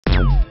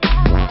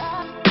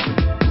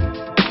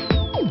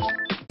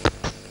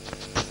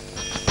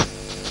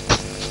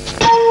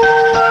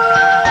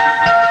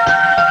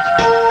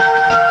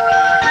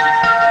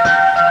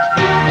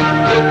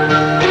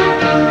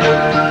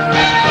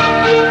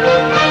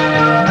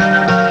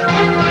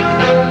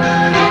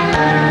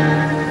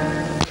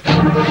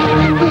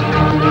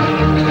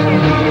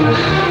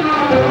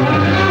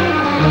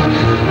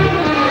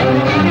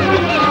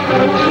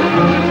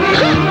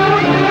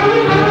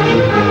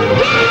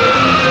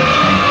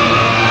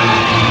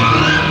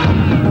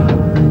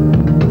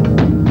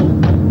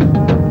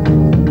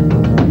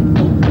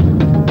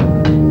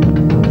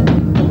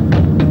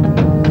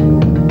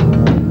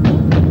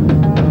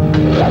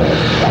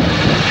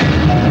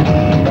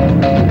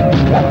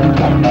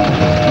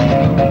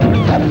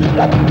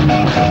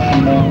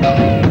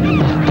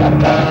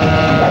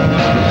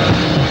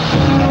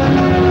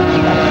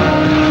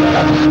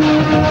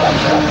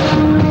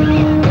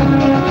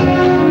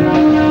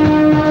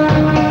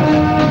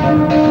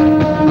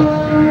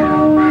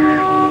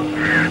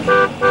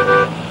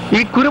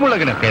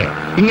കുരുമുളകിനൊക്കെ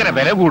ഇങ്ങനെ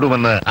വില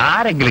കൂടുമെന്ന്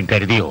ആരെങ്കിലും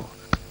കരുതിയോ?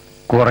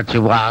 കുറച്ച്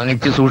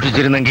വാങ്ങിച്ച്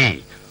സൂക്ഷിച്ചിരുന്നെങ്കിൽ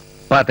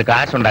 10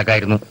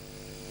 കാശുണ്ടാക്കായിരുന്നു.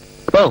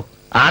 ഓ,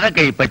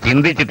 അതൊക്കെ ഇപ്പൊ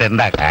ചിന്തിച്ചിട്ട്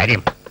എന്താ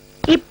കാര്യം?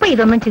 ഇപ്പൊ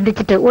ഇതൊന്നും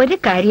ചിന്തിച്ചിട്ട് ഒരു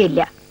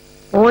കാര്യമില്ല.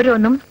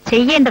 ഓരോന്നും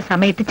ചെയ്യേണ്ട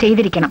സമയത്ത്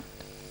ചെയ്തിരിക്കണം.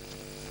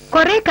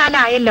 കുറെ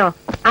കാലമായല്ലോ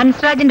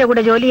അൻസ്രാജിന്റെ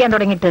കൂടെ ജോലി ചെയ്യാൻ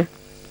തുടങ്ങിയിട്ട്.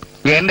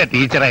 എന്റെ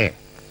ടീച്ചറെ,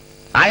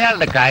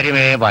 അയാളുടെ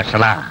കാര്യമേ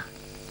വഷള.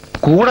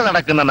 കൂടെ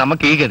നടക്കുന്ന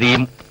നമുക്ക് ഈ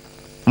ഗതിയും.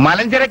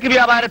 മലഞ്ചരക്ക്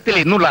വ്യാപാരത്തിൽ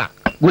ഇന്നുള്ള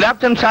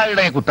ഗുലാബ് ചന്ദ്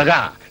ഷായുടെ കുത്തക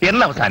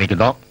എന്ന്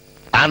അവസാനിക്കുന്നോ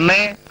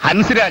അന്നേ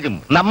ഹൻസിരാജും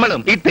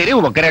നമ്മളും ഈ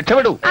തെരുവുമൊക്കെ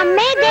രക്ഷപ്പെടൂ.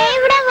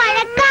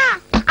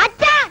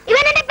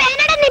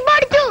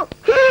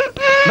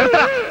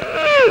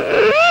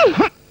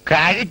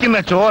 കഴിക്കുന്ന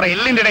ചോറ്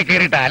എല്ലിന്റെ ഇടയിൽ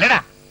കയറിയിട്ടാ അല്ലടാ.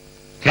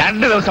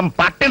 2 ദിവസം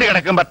പട്ടിണി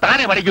കിടക്കുമ്പോ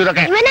താനെ പഠിക്കൂ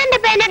ഇതൊക്കെ.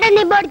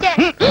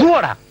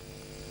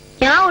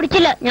 ഞാൻ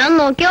ഓടിച്ചില്ല, ഞാൻ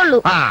നോക്കിയുള്ളൂ.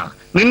 ആ,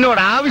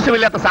 നിന്നോട്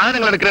ആവശ്യമില്ലാത്ത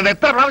സാധനങ്ങൾ എടുക്കുന്നത്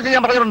എത്ര പ്രാവശ്യം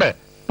ഞാൻ പറഞ്ഞിട്ടുണ്ട്.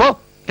 ഓ,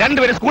 2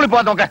 പേര് സ്കൂളിൽ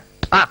പോകാൻ നോക്ക.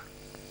 ആ,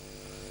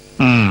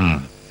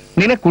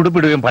 നിന്നെ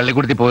കുടുപ്പിടുകയും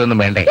പള്ളിക്കൂടത്തിൽ പോയൊന്നും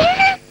വേണ്ടേ?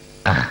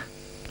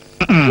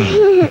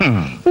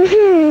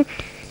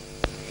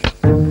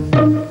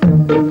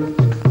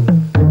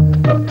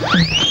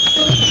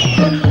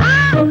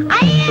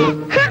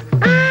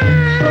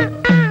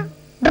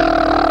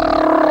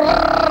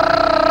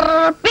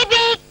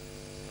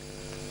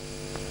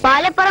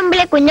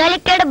 പാലപ്പറമ്പിലെ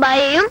കുഞ്ഞാലിക്കയുടെ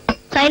ബായയും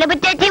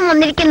സൈനപറ്റാച്ചിയും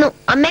വന്നിരിക്കുന്നു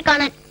അമ്മയെ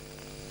കാണാൻ.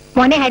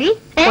 മോനെ ഹരി,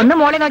 ഒന്ന്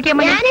മോളെ നോക്കിയാ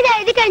മതി. ഞാനിത്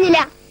എഴുതി കഴിഞ്ഞില്ല.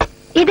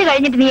 ഇത്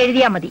കഴിഞ്ഞിട്ട് നീ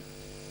എഴുതിയാ മതി.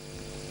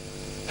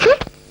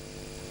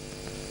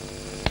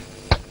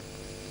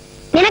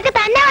 നിനക്ക്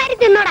തന്നെ വാരി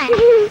തിന്നോടെ.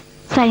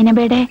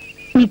 സൈനബയുടെ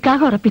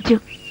നിക്കാഹ് ഉറപ്പിച്ചു.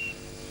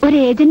 ഒരു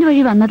ഏജന്റ്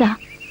വഴി വന്നതാ,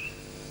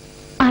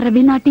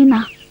 അറബി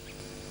നാട്ടിന്നാ.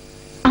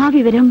 ആ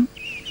വിവരം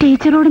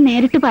ടീച്ചറോട്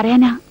നേരിട്ട്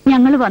പറയാനാ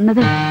ഞങ്ങൾ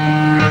വന്നത്.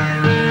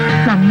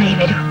 നന്നായി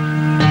വരൂ.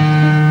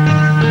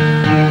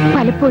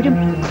 പലപ്പോഴും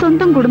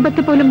സ്വന്തം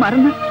കുടുംബത്തെ പോലും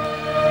മറന്ന്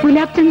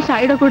ഗുലാബ് ചന്ദ്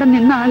ഷായുടെ കൂടെ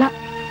നിന്ന ആളാ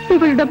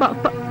ഇവളുടെ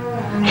ബാപ്പ.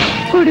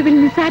 ഒടുവിൽ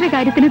നിസ്സാര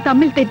കാര്യത്തിന്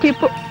തമ്മിൽ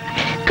തെറ്റിയപ്പോ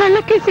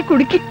കള്ളക്കേസ്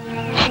കുടുക്കി.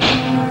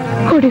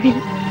 ഒടുവിൽ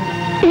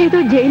ഏതോ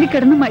ജയിലിൽ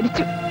കിടന്ന്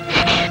മരിച്ചു.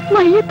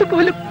 മയ്യത്ത്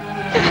പോലും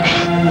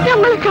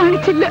നമ്മളെ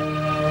കാണിച്ചില്ല.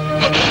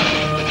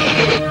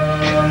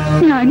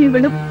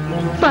 ഞാനിവളും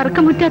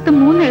പറക്കമുറ്റാത്ത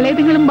 3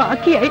 ഇളയതുങ്ങളും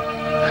ബാക്കിയായി.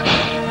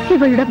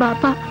 ഇവളുടെ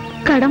ബാപ്പ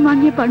കടം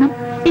വാങ്ങിയ പണം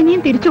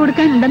ഇനിയും തിരിച്ചു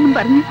കൊടുക്കാനുണ്ടെന്നും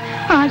പറഞ്ഞ്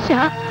ആശ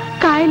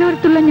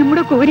കായലോരത്തുള്ള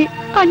നമ്മുടെ കോരി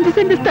 5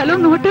 സെന്റ്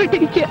സ്ഥലവും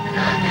നോട്ടായിട്ടിരിക്കുക.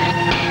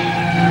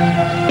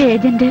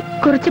 ഏജന്റ്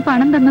കുറച്ച്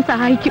പണം തന്ന്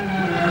സഹായിക്കും.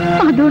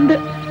 അതുകൊണ്ട്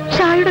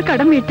ഷായുടെ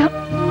കടം വീട്ടാം.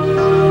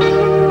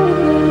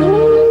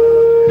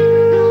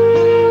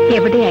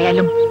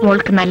 എവിടെയായാലും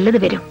മോൾക്ക് നല്ലത്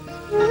വരും.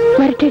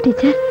 വരട്ടെ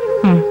ടീച്ചർ.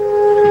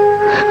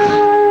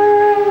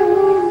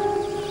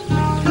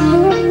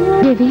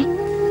 രവി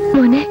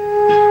മോനെ,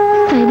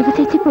 സൈനിക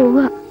ചേച്ചി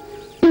പോവുക.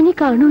 ഇനി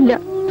കാണൂല.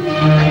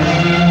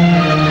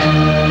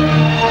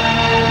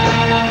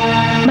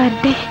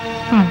 വരട്ടെ.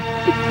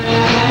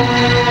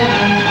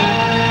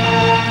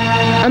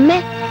 അമ്മേ,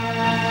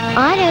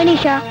 ആരാണ്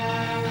ഷാ?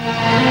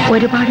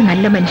 ഒരുപാട്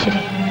നല്ല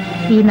മനുഷ്യരെ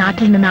ഈ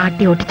നാട്ടിൽ നിന്ന്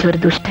ആട്ടി ഓട്ടിച്ച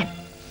ഒരു ദുഷ്ടൻ.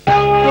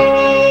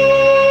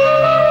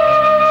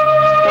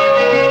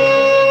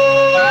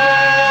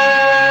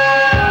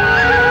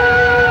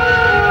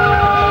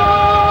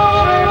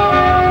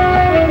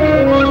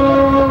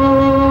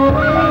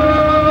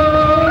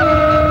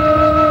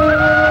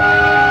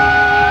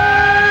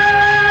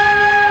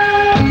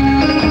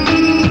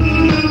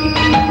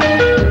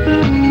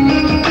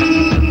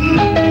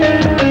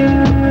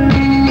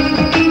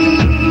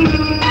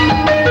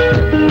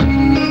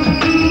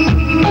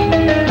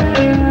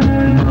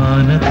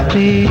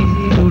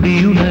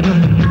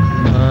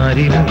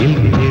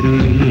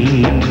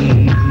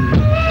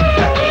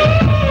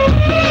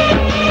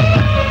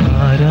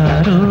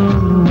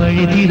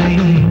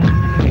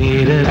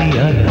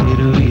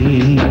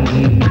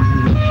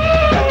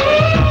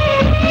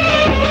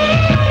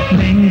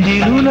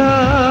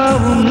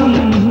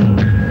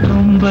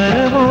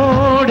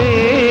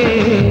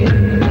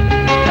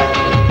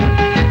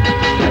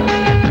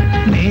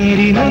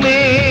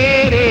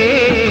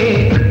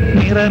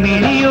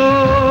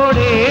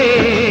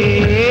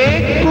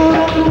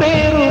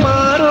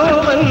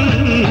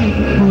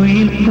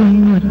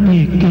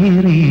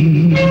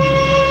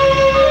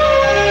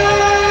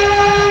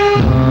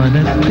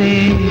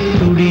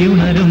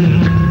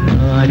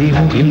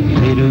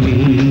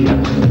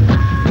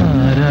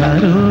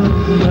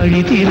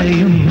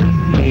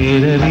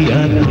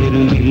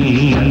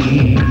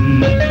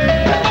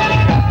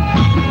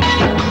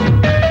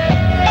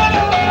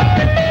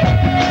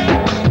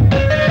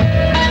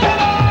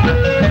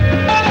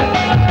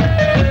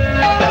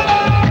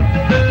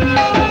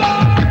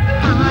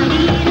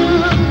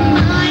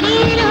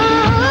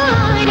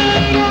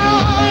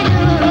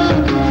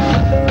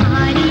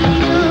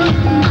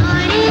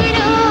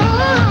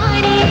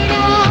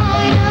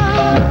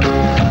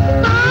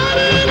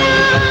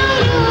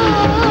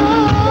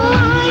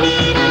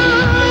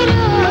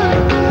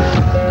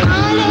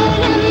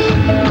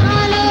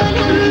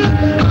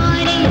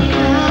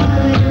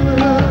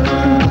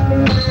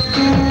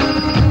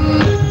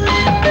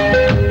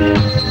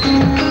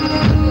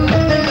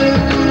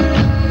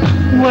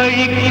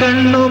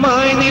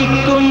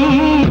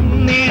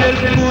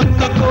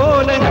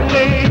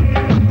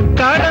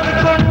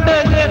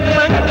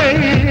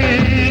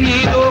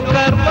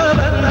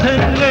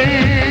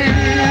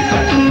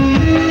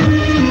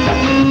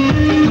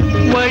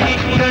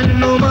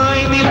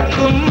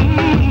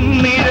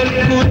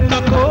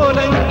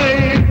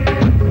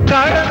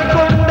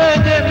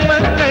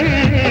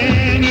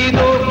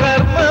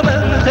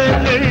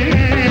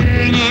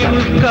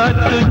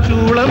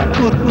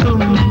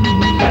 കുത്തും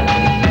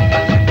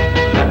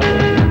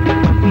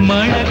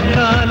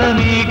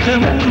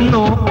മഴക്കാലമേഘം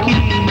നോക്കി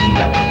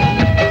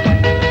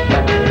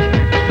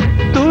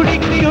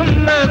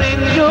തുടിക്കുന്ന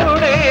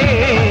നെഞ്ചോടെ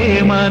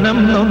മനം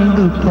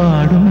നൊന്തു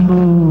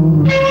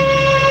പാടുമ്പോൾ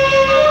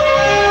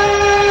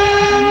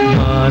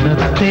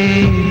മാനത്തെ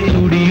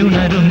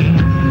തുടിയുണരും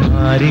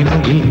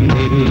ആരിമുകിൽ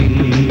തെരുവിൽ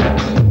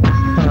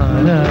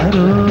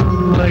ആരാരോ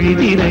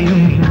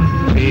വഴിതിരയും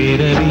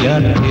പേരറിയാ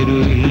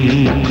തെരുവിൽ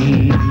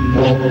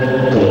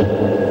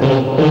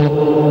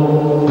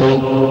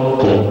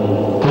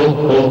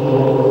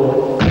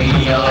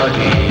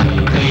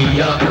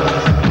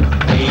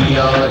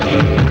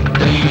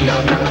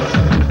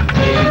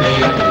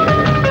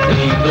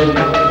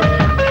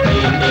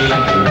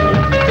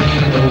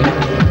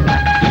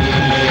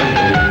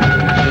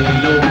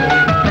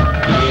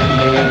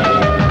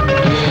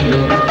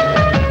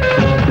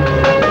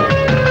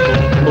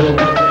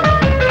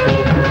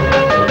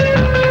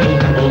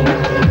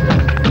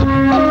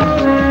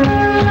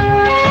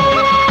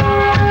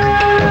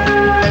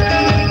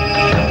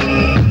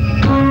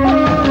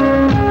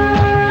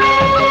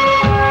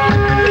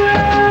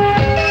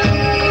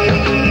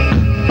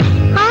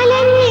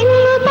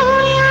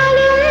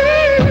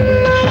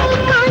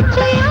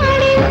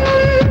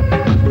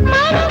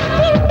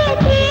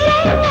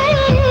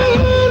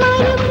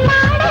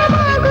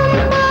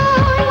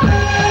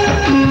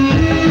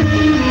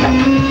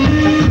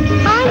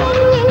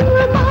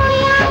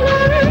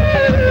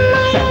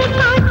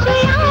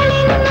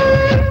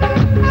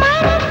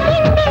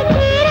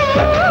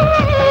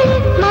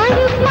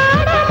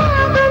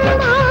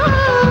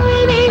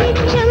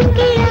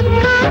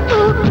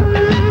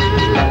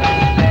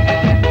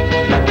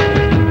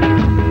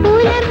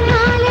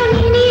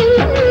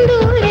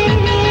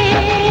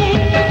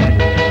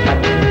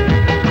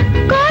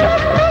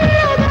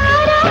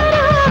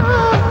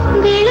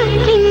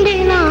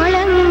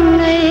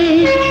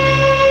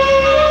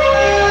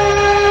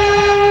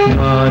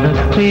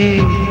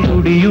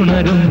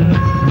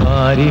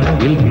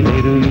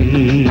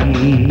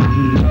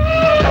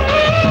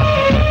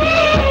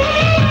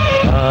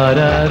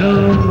ആരാരോ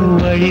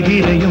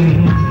വഴിതിരയും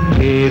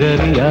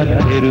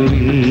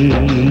പേരറിയാത്തെരുവിൽ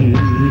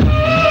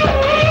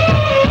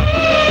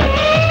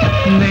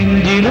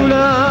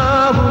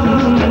നെഞ്ചിലുലാവും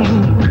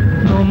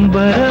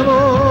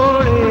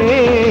നൊമ്പരമോടെ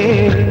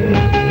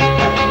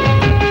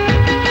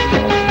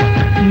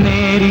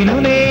നേരിനു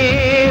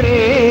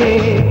നേരെ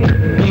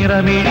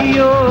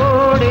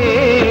നിറമിഴിയോടെ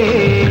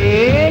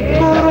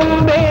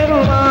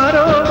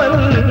കുറുമ്പേറുമാരോവൽ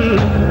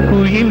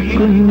കുയിൽ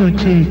കുഞ്ഞു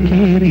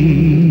ചേക്കേറി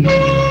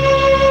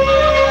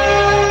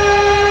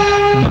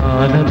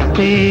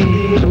മാനത്തെ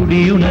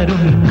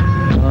തുടിയുണരും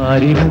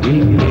ആരിമുകിൽ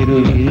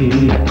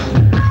തെരുവിൽ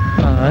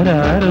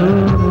ആരാരോ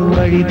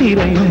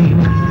വഴിതിരയും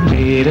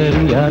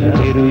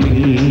പേരറിയാത്തെരുവിൽ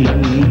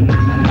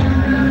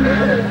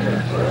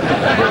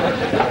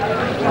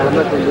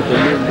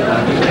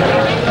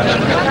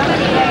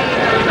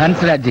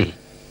ഹൻസ്രാജി,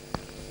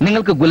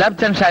 നിങ്ങൾക്ക് ഗുലാബ്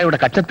ചന്ദ് ഷായുടെ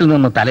കച്ചത്തിൽ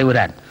നിന്ന്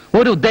തലയൂരാൻ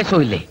ഒരു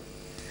ഉദ്ദേശവുമില്ലേ?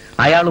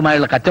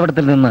 അയാളുമായുള്ള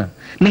കച്ചവടത്തിൽ നിന്ന്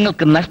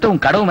നിങ്ങൾക്ക് നഷ്ടവും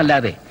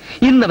കടവുമല്ലാതെ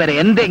ഇന്ന് വരെ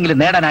എന്തെങ്കിലും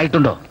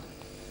നേടാനായിട്ടുണ്ടോ?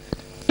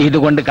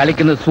 ഇതുകൊണ്ട്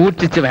കളിക്കുന്നത്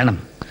സൂക്ഷിച്ച് വേണം.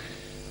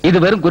 ഇത്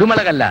വെറും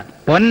കുരുമുളകല്ല,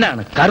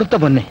 പൊന്നാണ്, കറുത്ത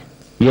പൊന്ന്.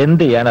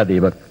 എന്ത് ചെയ്യാനാ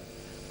ദീപക്?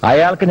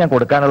 അയാൾക്ക് ഞാൻ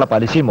കൊടുക്കാനുള്ള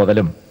പലിശയും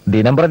മുതലും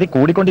ദിനം പ്രതി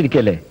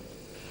കൂടിക്കൊണ്ടിരിക്കല്ലേ.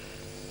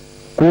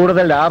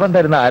 കൂടുതൽ ലാഭം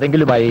തരുന്ന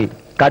ആരെങ്കിലുമായി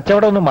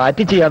കച്ചവടം ഒന്ന്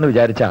മാറ്റി ചെയ്യാന്ന്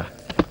വിചാരിച്ചാ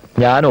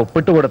ഞാൻ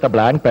ഒപ്പിട്ട് കൊടുത്ത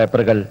ബ്ലാങ്ക്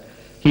പേപ്പറുകൾ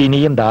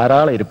ഇനിയും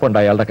ധാരാളം ഇരിപ്പുണ്ട്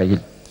അയാളുടെ കയ്യിൽ.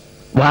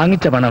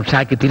 വാങ്ങിച്ച പണം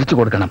ഷാക്ക് തിരിച്ചു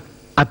കൊടുക്കണം.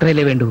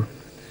 അത്രയല്ലേ വേണ്ടൂ?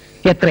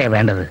 എത്രയാ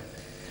വേണ്ടത്?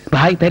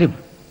 ഭായ് തരും.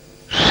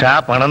 ഷാ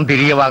പണം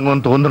തിരികെ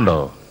വാങ്ങുമെന്ന് തോന്നുന്നുണ്ടോ?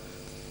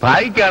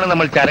 ഭായിക്കാണ്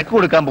നമ്മൾ ചരക്ക്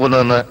കൊടുക്കാൻ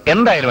പോകുന്നതെന്ന്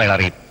എന്തായാലും അയാൾ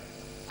അറിയും.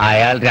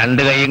 അയാൾ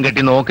രണ്ടു കൈയും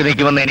കെട്ടി നോക്കി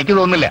നിൽക്കുമെന്ന് എനിക്ക്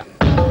തോന്നുന്നില്ല.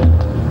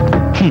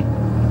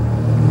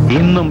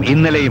 ഇന്നും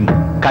ഇന്നലെയും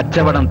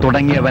കച്ചവടം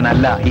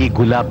തുടങ്ങിയവനല്ല ഈ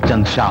ഗുലാബ്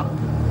ചന്ദ് ഷാ.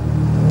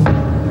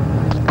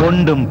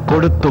 കൊണ്ടും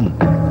കൊടുത്തും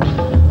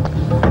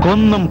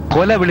കൊന്നും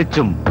കൊല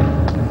വിളിച്ചും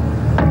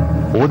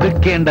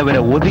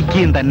ഒതുക്കേണ്ടവരെ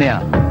ഒതുക്കിയും തന്നെയാ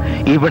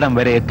ഇവിടം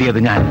വരെ എത്തിയത്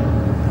ഞാൻ.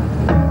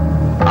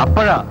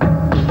 അപ്പോഴാ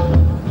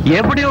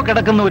എവിടെയോ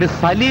കിടക്കുന്ന ഒരു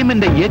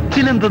സലീമിന്റെ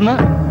എച്ചിലും തിന്ന്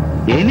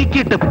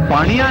എനിക്കിട്ട്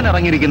പണിയാൻ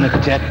ഇറങ്ങിയിരിക്കുന്ന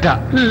ചേറ്റ.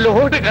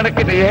 ലോഡ്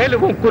കണക്കിന്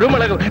ഏലവും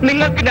കുരുമുളകും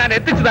നിങ്ങൾക്ക് ഞാൻ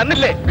എത്തിച്ചു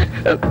തന്നില്ലേ?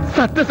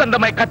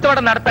 സത്യസന്ധമായി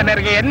കച്ചവടം നടത്താൻ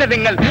ഇറങ്ങി എന്നെ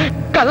നിങ്ങൾ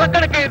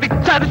കള്ളക്കണക്ക് എഴുതി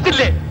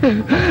ചതിച്ചില്ലേ?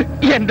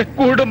 എന്റെ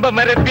കുടുംബം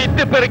വരെ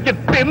വീറ്റുപെറുക്കി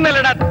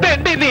തിന്നലടാ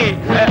തെണ്ടി നീ.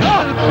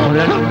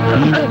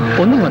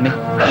 ഒന്നും വന്നേ.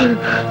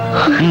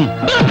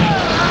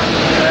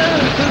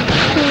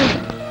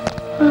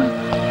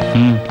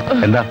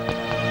 എന്താ?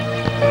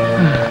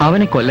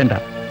 അവനെ കൊല്ലണ്ട,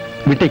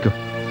 വിട്ടേക്കോ.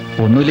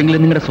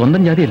 ഒന്നുമില്ലെങ്കിലും നിങ്ങളുടെ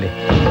സ്വന്തം ജാതിയല്ലേ.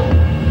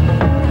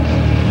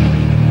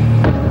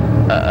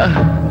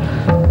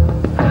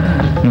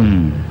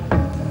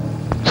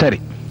 ശരി,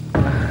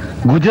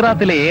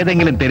 ഗുജറാത്തിലെ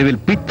ഏതെങ്കിലും തെരുവിൽ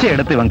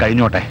പിച്ചയെടുത്ത് ഇവൻ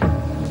കഴിഞ്ഞോട്ടെ.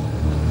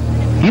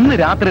 ഇന്ന്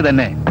രാത്രി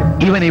തന്നെ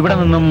ഇവൻ ഇവിടെ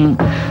നിന്നും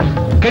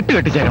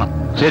കെട്ടുകെട്ടിച്ചേക്കണം.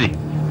 ശരി,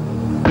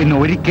 പിന്നെ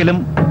ഒരിക്കലും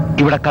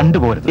ഇവിടെ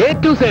കണ്ടുപോരുത്. A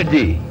to Z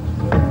G.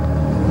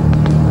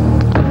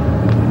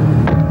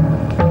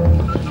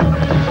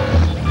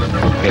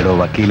 എടോ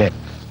വക്കീലെ,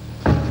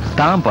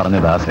 താൻ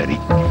പറഞ്ഞതാ ശരി.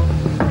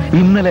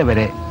 ഇന്നലെ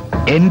വരെ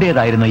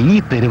എന്റേതായിരുന്ന ഈ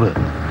തെരുവ്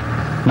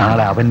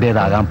നാളെ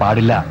അവന്റേതാകാൻ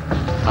പാടില്ല.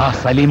 ആ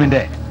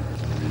സലീമിന്റെ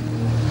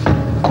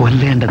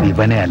കൊല്ലേണ്ടത്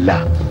ഇവനെ അല്ല,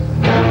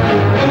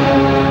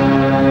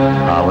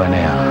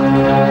 അവനെയാ.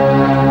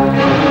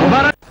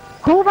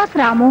 Who was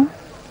Ramu?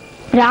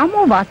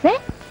 Ramu was a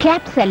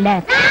cap seller.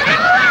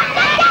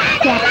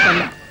 Cap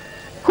seller.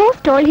 Who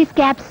stole his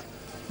caps?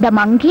 The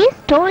monkey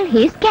stole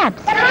his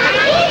caps.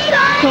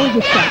 Stole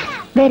his caps.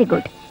 Very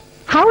good.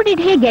 How did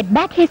he get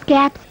back his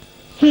caps?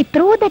 He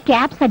threw the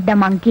caps at the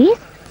monkeys.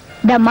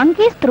 The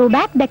monkeys threw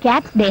back the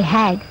caps they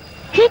had.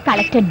 He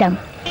collected them.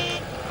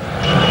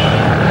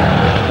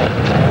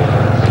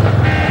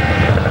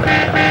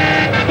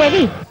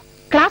 Devi,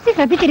 ക്ലാസ്സിൽ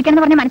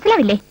ശ്രദ്ധിച്ചിരിക്കണം പറഞ്ഞ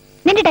മനസ്സിലാവില്ലേ?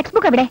 നിന്റെ text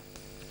book എവിടെ?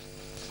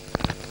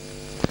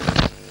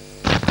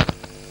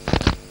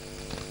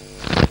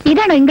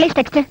 ഇതാണോ English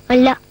text?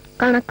 അല്ല,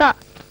 കണക്കാ.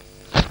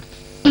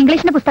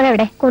 ഇംഗ്ലീഷിന്റെ പുസ്തകം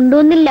എവിടെ?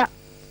 കൊണ്ടുവന്നില്ല.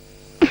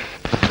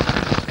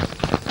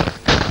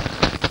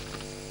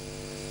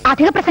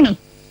 അധിക പ്രസംഗി.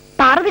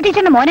 പാർവതി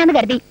ടീച്ചറിന്റെ മോനാന്ന്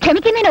കരുതി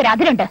ക്ഷമിക്കുന്നതിന് ഒരു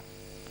അതിരുണ്ട്.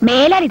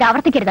 മേലാൽ ഇത്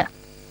ആവർത്തിക്കരുത്.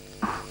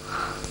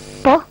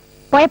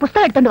 പോയ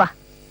പുസ്തകം എടുത്തോണ്ട് വാ.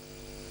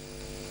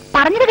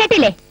 പറഞ്ഞത്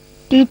കേട്ടില്ലേ?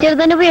 ടീച്ചർ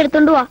തന്നെ പോയി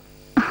എടുത്തോണ്ട് വാ.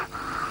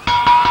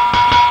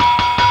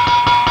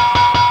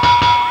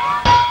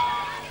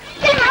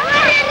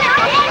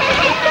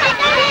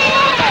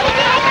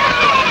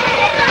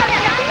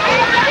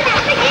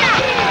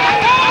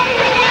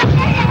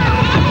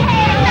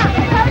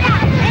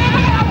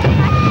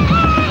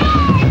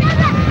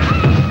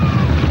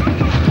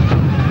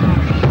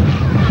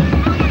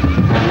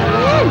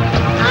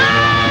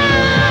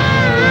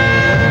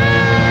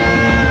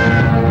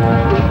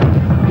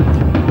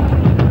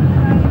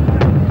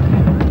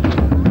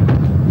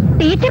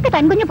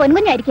 തൻകുഞ്ഞ്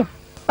പൊൻകുഞ്ഞായിരിക്കും,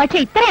 പക്ഷെ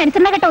ഇത്ര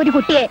അനുസരണപ്പെട്ട ഒരു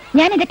കുട്ടിയെ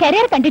ഞാൻ എന്റെ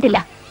കരിയർ കണ്ടിട്ടില്ല.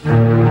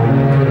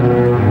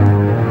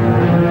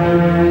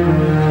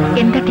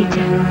 എന്താ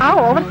ടീച്ചർ? ആ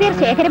ഓവർസിയർ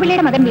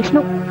ശേഖരപിള്ളയുടെ മകൻ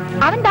വിഷ്ണു,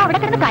 അവൻ ദാ അവിടെ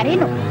കിടന്ന്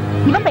കരയുന്നു.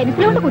 ഇവൻ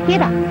പെൻസിൽ കൊണ്ട്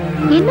കുത്തിയതാ.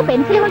 ഇന്ന്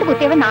പെൻസിൽ കൊണ്ട്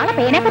കുത്തിയവൻ നാളെ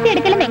പേനക്കത്തി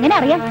എടുക്കലെന്ന് എങ്ങനെ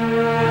അറിയാം?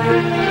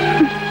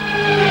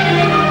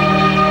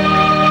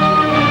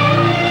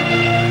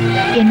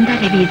 എന്താ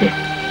രവി ഇത്?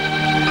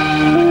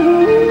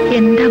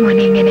 എന്താ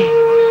മോനെ ഇങ്ങനെ?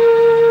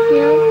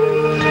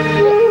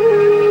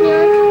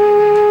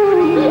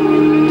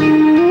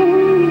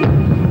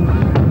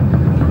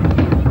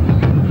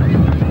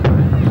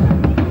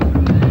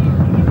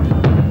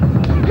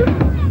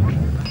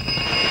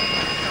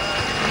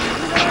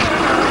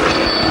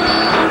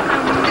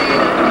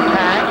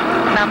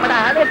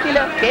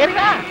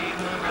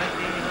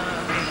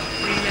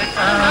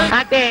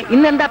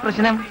 ഇന്നെന്താ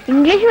പ്രശ്നം?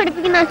 ഇംഗ്ലീഷ്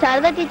പഠിപ്പിക്കുന്ന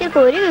ശാരദ ടീച്ചർക്ക്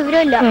ഒരു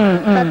വിവരമില്ല.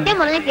 സത്യം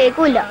പറഞ്ഞ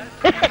കേൾക്കൂല.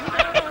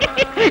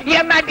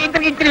 എന്നാ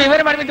ടീച്ചർക്ക് ഇച്ചിരി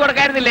വിവരം പഠിപ്പിച്ചു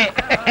കൊടുക്കായിരുന്നില്ലേ?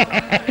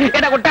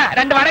 എടാ കുട്ട,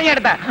 2 വടങ്ങി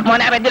എടുത്ത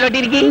മോനെ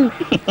ബെഞ്ചിലോട്ടിരിക്കും.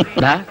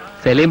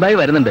 സലീം ഭായി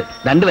വരുന്നുണ്ട്,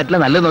 2 വെറ്റില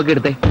നല്ലത്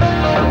നോക്കിയെടുത്തേ.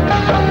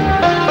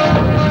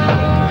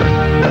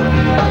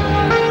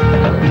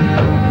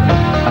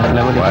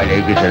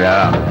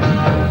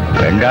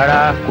 എന്താടാ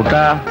കുട്ട?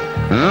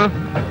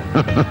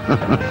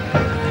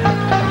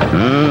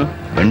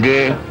 എന്തേ?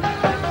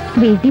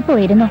 വീട്ടിൽ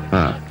പോയിരുന്നു.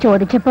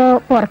 ചോദിച്ചപ്പോ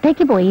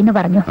പുറത്തേക്ക് പോയിന്ന്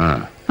പറഞ്ഞു.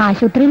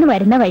 ആശുപത്രിയിൽ നിന്ന്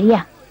വരുന്ന വഴിയാ.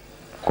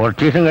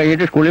 കുറച്ചു ദിവസം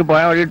കഴിഞ്ഞിട്ട് സ്കൂളിൽ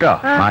പോയാൽ മതിട്ടോ.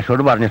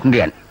 മാഷോട് പറഞ്ഞിട്ടുണ്ട്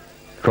ഞാൻ.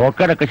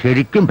 ഷോക്കറൊക്കെ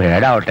ശരിക്കും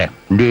ഭേദാവട്ടെ.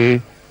 എന്തേ?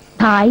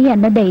 ഭായി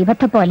അന്ന്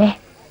ദൈവത്തെ പോലെ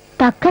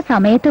തക്ക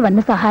സമയത്ത്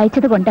വന്ന്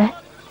സഹായിച്ചത് കൊണ്ട്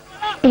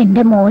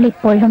എന്റെ മോൾ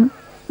ഇപ്പോഴും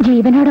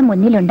ജീവനോടെ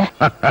മുന്നിലുണ്ട്.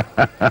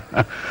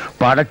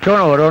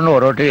 പടച്ചോൺ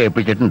ഓരോട്ട്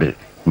ഏൽപ്പിച്ചിട്ടുണ്ട്.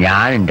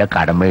 ഞാൻ എന്റെ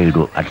കടമ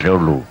ഇടൂ, അത്രേ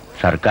ഉള്ളൂ.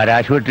 സർക്കാർ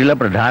ആശുപത്രിയിലെ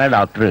പ്രധാന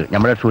ഡോക്ടർ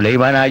നമ്മുടെ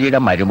സുലൈമാൻ ആജിയുടെ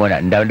മരുമോന.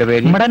 എന്താ അവന്റെ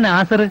പേര്? നമ്മുടെ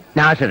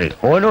നാസർ.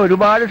 ഓനെ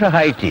ഒരുപാട്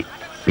സഹായിച്ച്.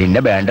 പിന്നെ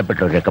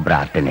വേണ്ടപ്പെട്ടവരൊക്കെ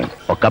പ്രാർത്ഥനയും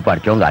ഒക്കെ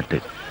പഠിച്ചോൻ കാത്ത്.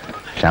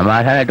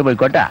 സമാധാനമായിട്ട്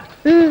പോയിക്കോട്ടാ.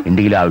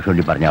 എന്തെങ്കിലും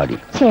ആവശ്യമുണ്ടെങ്കിൽ പറഞ്ഞാൽ മതി.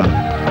 ശരി.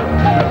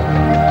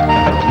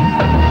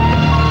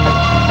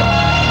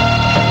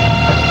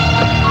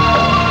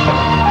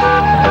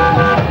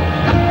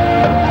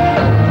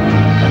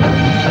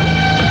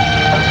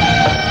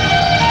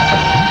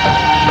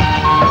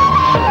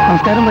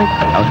 നമസ്കാരം ഭായി.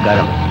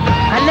 നമസ്കാരം.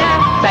 അല്ല,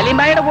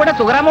 സലീംബായിയുടെ കൂടെ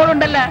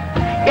സുഹറാമോളുണ്ടല്ല.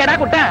 എടാ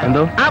കുട്ട,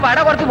 ആ വട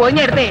കുറച്ച്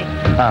പോയിഞ്ഞെടുത്തേ.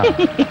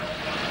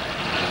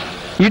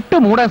 ഇട്ട്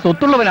മൂടാൻ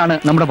സ്വത്തുള്ളവനാണ്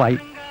നമ്മുടെ ഭായി.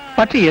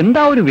 പക്ഷെ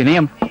എന്താ ഒരു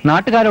വിനയം,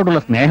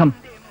 നാട്ടുകാരോടുള്ള സ്നേഹം.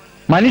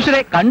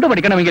 മനുഷ്യരെ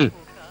കണ്ടുപഠിക്കണമെങ്കിൽ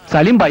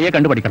സലീം ഭായിയെ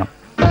കണ്ടുപഠിക്കണം.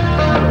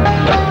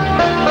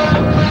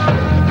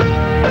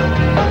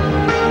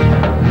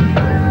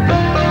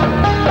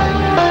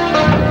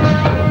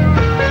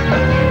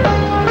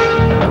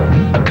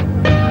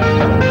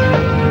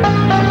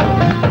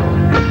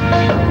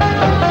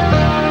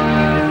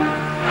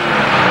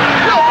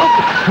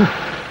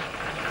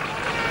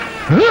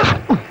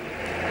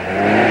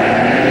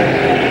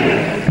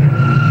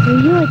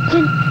 അയ്യോ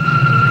അച്ഛൻ.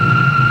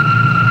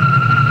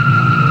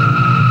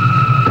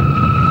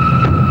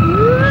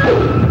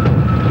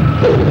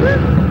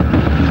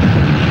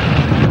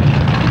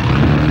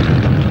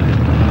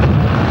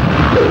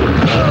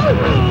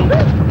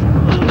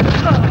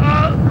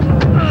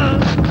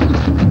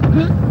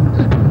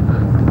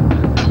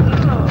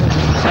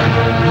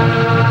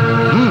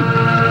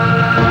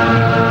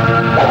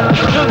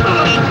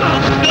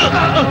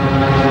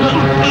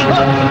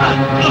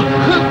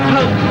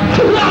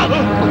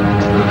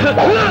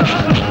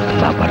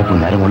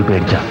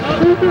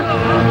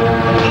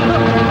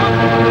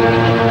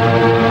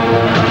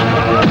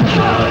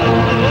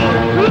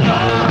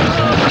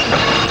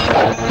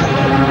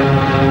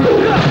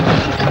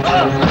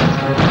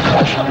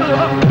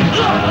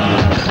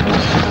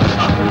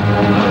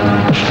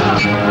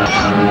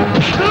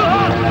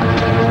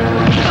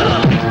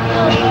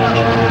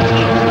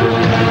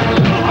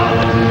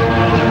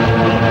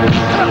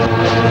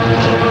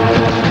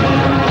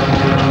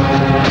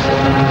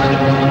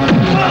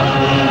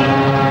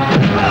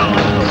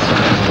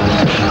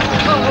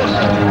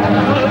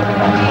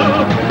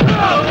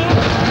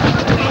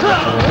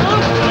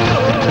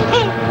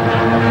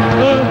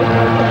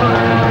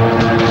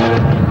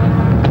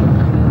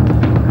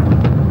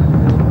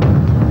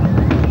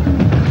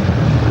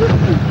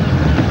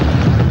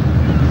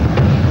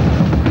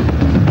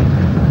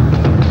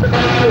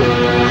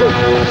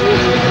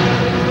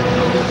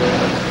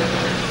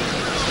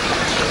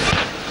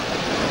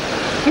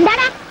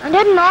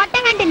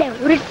 നോട്ടം കണ്ടില്ലേ?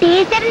 ഒരു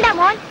ടീച്ചറിന്റെ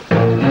മോൻ.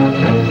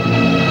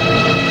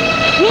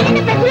 നീ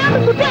എന്റെ ബസ്സിലോട്ട്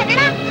കുട്ടി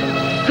വരണ.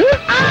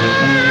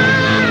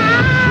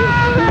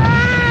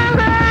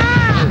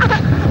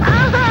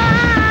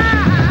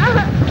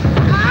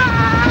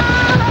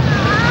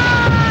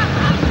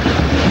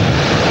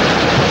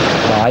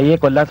 ഷായിയെ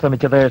കൊല്ലാൻ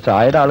ശ്രമിച്ചത്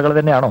ഷായുടെ ആളുകൾ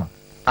തന്നെയാണോ?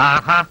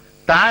 ആഹാ,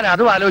 താൻ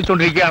അതും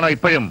ആലോചിച്ചോണ്ടിരിക്കുകയാണോ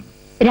ഇപ്പോഴും?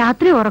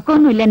 രാത്രി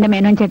ഉറക്കമൊന്നുമില്ല എന്റെ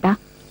മേനോൻ ചേട്ടാ.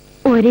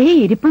 ഒരേ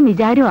ഇരിപ്പും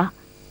വിചാരമാ.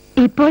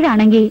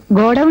 ഇപ്പോഴാണെങ്കിൽ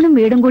ഗോഡൌണും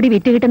വീടും കൂടി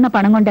വിറ്റ് കിട്ടുന്ന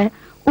പണം കൊണ്ട്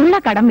ഉള്ള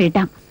കടം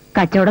വീട്ടാം.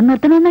 കച്ചവടം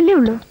നിർത്തണമെന്നല്ലേ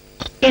ഉള്ളൂ.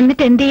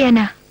 എന്നിട്ട് എന്ത്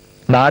ചെയ്യാനാ?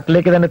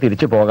 നാട്ടിലേക്ക് തന്നെ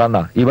തിരിച്ചു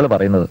പോകാന്നാ ഇവള്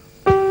പറയുന്നത്.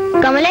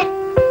 കമലേ,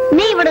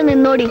 നീ ഇവിടെ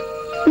നിന്നോടി.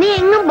 നീ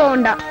എങ്ങും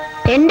പോകണ്ട.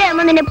 എന്റെ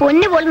അമ്മ നിന്നെ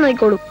പൊന്നു പോലെ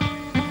നോക്കിക്കോളൂ.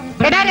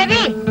 എടാ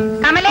രവി,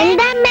 കമലേ,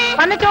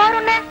 വന്ന്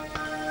ചോറുണ്ട്.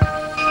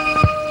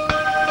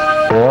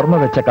 ഓർമ്മ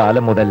വെച്ച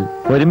കാലം മുതൽ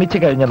ഒരുമിച്ച്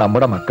കഴിഞ്ഞ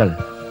നമ്മുടെ മക്കൾ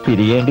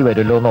പിരിയേണ്ടി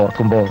വരുമല്ലോ എന്ന്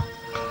ഓർക്കുമ്പോ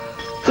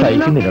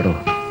സഹിക്കുന്നില്ലടോ.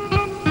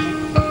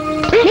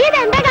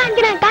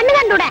 കണ്ണു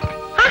കണ്ടൂടെ?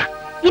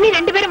 ഇനി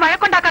രണ്ടുപേരും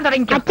വഴക്കുണ്ടാക്കാൻ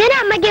തുടങ്ങി. അച്ഛനും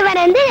അമ്മയ്ക്ക് ഇവൻ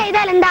എന്ത്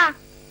ചെയ്താൽ എന്താ?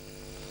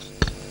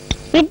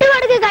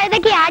 ഇട്ടുകൊടുക്ക്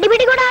കഴുതയ്ക്ക്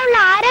അടിപിടി കൂടാനുള്ള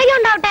ആരോഗ്യം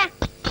ഉണ്ടാവട്ടെ.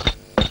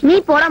 നീ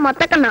പോടാ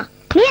മൊത്തക്കണ്ണ.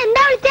 നീ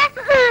എന്താ വിളിച്ചേ?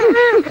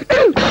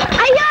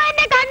 അയ്യോ,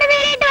 എന്നെ കണ്ണു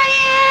വീണിട്ട്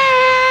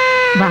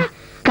വാ,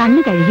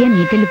 കണ്ണു കഴുകിയ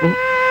നീറ്റിൽ പോ.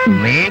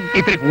 നീ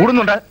ഇത്തിരി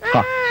കൂടുന്നുണ്ട്.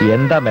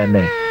 എന്താ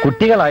മേന്നെ,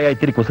 കുട്ടികളായ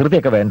ഇത്തിരി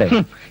കുസൃതിയൊക്കെ വേണ്ടേ?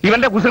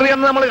 ഇവന്റെ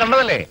കുസൃതിയെന്ന് നമ്മൾ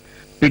കണ്ടതല്ലേ.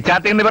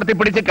 പിച്ചാത്തി നിവർത്തി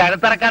പിടിച്ച്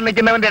കഴുത്തറക്കാൻ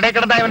നിൽക്കുന്നവന്റെ ഇടയിൽ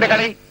കിടന്നായവന്റെ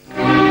കളി.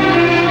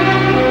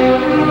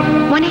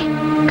 മോനെ,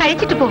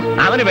 കഴിച്ചിട്ട് പോ.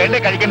 അവന് വേണ്ടേ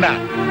കഴിക്കണ്ട.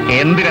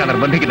 എന്തിനാ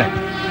നിർബന്ധിക്കുന്നത്?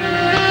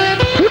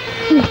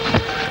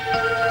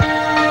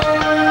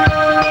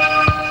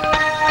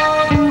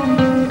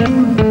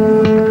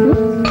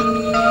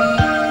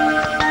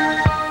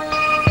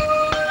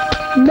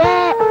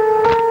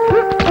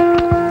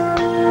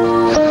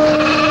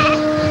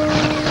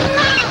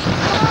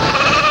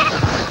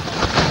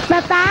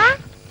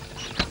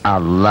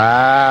 അല്ലാ,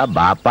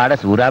 ബാപ്പാടെ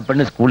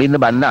സൂറാപ്പെണ്ണ് സ്കൂളിൽ നിന്ന്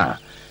വന്നാ?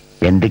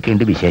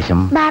 എന്തൊക്കെയുണ്ട് വിശേഷം?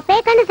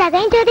 ബാപ്പയെ കണ്ട്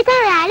സഹായം ചോദിക്കാൻ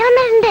ഒരാൾ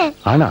വന്നിട്ടുണ്ട്.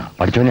 ആണാ?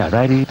 പഠിച്ചോനെ,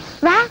 അതാര്?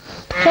 വാ,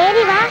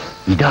 ശരി വാ.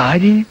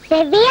 ഇതാര്?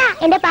 രവിയ,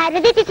 എന്റെ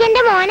പാർവതി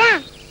ചേച്ചിന്റെ മോനാ.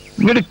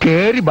 ഇങ്ങോട്ട്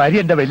കേറി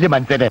ഭാര്യ എന്റെ വലിയ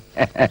മനസ്സിനെ.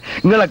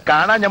 നിങ്ങളെ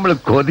കാണാൻ നമ്മൾ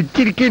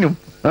കൊതിച്ചിരിക്കുന്നു.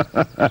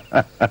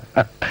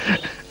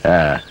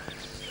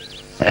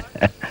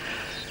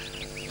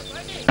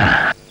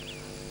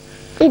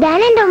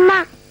 ഇതാണ് എന്റെ ഉമ്മ.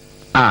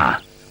 ആ,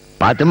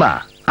 പാത്തുമ്മ,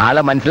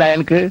 ആളെ മനസ്സിലായ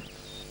എനിക്ക്?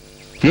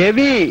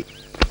 രവി,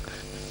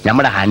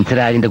 നമ്മുടെ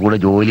ഹൻസരാജിന്റെ കൂടെ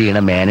ജോലി ചെയ്യണ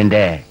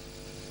മേനന്റെ.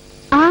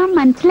 ആ,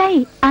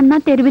 മനസ്സിലായി. അന്നാ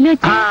തെരുവിൽ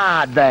വെച്ച്. ആ,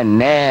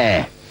 അതന്നെ.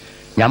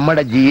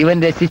 നമ്മുടെ ജീവൻ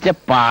രസിച്ച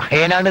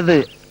പഹയനാണിത്.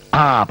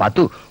 ആ,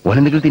 പാത്തു,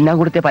 ഓനെന്തെങ്കിലും തിന്നാൻ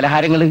കൊടുത്ത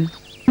പലഹാരങ്ങള്?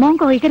 മോൻ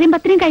കോഴിക്കറിയും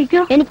പത്തിരിയും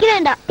കഴിക്കോ? എനിക്ക്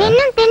വേണ്ട.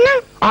 തിന്നും തിന്നും.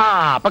 ആ,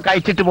 അപ്പൊ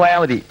കഴിച്ചിട്ട് പോയാ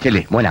മതി.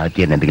 ചെല്ലേ,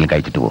 മോനകത്തി തന്നെ എന്തെങ്കിലും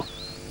കഴിച്ചിട്ട് പോ.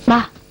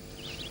 വാ.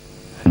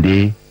 എന്തേ?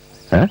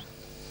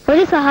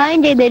 ഒരു സഹായം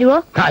ചെയ്തു തരുവോ?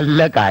 നല്ല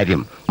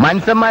കാര്യം.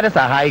 മനുഷ്യന്മാരെ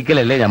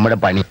സഹായിക്കലല്ലേ നമ്മുടെ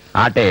പണി.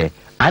 ആട്ടെ,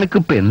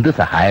 അനക്കിപ്പോ എന്ത്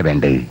സഹായം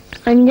വേണ്ടത്?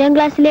 5ാം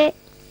ക്ലാസ്സിലെ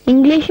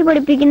ഇംഗ്ലീഷ്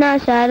പഠിപ്പിക്കുന്ന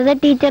ശാരദ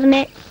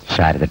ടീച്ചറിനെ.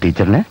 ശാരദ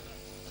ടീച്ചറിനെ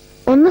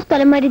ഒന്ന്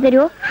സ്ഥലം മാറ്റി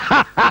തരുവോ?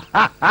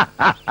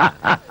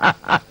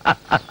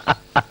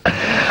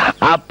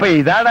 അപ്പൊ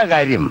ഇതാണോ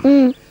കാര്യം?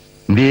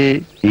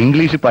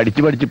 ഇംഗ്ലീഷ്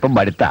പഠിച്ചു പഠിച്ചിപ്പം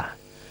മടുത്ത.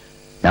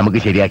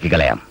 നമുക്ക് ശരിയാക്കി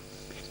കളയാം.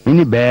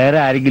 ഇനി വേറെ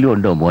ആരെങ്കിലും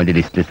ഉണ്ടോ മോന്റെ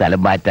ലിസ്റ്റ്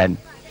സ്ഥലം മാറ്റാൻ?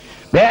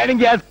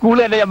 വേണമെങ്കിൽ ആ സ്കൂൾ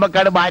തന്നെ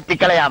നമ്മക്കാണ്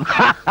മാറ്റിക്കളയാം.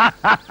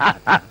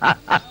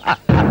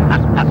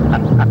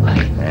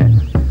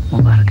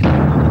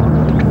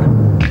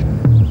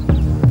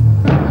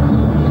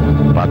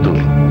 പാത്തു,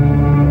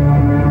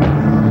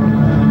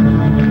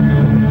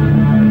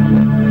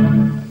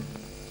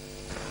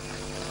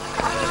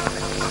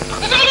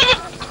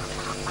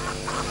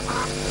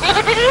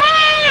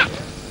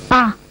 ആ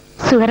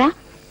സുഹറ,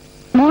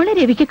 മോള്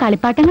രവിക്ക്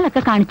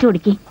കളിപ്പാട്ടങ്ങളൊക്കെ കാണിച്ചു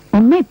കൊടുക്കി.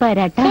 ഉമ്മ ഇപ്പൊ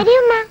വരാട്ടാ. ശരി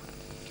ഉമ്മ.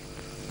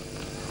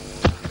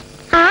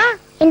 ആ,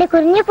 എന്റെ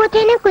കുഞ്ഞു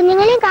പൂച്ചേനും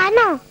കുഞ്ഞുങ്ങളെയും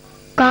കാണണോ?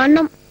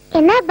 കാണണം.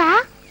 എന്നാ ബാ.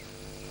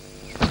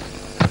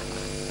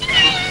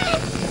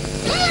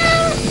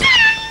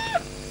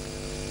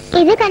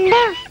 ഇത്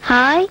കണ്ടോ?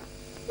 ഹായ്.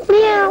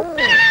 Meow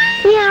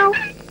meow.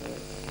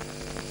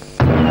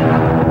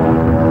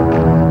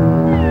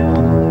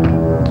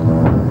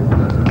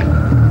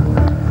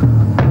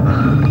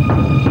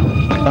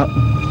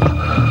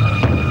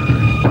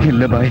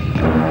 ഭായ്,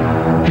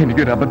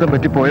 എനിക്കൊരു അബദ്ധം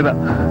പറ്റിപ്പോയതാ.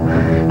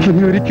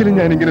 ഇനി ഒരിക്കലും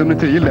ഞാൻ ഇങ്ങനെ ഒന്നും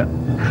ചെയ്യില്ല.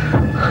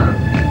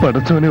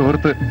 പടച്ചോനെ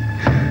ഓർത്ത്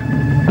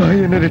ഭായ്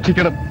എന്നെ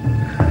രക്ഷിക്കണം.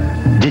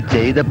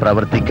 ചെയ്ത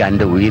പ്രവർത്തിക്ക്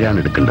എന്റെ ഉയിരാണ്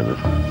എടുക്കേണ്ടത്.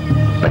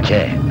 പക്ഷേ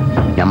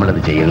നമ്മളത്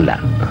ചെയ്യണില്ല.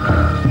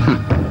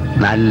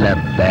 നല്ല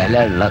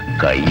ബലമുള്ള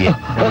കയ്യ്.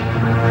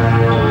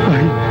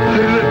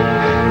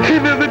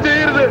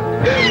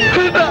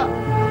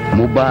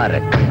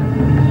 മുബാരക്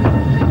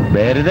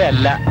വെറുതെ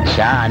അല്ല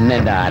ഷാ അന്നെ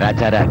എന്റെ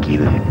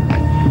ആരാച്ചാരാക്കിയത്.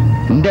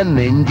 എന്റെ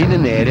നെഞ്ചിന്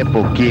നേരെ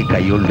പൊക്കിയ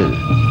കൈകൊണ്ട്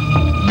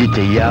ഇത്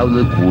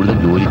ചെയ്യാവുന്നത് കൂടുതൽ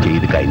ജോലി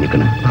ചെയ്ത്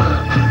കഴിഞ്ഞിക്കണം.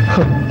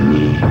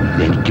 നീ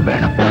എനിക്ക്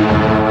വേണം.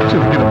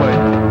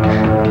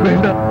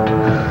 വേണ്ട.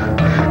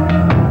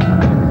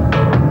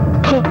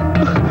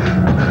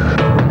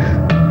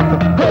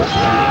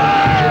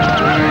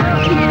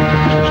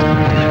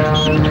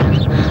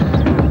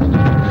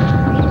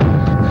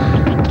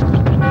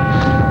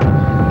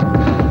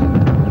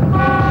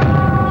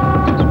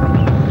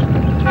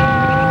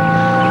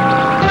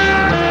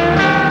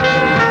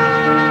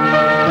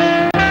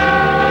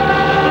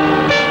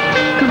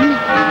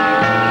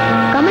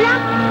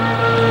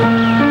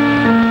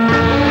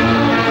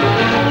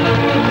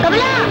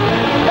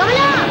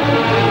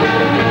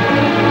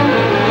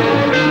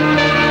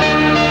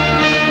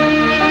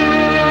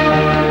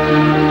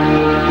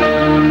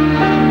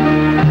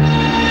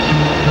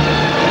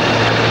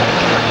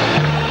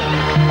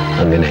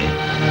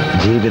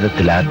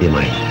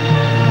 ആദ്യമായി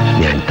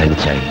ഞാൻ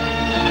തനിച്ചായി.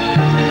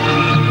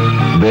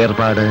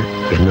 വേർപാട്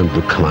എന്നും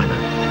ദുഃഖമാണ്.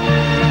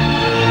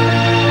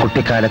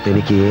 കുട്ടിക്കാലത്ത്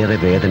എനിക്ക് ഏറെ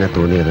വേദന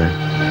തോന്നിയത്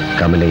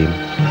കമലയും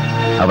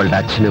അവളുടെ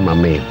അച്ഛനും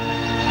അമ്മയും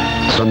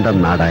സ്വന്തം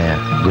നാടായ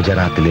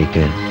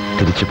ഗുജറാത്തിലേക്ക്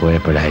തിരിച്ചു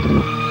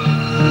പോയപ്പോഴായിരുന്നു.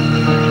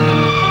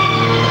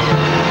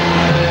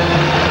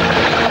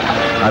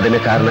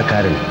 അതിന്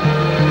കാരണക്കാരൻ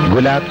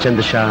ഗുലാബ്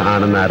ചന്ദ് ഷാ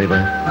ആണെന്ന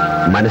അറിവ്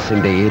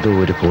മനസ്സിന്റെ ഏതോ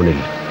ഒരു കോണിൽ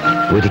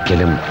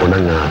ഒരിക്കലും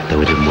ഉണങ്ങാത്ത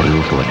ഒരു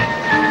മുറിവ് പോലെ.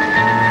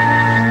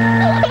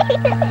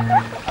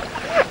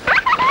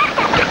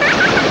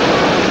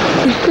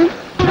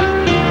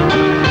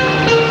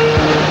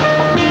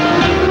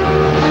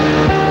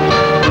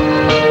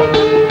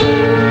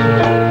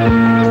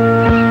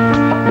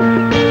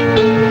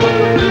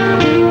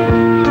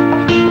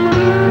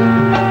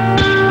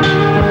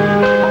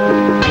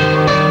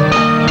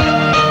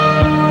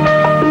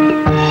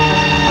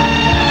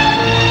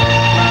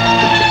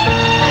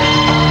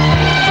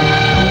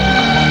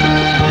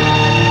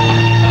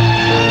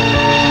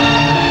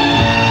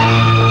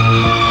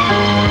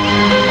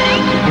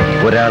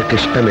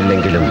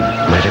 ഒരാൾക്കിഷ്ടമില്ലെങ്കിലും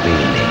മഴ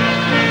പെയ്യില്ലേ,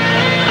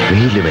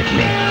 വെയില്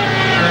വരില്ലേ?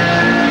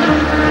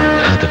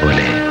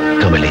 അതുപോലെ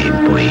കമലയും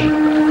പോയി.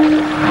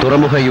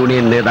 തുറമുഖ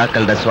യൂണിയൻ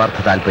നേതാക്കളുടെ സ്വാർത്ഥ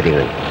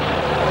താല്പര്യങ്ങൾ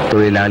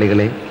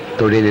തൊഴിലാളികളെ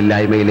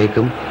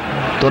തൊഴിലില്ലായ്മയിലേക്കും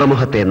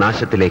തുറമുഖത്തെ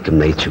നാശത്തിലേക്കും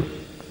നയിച്ചു.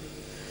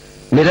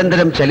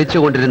 നിരന്തരം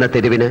ചലിച്ചുകൊണ്ടിരുന്ന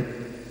തെരുവിന്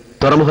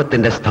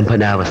തുറമുഖത്തിന്റെ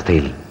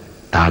സ്തംഭനാവസ്ഥയിൽ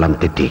താളം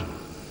തെറ്റി.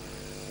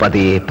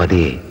 പതിയെ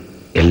പതിയെ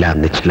എല്ലാം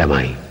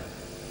നിശ്ചലമായി.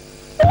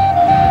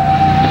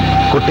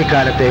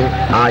 കുട്ടിക്കാലത്തെ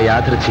ആ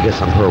യാദൃച്ഛിക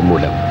സംഭവം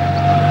മൂലം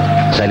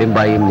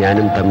സലിംബായും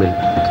ഞാനും തമ്മിൽ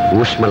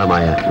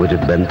ഊഷ്മളമായ ഒരു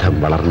ബന്ധം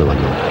വളർന്നു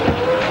വന്നു.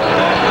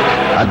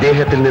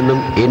 അദ്ദേഹത്തിൽ നിന്നും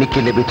എനിക്ക്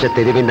ലഭിച്ച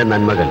തെരുവിന്റെ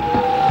നന്മകൾ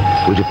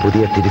ഒരു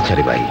പുതിയ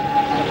തിരിച്ചറിവായി.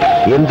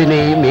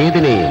 എന്തിനേയും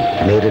ഏതിനേയും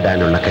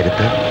നേരിടാനുള്ള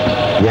കരുത്ത്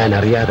ഞാൻ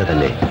അറിയാതെ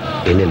തന്നെ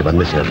എന്നിൽ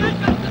വന്നു ചേർന്നു.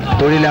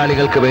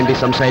 തൊഴിലാളികൾക്ക് വേണ്ടി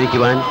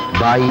സംസാരിക്കുവാൻ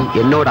ബായി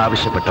എന്നോട്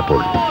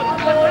ആവശ്യപ്പെട്ടപ്പോൾ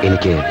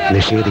എനിക്ക്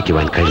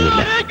നിഷേധിക്കുവാൻ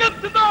കഴിഞ്ഞില്ല.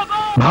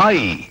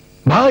 ഭായ്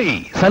ഭായ്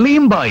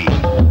സലീം ഭായ്,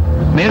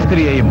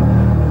 മേസ്ത്രിയെയും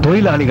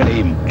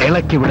തൊഴിലാളികളെയും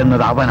ഇളക്കി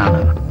വിടുന്നത്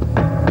അവനാണ്.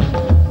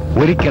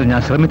 ഒരിക്കൽ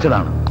ഞാൻ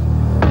ശ്രമിച്ചതാണ്,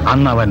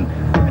 അന്നവൻ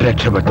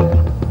രക്ഷപ്പെട്ടു.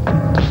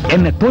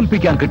 എന്നെ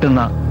തോൽപ്പിക്കാൻ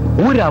കിട്ടുന്ന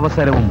ഒരു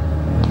അവസരവും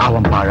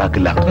അവൻ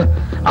പാഴാക്കില്ല.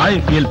 I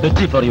feel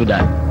petty for you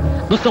dad.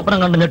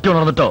 ദുസ്വപ്നം കണ്ട് ഞെട്ടി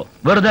ഉണർന്നിട്ടോ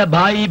വെറുതെ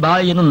ഭായി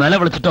ഭായി എന്ന്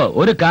നിലവിളിച്ചിട്ടോ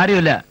ഒരു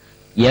കാര്യമില്ല.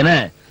 എന്നെ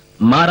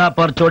മാറാ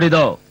പർ ചോടി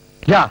ദോ.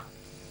 क्या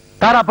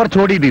तारा पर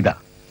छोड़ी दीदा?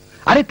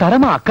 अरे तारा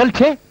में अकल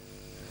छे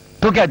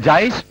तो क्या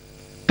जायज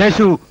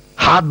तेसु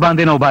हाथ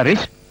बांधे नो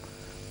बारिश?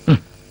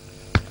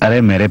 अरे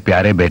मेरे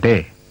प्यारे बेटे,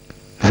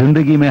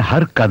 जिंदगी में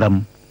हर कदम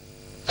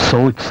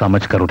सोच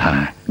समझ कर उठाना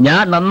है.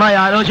 ഞാൻ നന്നായി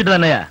ആലോചിച്ചിട്ട്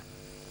തന്നെയാ.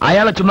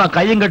 അയാളെ ചുമ്മാ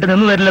കയ്യും കെട്ടി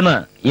നിന്ന് തരില്ലെന്ന്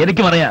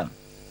എനിക്കും അറിയാം.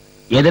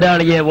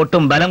 എതിരാളിയെ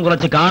ഒട്ടും ബലം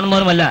കുറച്ച്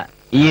കാണുന്നവനുമല്ല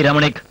ഈ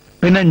രമണിക്.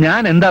 പിന്നെ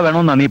ഞാൻ എന്താ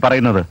വേണമെന്നാ നീ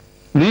പറയുന്നത്?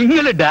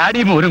 നിങ്ങൾ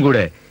ഡാഡിയും മോനും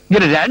കൂടെ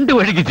ഇങ്ങനെ രണ്ടു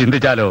വഴിക്ക്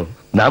ചിന്തിച്ചാലോ?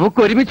 നമുക്ക്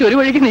ഒരുമിച്ച് ഒരു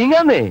വഴിക്ക്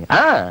നീങ്ങാന്നേ.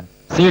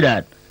 സീ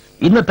ഡാഡ്,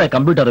 ഇന്നത്തെ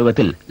കമ്പ്യൂട്ടർ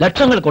യുഗത്തിൽ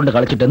ലക്ഷങ്ങൾ കൊണ്ട്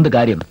കളിച്ചിട്ട് എന്ത്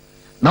കാര്യം?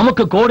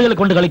 നമുക്ക് കോടികൾ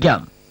കൊണ്ട് കളിക്കാം.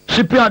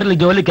 ഷിപ്പ്യാർഡിൽ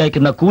ജോലിക്ക്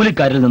അയക്കുന്ന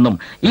കൂലിക്കാരിൽ നിന്നും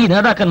ഈ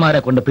നേതാക്കന്മാരെ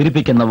കൊണ്ട്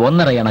പിരിപ്പിക്കുന്ന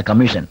 1.5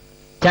 കമ്മീഷൻ,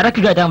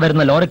 ചരക്ക് കയറ്റാൻ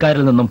വരുന്ന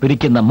ലോറിക്കാരിൽ നിന്നും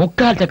പിരിക്കുന്ന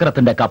 3/4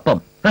 ചക്രത്തിന്റെ കപ്പം,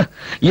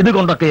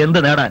 ഇതുകൊണ്ടൊക്കെ എന്ത്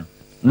നേടാൻ?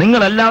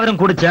 നിങ്ങൾ എല്ലാവരും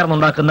കൂടി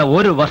ചേർന്നുണ്ടാക്കുന്ന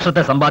ഒരു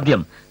വർഷത്തെ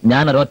സമ്പാദ്യം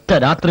ഞാൻ ഒരൊറ്റ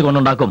രാത്രി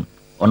കൊണ്ടുണ്ടാക്കും.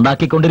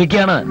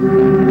 ഉണ്ടാക്കിക്കൊണ്ടിരിക്കുകയാണ്.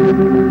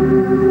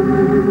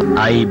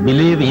 I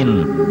believe in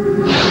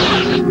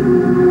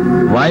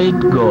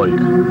white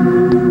gold,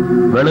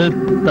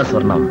 വെളുത്ത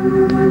സ്വർണം.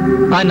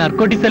 ആ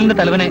നർക്കോട്ടിക് സെല്ലിന്റെ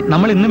തലവനെ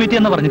നമ്മൾ ഇന്ന് മീറ്റ്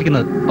ചെയ്യാന്ന്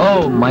പറഞ്ഞിരിക്കുന്നത്. ഓ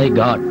മൈ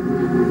ഗാഡ്,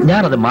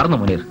 ഞാനത് മറന്നു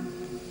മുനീർ.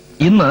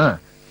 ഇന്ന്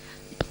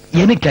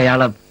എനിക്ക്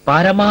അയാളെ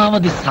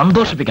പരമാവധി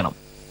സന്തോഷിപ്പിക്കണം.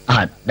 ആ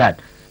ഡാഡ്,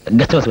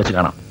 ഗസ്റ്റ് ഹൗസ് വെച്ച്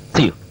കാണാം.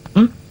 See you.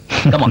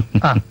 Come on.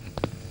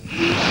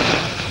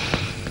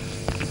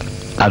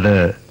 അത്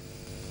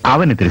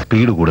അവൻ ഇത്തിരി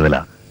സ്പീഡ്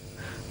കൂടുതലാ.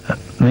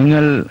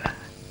 നിങ്ങൾ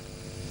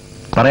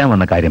പറയാൻ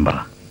വന്ന കാര്യം പറ.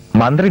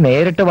 മന്ത്രി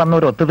നേരിട്ട് വന്ന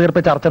ഒരു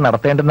ഒത്തുതീർപ്പ് ചർച്ച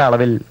നടത്തേണ്ടുന്ന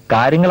അളവിൽ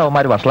കാര്യങ്ങൾ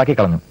അവന്മാർ വഷളാക്കി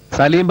കളഞ്ഞു.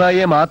 സലീം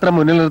ഭായിയെ മാത്രം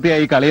മുന്നിൽ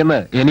നിർത്തിയായി കളിയെന്ന്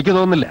എനിക്ക്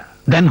തോന്നുന്നില്ല.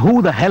 Then who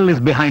the hell is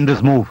behind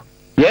this move?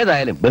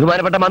 ഏതായാലും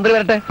ബഹുമാനപ്പെട്ട മന്ത്രി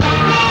വരട്ടെ.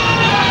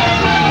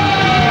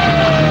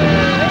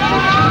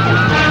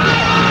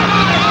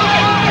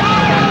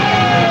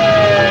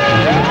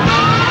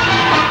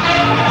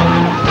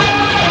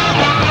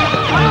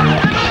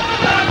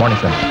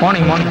 Morning sir.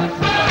 Morning morning.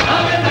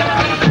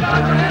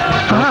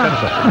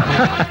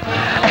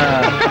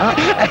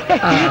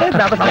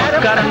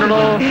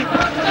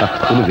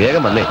 ഒന്ന്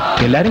വേഗം വന്നേ,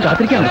 എല്ലാരും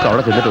കാത്തിരിക്കാൻ. നമുക്ക്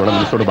അവിടെ ചെന്നിട്ട് വേണം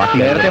മിനിസ്റ്ററോട് ബാക്കി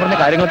നേരത്തെ പറഞ്ഞ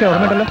കാര്യങ്ങളൊക്കെ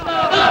ഓർമ്മയുണ്ടല്ലോ.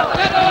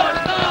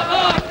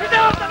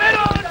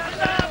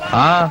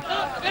 ആ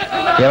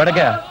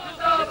എവിടേക്കാ?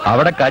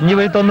 അവിടെ കഞ്ഞി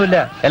വീഴ്ത്തൊന്നുമില്ല.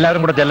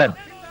 എല്ലാവരും കൂടെ ചെല്ലാൻ.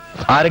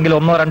 ആരെങ്കിലും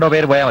 1 or 2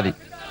 പേര് പോയാൽ മതി.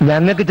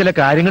 ഞങ്ങൾക്ക് ചില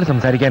കാര്യങ്ങൾ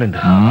സംസാരിക്കാനുണ്ട്.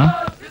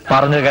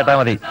 പറഞ്ഞു കേട്ടാ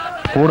മതി.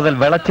 കൂടുതൽ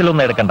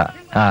വിളച്ചിലൊന്നും എടുക്കണ്ട.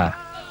 ആ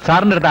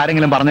സാറിന്റെ അടുത്ത്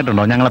ആരെങ്കിലും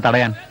പറഞ്ഞിട്ടുണ്ടോ ഞങ്ങളെ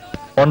തടയാൻ?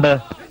 ഉണ്ട്.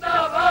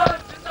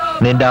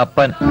 നിന്റെ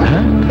അപ്പൻ.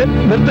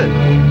 നിർത്ത്.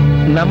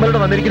 നമ്മളിവിടെ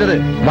വന്നിരിക്കുന്നത്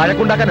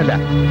വഴക്കുണ്ടാക്കാനല്ല,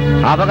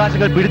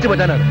 അവകാശങ്ങൾ പിടിച്ചു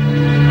പറ്റാനാണ്.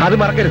 അത്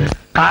മറക്കരുത്.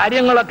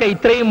 കാര്യങ്ങളൊക്കെ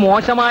ഇത്രയും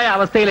മോശമായ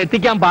അവസ്ഥയിൽ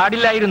എത്തിക്കാൻ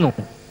പാടില്ലായിരുന്നു.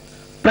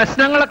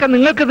 പ്രശ്നങ്ങളൊക്കെ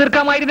നിങ്ങൾക്ക്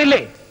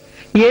തീർക്കാമായിരുന്നില്ലേ?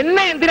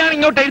 എന്നെ എന്തിനാണ്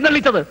ഇങ്ങോട്ട്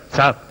എഴുന്നള്ളിച്ചത്?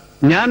 സാർ,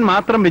 ഞാൻ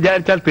മാത്രം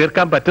വിചാരിച്ചാൽ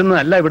തീർക്കാൻ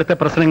പറ്റുന്നതല്ല ഇവിടുത്തെ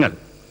പ്രശ്നങ്ങൾ.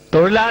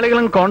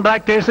 തൊഴിലാളികളും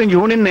കോൺട്രാക്ടേഴ്സും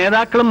യൂണിയൻ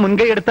നേതാക്കളും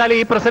മുൻകൈ എടുത്താലേ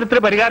ഈ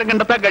പ്രശ്നത്തിന് പരിഹാരം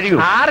കണ്ടെത്താൻ കഴിയൂ.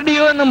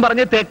 RDO എന്നും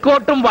പറഞ്ഞ്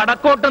തെക്കോട്ടും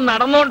വടക്കോട്ടും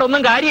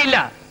നടന്നുകൊണ്ടൊന്നും കാര്യമില്ല.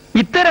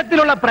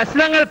 ഇത്തരത്തിലുള്ള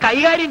പ്രശ്നങ്ങൾ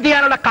കൈകാര്യം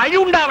ചെയ്യാനുള്ള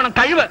കഴിവുണ്ടാവണം.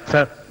 കഴിവ്.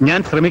 സർ, ഞാൻ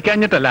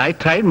ശ്രമിക്കാഞ്ഞിട്ടല്ല. I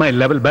tried my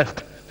level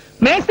best.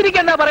 മേസ്ത്രിക്ക്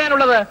എന്താ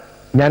പറയാനുള്ളത്?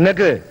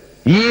 ഞങ്ങൾക്ക്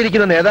ഈ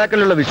ഇരിക്കുന്ന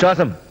നേതാക്കളിലുള്ള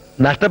വിശ്വാസം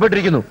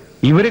നഷ്ടപ്പെട്ടിരിക്കുന്നു.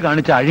 ഇവര്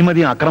കാണിച്ച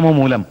അഴിമതിയും അക്രമവും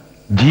മൂലം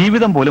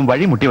ജീവിതം പോലും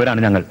വഴിമുട്ടിയവരാണ്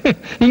ഞങ്ങൾ.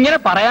 ഇങ്ങനെ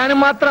പറയാനും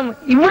മാത്രം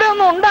ഇവിടെ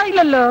ഒന്നും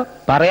ഉണ്ടായില്ലല്ലോ.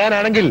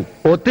 പറയാനാണെങ്കിൽ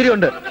ഒത്തിരി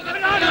ഉണ്ട്.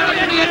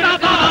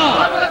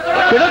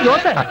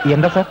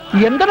 എന്താ സാർ?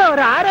 എന്താ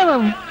ഒരു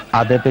ആരവം?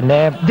 അത് പിന്നെ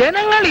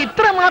ജനങ്ങൾ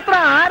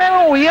ഇത്രമാത്രം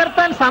ആരവം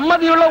ഉയർത്താൻ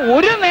സമ്മതിയുള്ള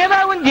ഒരു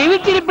നേതാവും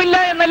ജീവിച്ചിരിപ്പില്ല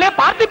എന്നല്ലേ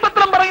പാർട്ടി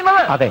പത്രം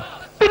പറയുന്നത്? അതെ.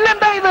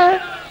 പിന്നെന്താ ഇത്?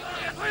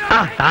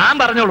 താൻ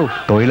പറഞ്ഞോളൂ.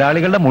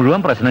 തൊഴിലാളികളുടെ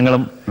മുഴുവൻ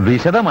പ്രശ്നങ്ങളും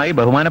വിശദമായി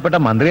ബഹുമാനപ്പെട്ട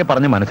മന്ത്രിയെ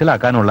പറഞ്ഞ്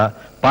മനസ്സിലാക്കാനുള്ള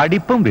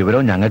പഠിപ്പും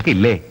വിവരവും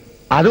ഞങ്ങൾക്കില്ലേ?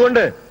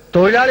 അതുകൊണ്ട്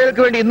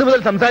തൊഴിലാളികൾക്ക് വേണ്ടി ഇന്നു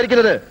മുതൽ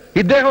സംസാരിക്കുന്നത്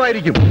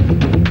ഇദ്ദേഹമായിരിക്കും.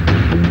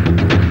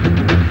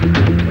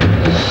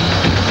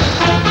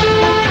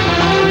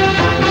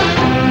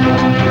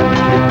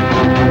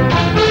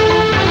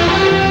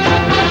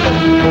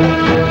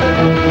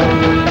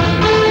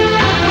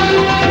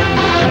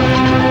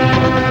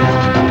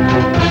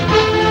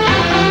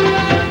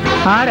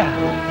 ആരാ?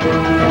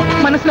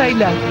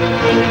 മനസ്സിലായില്ല.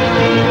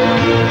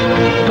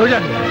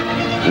 തൊഴിലാളിയാ?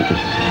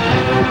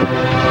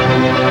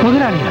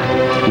 മുതലാളിയാ?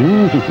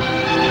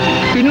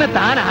 പിന്നെ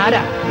താൻ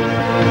ആരാ?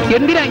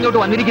 എന്തിനാ ഇങ്ങോട്ട്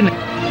വന്നിരിക്കുന്നത്?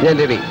 ഞാൻ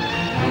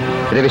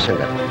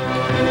രവിശങ്കർ.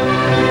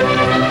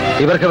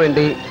 ഇവർക്ക്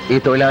വേണ്ടി, ഈ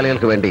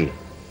തൊഴിലാളികൾക്ക് വേണ്ടി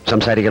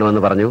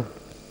സംസാരിക്കണമെന്ന് പറഞ്ഞു.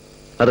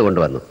 അതുകൊണ്ട്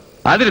വന്നു.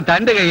 അതിന്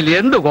തന്റെ കയ്യിൽ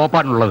എന്ത്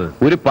കോപ്പാണുള്ളത്?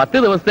 ഒരു 10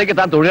 ദിവസത്തേക്ക്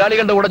താൻ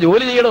തൊഴിലാളികളുടെ കൂടെ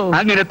ജോലി ചെയ്യണോ?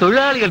 അങ്ങനെ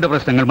തൊഴിലാളികളുടെ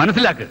പ്രശ്നങ്ങൾ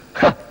മനസ്സിലാക്ക്.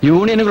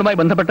 യൂണിയനുകളുമായി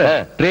ബന്ധപ്പെട്ട്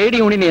ട്രേഡ്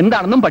യൂണിയൻ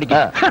എന്താണെന്നും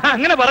പഠിക്കുക.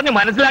 അങ്ങനെ പറഞ്ഞു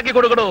മനസ്സിലാക്കി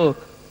കൊടുക്കണോ?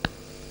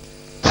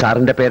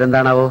 സാറിന്റെ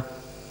പേരെന്താണാവോ?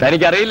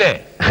 തനിക്കറിയില്ലേ?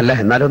 അല്ല,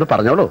 എന്നാലും ഒന്ന്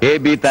പറഞ്ഞോളൂ.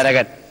 AB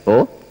തരകൻ. ഓ,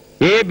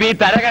 AB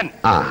തരകൻ.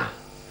 ആ,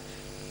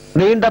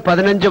 നീണ്ട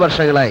 15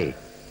 വർഷങ്ങളായി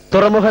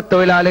തുറമുഖ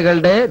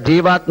തൊഴിലാളികളുടെ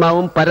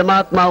ജീവാത്മാവും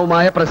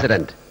പരമാത്മാവുമായ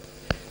പ്രസിഡന്റ്.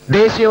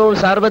 ദേശീയവും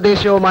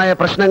സാർവദേശീയവുമായ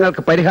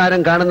പ്രശ്നങ്ങൾക്ക്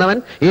പരിഹാരം കാണുന്നവൻ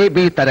AB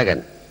തരകൻ.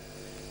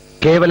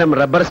 കേവലം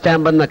റബ്ബർ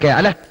സ്റ്റാമ്പ്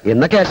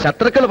എന്നൊക്കെയാ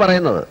ശത്രുക്കൾ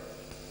പറയുന്നത്.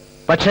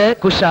 പക്ഷേ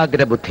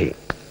കുശാഗ്ര ബുദ്ധി.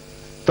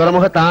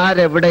 തുറമുഖത്ത്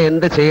ആരെവിടെ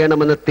എന്ത്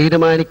ചെയ്യണമെന്ന്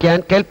തീരുമാനിക്കാൻ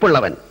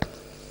കെൽപ്പുള്ളവൻ.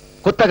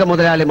 കുത്തക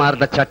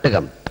മുതലാളിമാരുടെ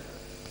ചട്ടുകം.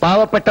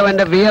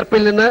 പാവപ്പെട്ടവന്റെ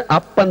വിയർപ്പിൽ നിന്ന്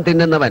അപ്പം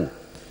തിന്നുന്നവൻ.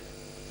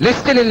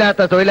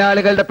 ലിസ്റ്റിലില്ലാത്ത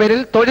തൊഴിലാളികളുടെ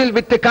പേരിൽ തൊഴിൽ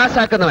വിറ്റ്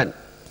കാശാക്കുന്നവൻ.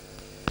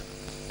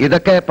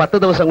 ഇതൊക്കെ 10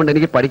 ദിവസം കൊണ്ട്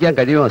എനിക്ക് പഠിക്കാൻ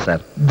കഴിയുമോ സാർ?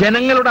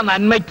 ജനങ്ങളുടെ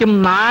നന്മയ്ക്കും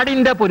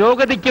നാടിന്റെ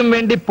പുരോഗതിക്കും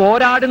വേണ്ടി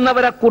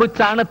പോരാടുന്നവരെ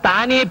കുറിച്ചാണ്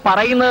താനീ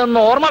പറയുന്നതെന്ന്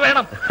ഓർമ്മ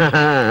വേണം.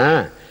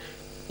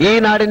 ഈ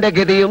നാടിന്റെ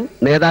ഗതിയും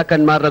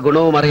നേതാക്കന്മാരുടെ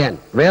ഗുണവും അറിയാൻ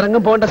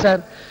വേറെങ്ങും പോണ്ട സാർ.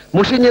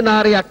 മുഷിഞ്ഞു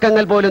നാറി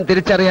അക്കങ്ങൾ പോലും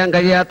തിരിച്ചറിയാൻ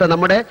കഴിയാത്ത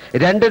നമ്മുടെ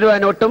 2 രൂപ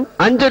നോട്ടും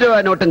 5 രൂപ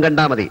നോട്ടും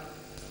കണ്ടാ മതി.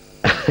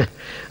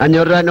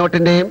 500 രൂപ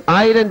നോട്ടിന്റെയും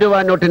 1000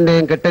 രൂപ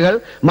നോട്ടിന്റെയും കെട്ടുകൾ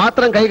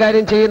മാത്രം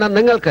കൈകാര്യം ചെയ്യുന്ന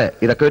നിങ്ങൾക്ക്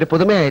ഇതൊക്കെ ഒരു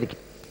പുതുമയായിരിക്കും.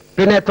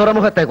 പിന്നെ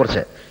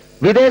തുറമുഖത്തെക്കുറിച്ച്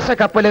വിദേശ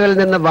കപ്പലുകളിൽ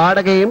നിന്ന്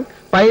വാടകയും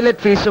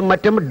പൈലറ്റ് ഫീസും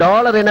മറ്റും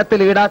ഡോളർ ഇനത്തിൽ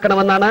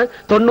ഈടാക്കണമെന്നാണ്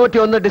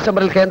 91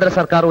 ഡിസംബറിൽ കേന്ദ്ര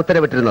സർക്കാർ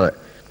ഉത്തരവിട്ടിരുന്നത്.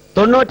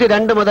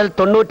 92 മുതൽ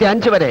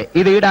 95 വരെ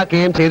ഇത്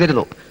ഈടാക്കുകയും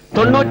ചെയ്തിരുന്നു.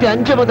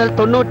 95 മുതൽ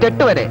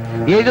 98 വരെ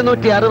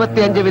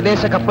 765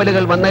 വിദേശ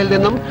കപ്പലുകൾ വന്നതിൽ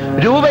നിന്നും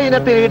രൂപ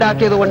ഇനത്തിൽ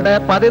ഈടാക്കിയതുകൊണ്ട്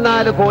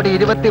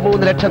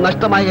 14,23,00,000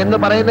 നഷ്ടമായി എന്ന്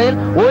പറയുന്നതിൽ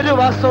ഒരു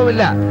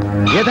വാസ്തവുമില്ല.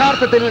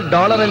 യഥാർത്ഥത്തിൽ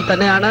ഡോളറിൽ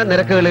തന്നെയാണ്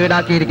നിരക്കുകൾ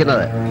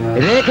ഈടാക്കിയിരിക്കുന്നത്.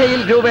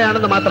 രേഖയിൽ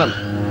രൂപയാണെന്ന് മാത്രം.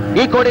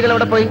 ഈ കോടികൾ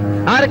എവിടെ പോയി?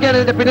 ആരൊക്കെയാണ്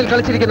ഇതിന്റെ പിന്നിൽ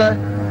കളിച്ചിരിക്കുന്നത്?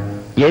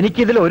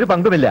 എനിക്കിതിൽ ഒരു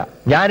പങ്കുമില്ല.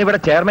 ഞാനിവിടെ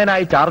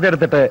ചെയർമാനായി ചാർജ്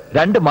എടുത്തിട്ട്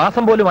 2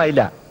 മാസം പോലും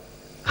ആയില്ല.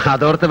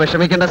 അതോർത്ത്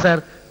വിഷമിക്കേണ്ട സാർ,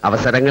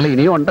 അവസരങ്ങൾ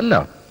ഇനിയും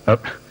ഉണ്ടല്ലോ.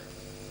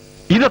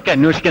 ഇതൊക്കെ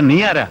അന്വേഷിക്കാൻ നീ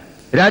ആരാ?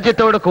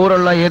 രാജ്യത്തോട്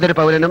കൂറുള്ള ഏതൊരു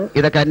പൗരനും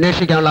ഇതൊക്കെ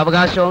അന്വേഷിക്കാനുള്ള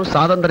അവകാശവും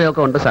സ്വാതന്ത്ര്യവും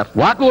ഒക്കെ ഉണ്ട് സാർ.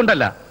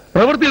 വാക്കുകൊണ്ടല്ല,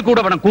 പ്രവൃത്തിയിൽ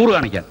കൂടെ വേണം കൂറ്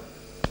കാണിക്കാൻ.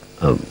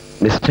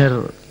 Mister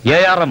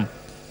ARM.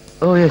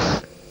 ഓ യെസ്,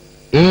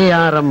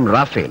 ARM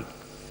റാഫേൽ,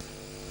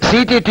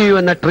 CTTU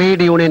എന്ന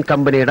ട്രേഡ് യൂണിയൻ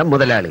കമ്പനിയുടെ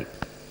മുതലാളി.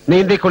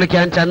 നീന്തി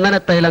കുളിക്കാൻ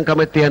ചന്ദനത്തൈലം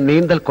കമത്തിയ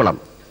നീന്തൽക്കുളം,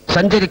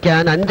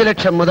 സഞ്ചരിക്കാൻ 5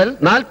 ലക്ഷം മുതൽ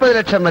 40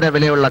 ലക്ഷം വരെ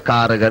വിലയുള്ള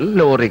കാറുകൾ,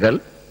 ലോറികൾ,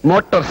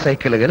 മോട്ടോർ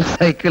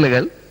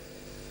സൈക്കിളുകൾ.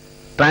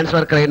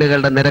 ട്രാൻസ്ഫർ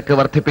ക്രെയിനുകളുടെ നിരക്ക്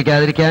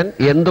വർദ്ധിപ്പിക്കാതിരിക്കാൻ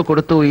എന്തു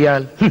കൊടുത്തു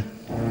ഇയാൾ?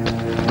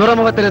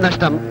 തുറമുഖത്തിന്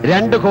നഷ്ടം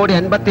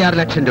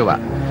 2,56,00,000 രൂപ.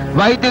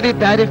 വൈദ്യുതി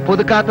താരിഫ്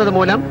പുതുക്കാത്തത്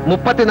മൂലം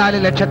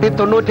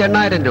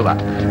 34,98,000 രൂപ.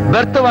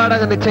 ബർത്ത്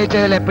വാടക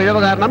നിശ്ചയിച്ചതിലെ പിഴവ്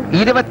കാരണം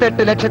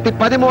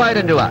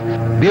 28,13,000 രൂപ.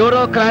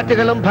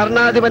 ബ്യൂറോക്രാറ്റുകളും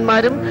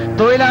ഭരണാധിപന്മാരും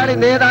തൊഴിലാളി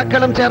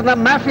നേതാക്കളും ചേർന്ന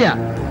മാഫിയ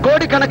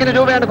കോടിക്കണക്കിന്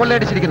രൂപയാണ്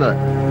കൊള്ളയടിച്ചിരിക്കുന്നത്.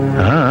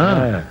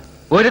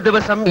 ഒരു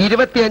ദിവസം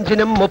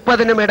 25-നും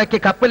 30-നും ഇടയ്ക്ക്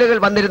കപ്പലുകൾ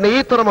വന്നിരുന്ന ഈ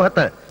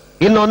തുറമുഖത്ത്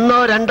ഇന്ന്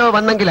 1-2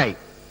 വന്നെങ്കിലായി.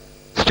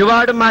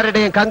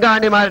 സ്റ്റുവാർഡുമാരുടെയും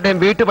കങ്കാണിമാരുടെയും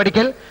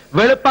വീട്ടുപടിക്കൽ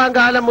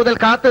വെളുപ്പാങ്കാലം മുതൽ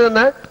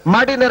കാത്തുനിന്ന്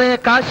മടി നിറയെ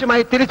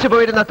കാശുമായി തിരിച്ചു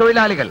പോയിരുന്ന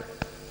തൊഴിലാളികൾ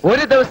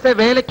ഒരു ദിവസത്തെ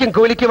വേലയ്ക്കും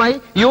കൂലിക്കുമായി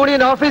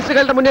യൂണിയൻ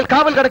ഓഫീസുകളുടെ മുന്നിൽ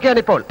കാവൽ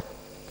കിടക്കുകയാണിപ്പോൾ.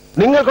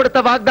 നിങ്ങൾ കൊടുത്ത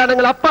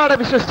വാഗ്ദാനങ്ങൾ അപ്പാടെ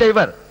വിശ്വസിച്ച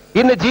ഇവർ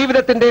ഇന്ന്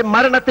ജീവിതത്തിന്റെയും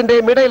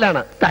മരണത്തിന്റെയും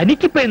ഇടയിലാണ്.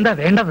 തനിക്കിപ്പോ എന്താ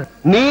വേണ്ടത്?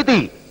 നീതി.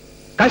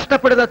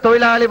 കഷ്ടപ്പെടുന്ന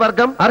തൊഴിലാളി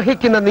വർഗം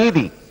അർഹിക്കുന്ന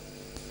നീതി.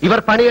 ഇവർ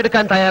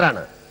പണിയെടുക്കാൻ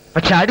തയ്യാറാണ്.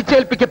 പക്ഷെ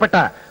അടിച്ചേൽപ്പിക്കപ്പെട്ട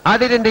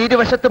അതിരിന്റെ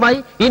ഇരുവശത്തുമായി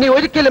ഇനി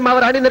ഒരിക്കലും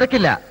അവർ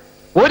അണിനിരക്കില്ല.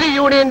 ഒരു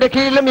യൂണിയന്റെ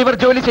കീഴിലും ഇവർ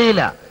ജോലി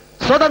ചെയ്യില്ല.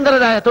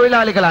 സ്വതന്ത്രരായ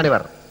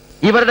തൊഴിലാളികളാണിവർ.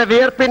 ഇവരുടെ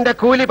വിയർപ്പിന്റെ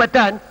കൂലി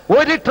പറ്റാൻ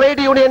ഒരു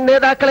ട്രേഡ് യൂണിയൻ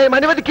നേതാക്കളെയും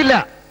അനുവദിക്കില്ല.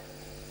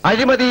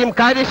 അഴിമതിയും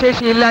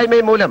കാര്യശേഷി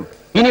ഇല്ലായ്മയും മൂലം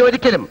ഇനി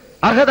ഒരിക്കലും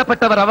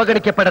അർഹതപ്പെട്ടവർ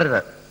അവഗണിക്കപ്പെടരുത്.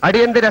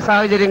 അടിയന്തര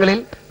സാഹചര്യങ്ങളിൽ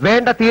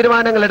വേണ്ട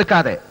തീരുമാനങ്ങൾ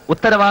എടുക്കാതെ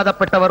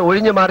ഉത്തരവാദപ്പെട്ടവർ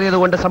ഒഴിഞ്ഞു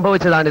മാറിയതുകൊണ്ട്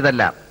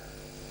സംഭവിച്ചതാണിതെല്ലാം.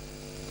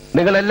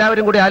 നിങ്ങൾ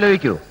എല്ലാവരും കൂടി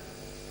ആലോചിക്കൂ,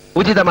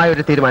 ഉചിതമായ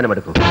ഒരു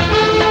തീരുമാനമെടുക്കൂ.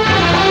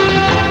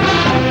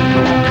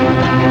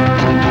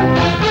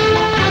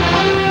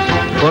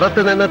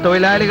 പുറത്തുനിന്ന്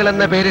തൊഴിലാളികൾ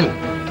എന്ന പേരിൽ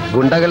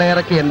ഗുണ്ടകളെ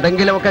ഇറക്കി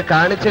എന്തെങ്കിലുമൊക്കെ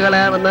കാണിച്ചു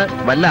കളയാമെന്ന്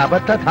വല്ല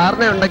അബദ്ധ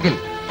ധാരണയുണ്ടെങ്കിൽ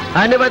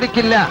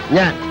അനുവദിക്കില്ല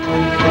ഞാൻ.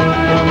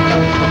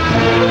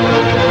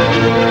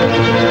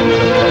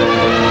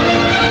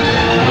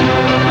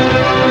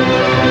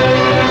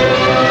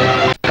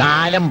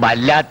 കാലം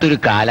വല്ലാത്തൊരു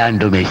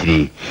കാലാണ്ടു മേശ്രീ.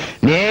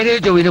 നേരെ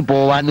ചൊവ്വിന്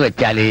പോവാന്ന്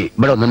വെച്ചാല്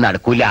ഇവിടെ ഒന്നും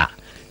നടക്കൂല.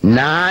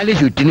 4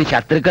 ചുറ്റിന്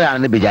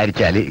ശത്രുക്കളാണെന്ന്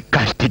വിചാരിച്ചാല്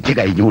കഷ്ടിച്ച്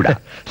കഴിഞ്ഞുകൂടാ.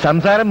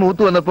 സംസാരം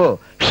മൂത്തു വന്നപ്പോ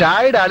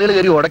ഷായുടെ ആളുകൾ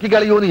കയറി ഉടക്കി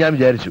കളയുമെന്ന് ഞാൻ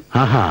വിചാരിച്ചു.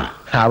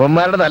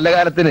 അവന്മാരുടെ നല്ല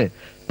കാലത്തിന്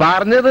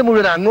പറഞ്ഞത്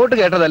മുഴുവൻ അങ്ങോട്ട്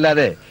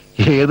കേട്ടതല്ലാതെ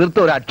എതിർത്ത്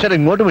ഒരു അക്ഷരം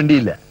ഇങ്ങോട്ട്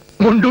മിണ്ടിയില്ല.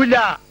 മുണ്ടൂല്ല,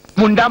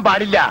 മുണ്ടാൻ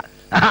പാടില്ല.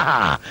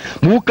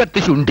 മൂക്കത്ത്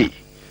ചുണ്ടി,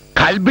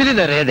 കൽബില്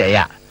നിറയെ ദയ,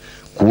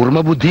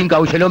 കൂർമ്മബുദ്ധിയും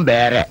കൗശലവും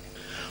വേറെ.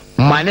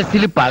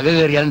 മനസ്സിൽ പക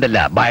കയറിയാണ്ടല്ല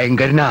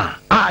ഭയങ്കരനാ.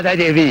 അതാ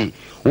രവി,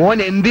 ഓൻ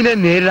എന്തിനെ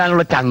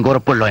നേരിടാനുള്ള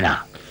ചങ്കുറപ്പുള്ളവനാ.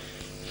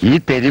 ഈ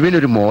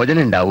തെരുവിനൊരു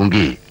മോചനം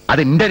ഉണ്ടാവുമെങ്കിൽ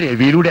അതെന്റെ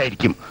രവിയിലൂടെ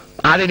ആയിരിക്കും.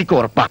 അതെനിക്ക്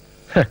ഉറപ്പാ.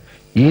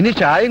 ഇനി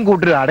ഷായും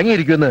കൂട്ടരും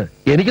അടങ്ങിയിരിക്കുമെന്ന്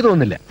എനിക്ക്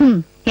തോന്നുന്നില്ല.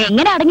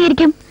 എങ്ങനെ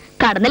അടങ്ങിയിരിക്കും?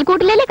 കടന്നൽ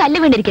കൂട്ടിലല്ലേ കല്ല്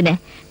വീണിരിക്കുന്നേ.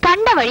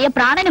 കണ്ട വഴിയെ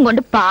പ്രാണനും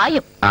കൊണ്ട്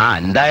പായും.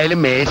 എന്തായാലും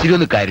മേശിരി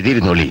ഒന്ന്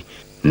കരുതിയിരുന്നോളി.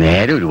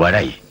 നേരെ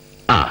ഒരുപാടായി.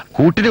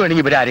 കൂട്ടിന്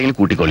വേണമെങ്കിൽ ഇവരാരെങ്കിലും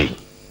കൂട്ടിക്കോളി.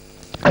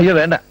 അയ്യോ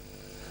വേണ്ട,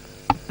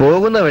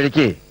 പോകുന്ന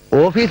വഴിക്ക്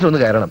ഓഫീസിലൊന്ന്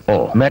കയറണം.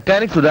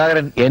 മെക്കാനിക്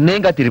സുധാകരൻ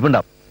എന്നെയും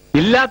കാത്തിരിപ്പുണ്ടാവും.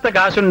 ഇല്ലാത്ത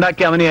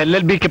കാശുണ്ടാക്കി അവനെ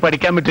LLBക്ക്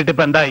പഠിക്കാൻ വിട്ടിട്ട്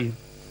ഇപ്പൊ എന്തായി?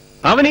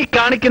 അവൻ ഈ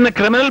കാണിക്കുന്ന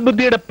ക്രിമിനൽ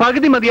ബുദ്ധിയുടെ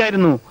പകുതി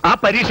മതിയായിരുന്നു ആ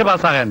പരീക്ഷ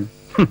പാസ്സാകാൻ.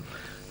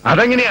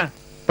 അതെങ്ങനെയാ?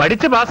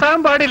 പഠിച്ച്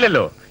പാസ്സാകാൻ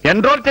പാടില്ലല്ലോ.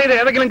 എൻറോൾ ചെയ്ത്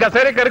ഏതെങ്കിലും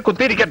കസേര കയറി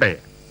കുത്തിയിരിക്കട്ടെ.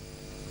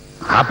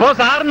 അപ്പോ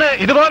സാറിന്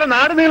ഇതുപോലെ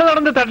നാട് നീളെ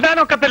നടന്ന്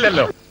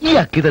തട്ടാനൊക്കത്തില്ലല്ലോ.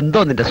 ഇതെന്തോ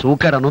നിന്റെ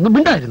സൂക്കാരാണൊന്നും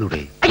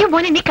മിണ്ടായിരുന്നൂടെ? അയ്യോ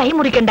മോനെ, നീ കൈ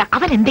മുറിക്കണ്ട.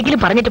 അവൻ എന്തെങ്കിലും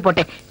പറഞ്ഞിട്ട്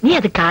പോട്ടെ, നീ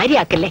അത്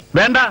കാര്യാക്കല്ലേ.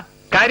 വേണ്ട,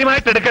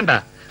 കാര്യമായിട്ട് എടുക്കണ്ട.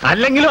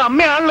 അല്ലെങ്കിലും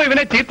അമ്മയാണല്ലോ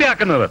ഇവനെ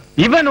ചീത്തയാക്കുന്നത്.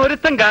 ഇവൻ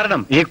ഒരുത്തൻ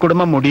കാരണം ഈ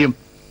കുടുംബം മുടിയും.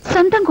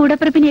 സ്വന്തം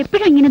കൂടപ്പിറപ്പിനെ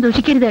എപ്പോഴും ഇങ്ങനെ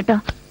ദൂഷിക്കരുത് കേട്ടോ.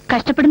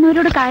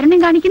 കഷ്ടപ്പെടുന്നവരോട് കാരുണ്യം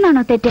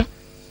കാണിക്കുന്നതാണോ തെറ്റ്?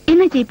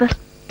 ഇന്ന്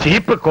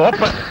ചീപ്പ്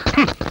കോപ്പ്.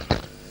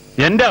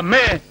 എന്റെ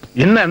അമ്മേ,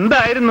 ഇന്ന്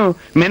എന്തായിരുന്നു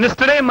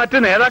മിനിസ്റ്ററുടെയും മറ്റു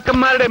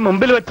നേതാക്കന്മാരുടെയും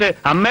മുമ്പിൽ വെച്ച്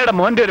അമ്മയുടെ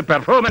മോന്റെ ഒരു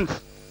പെർഫോമൻസ്.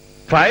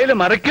 ഫയല്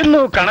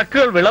മറിക്കുന്നു,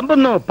 കണക്കുകൾ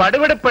വിളമ്പുന്നു,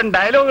 പടുവെടുപ്പൻ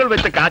ഡയലോഗുകൾ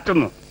വെച്ച്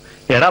കാറ്റുന്നു.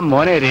 എടാ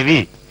മോനെ രവി,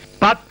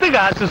 10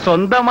 കാശ്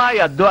സ്വന്തമായി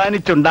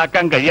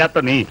അധ്വാനിച്ചുണ്ടാക്കാൻ കഴിയാത്ത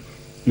നീ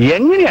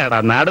എങ്ങനെയാടാ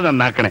നാട്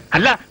നന്നാക്കണേ?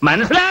 അല്ല,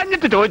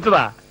 മനസ്സിലാഞ്ഞിട്ട്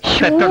ചോദിച്ചതാ.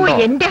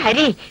 എന്റെ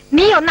ഹരി,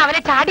 നീ ഒന്ന്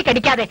അവനെ ചാടി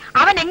കടിക്കാതെ.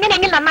 അവൻ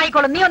എങ്ങനെയെങ്കിലും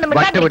നന്നായിക്കോളും. നീ ഒന്ന്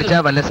പിടിച്ചാ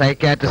വല്ല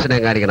സൈക്കാട്രിസ്റ്റിനെ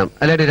കാണിക്കണം.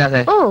 അല്ലേടി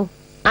രാധേ? ഓ,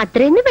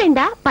 അത്രയൊന്നും വേണ്ട.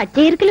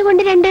 പച്ചയിർക്കൽ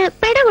കൊണ്ട് 2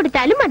 പെട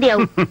കൊടുത്താലും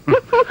മതിയാവും.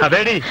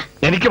 അതേടി,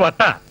 എനിക്ക്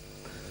വട്ട.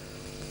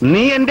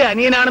 നീ എന്റെ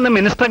അനിയനാണെന്ന്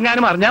മിനിസ്റ്റർ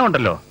എങ്ങാനും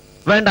അറിഞ്ഞാണ്ടല്ലോ.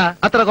 വേണ്ട,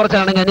 അത്ര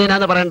കുറച്ചാണെങ്കിൽ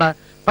അനിയനാന്ന് പറയണ്ട.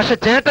 പക്ഷെ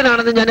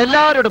ചേട്ടനാണെന്ന് ഞാൻ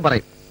എല്ലാവരോടും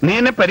പറയും. നീ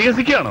എന്നെ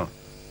പരിഹസിക്കുകയാണോ?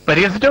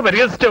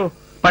 പരിഹസിച്ചോ.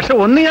 പക്ഷെ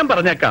ഒന്ന് ഞാൻ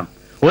പറഞ്ഞേക്കാം,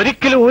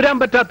 ഒരിക്കലും ഊരാൻ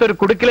പറ്റാത്ത ഒരു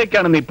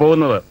കുടുക്കിലേക്കാണ് നീ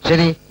പോകുന്നത്.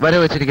 ശരി, വരെ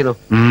വെച്ചിരിക്കുന്നു.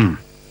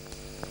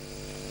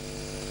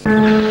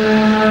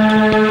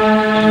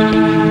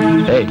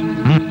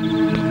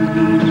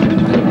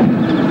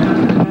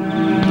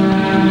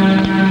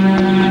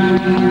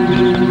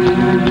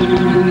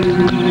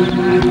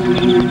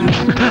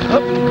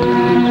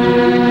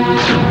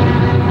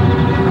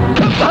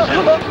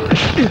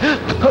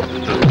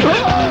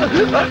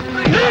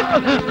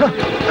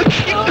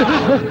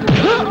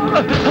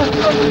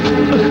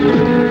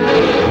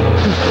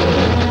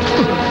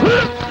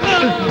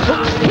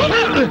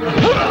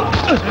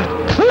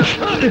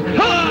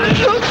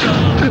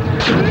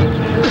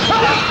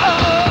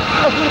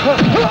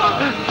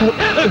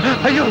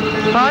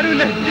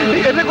 ആരുമില്ലേ?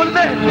 എന്നെ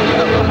കൊല്ലുന്നേ!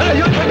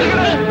 അയ്യോ,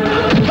 രക്ഷിക്കണേ!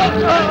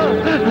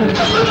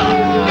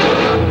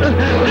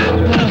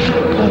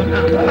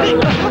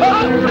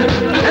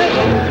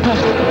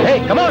 Hey,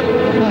 come on!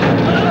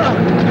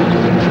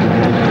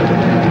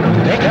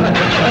 Hey, come on!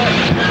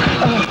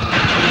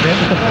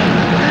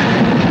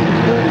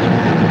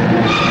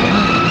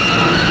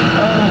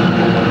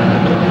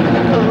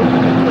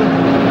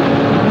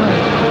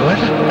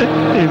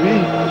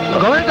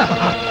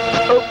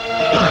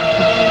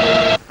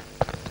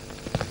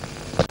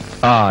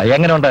 ആ,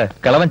 എങ്ങനെയുണ്ട്?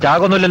 കിളവൻ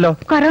ചാകൊന്നുമില്ലല്ലോ.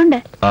 കുറവുണ്ട്.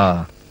 ആ,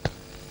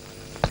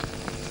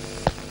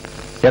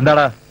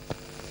 എന്താടാ,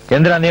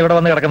 എന്തിനാ നീ ഇവിടെ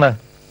വന്ന് കിടക്കുന്നത്?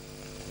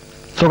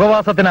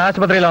 സുഖവാസത്തിന്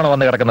ആശുപത്രിയിലാണോ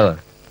വന്ന് കിടക്കുന്നത്?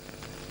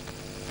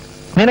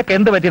 നിനക്ക്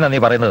എന്ത് പറ്റിയെന്നാ നീ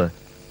പറയുന്നത്?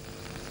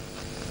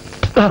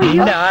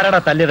 നിന്നെ ആരാടാ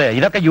തല്ലിയത്?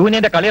 ഇതൊക്കെ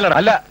യൂണിയന്റെ കളികളാണ്.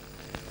 അല്ല,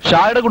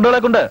 ഷായുടെ കുട്ടികളെ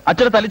കൊണ്ട്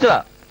അച്ഛനെ തല്ലിച്ചതാ.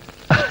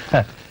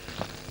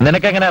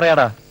 നിനക്കെങ്ങനെ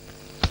അറിയാടാ?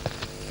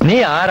 നീ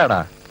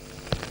ആരാടാ?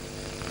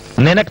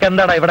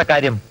 നിനക്കെന്താടാ ഇവിടെ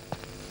കാര്യം?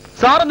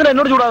 സാറെന്തിനാ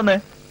എന്നോട് ചൂടാവുന്നേ?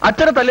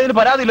 അച്ഛനെ തല്ലിയതിന്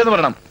പരാതി ഇല്ലെന്ന്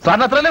പറയണം.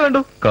 സാറിന് അത്രയല്ലേ വേണ്ടു?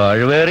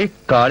 കഴിവേറി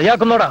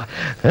കളിയാക്കുന്നോടാ.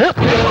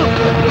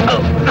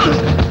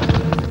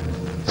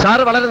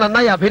 സാറ് വളരെ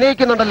നന്നായി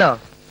അഭിനയിക്കുന്നുണ്ടല്ലോ.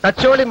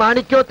 തച്ചോളി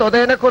മാണിക്കോ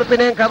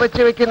തൊതേനക്കുറിപ്പിനെയും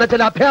കവച്ചു വെക്കുന്ന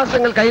ചില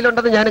അഭ്യാസങ്ങൾ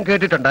കയ്യിലുണ്ടെന്ന് ഞാനും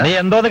കേട്ടിട്ടുണ്ട്. നീ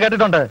എന്തോന്ന്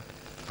കേട്ടിട്ടുണ്ട്?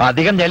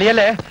 അധികം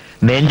ഞെളിയല്ലേ?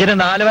 നെഞ്ചിന്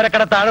 4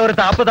 വരക്കട താഴെ ഒരു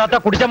താപ്പ് താത്ത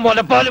കുടിച്ച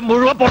മുലപ്പാലും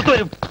മുഴുവൻ പുറത്തു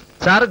വരും.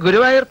 സാറ്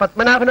ഗുരുവായൂർ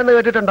പത്മനാഭൻ എന്ന്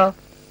കേട്ടിട്ടുണ്ടോ?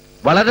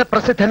 വളരെ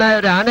പ്രസിദ്ധനായ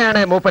ഒരു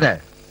ആനയാണ് മൂപ്പര്.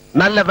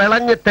 നല്ല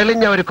വിളഞ്ഞ്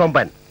തെളിഞ്ഞ ഒരു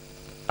കൊമ്പൻ.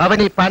 അവൻ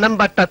ഈ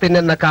പനമ്പട്ട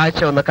തിന്നുന്ന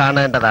കാഴ്ച ഒന്ന്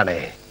കാണേണ്ടതാണ്.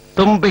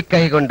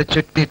 തുമ്പിക്കൈ കൊണ്ട്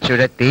ചുറ്റി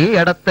ചുഴറ്റി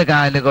ഇടത്ത്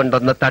കാല്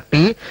കൊണ്ടൊന്ന്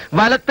തട്ടി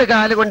വലത്ത്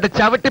കാല് കൊണ്ട്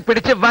ചവിട്ടി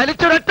പിടിച്ച്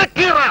വലിച്ചുടച്ച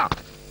കീറ.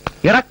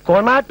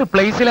 കൊണാട്ട്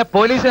പ്ലേസിലെ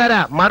പോലീസുകാരാ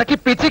മടക്കി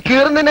പിച്ച്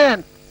കീറുന്നതിന്.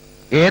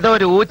 ഏതോ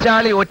ഒരു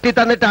ഊച്ചാളി ഒറ്റി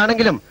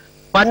തന്നിട്ടാണെങ്കിലും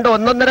പണ്ട്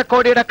 1.5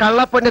 കോടിയുടെ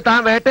കള്ളപ്പൊന്ന് താൻ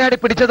വേട്ടയാടി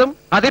പിടിച്ചതും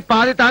അതിൽ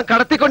പാതി താൻ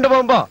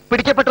കടത്തിക്കൊണ്ടുപോകുമ്പോ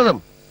പിടിക്കപ്പെട്ടതും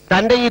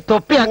തന്റെ ഈ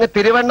തൊപ്പി അങ്ങ്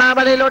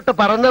തിരുവണ്ണാമലയിലോട്ട്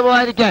പറന്നു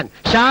പോകാതിരിക്കാൻ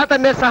ഷാ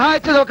തന്നെ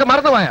സഹായിച്ചതൊക്കെ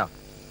മറന്നുപോയോ?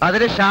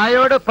 അതിന്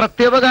ഷായോട്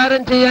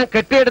പ്രത്യുപകാരം ചെയ്യാൻ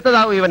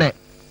കെട്ടിയെടുത്തതാവും ഇവനെ.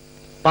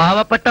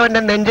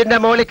 പാവപ്പെട്ടവന്റെ നെഞ്ചിന്റെ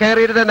മോളിൽ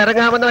കയറിയിരുന്ന്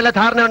നിറങ്ങാമെന്ന് വല്ല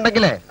ധാരണ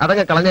ഉണ്ടെങ്കിലേ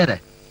അതങ്ങ് കളഞ്ഞേരെ.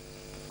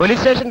 പോലീസ്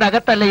സ്റ്റേഷന്റെ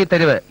അകത്തല്ല ഈ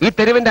തെരുവ്, ഈ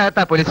തെരുവിന്റെ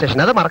അകത്താ പോലീസ് സ്റ്റേഷൻ.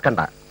 അത് മറക്കണ്ട.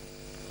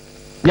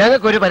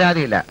 ഞങ്ങൾക്കൊരു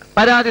പരാതിയില്ല.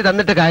 പരാതി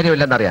തന്നിട്ട്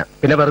കാര്യമില്ലെന്നറിയാം.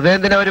 പിന്നെ വെറുതെ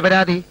എന്തിനാ ഒരു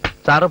പരാതി?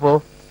 സാറ് പോ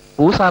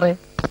സാറേ.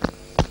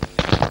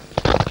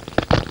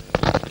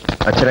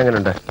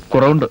 അച്ഛനെങ്ങനുണ്ട്?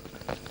 കുറവുണ്ട്.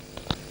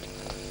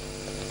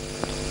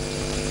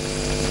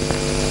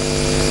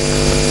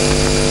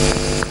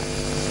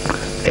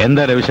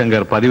 എന്താ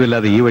രവിശങ്കർ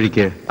പതിവില്ലാതെ ഈ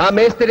വഴിക്ക്? ആ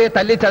മേസ്തിരിയെ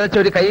തല്ലി ചതച്ച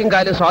ഒരു കൈയും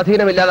കാലും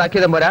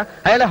സ്വാധീനമില്ലാതാക്കിയതും പോരാ,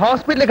 അയാളെ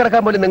ഹോസ്പിറ്റലിൽ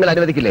കിടക്കാൻ പോലും നിങ്ങൾ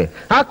അനുവദിക്കില്ലേ?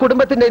 ആ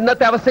കുടുംബത്തിന്റെ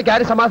ഇന്നത്തെ അവസ്ഥയ്ക്ക്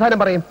ആര് സമാധാനം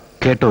പറയും?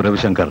 കേട്ടോ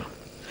രവിശങ്കർ,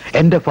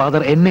 എന്റെ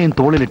ഫാദർ എന്നെയും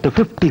തോളിലിട്ട്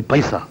 50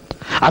 പൈസ,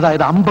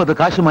 അതായത് 50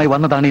 കാശുമായി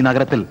വന്നതാണ് ഈ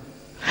നഗരത്തിൽ.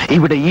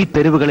 ഇവിടെ ഈ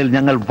തെരുവുകളിൽ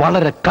ഞങ്ങൾ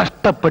വളരെ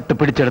കഷ്ടപ്പെട്ട്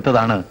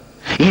പിടിച്ചെടുത്തതാണ്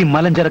ഈ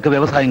മലഞ്ചരക്ക്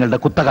വ്യവസായങ്ങളുടെ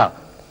കുത്തക.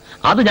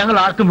 അത് ഞങ്ങൾ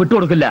ആർക്കും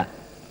വിട്ടുകൊടുക്കില്ല.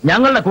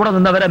 ഞങ്ങളുടെ കൂടെ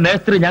നിന്നവരെ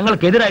മേസ്ത്രി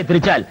ഞങ്ങൾക്കെതിരായി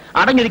തിരിച്ചാൽ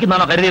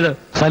അടങ്ങിയിരിക്കുന്നതാണോ കരുതിയത്?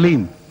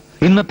 സലീം,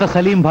 ഇന്നത്തെ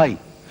സലീം ഭായ്,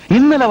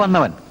 ഇന്നലെ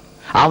വന്നവൻ,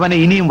 അവനെ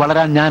ഇനിയും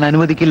വളരാൻ ഞാൻ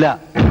അനുവദിക്കില്ല.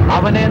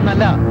 അവനെ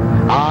എന്നല്ല,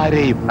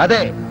 ആരെയും.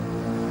 അതെ,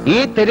 ഈ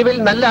തെരുവിൽ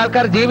നല്ല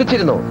ആൾക്കാർ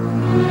ജീവിച്ചിരുന്നു.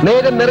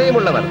 നേരും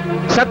നിറയുമുള്ളവർ,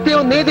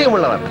 സത്യവും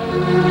നീതിയുമുള്ളവർ.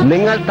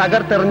 നിങ്ങൾ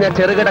തകർത്തെറിഞ്ഞ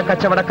ചെറുകിട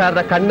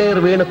കച്ചവടക്കാരുടെ കണ്ണീർ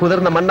വീണ്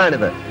കുതിർന്ന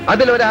മണ്ണാണിത്.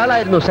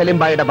 അതിലൊരാളായിരുന്നു സലീം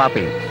ഭായിയുടെ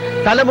ബാപ്പി.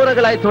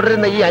 തലമുറകളായി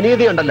തുടരുന്ന ഈ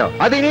അനീതി ഉണ്ടല്ലോ,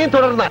 അത് ഇനിയും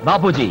തുടർന്ന.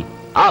 ബാപ്പുജി,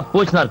 ആ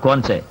പൂछना कौन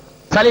से?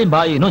 सलीम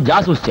भाई नु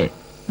जासूस छे.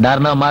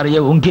 डरना मारिए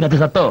उनकी નથી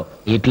સતો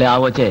એટલે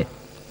આવો છે.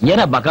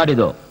 એને બગાડી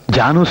દો.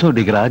 જાનુસુ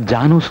ડીગરા,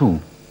 જાનુસુ.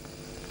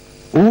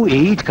 હું એ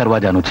જ કરવા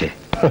જાનું છે.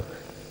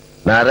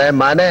 નારે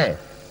માને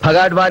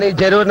ભગાડવાની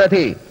જરૂર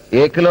નથી.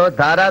 એકલો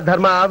ધારા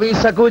ધર્મ આવી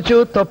શકું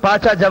છું તો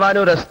પાછા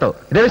જવાનો રસ્તો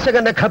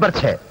રવિશંકરને ખબર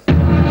છે.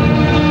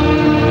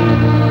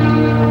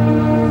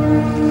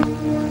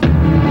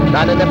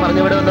 താൻ എന്നെ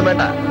പറഞ്ഞു വിടുമൊന്നും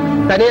വേണ്ട.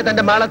 തനിയെ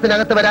തന്റെ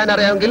മാളത്തിനകത്ത് വരാൻ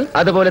അറിയാമെങ്കിൽ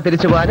അതുപോലെ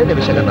തിരിച്ചു പോകാനും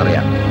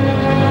രവിശങ്കറിനറിയാം.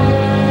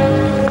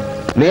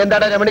 നീ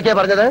എന്താണ് രമണിക്ക്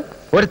പറഞ്ഞത്?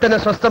 ഒരുത്തന്നെ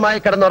സ്വസ്ഥമായി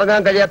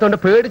കിടന്നുറങ്ങാൻ കഴിയാത്തോണ്ട്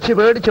പേടിച്ച്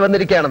പേടിച്ച്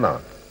വന്നിരിക്കുകയാണെന്നോ?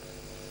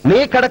 നീ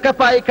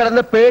കിടക്കപ്പായി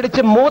കിടന്ന്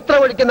പേടിച്ച്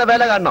മൂത്രമൊഴിക്കുന്ന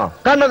വേല കാണണോ?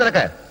 കാണണോ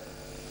നിനക്ക്?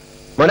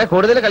 മോനെ,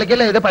 കൂടുതൽ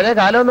കളിക്കില്ല. ഇത് പഴയ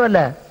കാലമൊന്നുമല്ല.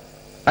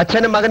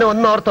 അച്ഛനും മകനും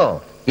ഒന്നോർത്തോ,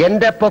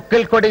 എന്റെ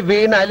പൊക്കിൽ കൊടി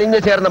വീണ്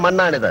അലിഞ്ഞു ചേർന്ന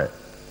മണ്ണാണിത്.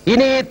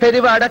 ഇനി ഈ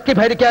തെരുവ് അടക്കി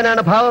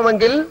ഭരിക്കാനാണ്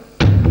ഭാവമെങ്കിൽ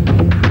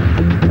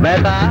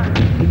വേണ്ട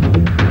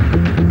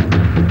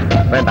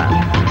വേണ്ട.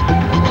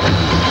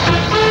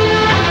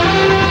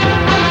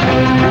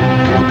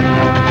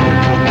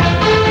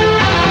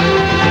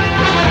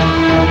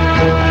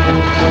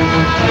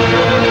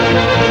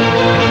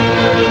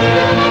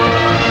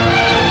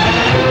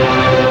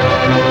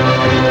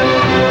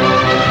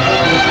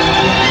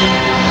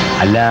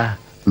 അല്ല,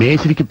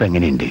 മേസ്ത്രിക്കിപ്പോ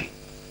എങ്ങനെയുണ്ട്?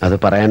 അത്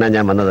പറയാനാ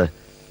ഞാൻ വന്നത്.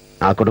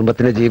 ആ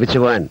കുടുംബത്തിന് ജീവിച്ചു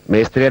പോകാൻ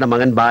മേസ്ത്രിയുടെ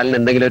മകൻ ബാലന്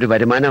എന്തെങ്കിലും ഒരു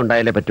വരുമാനം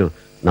ഉണ്ടായാലേ പറ്റൂ.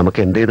 നമുക്ക്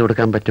എന്ത് ചെയ്ത്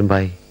കൊടുക്കാൻ പറ്റും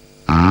ഭായ്?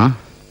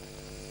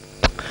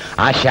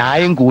 ആ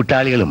ഷായും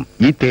കൂട്ടാളികളും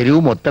ഈ തെരുവ്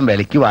മൊത്തം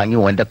വിലയ്ക്ക് വാങ്ങി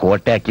ഓന്റെ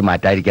കോട്ടയാക്കി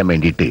മാറ്റാതിരിക്കാൻ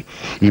വേണ്ടിയിട്ട്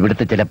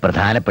ഇവിടുത്തെ ചില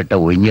പ്രധാനപ്പെട്ട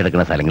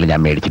ഒഴിഞ്ഞിടക്കുന്ന സ്ഥലങ്ങൾ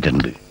ഞാൻ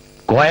മേടിച്ചിട്ടുണ്ട്.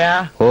 കോയാ,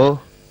 ഓ,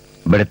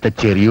 ഇവിടുത്തെ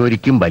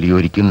ചെറിയോരിക്കും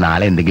വലിയോരിക്കും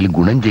നാളെ എന്തെങ്കിലും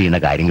ഗുണം ചെയ്യുന്ന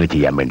കാര്യങ്ങൾ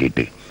ചെയ്യാൻ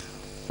വേണ്ടിയിട്ട്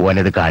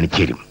ഓനത്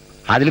കാണിച്ചു തരും.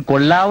 അതിൽ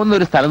കൊള്ളാവുന്ന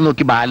ഒരു സ്ഥലം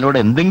നോക്കി ബാലനോട്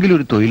എന്തെങ്കിലും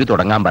ഒരു തൊഴിൽ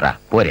തുടങ്ങാൻ പറ.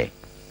 പോരെ?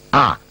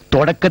 ആ,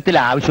 തുടക്കത്തിൽ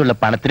ആവശ്യമുള്ള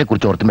പണത്തിനെ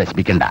കുറിച്ച് ഓർത്ത്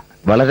വിഷമിക്കണ്ട.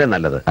 വളരെ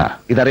നല്ലത്.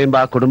 ഇതറിയുമ്പോ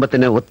ആ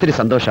കുടുംബത്തിന് ഒത്തിരി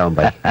സന്തോഷമാവും.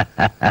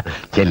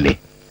 ചെല്ലേ.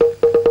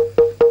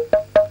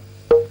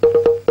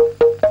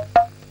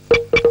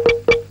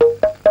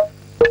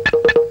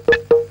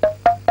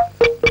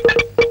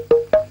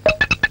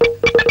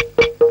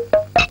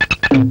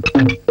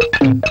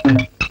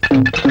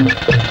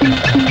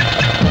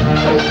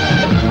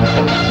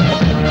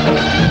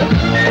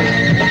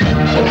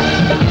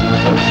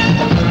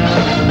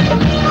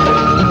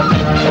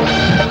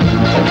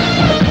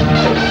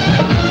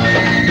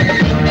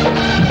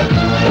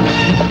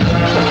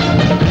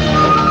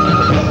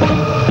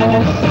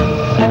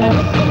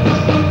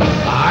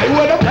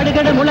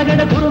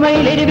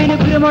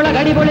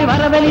 അടിപൊളി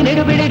വറവലി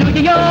നെടുപിടി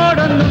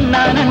രുചിയോടൊന്നും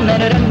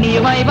നാനന്നര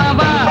രണ്ണിയുമായി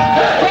ബാബാ.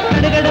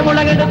 കടുകട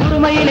മുളകട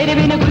കുറുമയിൽ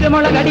എരിവിന്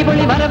കുരുമുളക്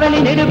അടിപൊളി വറവലി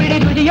നെടുപിടി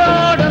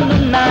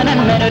രുചിയോടൊന്നും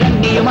നാനന്നര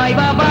രണ്ണിയുമായി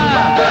ബാബാ.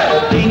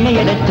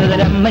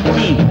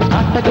 തേങ്ങയടച്ചതൊരമ്മച്ചി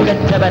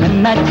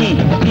ആട്ടക്കുടച്ചവനന്നാച്ചി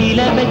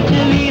നീല വെച്ച്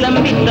വീളം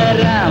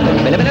വിത്തരാം.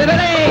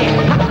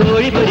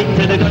 കോഴി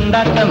പൊരിച്ചത്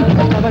കൊണ്ടാട്ടം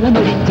കവളം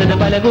പൊരിച്ചത്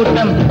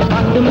പലകൂട്ടം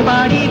പാട്ടും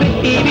പാടി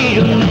വെട്ടി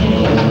വീഴുന്നു.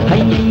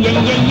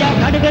 അയ്യയ്യയ്യ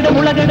കടുകട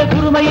മുളകട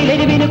കുറുമയിൽ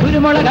എരിവിന്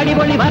കുരുമുളക്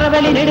അടിപൊളി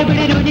വറവലി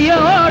നെടുപിടി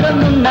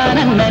രുചിയോടൊന്നും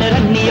നാനന്നര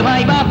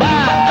രണ്ണിയുമായി ബാബാ.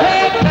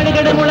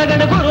 കടുകട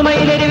മുളകട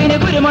കുറുമയിൽ എരിവിന്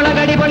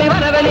കുരുമുളക് അടിപൊളി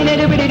വറവലി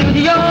നെടുപിടി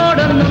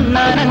രുചിയോടൊന്നും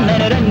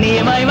നാനന്നര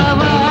രണ്ണിയുമായി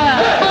ബാബാ.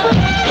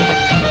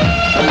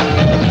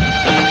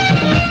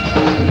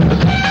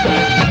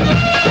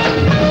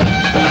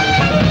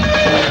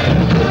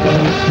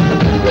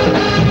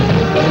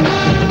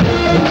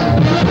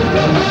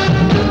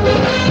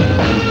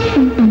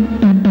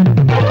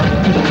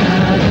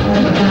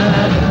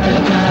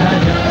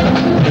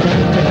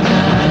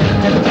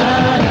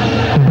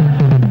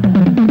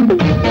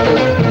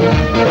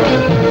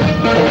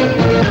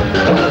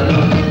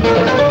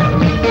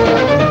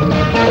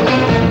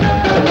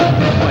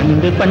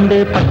 പണ്ട്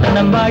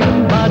പട്ടണം വാഴും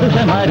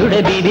ബാദുഷമാരുടെ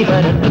ബീവി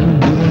പരത്തും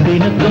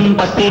ദിനത്തും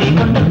പത്തിരി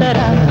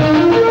കൊണ്ടുതരാം.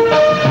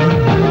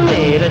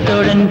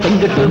 ചേരച്ചോഴൻ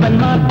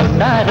ചെങ്കുട്ടുവന്മാർ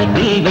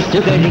കൊട്ടാരത്തിൽ വെച്ചു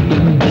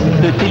കഴിക്കും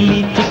ചില്ലി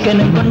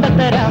ചിക്കനും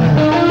കൊണ്ടുതരാം.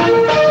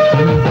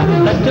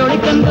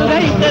 തച്ചോളിക്കമ്പ്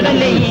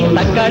കഴിച്ചതല്ലേ ഈ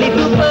തക്കാളി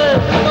സൂപ്പ്.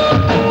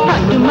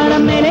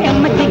 അച്ചുമണം നേരെ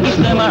അമ്മച്ചിക്ക്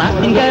ഇഷ്ടമാണ്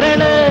ആത്തിൻ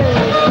കരള്.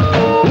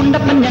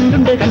 ഉണ്ടപ്പൻ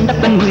ഞണ്ടുണ്ട്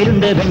കണ്ടപ്പൻ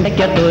മുയലുണ്ട്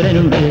വെണ്ടയ്ക്ക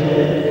തോരനുണ്ട്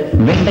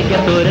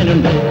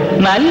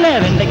നല്ല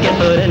വെണ്ടയ്ക്ക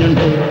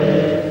തോരനുണ്ട്.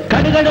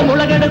 കടുകട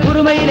മുളകട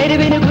കുറുമയിൽ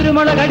എരിവിന്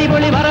കുരുമുളക്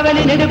അടിപൊളി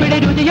വറവലി നെടുപിടി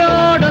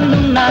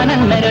രുചിയോടൊന്നും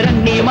നാനന്നര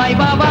രണ്ണിയുമായി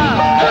ബാബാ.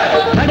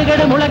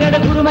 കടുകട മുളകട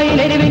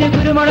കുറുമയിൽ എരിവിന്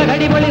കുരുമുളക്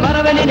അടിപൊളി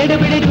വറവലി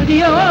നെടുപിടി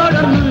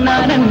രുചിയോടൊന്നും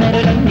നാനന്നര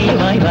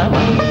രണ്ണിയുമായി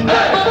ബാബാ.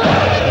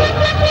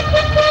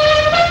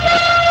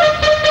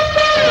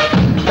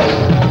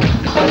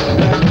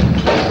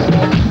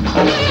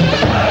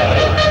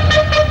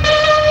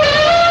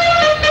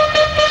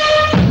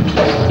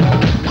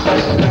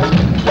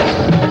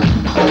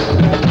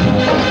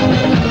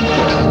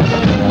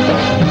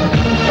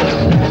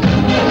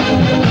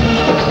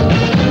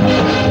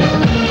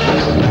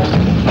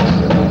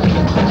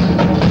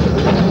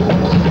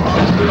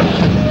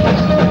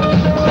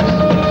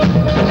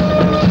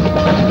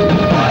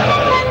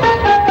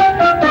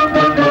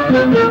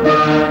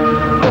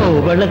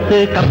 കോവളത്ത്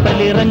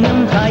കപ്പലിറങ്ങും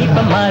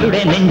സായിപ്പന്മാരുടെ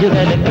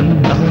നെഞ്ചുകലക്കും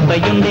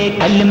കപ്പയുണ്ടേ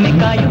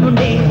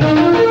കല്ലുമ്മക്കായുമുണ്ടേ.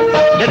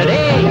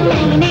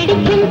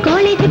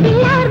 കോളേജ്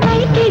പിള്ളേർ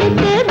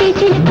ബൈക്കെടുത്ത്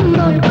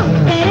ബീച്ചിലെത്തുമ്പോൾ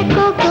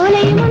തിരക്കോ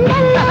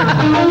കോലയുമുണ്ടല്ലോ.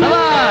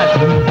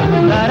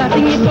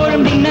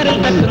 താരാസിങ്ങിപ്പോഴും ഡിന്നറിൽ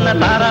തട്ടുന്ന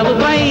താറാവ്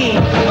ഫ്രൈ.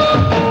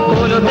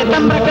 കോലോത്തെ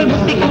തമ്പ്രക്കൾ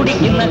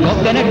മുത്തിക്കുടിക്കുന്ന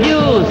coconut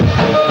juice.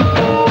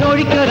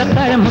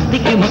 കോഴിക്കൊരത്താഴം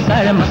മുത്തിക്ക്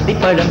മുത്താഴം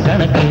അത്തിപ്പഴം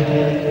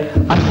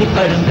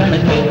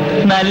കണക്ക്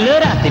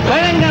നല്ലൊരു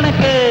അത്തിപ്പഴം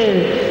കണക്ക്.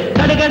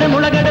 കടുകട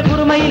മുളകട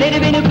കുറുമയിൽ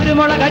എരിവിന്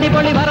കുരുമുളക്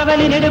അടിപൊളി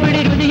വറവലി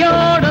നെടുപിടി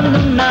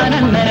രുചിയോടൊന്നും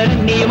നാനന്നര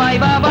രണ്ണിയുമായി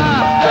ബാബാ.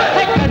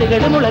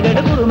 കടുകട മുളകട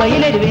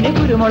കുറുമയിൽ എരിവിന്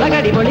കുരുമുളക്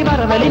അടിപൊളി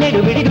വറവലി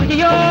നെടുപിടി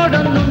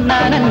രുചിയോടൊന്നും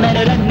നാനന്നര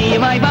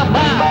രണ്ണിയുമായി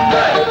ബാബാ.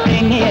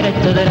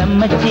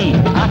 തേങ്ങയരച്ചതൊരമ്മച്ചി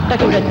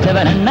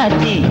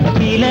ആട്ടക്കുഴച്ചവനണ്ണാച്ചി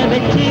നീല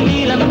വെച്ച്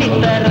വീളം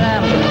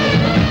വിത്തരാം.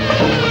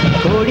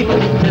 കോഴി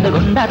പൊരിച്ചത്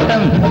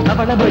കൊണ്ടാട്ടം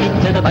കവള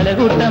പൊരിച്ചത്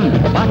പലകൂട്ടം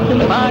പാട്ടും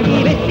പാടി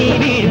വെട്ടി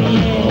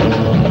വീഴുന്നു.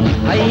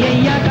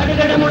 അയ്യയ്യ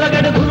കടുകട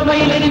മുളകട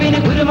കുറുമയിൽ എരിവിന്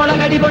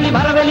കുരുമുളക് അടിപൊളി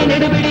വറവലി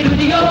നെടുപിടി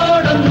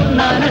രുചിയോടൊന്നും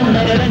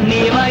നാനന്നര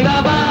രണ്ണിയുമായി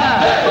ബാബാ.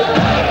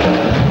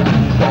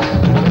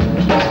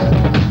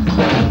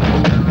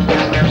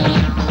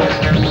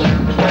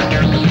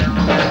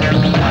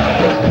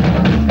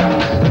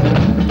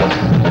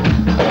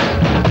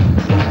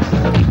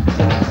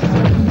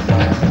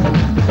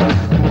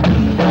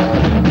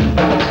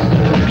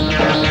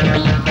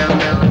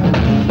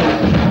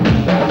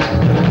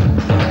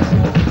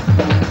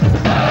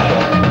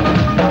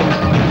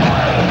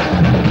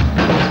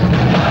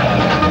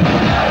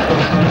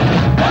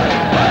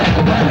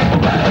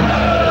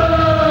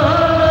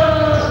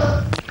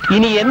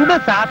 ഇനി എന്ത്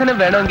സാധനം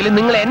വേണമെങ്കിലും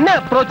നിങ്ങൾ എന്നെ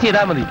അപ്രോച്ച്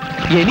ചെയ്താൽ മതി.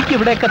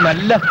 എനിക്കിവിടെയൊക്കെ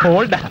നല്ല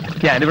ഹോൾഡാ.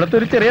 ഞാനിവിടുത്തെ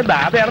ഒരു ചെറിയ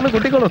ദാതയാണെന്ന്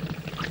കൂട്ടിക്കോളൂ.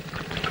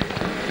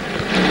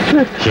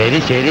 ശരി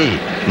ശരി,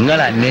 നിങ്ങൾ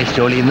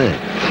അന്വേഷിച്ചോളിന്ന്.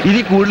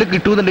 ഇതിൽ കൂടുതൽ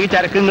കിട്ടുന്നുണ്ടെങ്കിൽ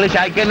ചരക്ക് നിങ്ങൾ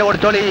ഷായ്ക്ക് തന്നെ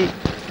കൊടുത്തോളി.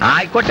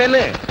 ആയിക്കോട്ടെ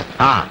അല്ലേ?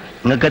 ആ,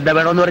 നിങ്ങൾക്ക് എന്താ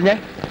വേണോന്ന് പറഞ്ഞേ?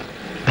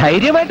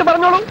 ധൈര്യമായിട്ട്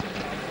പറഞ്ഞോളൂ.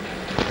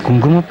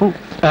 കുങ്കുമപ്പൂ.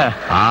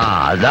 ആ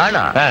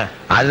അതാണ്.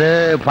 അത്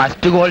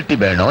ഫസ്റ്റ് ക്വാളിറ്റി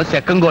വേണോ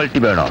സെക്കൻഡ് ക്വാളിറ്റി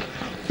വേണോ?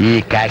 ഈ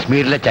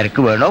കാശ്മീരിലെ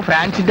ചരക്ക് വേണോ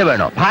ഫ്രാൻസിന്റെ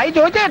വേണോ? ഭായ്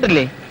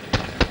ചോദിച്ചായിട്ടില്ലേ?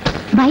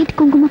 വൈറ്റ്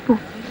കുങ്കുമപ്പൂ.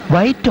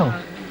 വൈറ്റോ?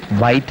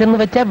 വൈറ്റ് എന്ന്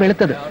വെച്ചാ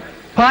വെളുത്തത്.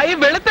 ഭായ്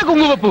വെളുത്ത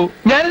കുങ്കുമപ്പൂ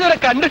ഞാനിതുവരെ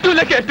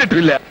കണ്ടിട്ടില്ല,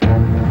 കേട്ടിട്ടില്ല.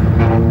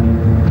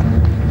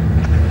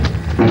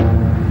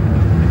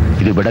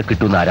 ഇതിവിടെ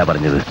കിട്ടുമെന്ന് ആരാ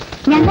പറഞ്ഞത്?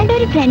 ഞങ്ങളുടെ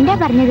ഒരു ഫ്രണ്ടാ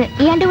പറഞ്ഞത്.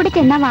 ഇയാളുടെ കൂടെ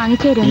ചെന്നാ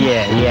വാങ്ങിച്ചു തരും.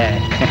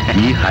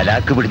 ഈ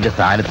ഹലാക്ക് പിടിച്ച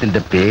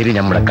സാധനത്തിന്റെ പേര്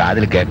നമ്മുടെ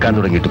കാതിൽ കേൾക്കാൻ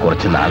തുടങ്ങിയിട്ട്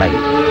കുറച്ച് നാളായി.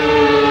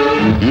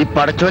 ഈ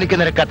പടച്ചോലിക്ക്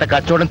നിരക്കാത്ത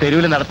കച്ചവടം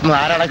തെരുവിൽ നടത്തുന്നത്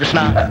ആരാണ് കൃഷ്ണ?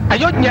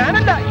 അയ്യോ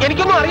ഞാനല്ല,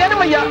 എനിക്കൊന്നും അറിയാനും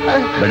വയ്യ.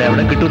 ഇവിടെ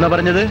എവിടെ കിട്ടുമെന്നാ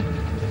പറഞ്ഞത്?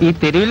 ഈ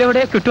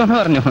തെരുവിലെവിടെ കിട്ടുമെന്ന്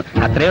പറഞ്ഞു,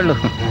 അത്രേ ഉള്ളൂ.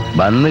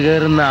 വന്നു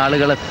കയറുന്ന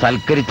ആളുകളെ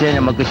സൽക്കരിച്ചേ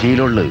നമുക്ക്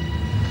ശീലമുള്ളൂ.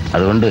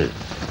 അതുകൊണ്ട്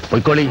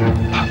പൊയ്ക്കോളി.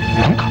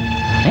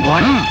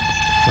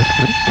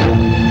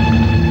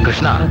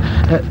 കൃഷ്ണ,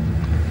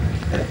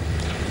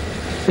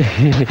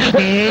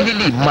 പേരിൽ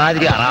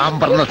ഇമാതിരി അറാം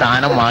പറഞ്ഞ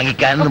സാധനം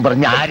വാങ്ങിക്കാനെന്ന്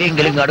പറഞ്ഞ്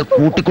ആരെങ്കിലും ഇങ്ങോട്ട്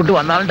കൂട്ടിക്കൊണ്ട്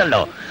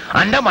വന്നാലുണ്ടല്ലോ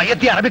അന്റെ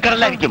മയത്തി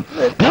അറബിക്കടലായിരിക്കും.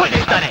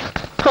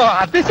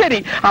 അത് ശരി.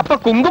 അപ്പൊ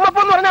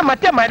കുങ്കുമപ്പം എന്ന് പറഞ്ഞാൽ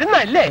മറ്റേ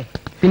മരുന്നല്ലേ?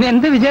 പിന്നെ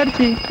എന്ത്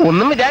വിചാരിച്ച്?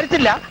 ഒന്നും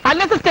വിചാരിച്ചില്ല.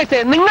 അല്ല സിസ്റ്റേഴ്സ്,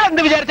 നിങ്ങൾ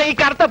എന്ത് വിചാരിച്ച ഈ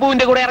കറുത്ത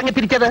പൂവിന്റെ കൂടെ ഇറങ്ങി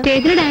തിരിച്ചത്?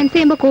 സ്റ്റേജിൽ ഡാൻസ്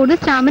ചെയ്യുമ്പോൾ കൂടുതൽ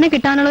സ്റ്റാമിന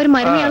കിട്ടാനുള്ള ഒരു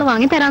മരുന്ന് ഇയാൾ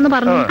വാങ്ങി തരാന്ന്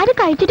പറഞ്ഞു. അത്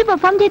കഴിച്ചിട്ട്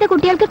പെർഫോം ചെയ്ത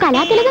കുട്ടികൾക്ക്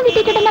കലാതിലകം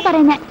കിട്ടിയിട്ടുണ്ടെന്നാ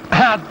പറയുന്നത്.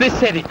 അത്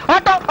ശരി.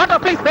 Auto auto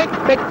please.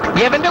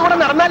 എവന്റെ കൂടെ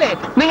നടന്നാലേ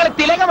നിങ്ങൾ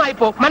തിലകമായി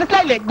പോ.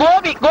 മനസ്സിലായില്ലേ?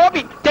 ഗോപി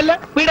ഗോപി ചെല്ല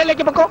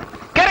വീടിലേക്ക് പൊക്കോ.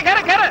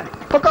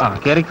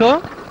 കേറിക്കോ.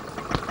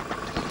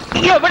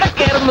 എവിടെ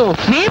കേറുന്നു?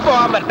 നീ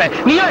പോവാൻ പറ്റേ.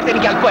 നീയായിട്ട്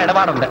എനിക്ക് അല്പം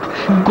ഇടപാടുണ്ട്.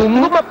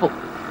 കുങ്കുമപ്പൂ,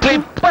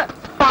 ട്രിപ്പ്,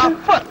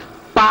 പഫ്,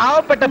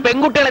 പാവപ്പെട്ട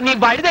പെൺകുട്ടികളെ നീ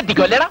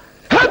വഴിതെറ്റിക്കോ അല്ലേടാ?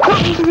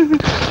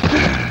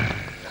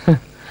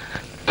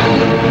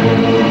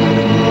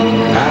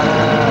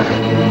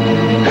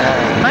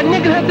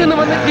 അന്യഗ്രഹത്തിൽ നിന്ന്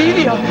വന്ന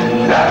ജീവിയോ?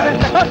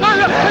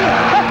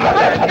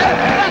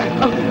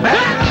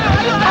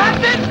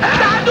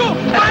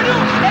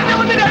 എന്നെ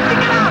ഒന്ന്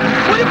രക്ഷിക്കണം.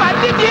 ഒരു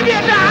വന്യജീവി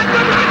എന്നെ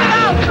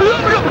ആക്രമിക്കണോ?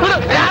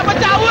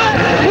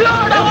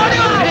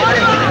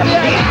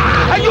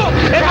 അയ്യോ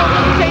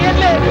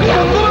ചെയ്യല്ലേ.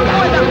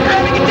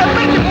 എനിക്ക്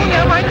ചെമ്പരത്തി പൂ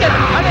ഞാൻ വാങ്ങിക്കാം.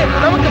 അതെ,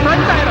 നമുക്ക്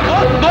മനസ്സിലായോ?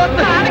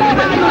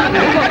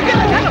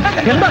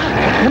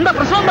 എന്താ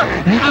പ്രശ്നം?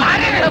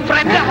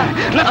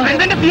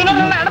 ഫ്രണ്ടിന്റെ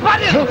ഫ്യൂണറലാണ്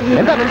പറഞ്ഞത്.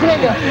 എന്താ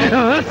മനസ്സിലായില്ല?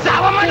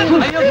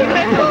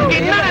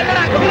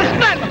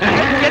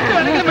 എന്ത്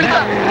വേണമെങ്കിലും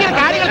വിളിക്കാം. ഇങ്ങനെ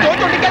കാര്യങ്ങൾ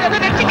ചോദിച്ചോണ്ടിരിക്കാൻ അത്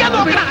രക്ഷിക്കാൻ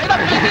നോക്കണം.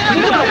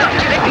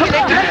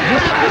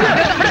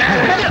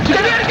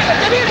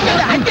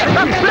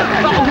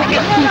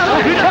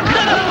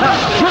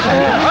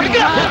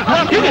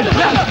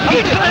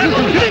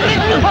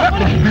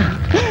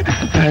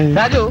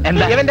 രാജു,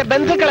 ഇവന്റെ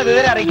ബന്ധുക്കളെ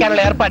വിവരം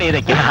അറിയിക്കാനുള്ള ഏർപ്പാട്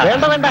ചെയ്തേക്കും.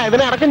 വേണ്ട,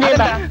 ഇവനെ അടക്കം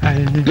ചെയ്യണ്ട.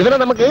 ഇവനെ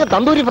നമുക്ക്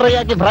തന്തൂരി ഫ്രൈ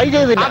ആക്കി ഫ്രൈ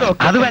ചെയ്തില്ല.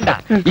 അത് വേണ്ട.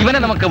 ഇവനെ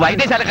നമുക്ക്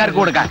വൈദ്യശാലക്കാർക്ക്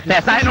കൊടുക്കാൻ,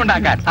 രസായനം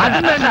ഉണ്ടാക്കാൻ.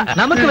 അതും വേണ്ട.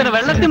 നമുക്ക് ഇവനെ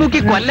വെള്ളത്തിൽ മുക്കി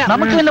കൊല്ലാം.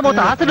 നമുക്ക് ഇവന്റെ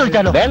മുഖത്ത് ആസിഡ്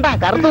ഒഴിച്ചാലോ? വേണ്ട,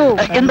 കറുത്തു.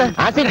 എന്ത്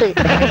ആസിഡ്?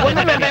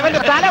 ഒന്നും വേണ്ട,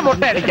 ഇവന്റെ തല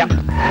മുട്ട അടിക്കാം.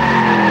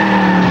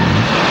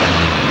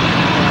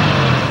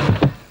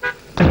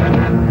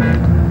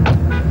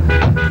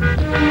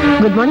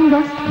 Good morning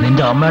boss.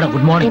 നിന്റെ അമ്മയുടെ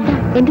ഗുഡ് മോർണിംഗ്.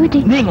 എന്ത് പറ്റി?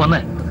 നീ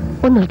വന്നേ.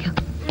 ഒന്ന് നോക്കിയോ.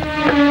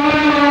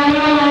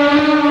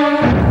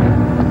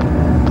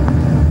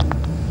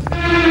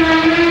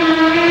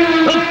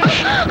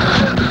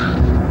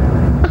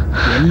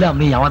 എല്ലാം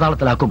നീ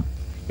അവതാളത്തിലാക്കും.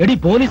 എടി,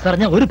 പോലീസ്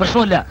അറിഞ്ഞ ഒരു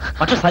പ്രശ്നമില്ല.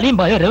 പക്ഷെ സലീം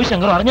ഭായോ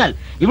രവിശങ്കറോ അറിഞ്ഞാൽ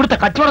ഇവിടുത്തെ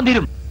കച്ചവടം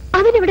തീരും.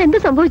 അതിനിവിടെ എന്ത്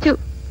സംഭവിച്ചു?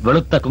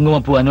 വെളുത്ത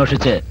കുങ്കുമപ്പൂ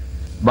അന്വേഷിച്ച്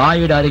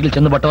ബായിയുടെ അരികിൽ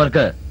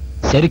ചെന്നുപെട്ടവർക്ക്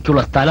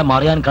ശരിക്കുള്ള സ്ഥലം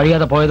അറിയാൻ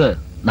കഴിയാതെ പോയത്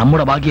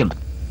നമ്മുടെ ഭാഗ്യം.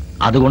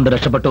 അതുകൊണ്ട്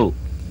രക്ഷപ്പെട്ടു.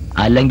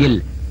 അല്ലെങ്കിൽ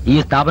ഈ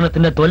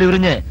സ്ഥാപനത്തിന്റെ തൊലി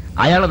ഉരിഞ്ഞ്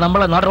അയാളെ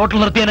നമ്മളെ നാട് റോട്ടിൽ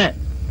നിർത്തിയേനെ.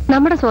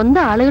 നമ്മുടെ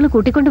സ്വന്തം ആളുകൾ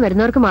കൂട്ടിക്കൊണ്ട്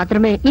വരുന്നവർക്ക്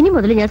മാത്രമേ ഇനി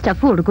മുതൽ ഞാൻ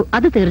സ്റ്റഫ് കൊടുക്കൂ.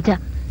 അത് തീർച്ച.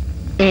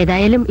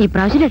 ഏതായാലും ഈ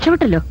പ്രാവശ്യം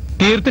രക്ഷപ്പെട്ടല്ലോ.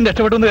 തീർത്തും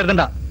രക്ഷപ്പെട്ടു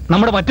കരുതണ്ട.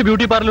 നമ്മുടെ മറ്റു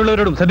ബ്യൂട്ടി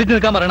പാർലറിലുള്ളവരോടും ശ്രദ്ധിച്ചു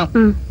നിൽക്കാൻ പറയണം.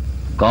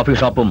 കോഫി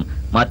ഷോപ്പും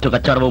മറ്റു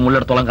കച്ചവടവും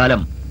ഉള്ളിടത്തോളം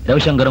കാലം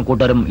രവിശങ്കറും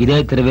കൂട്ടരും ഇതേ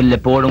തെരുവിൽ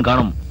എപ്പോഴും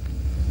കാണും.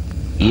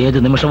 ഏത്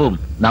നിമിഷവും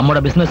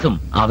നമ്മുടെ ബിസിനസ്സും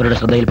അവരുടെ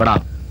ശ്രദ്ധയിൽപ്പെടാം.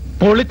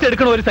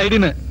 പൊളിച്ചെടുക്കണ ഒരു സൈഡിൽ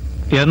നിന്ന്.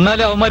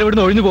 എന്നാലും അവന്മാർ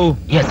ഇവിടുന്ന് ഒഴിഞ്ഞു പോകും.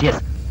 Yes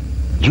yes,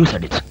 you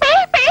said it.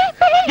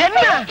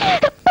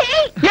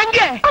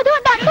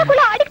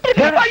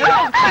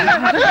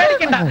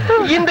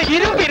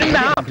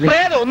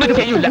 ഒന്നും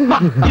ചെയ്യൂല.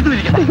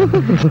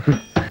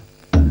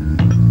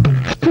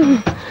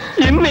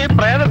 ഇന്ന് ഈ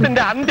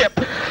പ്രേതത്തിന്റെ അന്ത്യം.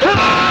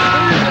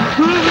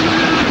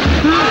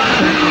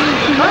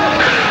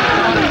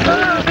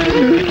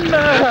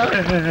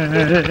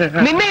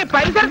 നിന്നെ ഈ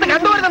പരിസരത്ത്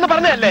കണ്ടുവരുന്നെന്ന്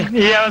പറഞ്ഞതല്ലേ?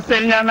 ഈ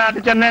അവസ്ഥയിൽ ഞാൻ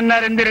നാട്ടിൽ ചെന്ന്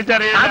എന്നാരും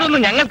തിരിച്ചറിയാം.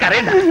 അതൊന്നും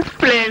ഞങ്ങൾക്കറിയണ്ട.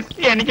 പ്ലീസ്,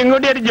 എനിക്കും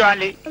കൂടി ഒരു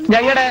ജോലി.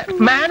 ഞങ്ങളുടെ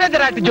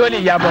മാനേജറായിട്ട് ജോലി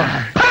ചെയ്യാമോ?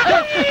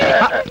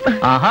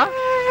 ആഹാ,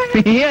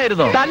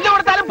 നീയായിരുന്നോ? തല്ല്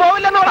കൊടുത്താലും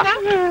പോവില്ലെന്ന് പറഞ്ഞാ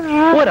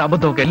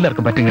ഒരബദ്ധമൊക്കെ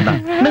എല്ലാവർക്കും പറ്റും കേട്ടാ.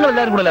 നിങ്ങൾ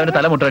എല്ലാവരും കൂടെ അവന്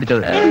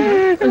തലമുട്ടടിച്ചത്.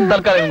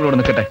 തൽക്കാലം ഇവിടെ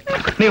നിൽക്കട്ടെ.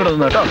 നീ ഇവിടെ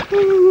നിന്ന് കേട്ടോ.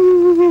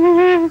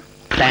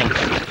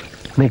 താങ്ക്സ്.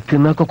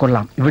 നിൽക്കുന്നൊക്കെ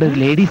കൊള്ളാം. ഇവിടെ ഒരു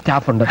ലേഡി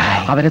സ്റ്റാഫ് ഉണ്ട്.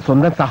 അവരെ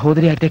സ്വന്തം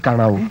സഹോദരിയായിട്ടേ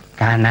കാണാവൂ.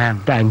 കാണാം.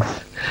 താങ്ക്സ്.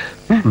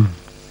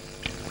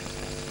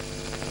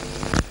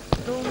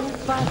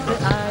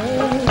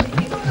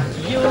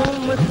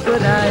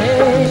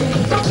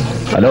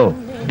 ഹലോ,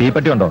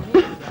 തീപ്പറ്റി ഉണ്ടോ?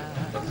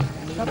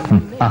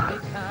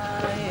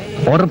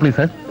 Order please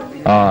sir.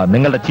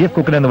 നിങ്ങളുടെ ചീഫ്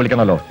കുക്കിനെ ഒന്ന്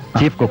വിളിക്കണമല്ലോ.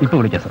 ചീഫ് കുക്ക് ഇപ്പൊ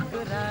വിളിക്കാം സർ.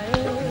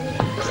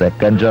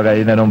 സെക്കൻഡ് ഷോ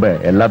കഴിയുന്നതിന് മുമ്പേ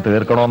എല്ലാം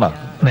തീർക്കണോന്നാ.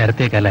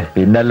 നേരത്തേക്കല്ലേ?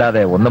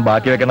 പിന്നല്ലാതെ ഒന്നും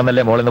ബാക്കി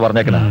വെക്കണമെന്നല്ലേ മോളിന്ന്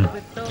പറഞ്ഞേക്കണ.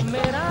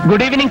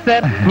 Good evening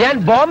sir. ഞാൻ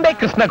ബോംബെ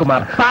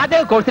കൃഷ്ണകുമാർ.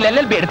 പാചക കോഴ്സിൽ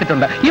LLB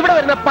എടുത്തിട്ടുണ്ട്. ഇവിടെ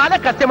വരുന്ന പല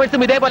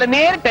കസ്റ്റമേഴ്സും ഇതേപോലെ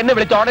നേരിട്ട് എന്നെ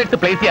വിളിച്ച്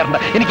ഓർഡേഴ്സ് പ്ലേസ് ചെയ്യാറുണ്ട്.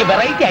 എനിക്ക്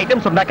വെറൈറ്റി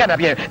ഐറ്റംസ് ഉണ്ടാക്കാൻ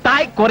അറിയാം.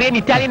 തായ്, കൊറിയൻ,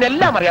 ഇറ്റാലിയൻ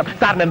എല്ലാം അറിയാം.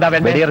 സാറിന് എന്താ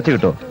വേണ്ടത്? വെടിയിറച്ചി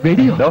കിട്ടോ?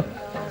 വെടിയോ?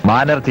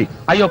 മാനിറച്ചി.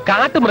 അയ്യോ,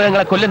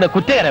 കാട്ടുമൃഗങ്ങളെ കൊല്ലുന്ന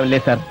കുറ്റകരമല്ലേ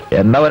സാർ?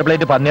 എന്നാ ഒരു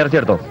പ്ലേറ്റ് പന്നിയിറച്ചി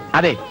എടുത്തോ.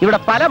 അതെ, ഇവിടെ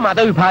പല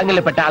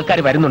മതവിഭാഗങ്ങളിൽപ്പെട്ട ആൾക്കാർ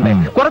വരുന്നുണ്ട്.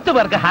 കുറച്ചു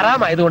പേർക്ക്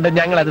ഹറാമായതുകൊണ്ട്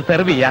ഞങ്ങൾ അത്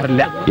സെർവ്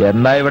ചെയ്യാറില്ല.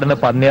 എന്നാ ഇവിടുന്ന്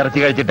പന്നിയിറച്ചി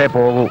കഴിച്ചിട്ടേ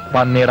പോകൂ.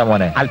 പന്നിയുടെ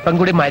മോനെ, അല്പം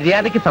കൂടി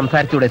മര്യാദയ്ക്ക്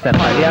സംസാരിച്ചൂടെ സാർ?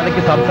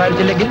 മര്യാദയ്ക്ക്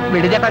സംസാരിച്ചില്ലെങ്കിൽ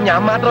വിടിചേട്ടാ,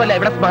 ഞാൻ മാത്രമല്ല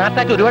ഇവിടെ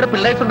സ്മാർട്ടാക്കി ഒരുപാട്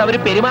പിള്ളേഴ്സ് ഉണ്ട്. അവർ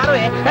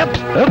പെരുമാറുവേ.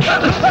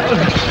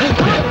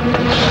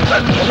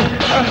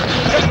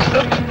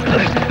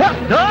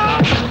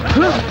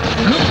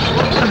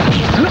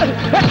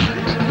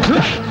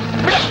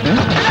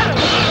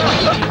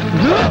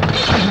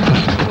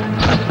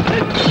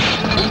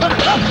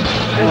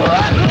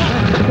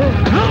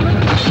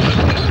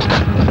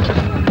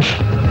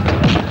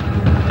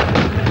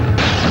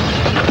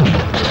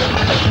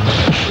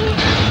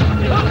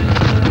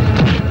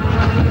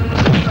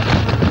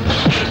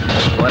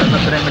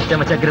 ഒരെണ്ണത്തിനെ മിച്ചം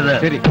വെച്ചേക്കരുത്.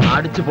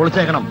 അടിച്ച്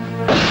പൊളിച്ചേക്കണം.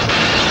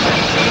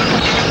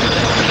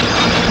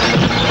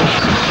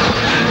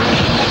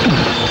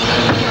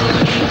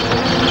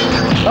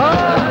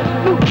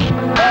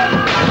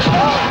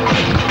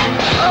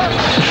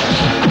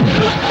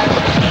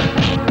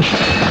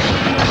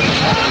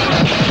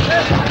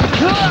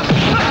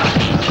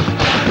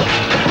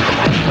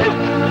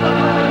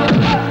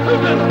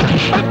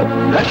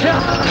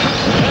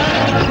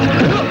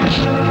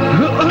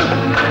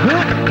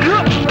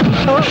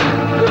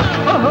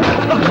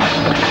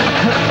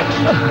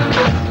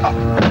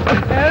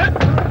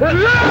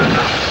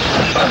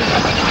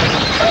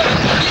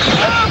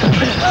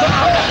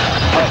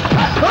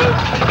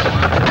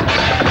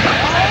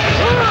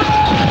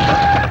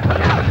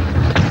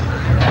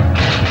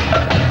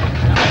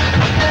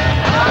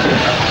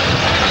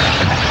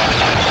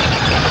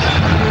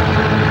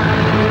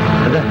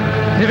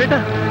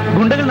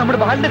 ഗുണ്ടകൾ നമ്മുടെ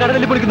ബാലിന്റെ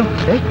കടലിൽ പൊളിക്കുന്നു.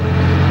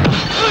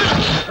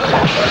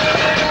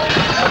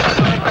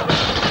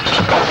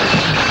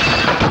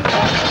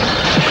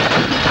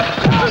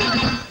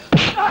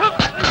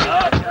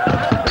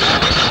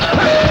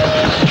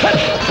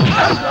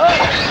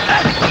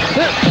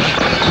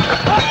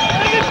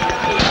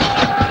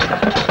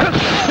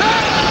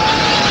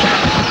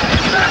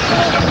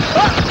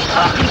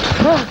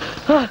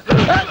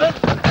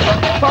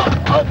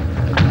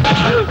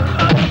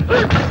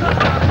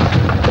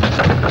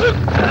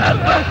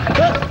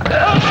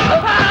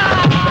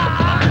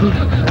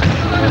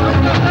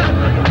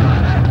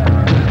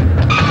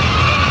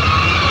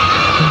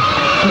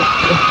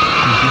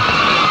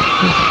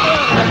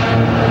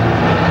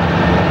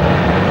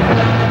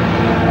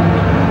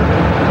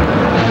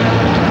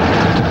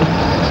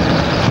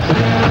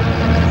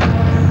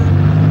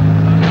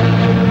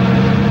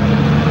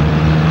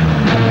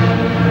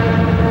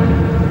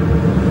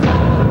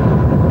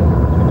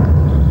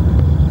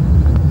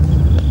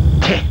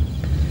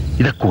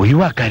 ഇതൊക്കെ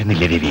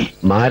ഒഴിവാക്കായിരുന്നില്ല രവി.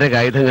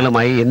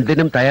 മാരകായുധങ്ങളുമായി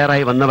എന്തിനും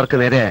തയ്യാറായി വന്നവർക്ക്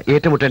നേരെ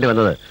ഏറ്റുമുട്ടേണ്ടി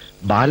വന്നത്.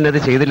 ബാലനത്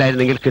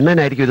ചെയ്തില്ലായിരുന്നെങ്കിൽ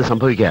കിണ്ണനായിരിക്കും ഇത്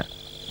സംഭവിക്കുക.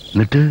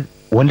 എന്നിട്ട്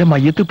ഓന്റെ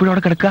മയ്യത്ത് ഇപ്പോഴും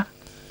അവിടെ കിടക്കുക.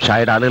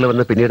 ഷായുടെ ആളുകൾ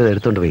വന്ന് പിന്നീട്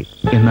എടുത്തോണ്ട് പോയി.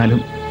 എന്നാലും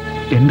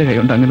എന്റെ കൈ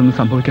കൊണ്ട് അങ്ങനെയൊന്നും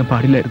സംഭവിക്കാൻ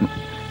പാടില്ലായിരുന്നു.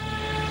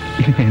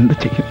 എന്ത്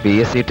ചെയ്യും?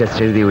 PSC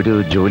ടെസ്റ്റ് എഴുതി ഒരു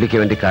ജോലിക്ക്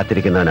വേണ്ടി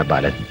കാത്തിരിക്കുന്നവനാ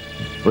ബാലൻ.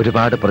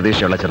 ഒരുപാട്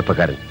പ്രതീക്ഷയുള്ള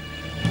ചെറുപ്പക്കാരൻ.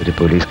 ഒരു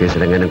പോലീസ്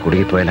കേസിൽ എങ്ങനെ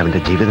കുടുങ്ങിപ്പോയാൽ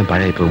അവന്റെ ജീവിതം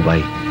പഴയ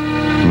പോകുമ്പായി.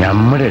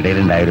 നമ്മുടെ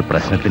ഇടയിലുണ്ടായ ഒരു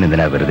പ്രശ്നത്തിന്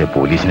എന്തിനാ വെറുതെ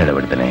പോലീസിനെ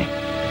ഇടപെടുത്തണേ?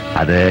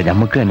 അത്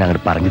നമുക്ക് തന്നെ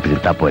അങ്ങോട്ട് പറഞ്ഞു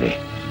തീർത്താ പോരെ.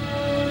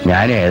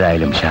 ഞാൻ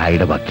ഏതായാലും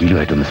ഷായുടെ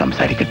വക്കീലുമായിട്ടൊന്ന്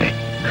സംസാരിക്കട്ടെ.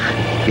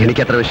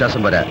 എനിക്കത്ര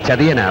വിശ്വാസം പോരാ.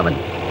 ചതിയനാവൻ.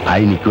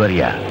 ആയി നിൽക്കും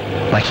അറിയാ.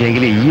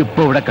 പക്ഷേങ്കിൽ ഈ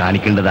ഇപ്പൊ ഇവിടെ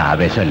കാണിക്കേണ്ടത്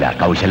ആവേശമല്ല,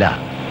 കൗശല.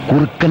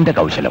 കുറുക്കന്റെ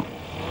കൗശലം.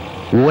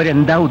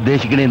 ഓരെന്താ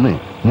ഉദ്ദേശിക്കണേന്ന്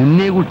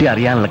മുന്നേ കൂട്ടി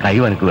അറിയാനുള്ള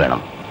കഴിവ് എനിക്ക്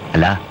വേണം.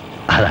 അല്ല,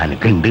 അത്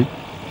എനിക്കുണ്ട്.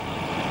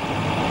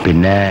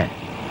 പിന്നെ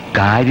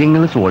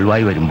കാര്യങ്ങൾ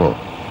സോൾവായി വരുമ്പോ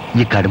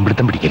ഈ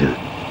കടുംപിടുത്തം പിടിക്കരുത്.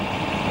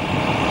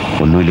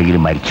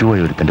 ഒന്നുമില്ലെങ്കിലും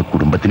മരിച്ചുപോയ ഒരുത്തന്റെ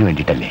കുടുംബത്തിന്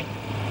വേണ്ടിയിട്ടല്ലേ.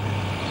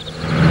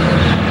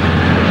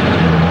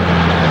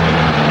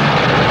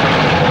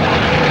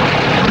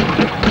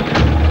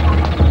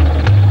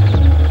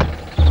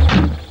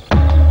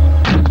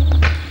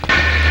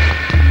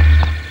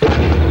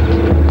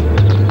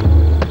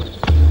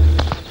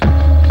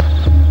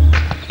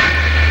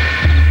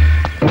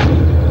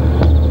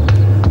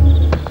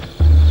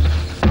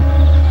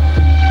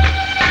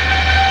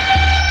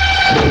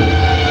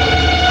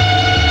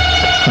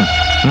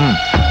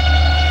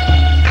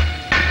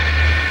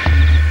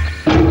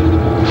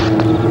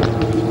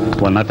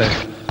 വന്നാട്ടെ.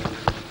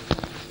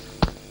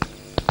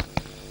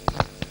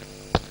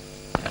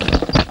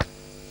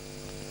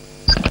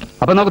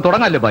 അപ്പൊ നമുക്ക്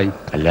തുടങ്ങാല്ലേ ബായി?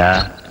 അല്ല,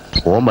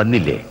 ഓൻ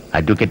വന്നില്ലേ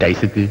അഡ്വക്കേറ്റ്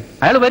ഐസക്ക്?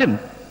 അയാൾ വരും,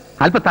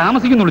 അല്പം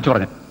താമസിക്കുന്നു വിളിച്ചു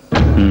പറഞ്ഞു.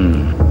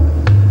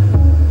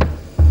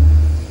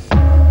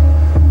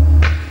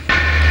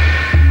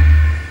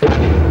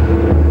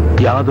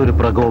 യാതൊരു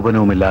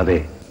പ്രകോപനവുമില്ലാതെ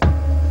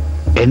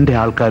എന്റെ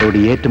ആൾക്കാരോട്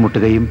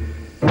ഏറ്റുമുട്ടുകയും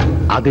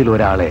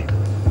അതിലൊരാളെ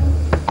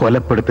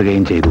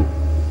കൊലപ്പെടുത്തുകയും ചെയ്തു.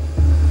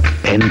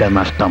 എന്റെ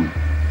നഷ്ടം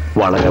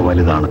വളരെ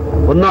വലുതാണ്.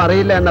 ഒന്നും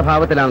അറിയില്ല എന്ന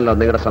ഭാവത്തിലാണല്ലോ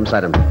നിങ്ങളുടെ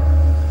സംസാരം.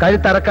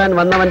 കഴുത്തറക്കാൻ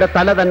വന്നവന്റെ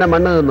തല തന്നെ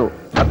മണ്ണ് നിന്നു,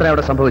 അത്രേ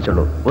അവിടെ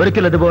സംഭവിച്ചുള്ളൂ.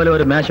 ഒരിക്കൽ ഇതുപോലെ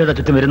ഒരു മേശയുടെ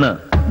ചുറ്റും ഇരുന്ന്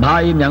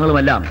ഭായിയും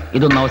ഞങ്ങളുമെല്ലാം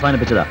ഇതൊന്ന്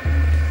അവസാനിപ്പിച്ചതാ.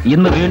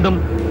 ഇന്ന് വീണ്ടും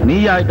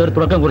നീയായിട്ട് ഒരു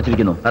തുടക്കം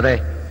കുറിച്ചിരിക്കുന്നു. അതെ,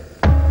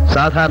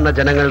 സാധാരണ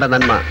ജനങ്ങളുടെ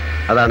നന്മ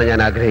അതാണ്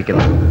ഞാൻ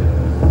ആഗ്രഹിക്കുന്നത്.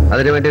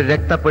 അതിനുവേണ്ടി ഒരു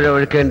രക്തപ്പുഴ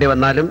ഒഴുക്കേണ്ടി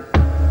വന്നാലും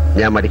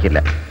ഞാൻ മടിക്കില്ല.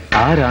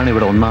 ആരാണ്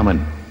ഇവിടെ ഒന്നാമൻ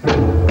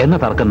എന്ന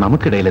തർക്കം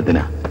നമുക്കിടയിൽ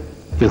എന്തിനാ?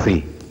 You see,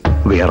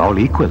 V are all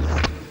equals.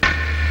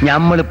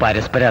 നമ്മൾ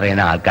പരസ്പരം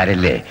അറിയുന്ന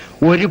ആൾക്കാരല്ലേ.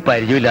 ഒരു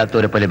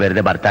പരിചയമില്ലാത്തവരെ പോലെ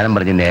വെറുതെ വർത്താനം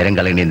പറഞ്ഞ് നേരം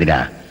കളയണ എന്തിനാ?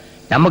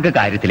 നമുക്ക്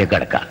കാര്യത്തിലേക്ക്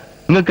കടക്കാം.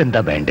 നിങ്ങൾക്ക്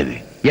എന്താ വേണ്ടത്?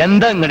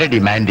 എന്താ നിങ്ങളുടെ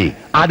ഡിമാൻഡ്?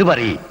 അത്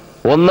പറയ്.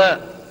 ഒന്ന്,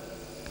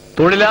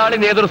 തൊഴിലാളി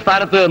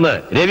നേതൃസ്ഥാനത്ത് നിന്ന്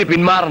രവി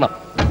പിന്മാറണം.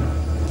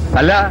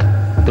 അല്ല,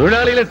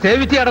 തൊഴിലാളികളെ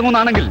സേവിച്ച്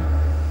അടങ്ങുന്നാണെങ്കിൽ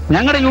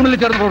ഞങ്ങളുടെ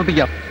യൂണിയനിൽ ചേർന്ന്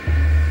പ്രവർത്തിക്കാം.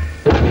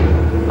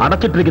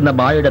 അടച്ചിട്ടിരിക്കുന്ന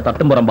ബായുടെ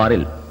തട്ടുംപുറം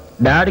ബാറിൽ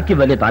ഡാഡിക്ക്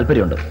വലിയ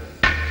താല്പര്യമുണ്ട്.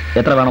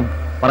 എത്ര വേണം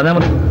പറഞ്ഞാൽ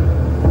മതി.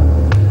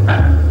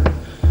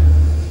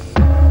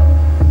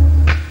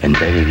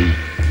 എന്താ രവി,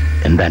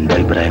 എന്താ എന്റെ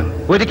അഭിപ്രായം?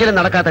 ഒരിക്കലും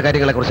നടക്കാത്ത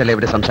കാര്യങ്ങളെ കുറിച്ചല്ലേ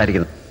ഇവിടെ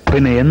സംസാരിക്കുന്നത്.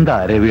 പിന്നെ എന്താ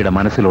രവിയുടെ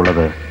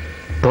മനസ്സിലുള്ളത്?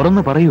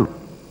 തുറന്നു പറയൂ.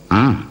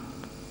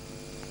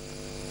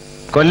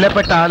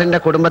 കൊല്ലപ്പെട്ട ആളിന്റെ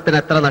കുടുംബത്തിന്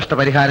എത്ര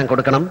നഷ്ടപരിഹാരം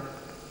കൊടുക്കണം?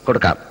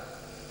 കൊടുക്കാം.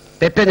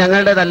 തെറ്റ്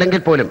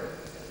ഞങ്ങളുടേതല്ലെങ്കിൽ പോലും.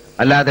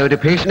 അല്ലാതെ ഒരു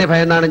ഭീഷണി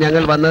ഭയന്നാണ്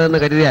ഞങ്ങൾ വന്നതെന്ന്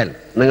കരുതിയാൽ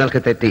നിങ്ങൾക്ക്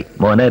തെറ്റി.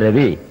 മോനെ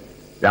രവി,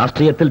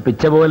 രാഷ്ട്രീയത്തിൽ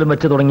പിച്ച പോലും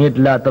വെച്ച്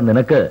തുടങ്ങിയിട്ടില്ലാത്ത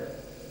നിനക്ക്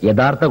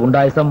യഥാർത്ഥ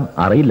ഗുണ്ടായുസം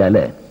അറിയില്ല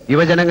അല്ലേ?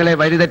 യുവജനങ്ങളെ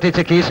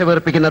വഴിതെറ്റിച്ച് കീശ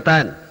വീർപ്പിക്കുന്ന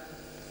താൻ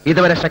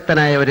ഇതുവരെ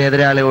ശക്തനായ ഒരു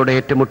എതിരാളിയോട്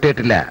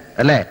ഏറ്റുമുട്ടിയിട്ടില്ല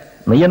അല്ലേ?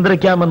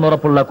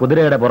 നിയന്ത്രിക്കാമെന്നുറപ്പുള്ള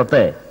കുതിരയുടെ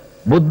പുറത്തെ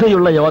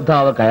ബുദ്ധിയുള്ള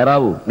യോദ്ധാവ്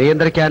കയറാവൂ.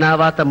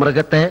 നിയന്ത്രിക്കാനാവാത്ത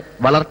മൃഗത്തെ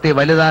വളർത്തി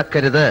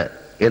വലുതാക്കരുത്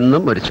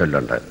എന്നും ഒരു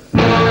ചൊല്ലുണ്ട്.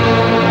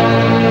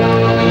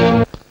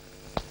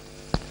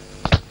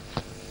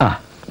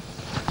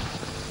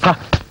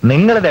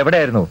 നിങ്ങളിത്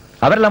എവിടെയായിരുന്നു?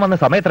 അവരെല്ലാം വന്ന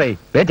സമയത്രേ.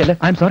 വേച്ചല്ലേ?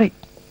 I am sorry.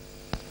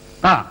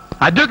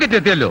 അഡ്വക്കേറ്റ്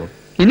എത്തിയല്ലോ,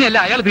 ഇനിയല്ല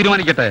അയാൾ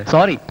തീരുമാനിക്കട്ടെ.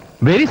 Sorry,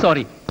 very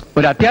sorry.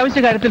 ഒരു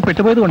അത്യാവശ്യ കാര്യത്തിൽ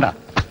പെട്ടുപോയത് കൊണ്ടാ.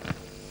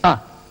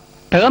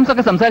 ടേംസ്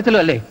ഒക്കെ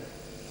സംസാരിച്ചല്ലോ അല്ലേ?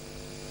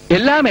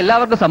 എല്ലാം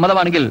എല്ലാവർക്കും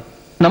സമ്മതമാണെങ്കിൽ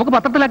നമുക്ക്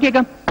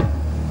പത്രത്തിലാക്കിയേക്കാം.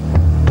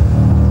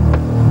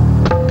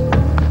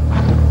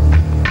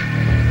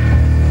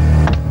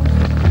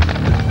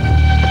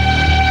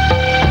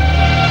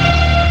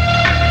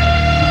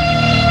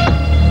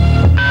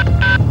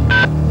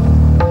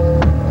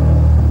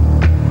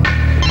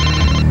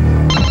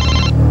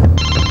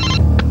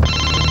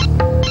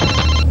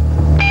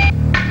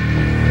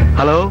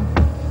 ഹലോ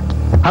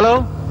ഹലോ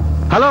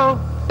ഹലോ,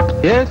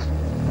 യെസ്,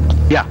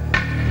 യാ,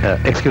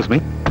 എക്സ്ക്യൂസ് മീ,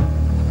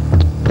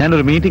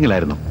 ഞാനൊരു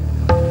മീറ്റിംഗിലായിരുന്നു.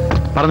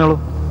 പറഞ്ഞോളൂ.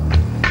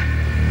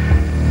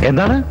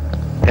 എന്താണ്?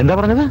 എന്താ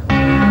പറഞ്ഞത്?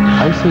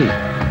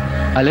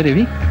 അല്ല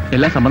രവി,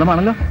 എല്ലാം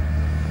സമ്മതമാണല്ലോ.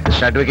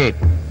 അഡ്വക്കേറ്റ്,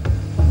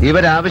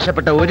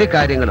 ഇവരാവശ്യപ്പെട്ട ഒരു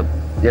കാര്യങ്ങളും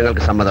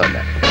ഞങ്ങൾക്ക് സമ്മതമല്ല.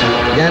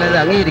 ഞാനത്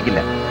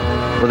അംഗീകരിക്കില്ല.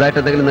 പുതുതായിട്ട്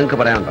എന്തെങ്കിലും നിങ്ങൾക്ക്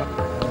പറയാനുണ്ടോ?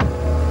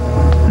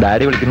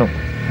 ഡാഡി വിളിക്കുന്നു.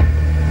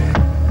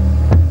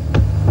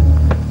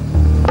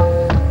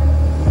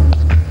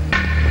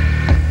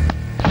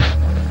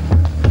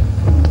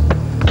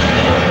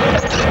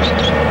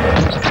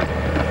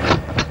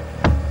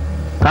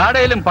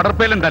 കാടയിലും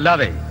പടർപ്പയിലും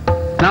തല്ലാതെ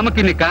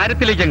നമുക്കിനി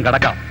കാര്യത്തിലേക്കും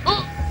കടക്കാം.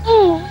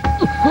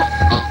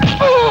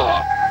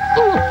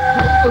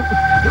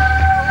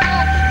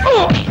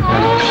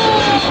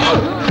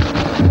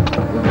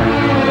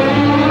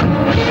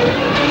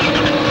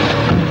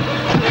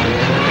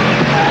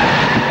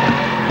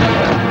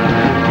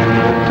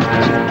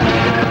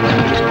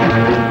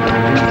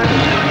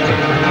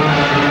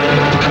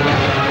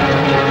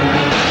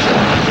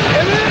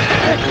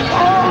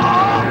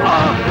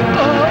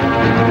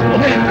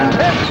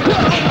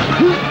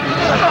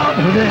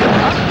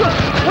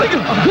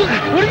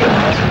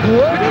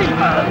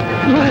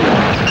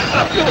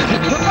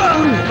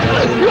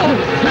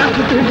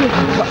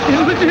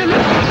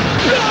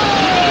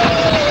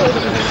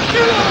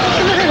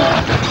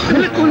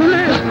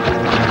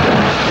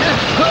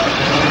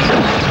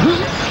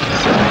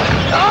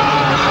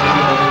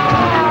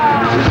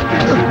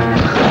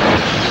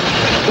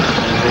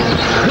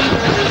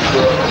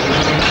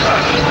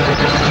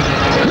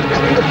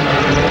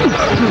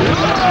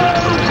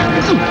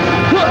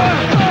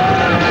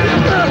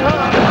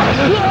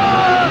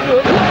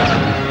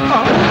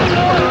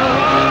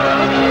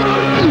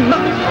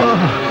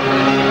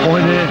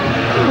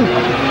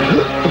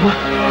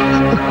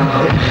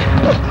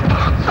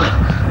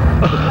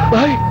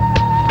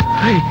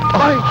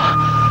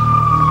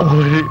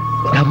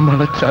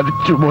 നമ്മളെ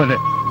ചതിച്ചു മോനെ.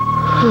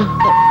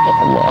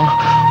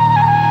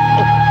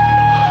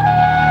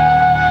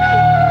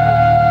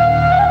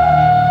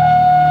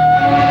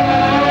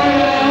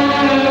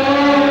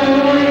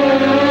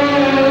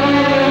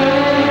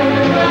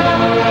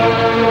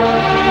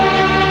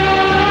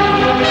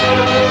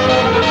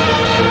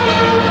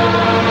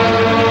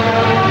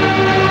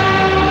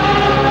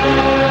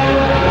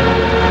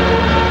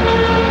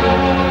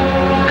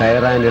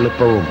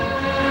 ഈർപ്പവും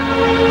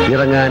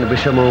ഇറങ്ങാൻ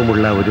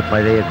വിഷമവുമുള്ള ഒരു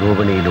പഴയ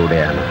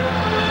ഗോവണിയിലൂടെയാണ്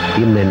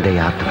ഇന്നെന്റെ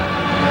യാത്ര.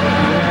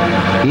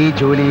 ഈ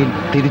ജോലിയിൽ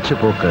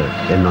തിരിച്ചുപോക്ക്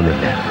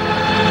എന്നൊന്നില്ല.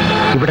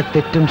 ഇവിടെ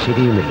തെറ്റും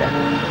ശരിയുമില്ല.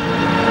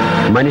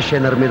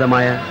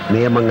 മനുഷ്യനിർമ്മിതമായ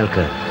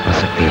നിയമങ്ങൾക്ക്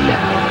പ്രസക്തിയില്ല.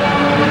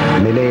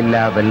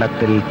 നിലയില്ലാ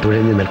വെള്ളത്തിൽ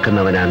തുഴഞ്ഞു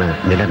നിൽക്കുന്നവനാണ്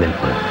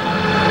നിലനിൽപ്പ്.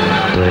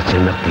 തുഴച്ചു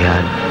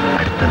നിർത്തിയാൽ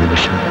അടുത്ത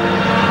നിമിഷം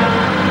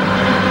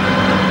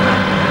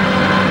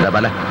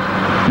ബല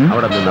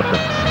അവിടെ നിന്ന്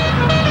നിർത്തും.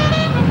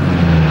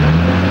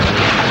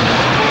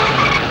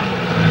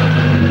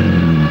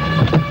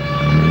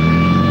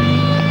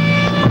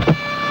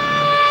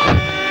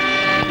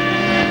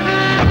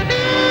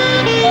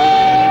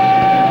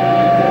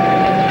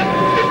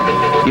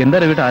 എന്താ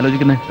രവിട്ട്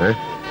ആലോചിക്കുന്നത്?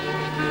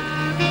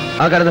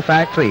 ആ കാണുന്ന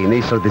ഫാക്ടറി നീ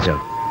ശ്രദ്ധിച്ചോ?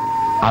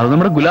 അത്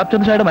നമ്മുടെ ഗുലാബ്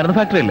ചന്ദ് ചായയുടെ മരുന്ന്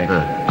ഫാക്ടറി അല്ലേ?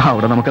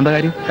 അവിടെ നമുക്ക് എന്താ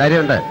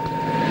കാര്യമുണ്ട്.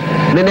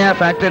 നിന്നെ ആ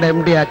ഫാക്ടറിയുടെ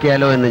MD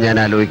ആക്കിയാലോ എന്ന് ഞാൻ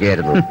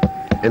ആലോചിക്കുകയായിരുന്നു.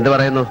 എന്ത്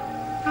പറയുന്നു?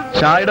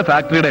 ചായയുടെ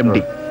ഫാക്ടറിയുടെ MD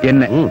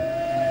എന്നെ?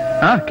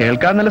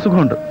 കേൾക്കാൻ നല്ല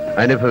സുഖമുണ്ട്.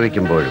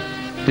 അനുഭവിക്കുമ്പോഴും.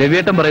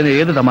 രവിയേട്ടൻ പറയുന്ന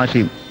ഏത്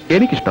തമാശയും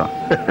എനിക്കിഷ്ടമാണ്.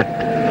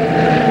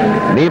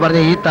 നീ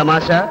പറഞ്ഞ ഈ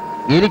തമാശ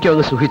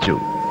എനിക്കങ്ങ് സുഖിച്ചു.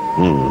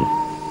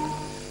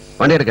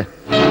 വണ്ടിയെടുക്ക.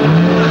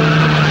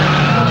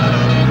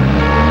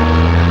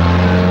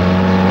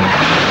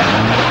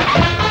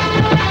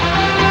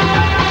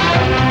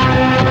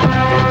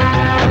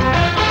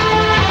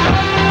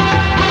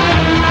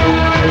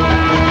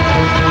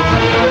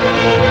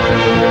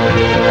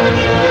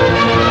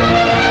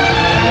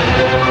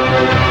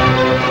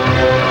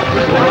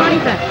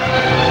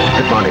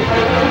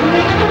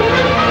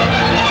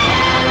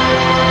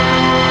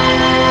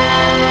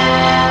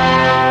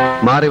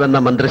 മാറി വന്ന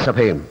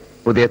മന്ത്രിസഭയും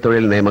പുതിയ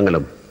തൊഴിൽ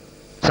നിയമങ്ങളും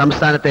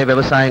സംസ്ഥാനത്തെ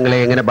വ്യവസായങ്ങളെ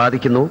എങ്ങനെ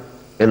ബാധിക്കുന്നു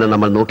എന്ന്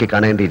നമ്മൾ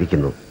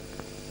നോക്കിക്കാണേണ്ടിയിരിക്കുന്നു.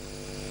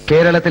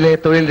 കേരളത്തിലെ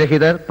തൊഴിൽ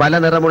രഹിതർ പല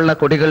നിറമുള്ള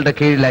കൊടികളുടെ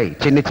കീഴിലായി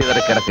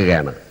ചിന്നിച്ചിതറി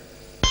കിടക്കുകയാണ്.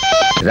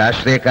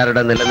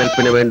 രാഷ്ട്രീയക്കാരുടെ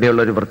നിലനിൽപ്പിന്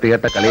വേണ്ടിയുള്ള ഒരു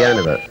വൃത്തികെട്ട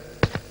കളിയാണിത്.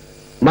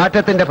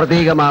 മാറ്റത്തിന്റെ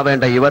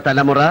പ്രതീകമാവേണ്ട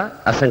യുവതലമുറ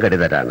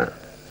അസംഘടിതരാണ്.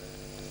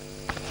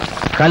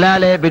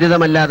 കലാലയ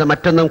ബിരുദമല്ലാതെ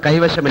മറ്റൊന്നും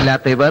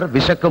കൈവശമില്ലാത്ത ഇവർ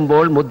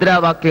വിശക്കുമ്പോൾ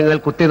മുദ്രാവാക്യങ്ങൾ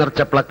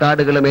കുത്തിനിറച്ച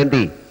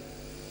പ്ലക്കാർഡുകളുമേന്തി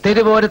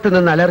തെരുവോരത്ത്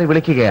നിന്ന് അലറി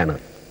വിളിക്കുകയാണ്.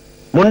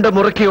 മുണ്ട്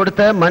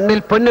മുറുക്കിയെടുത്ത് മണ്ണിൽ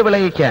പൊന്നു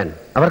വിളയിക്കാൻ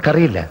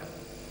അവർക്കറിയില്ല.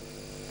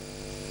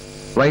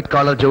 വൈറ്റ്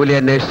കോളർ ജോലി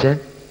അന്വേഷിച്ച്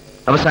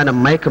അവസാനം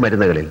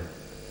മയക്കുമരുന്നുകളിൽ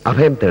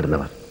അഭയം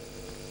തേടുന്നവർ,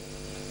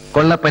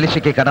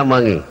 കൊള്ളപ്പലിശയ്ക്ക് കടം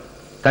വാങ്ങി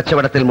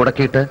കച്ചവടത്തിൽ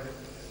മുടക്കിയിട്ട്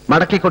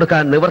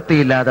മടക്കിക്കൊടുക്കാൻ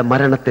നിവൃത്തിയില്ലാതെ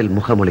മരണത്തിൽ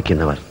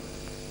മുഖമൊളിക്കുന്നവർ,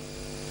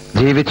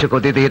 ജീവിച്ചു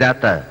കൊതി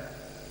തീരാത്ത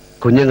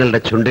കുഞ്ഞുങ്ങളുടെ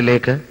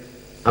ചുണ്ടിലേക്ക്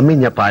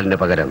അമ്മിഞ്ഞ പാലിന്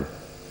പകരം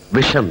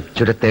വിഷം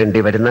ചുരത്തേണ്ടി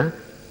വരുന്ന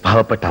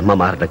പാവപ്പെട്ട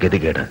അമ്മമാരുടെ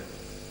ഗതികേട്.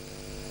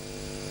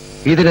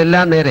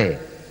 ഇതിനെല്ലാം നേരെ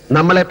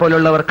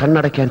നമ്മളെപ്പോലുള്ളവർ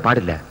കണ്ണടയ്ക്കാൻ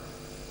പാടില്ല.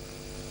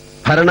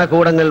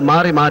 ഭരണകൂടങ്ങൾ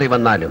മാറി മാറി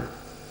വന്നാലും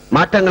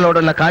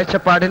മാറ്റങ്ങളോടുള്ള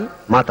കാഴ്ചപ്പാടിൽ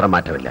മാത്രം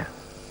മാറ്റമില്ല.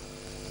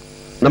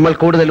 നമ്മൾ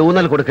കൂടുതൽ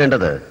ഊന്നൽ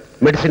കൊടുക്കേണ്ടത്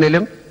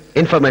മെഡിസിനിലും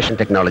ഇൻഫർമേഷൻ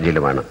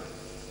ടെക്നോളജിയിലുമാണ്.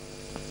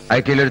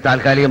 IT-യിലൊരു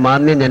താൽക്കാലിക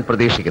മാന്യം ഞാൻ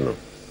പ്രതീക്ഷിക്കുന്നു.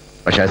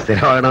 പക്ഷെ അത്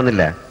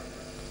സ്ഥിരമാകണമെന്നില്ല.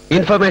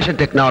 ഇൻഫർമേഷൻ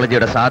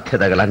ടെക്നോളജിയുടെ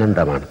സാധ്യതകൾ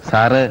അനന്തമാണ്.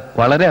 സാറ്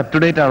വളരെ അപ്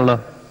ടു ഡേറ്റ് ആണല്ലോ.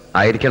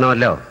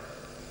 ആയിരിക്കണമല്ലോ.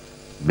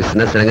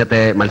 ബിസിനസ്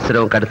രംഗത്തെ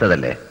മത്സരവും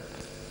കടുത്തതല്ലേ.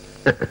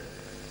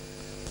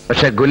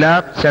 പക്ഷെ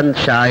ഗുലാബ് ചന്ദ്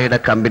ഷായുടെ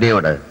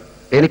കമ്പനിയോട്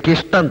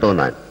എനിക്കിഷ്ടം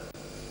തോന്നാൻ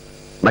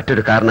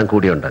മറ്റൊരു കാരണം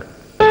കൂടിയുണ്ട്.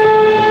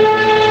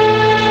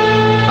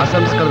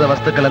 അസംസ്കൃത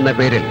വസ്തുക്കൾ എന്ന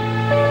പേരിൽ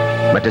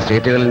മറ്റ്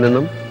സ്റ്റേറ്റുകളിൽ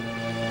നിന്നും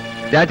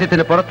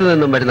രാജ്യത്തിന് പുറത്തു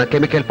നിന്നും വരുന്ന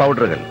കെമിക്കൽ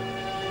പൗഡറുകൾ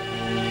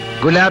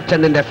ഗുലാബ്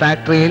ചന്ദിന്റെ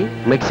ഫാക്ടറിയിൽ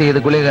മിക്സ്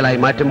ചെയ്ത് ഗുളികകളായി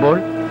മാറ്റുമ്പോൾ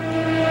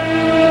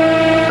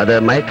അത്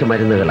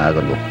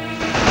മയക്കുമരുന്നുകളാകുന്നു.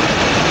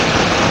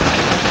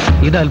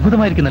 ഇത്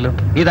അത്ഭുതമായിരിക്കുന്നല്ലോ.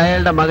 ഇത്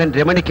അയാളുടെ മകൻ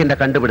രമണിക്കിന്റെ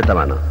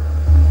കണ്ടുപിടുത്തമാണ്.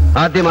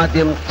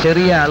 ആദ്യം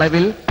ചെറിയ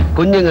അളവിൽ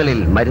കുഞ്ഞുങ്ങളിൽ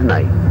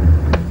മരുന്നായി,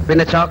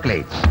 പിന്നെ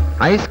ചോക്ലേറ്റ്സ്,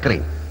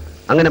 ഐസ്ക്രീം,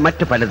 അങ്ങനെ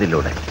മറ്റു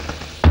പലതിലൂടെ.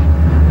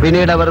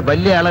 പിന്നീട് അവർ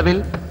വലിയ അളവിൽ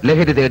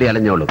ലഹരി തേടി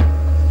അലഞ്ഞോളും.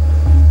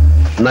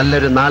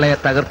 നല്ലൊരു നാളെ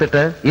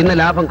തകർത്തിട്ട് ഇന്ന്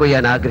ലാഭം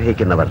കൊയ്യാൻ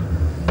ആഗ്രഹിക്കുന്നവർ.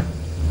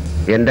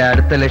 എന്റെ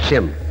അടുത്ത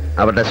ലക്ഷ്യം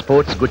അവരുടെ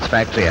സ്പോർട്സ് ഗുഡ്സ്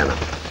ഫാക്ടറിയാണ്.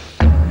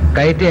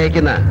 കയറ്റി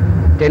അയക്കുന്ന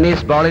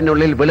ടെന്നീസ്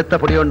ബോളിനുള്ളിൽ വെളുത്ത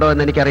പൊടിയുണ്ടോ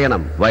എന്ന്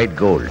എനിക്കറിയണം. White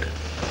gold.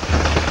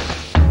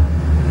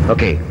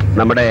 ഓക്കെ,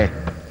 നമ്മുടെ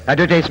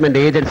അഡ്വർടൈസ്മെന്റ്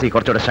ഏജൻസി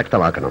കുറച്ചുകൂടെ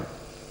ശക്തമാക്കണം.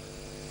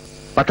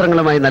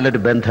 പത്രങ്ങളുമായി നല്ലൊരു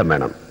ബന്ധം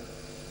വേണം.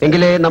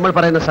 എങ്കിലേ നമ്മൾ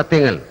പറയുന്ന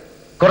സത്യങ്ങൾ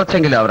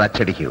കുറച്ചെങ്കിലും അവർ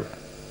അച്ചടിക്കൂ.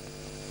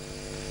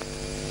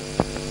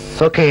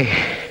 ഓക്കെ,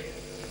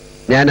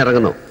 ഞാൻ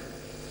ഇറങ്ങുന്നു.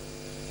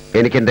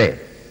 എനിക്കെന്റെ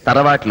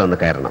തറവാട്ടിലൊന്ന്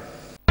കയറണം.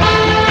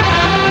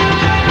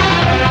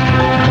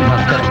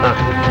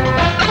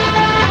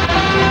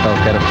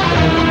 നമസ്കാരം.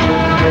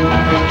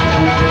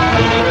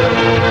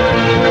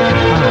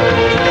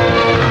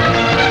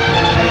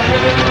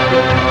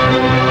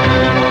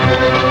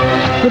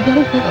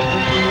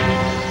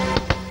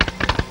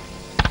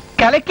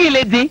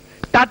 കലക്കിയില്ലേ ജി?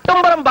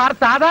 തട്ടുംപുറം ബാർ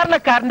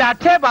സാധാരണക്കാരന്റെ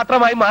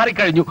അക്ഷയപാത്രമായി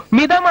മാറിക്കഴിഞ്ഞു.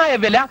 മിതമായ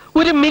വില,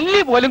 ഒരു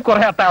മില്ലി പോലും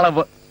കുറയാത്ത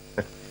അളവ്.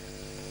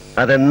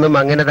 അതെന്നും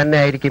അങ്ങനെ തന്നെ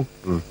ആയിരിക്കും.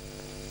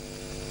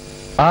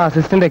 ആ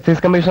അസിസ്റ്റന്റ്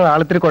എക്സൈസ് കമ്മീഷണർ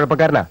ആളിത്തിരി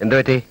കുഴപ്പക്കാരനാ. എന്ത്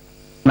പറ്റി?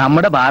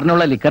 നമ്മുടെ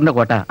ബാറിനുള്ള ലിക്കറിന്റെ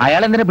കോട്ട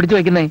അയാൾ എന്തിനാ പിടിച്ചു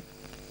വെക്കുന്നേ?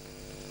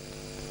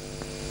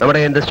 നമ്മുടെ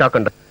എന്ത് സ്റ്റോക്ക്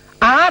ഉണ്ട്?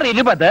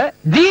 R20,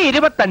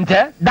 G25,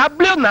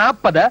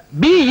 W40,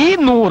 BE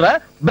 100,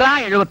 BRA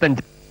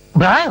 75.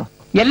 ബ്രായോ?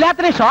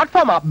 എല്ലാത്തിനും ഷോർട്ട്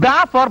ഫോമാ. ബ്രാ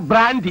ഫോർ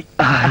ബ്രാൻഡി.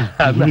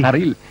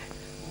 അറിയില്ല.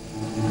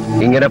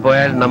 ഇങ്ങനെ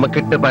പോയാൽ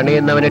നമുക്കിട്ട്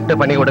പണിയുന്നവനിട്ട്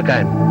പണി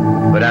കൊടുക്കാൻ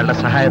ഒരാളുടെ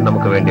സഹായം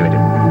നമുക്ക് വേണ്ടി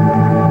വരും.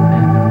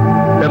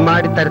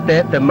 തെമ്മാടിത്തരത്തെ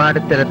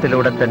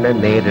തെമ്മാടിത്തരത്തിലൂടെ തന്നെ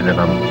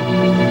നേരിടണം.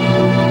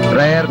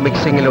 റയർ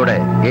മിക്സിംഗിലൂടെ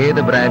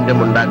ഏത്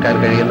ബ്രാൻഡും ഉണ്ടാക്കാൻ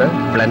കഴിയുന്ന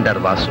ബ്ലെൻഡർ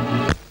വാസു.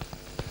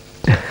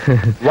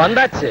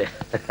 വന്താച്ച്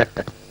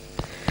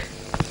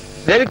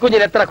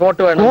രവിക്കുഞ്ഞിന് എത്ര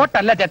കോട്ട് വേണം?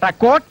 കോട്ടല്ല ചേട്ടാ,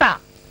 കോട്ട.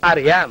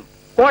 അറിയാം,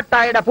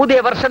 കോട്ടായുടെ പുതിയ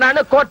വെർഷനാണ്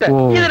കോട്ട്.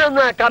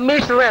 ഇതിനൊന്നും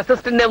കമ്മീഷണറെ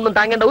അസിസ്റ്റന്റിനെ ഒന്നും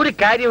താങ്ങേണ്ട ഒരു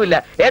കാര്യമില്ല.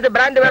 ഏത്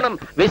ബ്രാൻഡ് വേണം?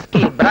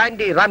 വിസ്കി,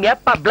 ബ്രാൻഡി, റാം,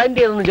 എപ്പ ബ്ലെൻഡ്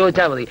ചെയ്തെന്ന്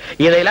ചോദിച്ചാൽ മതി.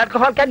 ഈതയിൽ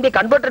alcohol can be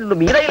converted to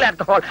ഈതയിൽ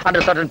alcohol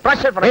under certain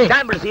pressure for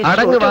example.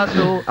 അടങ്ങ്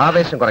Vasu,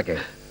 ആവേശം കുറയ്ക്കേ.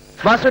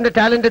 വാസുവിന്റെ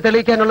ടാലന്റ്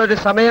തെളിയിക്കാനുള്ള ഒരു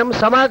സമയം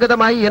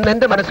സമാഗതമായി എന്ന്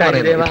എന്റെ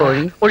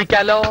മനസ്സിലായി.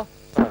 ഒഴിക്കാലോ?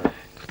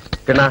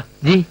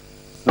 ജി,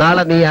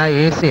 നാളെ നീ ആ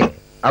AC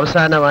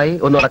അവസാനമായി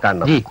ഒന്നുകൂടെ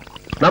കാണണം.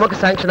 നമുക്ക്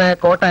സാങ്ഷനായ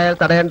കോട്ടയാൽ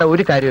തടയേണ്ട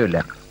ഒരു കാര്യമില്ല.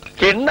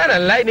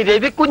 കിണ്ണനല്ല, ഇനി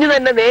രവിക്കുഞ്ഞ്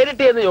തന്നെ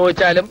നേരിട്ട് എന്ന്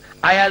ചോദിച്ചാലും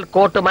അയാൾ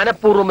കോട്ട്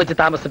മനഃപൂർവ്വം വെച്ച്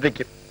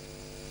താമസിപ്പിക്കും.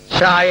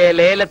 ഷായെ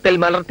ലേലത്തിൽ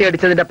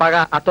മലർത്തിയടിച്ചതിന്റെ പക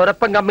ആ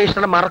തുരപ്പൻ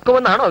കമ്മീഷണർ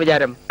മറക്കുമെന്നാണോ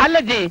വിചാരം? അല്ല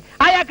ജി,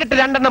 അയാൾക്കിട്ട്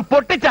 2 എണ്ണം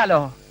പൊട്ടിച്ചാലോ?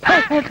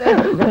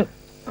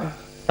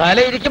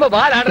 തലയിരിക്കുമ്പോ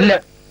വാലാടില്ല.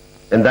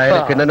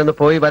 എന്തായാലും കിണ്ണനൊന്ന്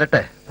പോയി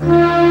വരട്ടെ.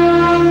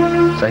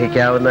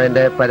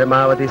 സഹിക്കാവുന്നതിന്റെ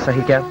പരമാവധി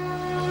സഹിക്കാം.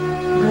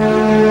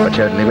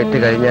 പക്ഷെ ഒരു ലിമിറ്റ്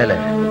കഴിഞ്ഞാലേ.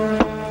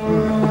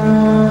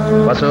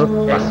 वासु,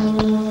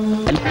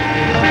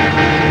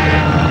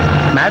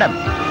 मैडम,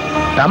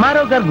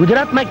 તમારો ઘર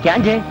ગુજરાતમાં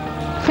ક્યાં છે?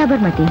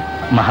 સાબરમતી.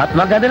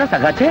 મહાત્મા ગાંધીના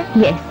સગા છે?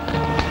 યસ,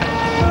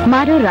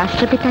 મારો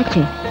રાષ્ટ્રપિતા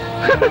છે.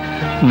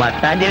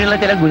 മട്ടാഞ്ചേരിയുള്ള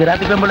ചില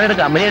ഗുജറാത്തി പെമ്പിള്ളേരുടെ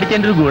കമ്പനി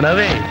അടിച്ചതിന്റെ ഒരു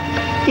ഗുണവേ.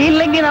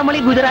 ഇല്ലെങ്കിൽ നമ്മൾ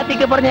ഈ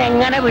ഗുജറാത്തിക്ക് പറഞ്ഞ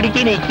എങ്ങനെ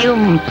പിടിച്ച് നിൽക്കും?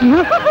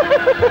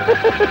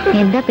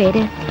 എന്താ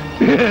പേര്?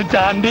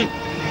 ചാണ്ടി.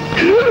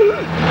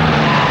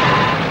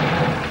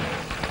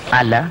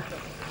 അല്ല,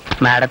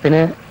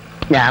 മാഡത്തിന്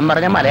ഞാൻ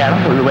പറഞ്ഞ മലയാളം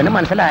മുഴുവനും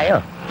മനസ്സിലായോ?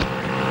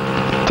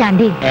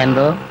 ചാണ്ടി,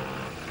 എന്തോ?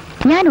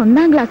 ഞാൻ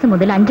 1ാം ക്ലാസ്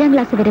മുതൽ 5ാം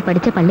ക്ലാസ് വരെ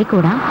പഠിച്ച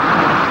പള്ളിക്കൂടാ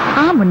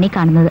ആ മുന്നിൽ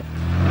കാണുന്നത്.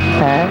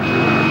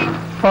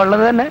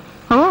 ഉള്ളത് തന്നെ?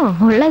 ഓ,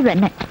 ഉള്ളത്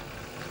തന്നെ.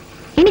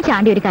 ഇനി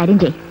ചാണ്ടി ഒരു കാര്യം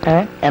ചെയ്യ്.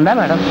 എന്താ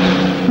മാഡം?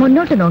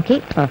 മുന്നോട്ട് നോക്കി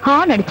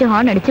ഹോൺ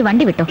അടിച്ച്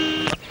വണ്ടി വിട്ടോ.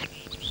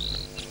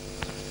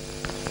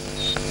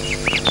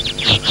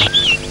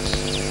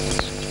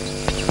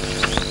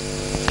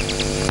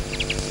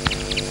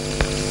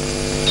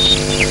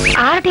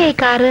 ആരുടെയായി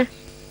കാറ്?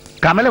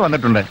 കമല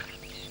വന്നിട്ടുണ്ട്.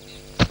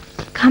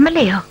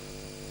 കമലയോ?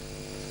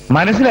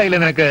 മനസ്സിലായില്ലേ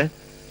നിനക്ക്?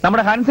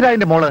 നമ്മുടെ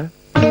ഹൻസരാജിന്റെ മോള്.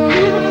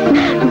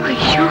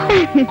 അയ്യോ,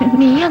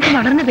 നീ അത്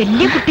വളർന്ന്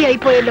വലിയ കുട്ടിയായി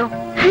പോയല്ലോ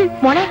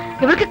മോളെ.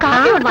 ഇവർക്ക്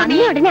വന്ന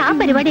ഉടനെ ആ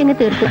പരിപാടി അങ്ങ്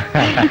തീർത്തു.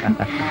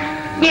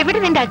 എവിടെ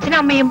നിന്റെ അച്ഛനും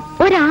അമ്മയും?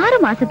 ഒരു 6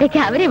 മാസത്തേക്ക്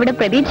അവരെ ഇവിടെ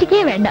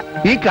പ്രതീക്ഷിക്കേ വേണ്ട.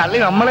 ഈ കള്ളി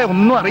നമ്മളെ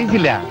ഒന്നും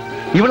അറിയിച്ചില്ല.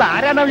 ഇവൾ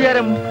ആരാണ്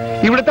വിചാരം?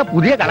 ഇവിടുത്തെ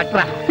പുതിയ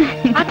കളക്ടറാ.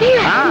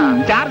 ആ,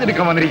 ചാർജ്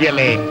എടുക്കാൻ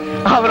വന്നിരിക്കല്ലേ.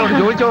 അവരോട്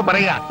ചോദിച്ചോ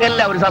പറയുക,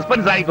 എല്ലാം ഒരു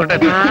സസ്പെൻസ് ആയിക്കോട്ടെ.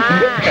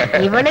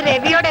 ഇവള്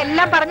രവിയോട്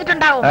എല്ലാം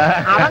പറഞ്ഞിട്ടുണ്ടാവും.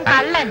 അവൻ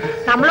കള്ളൻ.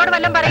 നമ്മളോട്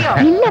വല്ലതും പറയോ?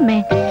 ഇല്ലമ്മേ,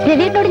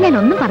 രവിയോട് ഞാൻ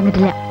ഒന്നും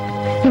പറഞ്ഞിട്ടില്ല.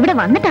 ഇവിടെ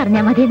വന്നിട്ട്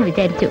അറിഞ്ഞാ മതിയെന്ന്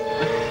വിചാരിച്ചു.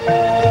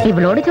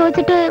 ഇവളോട്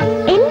ചോദിച്ചിട്ട്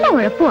എല്ലാം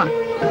ഉഴപ്പുവാ.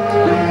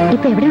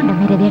 ഇപ്പൊ എവിടെ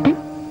ഉണ്ടമ്മേ രവിയേട്ടൻ?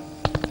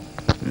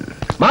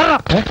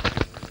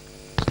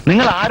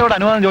 നിങ്ങൾ ആരോട്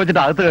അനുവാദം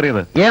ചോദിച്ചിട്ട് അകത്ത്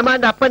കയറിയത്?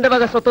 ഏമാന്റെ അപ്പന്റെ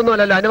വക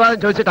സ്വത്തൊന്നുമല്ലല്ലോ അനുവാദം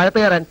ചോദിച്ചിട്ട് അകത്ത്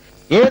കയറാൻ.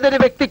 ഏതൊരു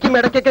വ്യക്തിക്കും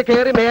ഇടയ്ക്കൊക്കെ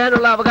കയറി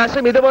മേയാനുള്ള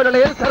അവകാശം ഇതുപോലുള്ള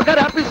ഏത് സർക്കാർ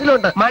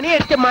ഓഫീസിലുണ്ട്.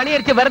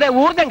 മണിയടിച്ച് വെറുതെ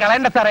ഊർജ്ജം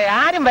കളയണ്ട സാറേ.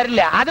 ആരും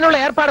വരില്ല. അതിനുള്ള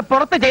ഏർപ്പാട്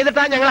പുറത്ത്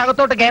ചെയ്തിട്ടാണ് ഞങ്ങൾ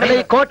അകത്തോട്ട് കയറി.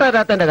 ഈ കോട്ട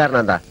വരാത്തന്റെ കാരണം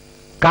എന്താ?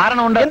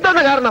 കാരണമുണ്ട്.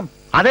 എന്താണ് കാരണം?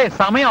 അതെ,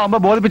 സമയമാകുമ്പോ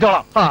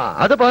ബോധിപ്പിച്ചോളാം.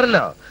 അത്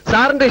പോരല്ലോ.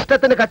 സാറിന്റെ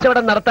ഇഷ്ടത്തിന്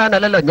കച്ചവടം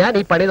നടത്താനല്ലല്ലോ ഞാൻ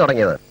ഈ പണി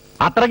തുടങ്ങിയത്.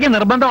 അത്രയ്ക്ക്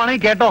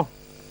നിർബന്ധമാണെങ്കിൽ കേട്ടോ.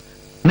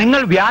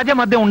 നിങ്ങൾ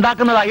വ്യാജമദ്യം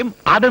ഉണ്ടാക്കുന്നതായും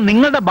അത്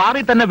നിങ്ങളുടെ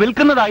ബാറിൽ തന്നെ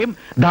വിൽക്കുന്നതായും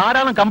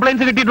ധാരാളം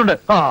കംപ്ലൈന്റ്സ് കിട്ടിയിട്ടുണ്ട്.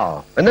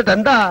 എന്നിട്ട്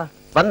എന്താ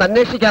വന്ന്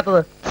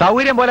അന്വേഷിക്കാത്തത്?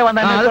 സൗകര്യം പോലെ വന്ന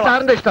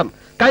സാറിന്റെ ഇഷ്ടം.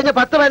 കഴിഞ്ഞ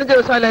 10-15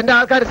 ദിവസമല്ല എന്റെ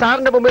ആൾക്കാർ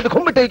സാറിന്റെ മുമ്പിൽ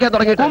കുമ്പിട്ടിരിക്കാൻ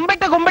തുടങ്ങി.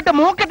 കുമ്പിട്ട്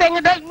മൂക്ക്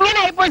തെങ്ങിട്ട് ഇങ്ങനെ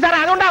ആയിപ്പോയി സാർ.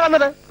 അതുകൊണ്ടാ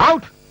വന്നത്.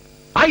 Out,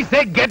 I say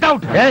get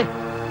out.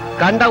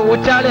 കണ്ട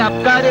ഊച്ചാളി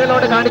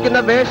അബ്കാരികളോട് കാണിക്കുന്ന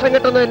വേഷം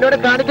കിട്ടുന്നു എന്നോട്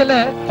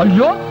കാണിക്കല്ലേ.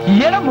 അയ്യോ,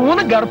 ഈയിടെ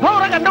 3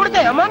 ഗർഭമുറ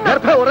കണ്ടുപിടിച്ചേ.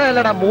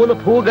 ഗർഭമുറയല്ലടാ, 3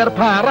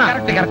 ഭൂഗർഭ അറ.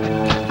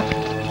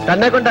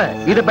 തന്നെ കൊണ്ട്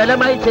ഇത്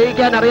ബലമായി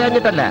ചെയ്യിക്കാൻ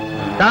അറിയാഞ്ഞിട്ടല്ല.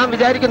 താൻ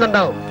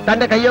വിചാരിക്കുന്നുണ്ടാവും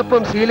തന്റെ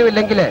കയ്യൊപ്പും സീലും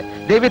ഇല്ലെങ്കിൽ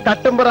ദേവി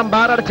തട്ടുംപുറം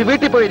ബാറടച്ച്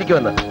വീട്ടിൽ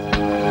പോയിരിക്കുമെന്ന്.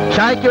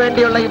 ഷായ്ക്ക്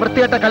വേണ്ടിയുള്ള ഈ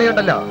വൃത്തികെട്ട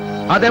കളിയുണ്ടല്ലോ,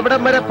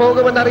 അതെവിടം വരെ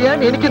പോകുമെന്നറിയാൻ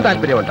എനിക്കും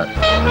താല്പര്യമുണ്ട്.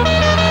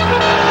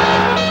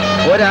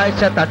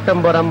 ഒരാഴ്ച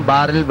തട്ടുംപുറം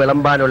ബാറിൽ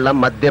വിളമ്പാനുള്ള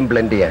മദ്യം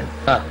ബ്ലെൻഡ് ചെയ്യാൻ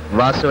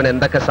വാസുവിന്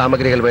എന്തൊക്കെ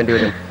സാമഗ്രികൾ വേണ്ടി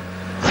വരും?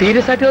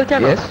 സീരിയസ് ആയിട്ട്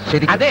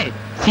ചോദിച്ചാൽ അതെ,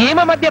 സീമ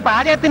മദ്യ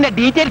പാചകത്തിന്റെ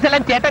ഡീറ്റെയിൽസ്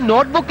എല്ലാം ചേട്ടൻ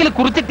നോട്ട്ബുക്കിൽ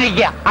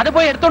കുറിച്ചിട്ടിരിക്കുക. അത്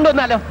പോയി എടുത്തോണ്ട്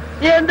വന്നാലോ?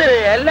 എന്ത്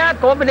എല്ലാ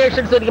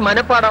കോമ്പിനേഷൻസും എനിക്ക്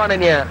മനപ്പാടമാണ്.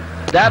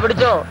 ഇതാ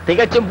പിടിച്ചോ,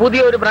 തികച്ചും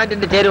പുതിയൊരു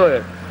ബ്രാൻഡിന്റെ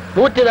ചേരുവകൾ.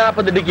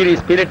 140 ഡിഗ്രി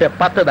സ്പിരിറ്റ്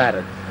 10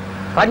 ബാരൽ,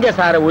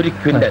 പഞ്ചസാര 1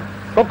 ക്വിന്റൽ,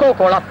 കൊക്കോ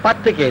കോള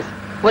 10 കേസ്,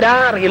 ഒരു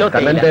 6 കിലോ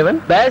കണ്ണൻദേവൻ?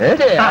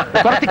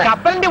 കുറച്ച്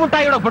കപ്പലിന്റെ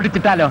മുട്ടായിയോടെ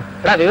പൊട്ടിച്ചിട്ടാലോ?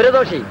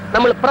 വിവരദോഷി,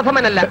 നമ്മൾ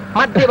പ്രഥമനല്ല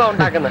മദ്യപ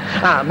ഉണ്ടാക്കുന്നത്.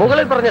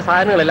 മുകളിൽ പറഞ്ഞ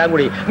സാധനങ്ങളെല്ലാം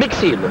കൂടി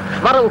മിക്സ് ചെയ്യുന്നു.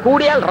 വറവ്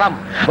കൂടിയാൽ റം,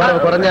 വറവ്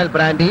കുറഞ്ഞാൽ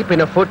ബ്രാൻഡി,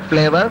 പിന്നെ food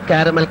flavour,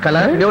 caramel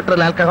colour,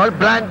 neutral alcohol,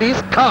 brandy,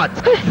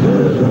 scotch.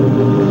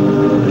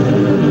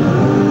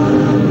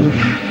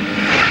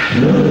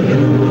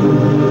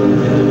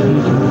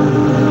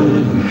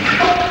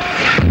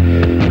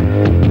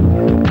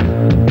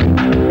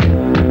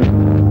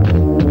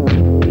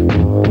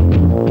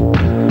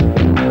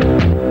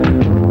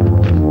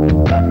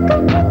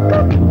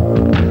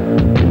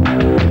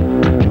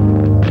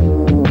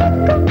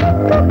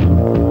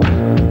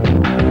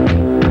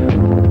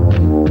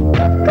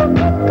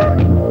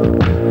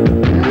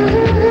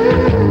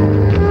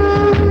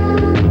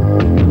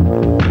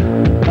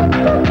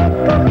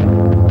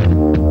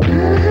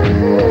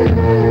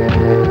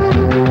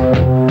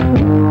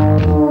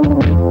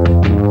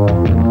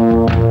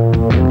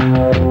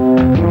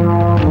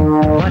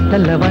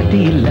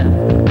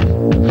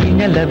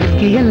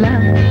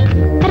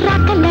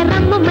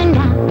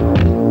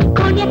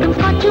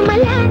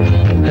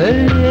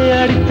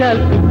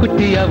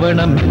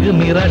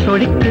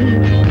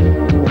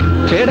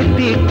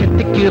 ചേടത്തി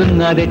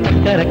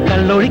ചക്കര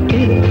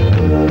കള്ളൊഴിക്ക്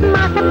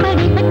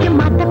മാസപ്പടി പറ്റും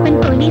മാത്തപ്പൻ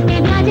പോലീസെ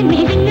വ്യാജൻ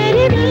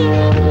വീഴുന്നരുതേ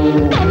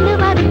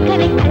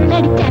കല്ലുവാതുക്കളെ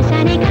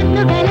കള്ളടിച്ചാശാനെ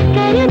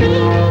കണ്ണുകളക്കരുതേ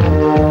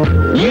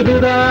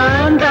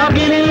ഇതുതാൻ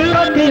കാവിലിൽ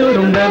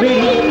വത്തിയൊരുണ്ടവേ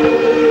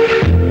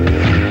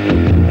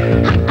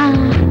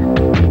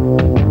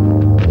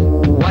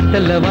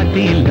വാറ്റല്ല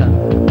വാറ്റിയില്ല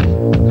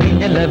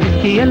പിന്നല്ല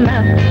വിസ്കിയല്ല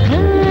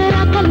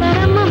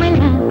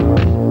കല്ലറമ്മല്ല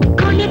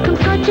കോണിയക്കും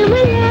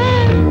സ്കോച്ചുമല്ല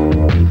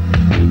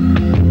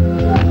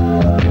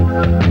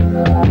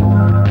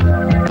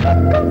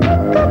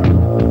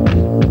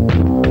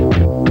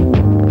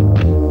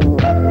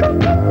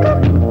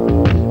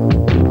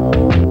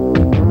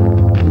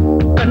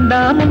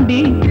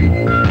കണ്ടാമുണ്ടി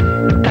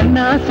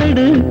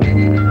കണ്ണാസട്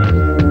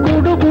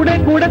കൂടുകൂടെ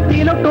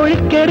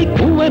കൂടത്തിലൊട്ടൊഴിക്കടി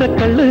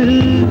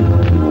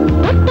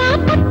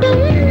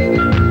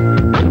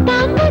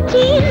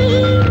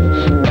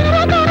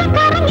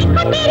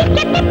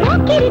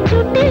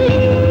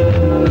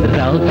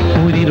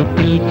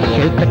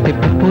കേൾക്കട്ടെ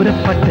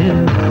പൂരപ്പാട്ട്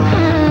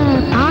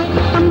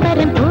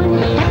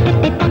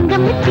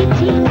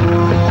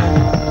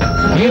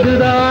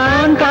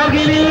ഇതുതാൻ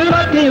കാകിലിൽ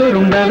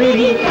വത്തിയൊരുണ്ടവേ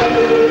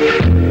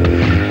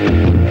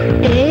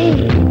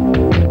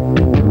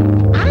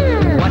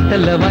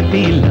വാറ്റല്ല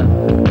വാറ്റിയില്ല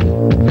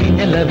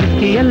പിന്നല്ല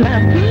വിസ്കിയല്ല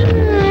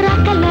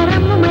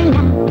കല്ലറമ്മല്ല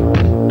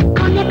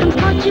കോണിയക്കും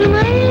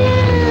സ്കോച്ചുമല്ല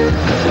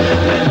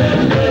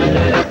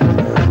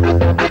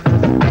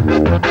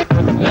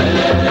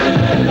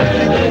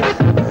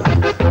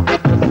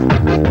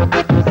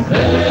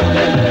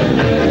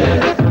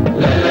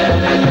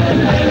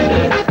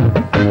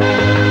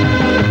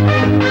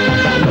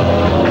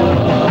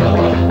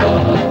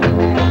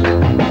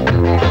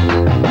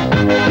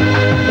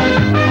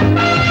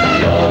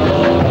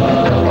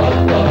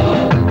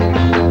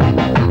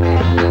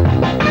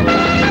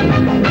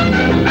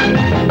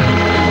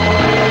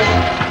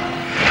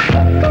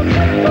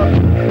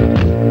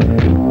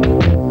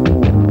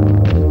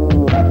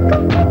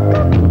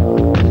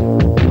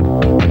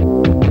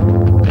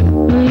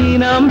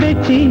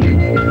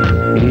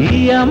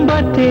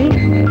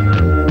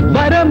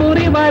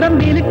വരമുറി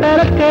വരമ്പിൽ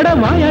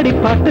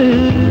കരക്കടമായടിപ്പാട്ട്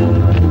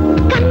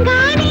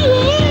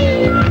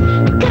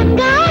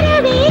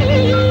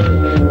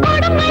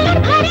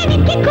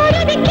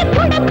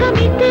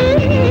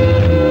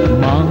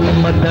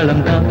മാമദ്ദളം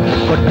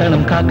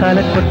കൊട്ടണം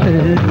കാക്കാലക്കൊട്ട്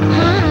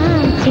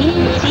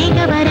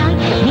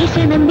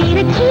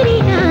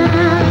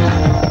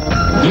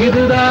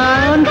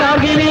ഇതുതാൻ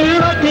കാകിലിൽ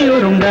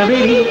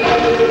വത്തിയൊരുണ്ടവേ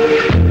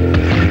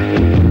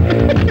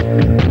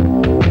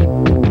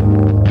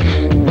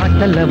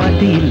വാറ്റല്ല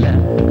വാറ്റിയില്ല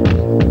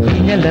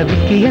പിന്നല്ല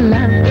വിക്കിയല്ല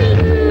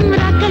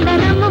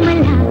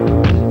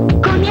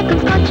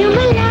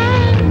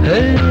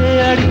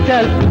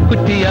അടിച്ചാൽ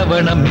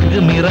കുറ്റിയവണം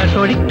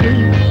മിറാഷൊഴിക്ക്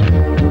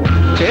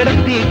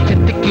ചേടത്തി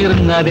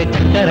ചെത്തിക്കിറുങ്ങാതെ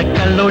ചക്കര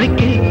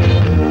കള്ളൊഴിക്ക്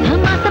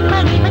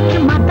മാസപ്പടി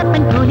പറ്റും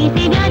മാത്തപ്പൻ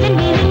പോലീസെ വ്യാജൻ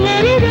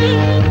വീഴുന്നരുതേ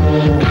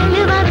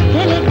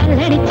കല്ലുവാതുക്കളെ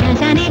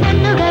കള്ളടിച്ചാശാനെ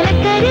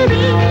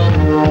കണ്ണുകളക്കരുതേ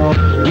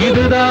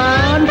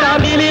ഇതുതാൻ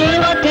കാവിലിൽ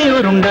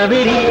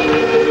വത്തിയൊരുണ്ടവേ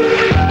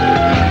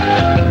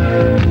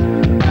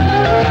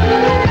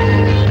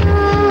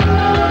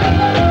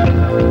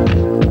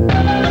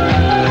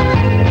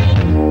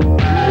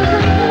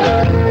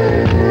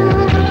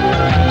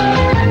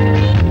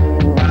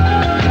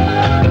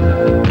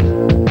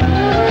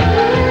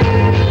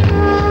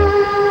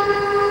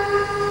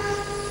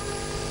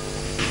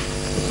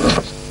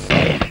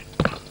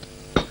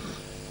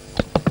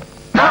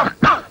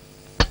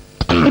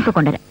ഇപ്പൊ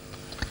കൊണ്ടുവരാം.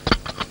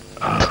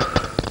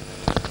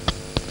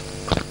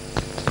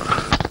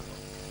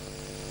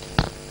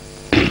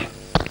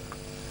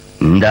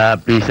 എന്താ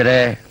പീസറെ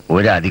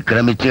ഒരു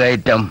അതിക്രമിച്ചു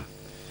കയറ്റം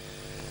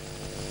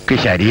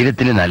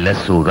ശരീരത്തിന് നല്ല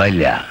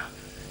സുഖമില്ല.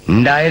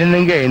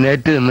 ഉണ്ടായിരുന്നെങ്കിൽ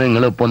എഴുന്നേറ്റ് നിന്ന്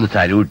നിങ്ങളിപ്പോ ഒന്ന്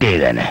സല്യൂട്ട്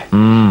ചെയ്തേനെ.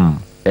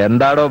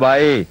 എന്താടോ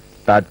ബായി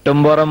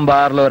തട്ടുംപുറം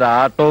ബാറിൽ ഒരു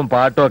ആട്ടവും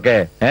പാട്ടും ഒക്കെ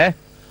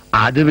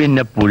അത്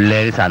പിന്നെ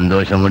പിള്ളേര്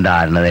സന്തോഷം കൊണ്ട്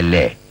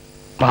ആടുന്നതല്ലേ.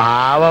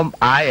 പാവം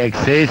ആ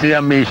എക്സൈസ്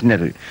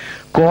കമ്മീഷണർ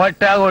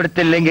കോട്ട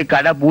കൊടുത്തില്ലെങ്കിൽ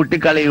കട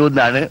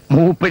പൂട്ടിക്കളയൂന്നാണ്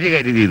മൂപ്പര്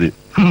കരുതിയത്.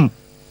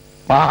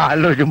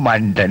 ആളൊരു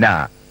മണ്ടനാ.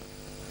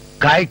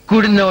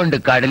 കൈക്കുടുന്നോണ്ട്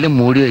കടല്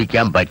മൂടി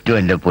വയ്ക്കാൻ പറ്റുമോ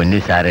എന്റെ പൊന്നു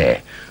സാറേ?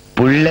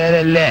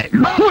 പിള്ളേരല്ലേ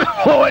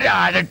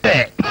ഒരാടട്ടെ.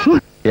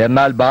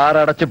 എന്നാൽ ബാർ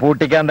അടച്ച്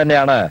പൂട്ടിക്കാൻ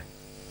തന്നെയാണ്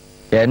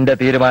എന്റെ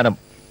തീരുമാനം.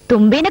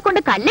 തുമ്പീനെ കൊണ്ട്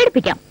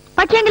കല്ലെടുപ്പിക്കാം,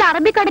 പക്ഷേങ്കിൽ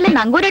അറബിക്കടലിൽ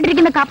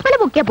നങ്കൂരിട്ടിരിക്കുന്ന കപ്പൽ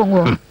പൊക്കിയാ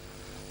പൊങ്ങുവോ?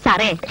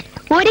 സാറേ,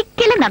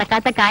 ഒരിക്കലും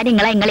നടക്കാത്ത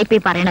കാര്യങ്ങളാ നിങ്ങളിപ്പോ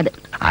പറയണത്.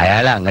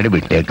 അയാളെ അങ്ങോട്ട്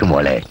വിട്ടേക്ക്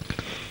മോളെ.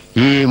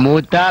 ഈ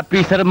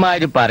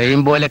മൂത്താഫീസർമാര്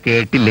പറയും പോലെ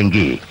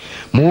കേട്ടില്ലെങ്കിൽ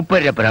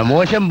മൂപ്പരുടെ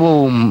പ്രമോഷൻ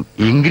പോവും,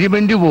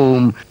 ഇൻക്രിമെന്റ്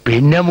പോവും,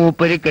 പിന്നെ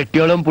മൂപ്പര്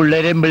കെട്ടിയോളം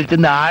പിള്ളേരെയും വിളിച്ച്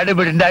നാട്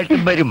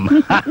വിടണ്ടായിട്ടും വരും.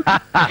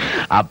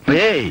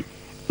 അപ്പേ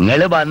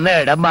നിങ്ങള് വന്ന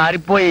ഇടം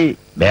മാറിപ്പോയി,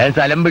 വേറെ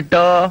സ്ഥലം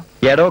വിട്ടോ.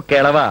 എടോ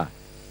കിളവാ,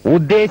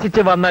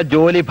 ഉദ്ദേശിച്ച് വന്ന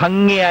ജോലി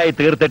ഭംഗിയായി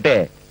തീർത്തിട്ട്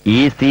ഈ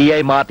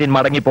CI മാർട്ടിൻ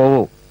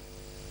മടങ്ങിപ്പോവൂ.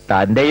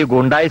 തന്റെ ഈ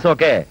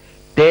ഗുണ്ടായിസൊക്കെ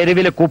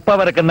തെരുവില് കുപ്പ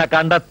വറക്കുന്ന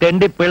കണ്ട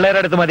തെണ്ടി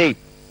പിള്ളേരുടെ അടുത്ത് മതി,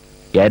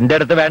 എന്റെ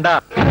അടുത്ത് വേണ്ട.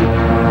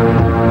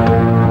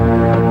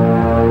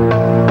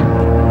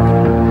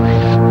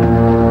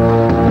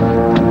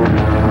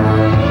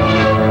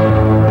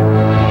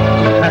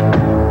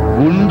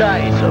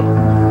 ഗുണ്ടായിസം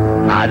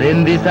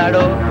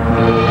അതെന്തിസാടോ?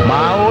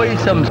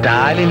 മാവോയിസം,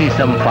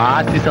 സ്റ്റാലിനിസം,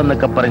 ഫാസിസം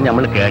എന്നൊക്കെ പറഞ്ഞ്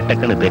നമ്മൾ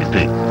കേട്ടക്കണ്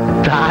പെരുത്ത്.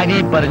 താനീ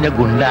പറഞ്ഞ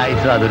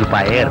ഗുണ്ടായിസം അതൊരു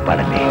പഴയ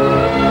ഏർപ്പാടല്ലേ?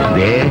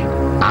 ദേ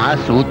ആ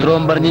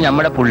സൂത്രവും പറഞ്ഞ്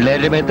നമ്മുടെ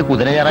പിള്ളേരുടെ മേത്ത്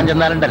കുതിര കയറാൻ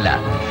ചെന്നാലുണ്ടല്ല,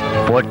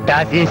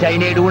 പൊട്ടാസ്യം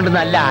സൈനൈഡ് കൊണ്ട്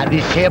നല്ല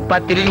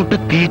അതിശയപ്പത്തിരി ചുട്ട്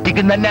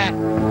തീറ്റിക്കും തന്നെ.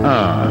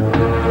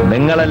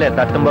 നിങ്ങളല്ലേ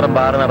തട്ടുംപുറം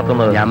ബാർ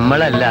നടത്തുന്നത്?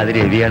 നമ്മളല്ല, അത്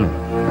രവിയാണ്.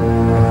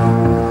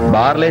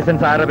 ബാർ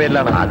ലൈസൻസ് ആരുടെ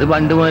പേരിലാണ്? അത്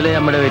പണ്ട് മുതലേ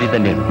നമ്മുടെ പേരിൽ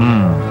തന്നെയാണ്.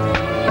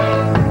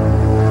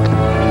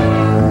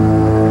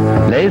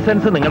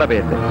 ലൈസൻസ് നിങ്ങളുടെ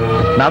പേരിൽ,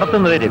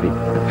 നടത്തുന്നത് രവി.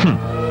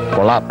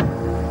 കൊള്ളാം.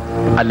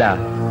 അല്ല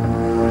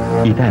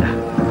ഇതാരാ?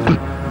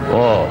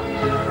 ഓ,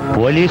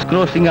 പോലീസ്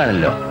ക്രോസിംഗ്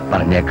ആണല്ലോ.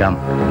 പറഞ്ഞേക്കാം,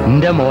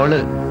 എന്റെ മോള്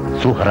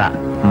സുഹറ.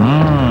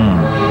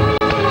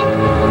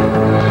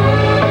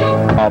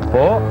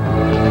 അപ്പോ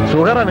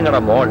സുഹറ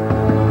നിങ്ങളുടെ മോൾ,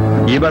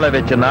 ഇവളെ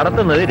വെച്ച്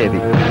നടത്തുന്നത്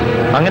രവി,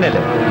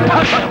 അങ്ങനെയല്ലേ?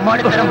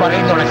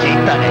 പറയുന്നുള്ള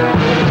ചെയ്താനെ.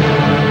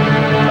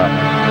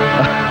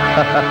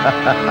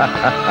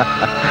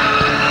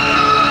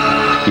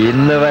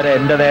 ഇന്ന് വരെ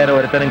എന്റെ നേരെ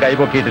ഒരുത്തനും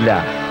കൈപൊക്കിയിട്ടില്ല.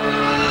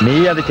 നീ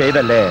അത്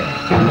ചെയ്തല്ലേ?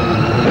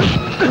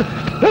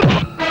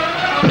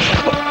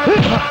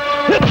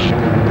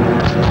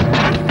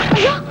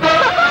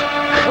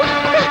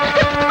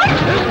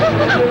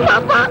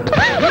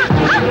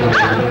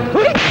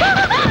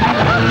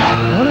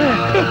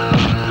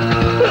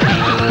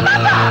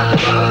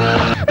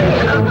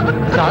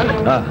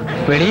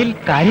 വെളിയിൽ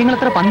കാര്യങ്ങൾ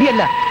അത്ര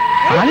പന്തിയല്ല,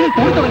 ആളുകൾ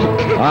കൂടി തുടങ്ങി.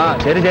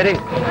 ശരി ശരി.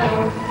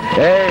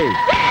 ഏയ്,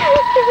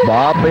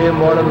 ബാപ്പയും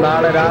മോളും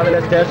നാളെ രാവിലെ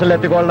സ്റ്റേഷനിൽ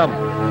എത്തിക്കൊള്ളണം.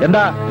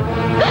 എന്താ?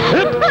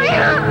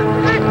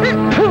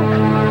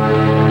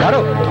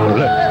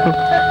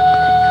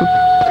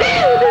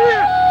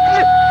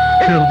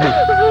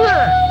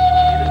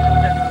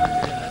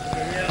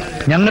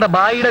 ഞങ്ങളുടെ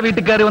ബായിയുടെ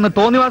വീട്ടിൽ കയറി വന്ന്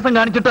തോന്നിവാസം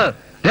കാണിച്ചിട്ട്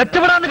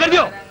രക്ഷപ്പെടാന്ന്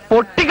കരുതിയോ?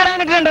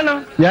 പൊട്ടിക്കളയാനൊക്കെ ഉണ്ടല്ലോ.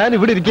 ഞാൻ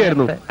ഇവിടെ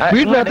ഇരിക്കുകയായിരുന്നു,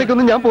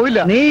 വീട്ടിനകത്തേക്കൊന്നും ഞാൻ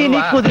പോയില്ല. നീ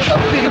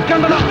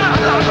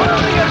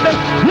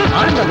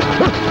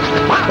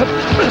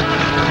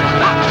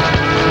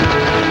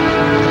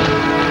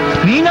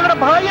നീ ഞങ്ങളുടെ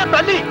ഭാര്യ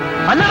തല്ലി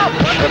അല്ല.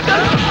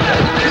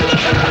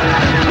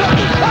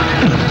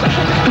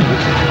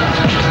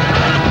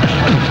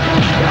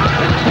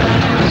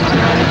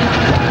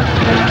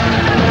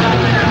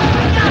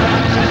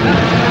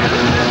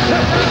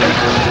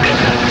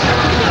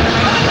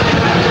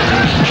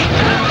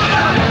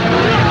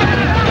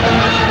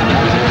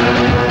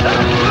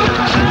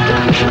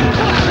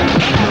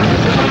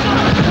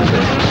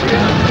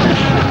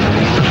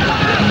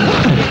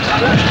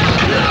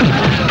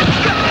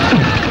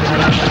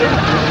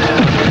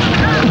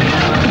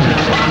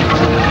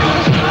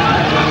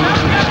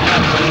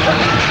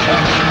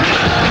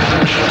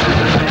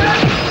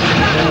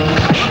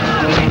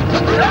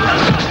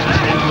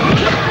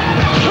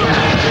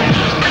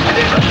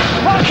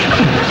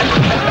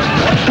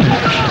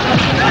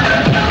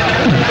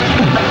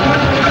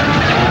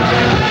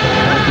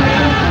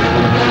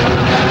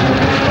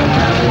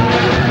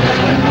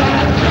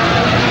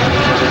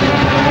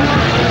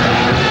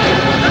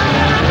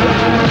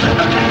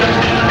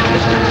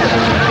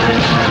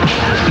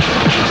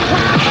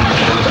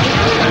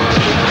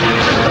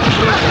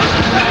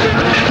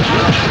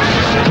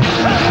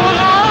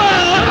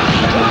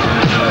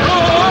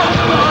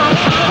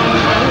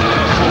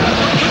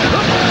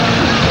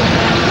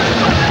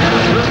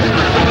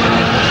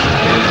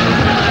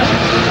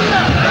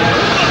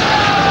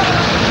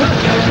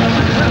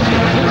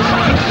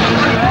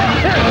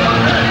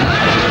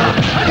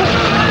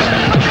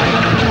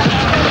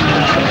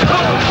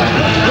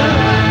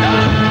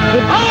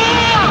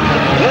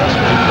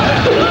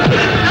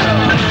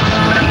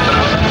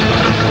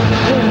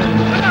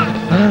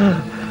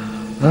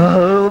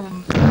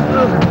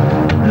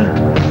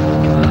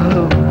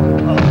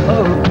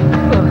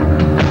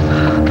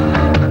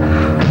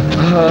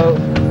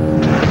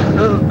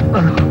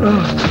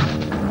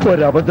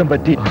 ഒരബദ്ധം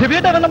പറ്റി.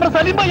 നമ്മുടെ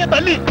സലീം ഭായിയെ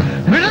തല്ലി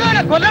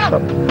വിഴുന്നവനെ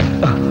കൊല്ലണം.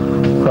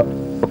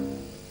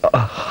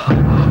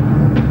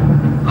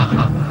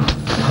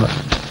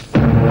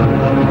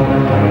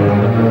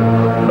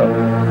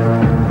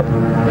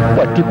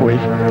 പറ്റിപ്പോയി.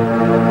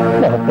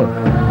 മാപ്പ്.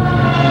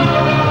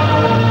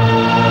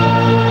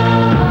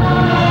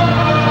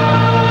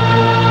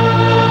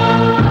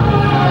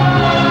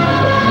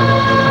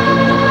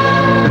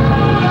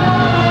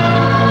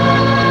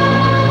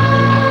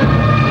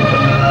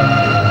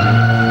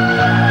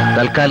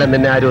 തൽക്കാലം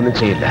നിന്നെ ആരും ഒന്നും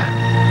ചെയ്യില്ല.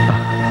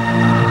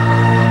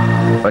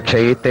 പക്ഷേ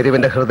ഈ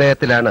തെരുവിന്റെ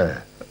ഹൃദയത്തിലാണ്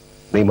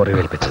നീ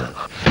മുറിവേൽപ്പിച്ചത്.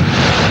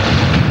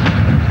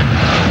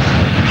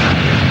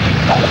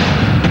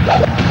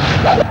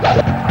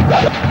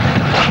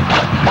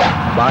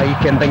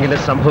 ബായിക്ക് എന്തെങ്കിലും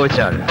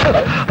സംഭവിച്ചാൽ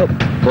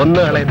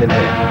കൊന്നുകളെ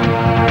നിന്നെ.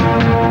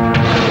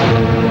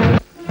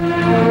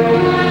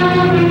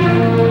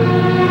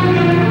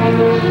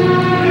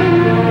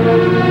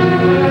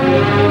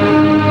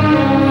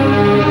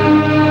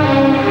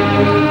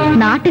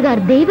 നാട്ടുകാർ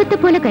ദൈവത്തെ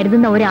പോലെ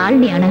കരുതുന്ന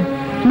ഒരാളിനെയാണ്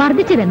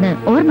മർദ്ദിച്ചതെന്ന്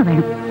ഓർമ്മ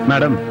വേണം.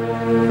 മാഡം,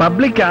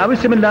 പബ്ലിക്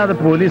ആവശ്യമില്ലാതെ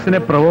പോലീസിനെ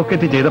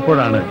പ്രൊവോക്കേറ്റ്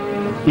ചെയ്തപ്പോഴാണ്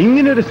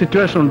ഇങ്ങനൊരു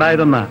സിറ്റുവേഷൻ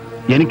ഉണ്ടായതെന്നാ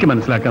എനിക്ക്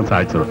മനസ്സിലാക്കാൻ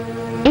സാധിച്ചത്.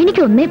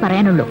 എനിക്കൊന്നേ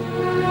പറയാനുള്ളൂ,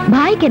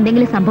 ഭായിക്ക്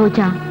എന്തെങ്കിലും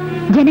സംഭവിച്ചാ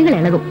ജനങ്ങൾ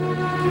ഇളകും.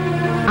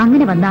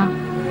 അങ്ങനെ വന്നാ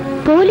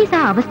പോലീസ്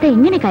ആ അവസ്ഥ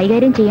എങ്ങനെ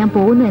കൈകാര്യം ചെയ്യാൻ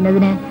പോകുന്നു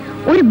എന്നതിന്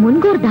ഒരു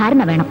മുൻകൂർ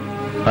ധാരണ വേണം.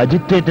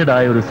 അജിറ്റേറ്റഡ്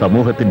ആയ ഒരു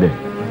സമൂഹത്തിന്റെ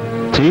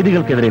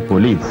ചെയ്തികൾക്കെതിരെ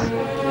പോലീസ്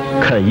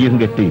കയ്യും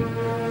കെട്ടി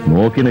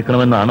നോക്കി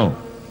നിൽക്കണമെന്നാണോ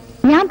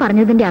ഞാൻ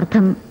പറഞ്ഞതിന്റെ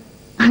അർത്ഥം?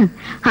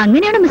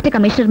 അങ്ങനെയാണോ മിസ്റ്റർ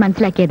കമ്മീഷണർ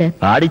മനസ്സിലാക്കിയത്?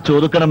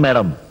 ആടിച്ചൊതുക്കണം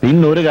മാഡം.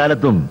 പിന്നൊരു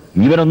കാലത്തും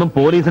ഇവനൊന്നും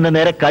പോലീസിന്റെ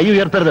നേരെ കൈ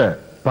ഉയർത്തരുത്.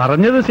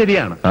 പറഞ്ഞത്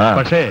ശരിയാണ്.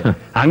 പക്ഷേ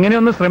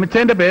അങ്ങനെയൊന്ന്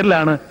ശ്രമിച്ചതിന്റെ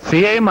പേരിലാണ്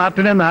CI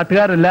മാർട്ടിനെ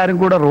നാട്ടുകാരെല്ലാരും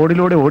കൂടെ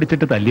റോഡിലൂടെ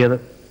ഓടിച്ചിട്ട് തല്ലിയത്.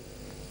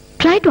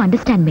 Try to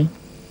understand me.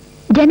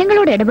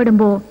 ജനങ്ങളോട്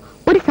ഇടപെടുമ്പോ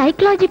ഒരു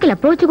സൈക്കോളജിക്കൽ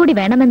അപ്രോച്ച് കൂടി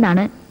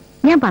വേണമെന്നാണ്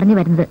ഞാൻ പറഞ്ഞു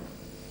വരുന്നത്.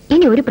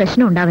 ഇനി ഒരു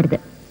പ്രശ്നം ഉണ്ടാവരുത്.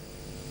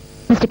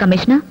 മിസ്റ്റർ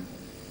കമ്മീഷണർ,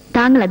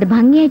 താങ്കൾ അത്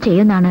ഭംഗിയായി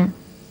ചെയ്യുമെന്നാണ്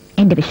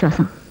എന്റെ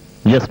വിശ്വാസം.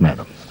 Yes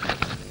madam.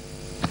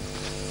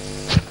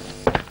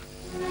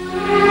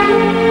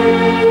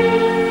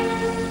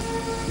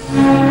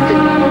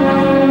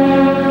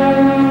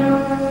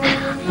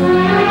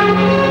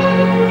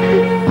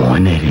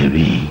 മോനെ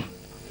രവി,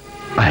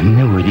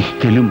 അന്നെ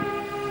ഒരിക്കലും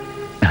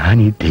ഞാൻ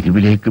ഈ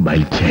തെരുവിലേക്ക്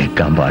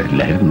വലിച്ചേക്കാൻ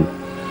പാടില്ലായിരുന്നു.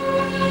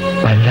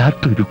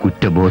 വല്ലാത്തൊരു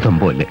കുറ്റബോധം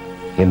പോലെ.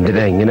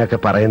 എന്തിനാ ഇങ്ങനെയൊക്കെ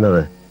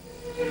പറയുന്നത്?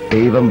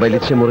 ദൈവം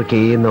വലിച്ചു മുറുക്കി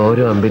ചെയ്യുന്ന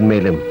ഓരോ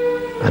അമ്പിന്മേലും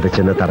അത്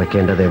ചെന്ന്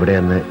തറയ്ക്കേണ്ടത്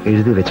എവിടെയെന്ന്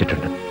എഴുതി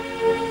വെച്ചിട്ടുണ്ട്.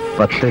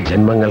 10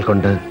 ജന്മങ്ങൾ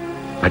കൊണ്ട്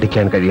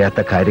പഠിക്കാൻ കഴിയാത്ത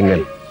കാര്യങ്ങൾ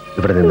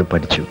ഇവിടെ നിന്ന്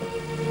പഠിച്ചു.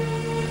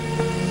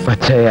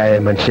 പച്ചയായ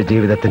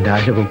മനുഷ്യജീവിതത്തിന്റെ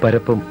ആഴവും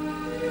പരപ്പും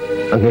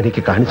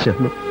അങ്ങനെക്ക് കാണിച്ചു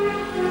തന്നു.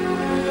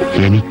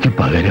 എനിക്ക്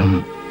പകരം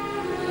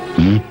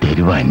ഈ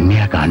തെരുവ്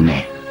അന്യ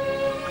കാണണേ.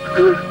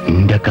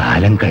 എന്റെ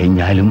കാലം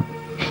കഴിഞ്ഞാലും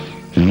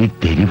ഈ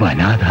തെരുവ്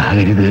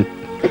അനാഥാകരുത്.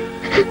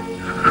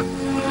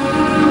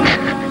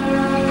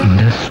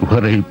 എന്റെ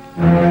സുഹൃത്ത്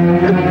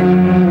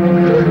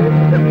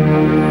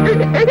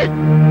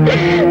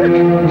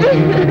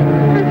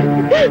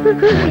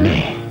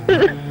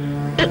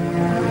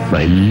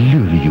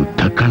വലിയൊരു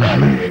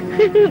യുദ്ധക്കളാണ്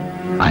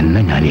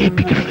അന്ന് ഞാൻ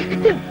ഏൽപ്പിക്കുന്നത്.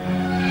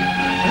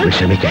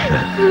 വിഷമിക്കരുത്.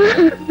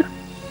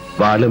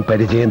 വാളും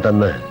പരിചയം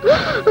തന്ന്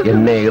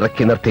എന്നെ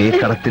ഇറക്കി നിർത്തിയ ഈ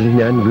കളത്തിൽ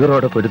ഞാൻ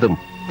വീറോടെ പൊരുതും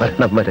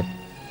മരണം വരെ,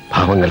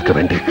 ഭാവങ്ങൾക്ക്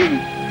വേണ്ടി,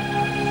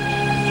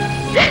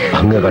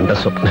 അങ്ങ് കണ്ട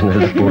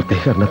സ്വപ്നങ്ങളുടെ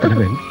പൂർത്തീകരണത്തിന്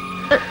വേണ്ടി.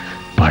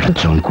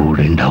 പടച്ചോൻ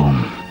കൂടെ ഉണ്ടാവും.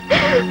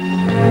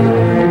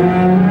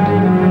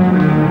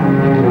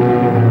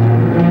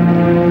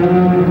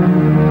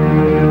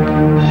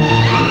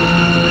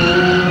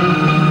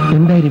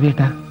 എന്തായാലും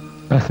വീട്ടാ,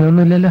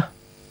 പ്രശ്നമൊന്നുമില്ലല്ലോ?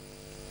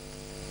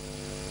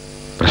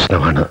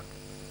 പ്രശ്നമാണ്.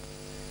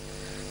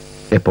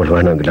 എപ്പോൾ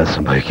വേണമെങ്കിലും അത്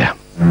സംഭവിക്കാം.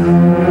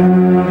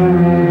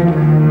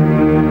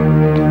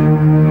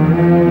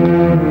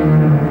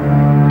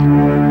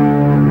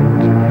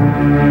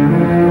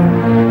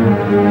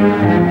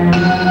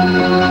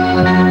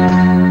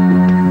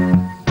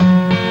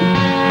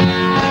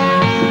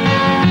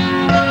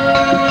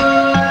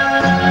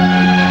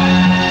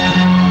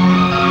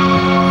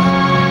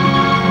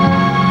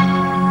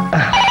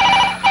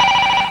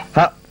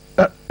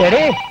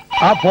 എടേ,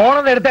 ആ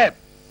ഫോണൊന്ന് എടുത്തേ.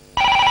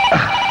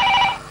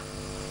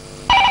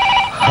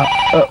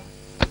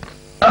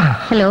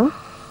 ഹലോ,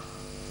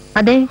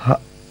 അതെ,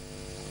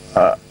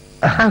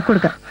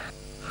 കൊടുക്കാം.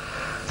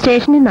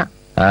 സ്റ്റേഷനിൽ നിന്നാ.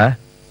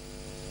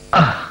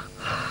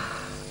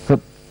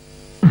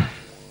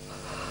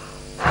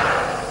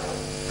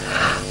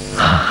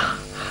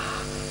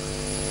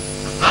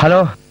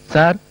 Hello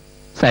sir,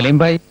 Saleem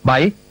bhai.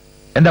 ഭായ്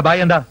എന്താ?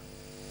 ഭായ് എന്താ?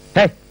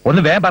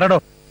 ഒന്ന് വേഗം പറയടോ.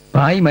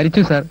 ഭായ്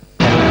മരിച്ചു സാർ.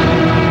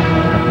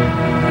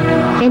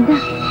 എന്താ?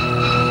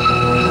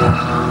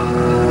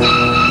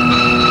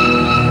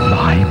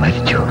 ഭായ്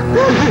മരിച്ചു.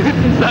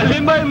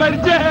 സലീം ഭായ്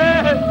മരിച്ചേ,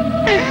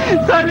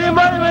 സലീം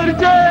ഭായ്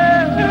മരിച്ചേ,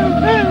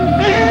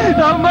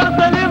 നമ്മൾ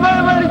സലീം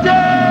ഭായ് മരിച്ചേ,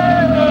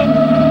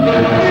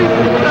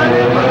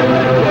 സലീം ഭായ്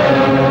മരിച്ചേ.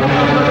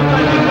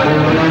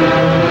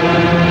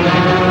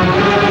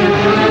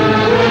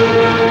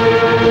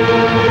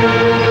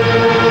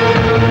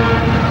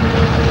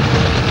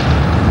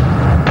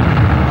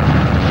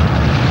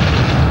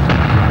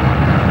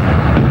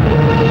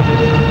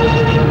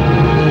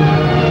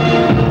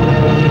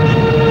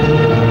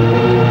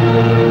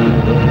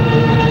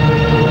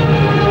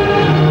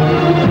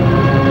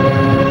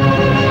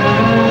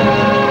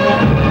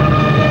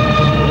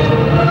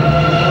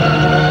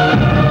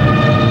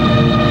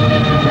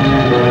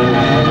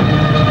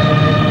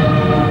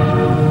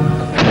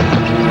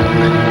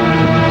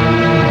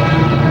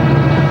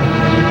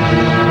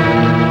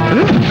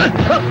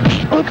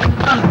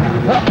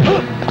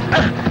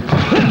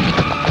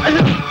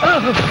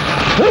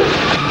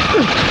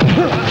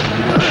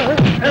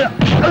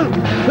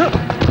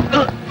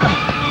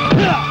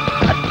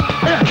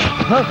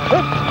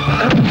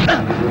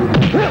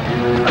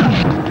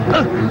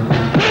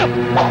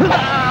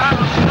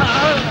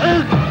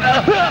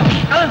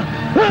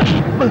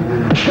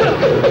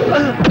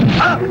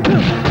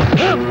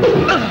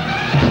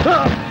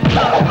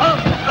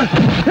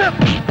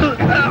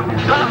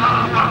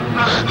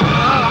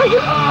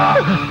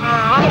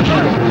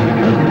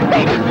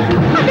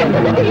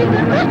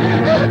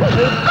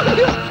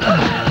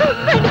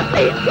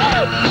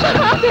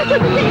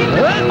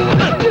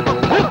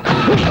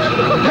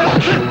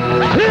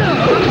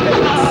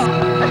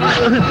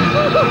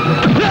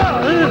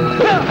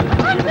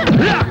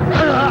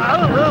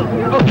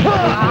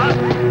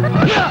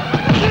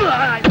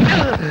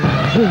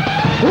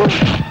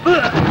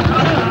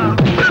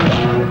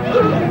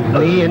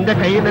 നീ എന്റെ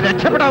കയ്യിൽ നിന്ന്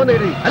രക്ഷപ്പെടാവുന്ന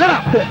അല്ലടാ.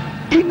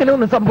 ഇങ്ങനെ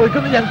ഒന്നും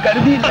സംഭവിക്കുന്നു ഞാൻ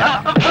കരുതിയില്ല.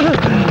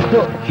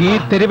 ഈ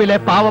തെരുവിലെ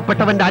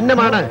പാവപ്പെട്ടവന്റെ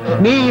അന്നമാണ്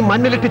നീ ഈ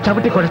മണ്ണിലിട്ട്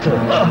ചവിട്ടിക്കുഴച്ചത്.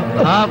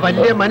 ആ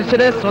വലിയ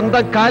മനുഷ്യനെ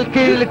സ്വന്തം കാൽ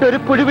കീഴിലിട്ട് ഒരു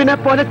പുഴുവിനെ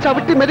പോലെ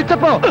ചവിട്ടി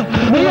മരിച്ചപ്പോ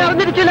നീ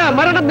അറിഞ്ഞിരിക്കില്ല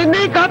മരണം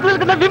നിന്നെയും കാത്തു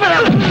നിൽക്കുന്ന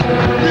വിവരം.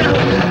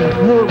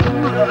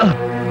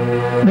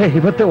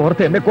 ദൈവത്തെ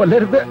ഓർത്ത് എന്നെ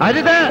കൊല്ലരുത്.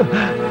 അരുത്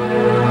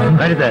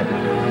അരുത്.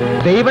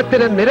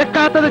 ദൈവത്തിന്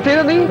നിരക്കാത്തത്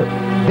ചെയ്ത നീ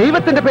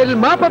ദൈവത്തിന്റെ പേരിൽ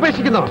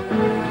മാപ്പപേക്ഷിക്കുന്നോ?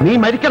 നീ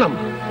മരിക്കണം.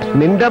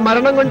 നിന്റെ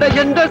മരണം കൊണ്ട്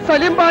എന്റെ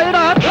സലിം ഭായിയുടെ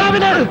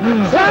ആത്മാവിന്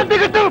ശാന്തി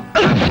കിട്ടും.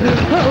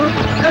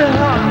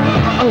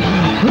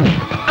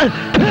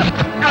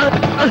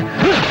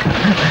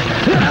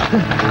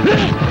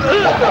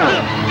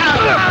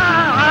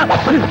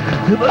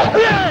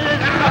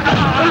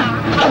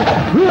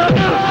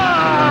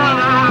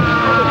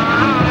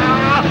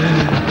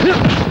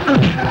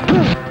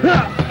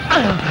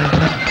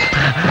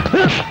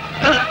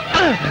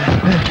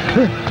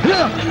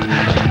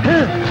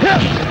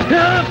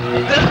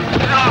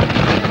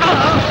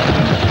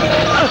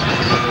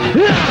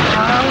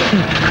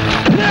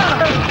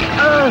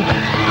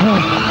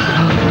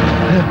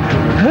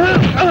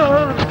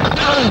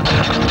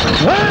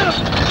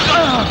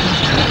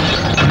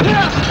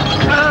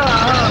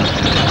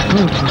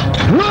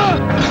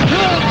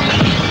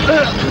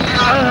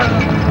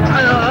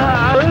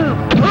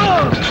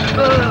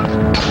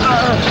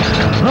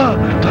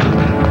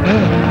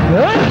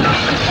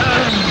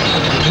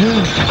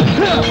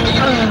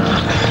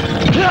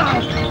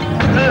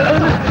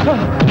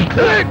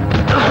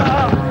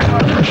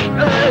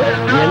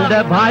 എന്റെ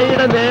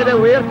ഭായിയുടെ നേരെ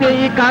ഉയർത്തിയ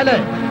ഈ കാല്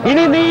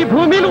ഇനി നീ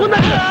ഭൂമിയിൽ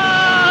ഊന്നല്ല.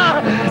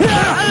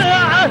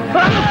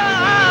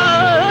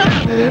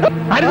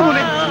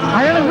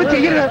 അയാളൊന്നും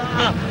ചെയ്യരുത്.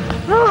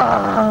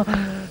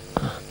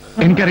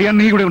 എനിക്കറിയാം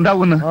നീ ഇവിടെ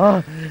ഉണ്ടാവുമെന്ന്.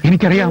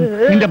 എനിക്കറിയാം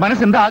നിന്റെ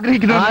മനസ്സെന്താ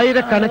ആഗ്രഹിക്കുന്നത്.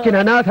 ആയിരക്കണക്കിന്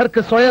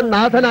അനാഥർക്ക് സ്വയം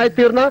നാഥനായി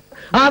തീർന്ന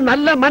ആ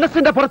നല്ല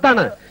മനസ്സിന്റെ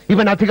പുറത്താണ്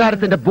ഇവൻ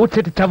അധികാരത്തിന്റെ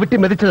ബൂട്ട്സെറ്റ് ചവിട്ടി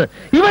മെതിച്ചത്.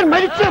 ഇവൻ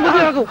മരിച്ചേ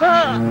മതിയാകും.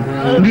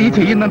 നീ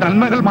ചെയ്യുന്ന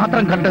നന്മകൾ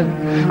മാത്രം കണ്ട്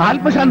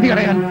ആത്മശാന്തി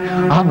അടയാൻ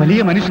ആ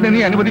വലിയ മനുഷ്യനെ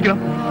നീ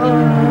അനുവദിക്കണം.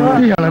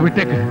 ഇയാളെ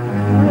വിട്ടേക്ക്.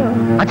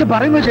 അച്ഛൻ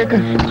പറയുന്നത് കേക്ക്.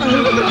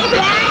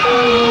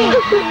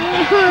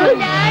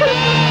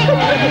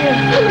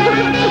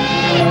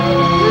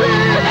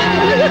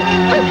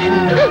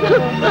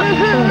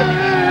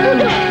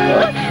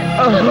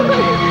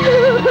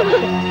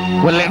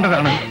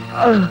 കൊല്ലേണ്ടതാണ്.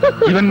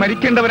 ഇവൻ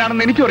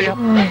മരിക്കേണ്ടവരാണെന്ന് എനിക്കറിയാം.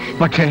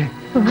 പക്ഷേ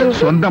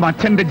സ്വന്തം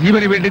അച്ഛന്റെ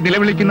ജീവന് വേണ്ടി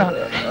നിലവിളിക്കുന്ന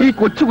ഈ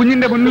കൊച്ചു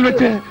കുഞ്ഞിന്റെ മുന്നിൽ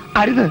വെച്ച്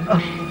അരുത്.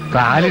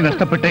 കാലി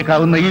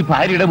നഷ്ടപ്പെട്ടേക്കാവുന്ന ഈ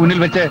ഭാര്യയുടെ മുന്നിൽ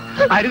വെച്ച്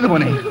അരുത്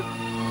മോനെ.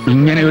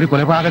 ഇങ്ങനെ ഒരു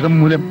കൊലപാതകം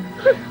മൂലം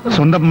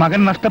സ്വന്തം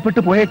മകൻ നഷ്ടപ്പെട്ടു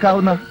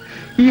പോയേക്കാവുന്ന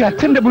ഈ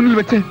അച്ഛന്റെ മുന്നിൽ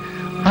വെച്ച്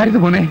അരുത്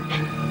മോനെ.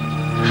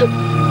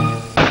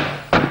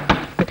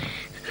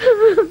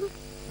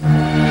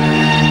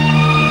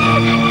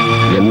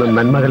 എന്നും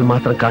നന്മകൾ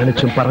മാത്രം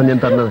കാണിച്ചും പറഞ്ഞും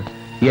തന്ന്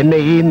എന്നെ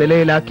ഈ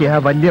നിലയിലാക്കിയ ആ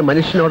വലിയ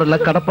മനുഷ്യനോടുള്ള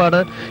കടപ്പാട്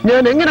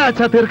ഞാൻ എങ്ങനെ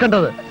അച്ഛാ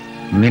തീർക്കേണ്ടത്?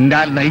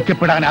 നിന്നാൽ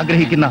നയിക്കപ്പെടാൻ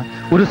ആഗ്രഹിക്കുന്ന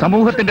ഒരു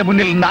സമൂഹത്തിന്റെ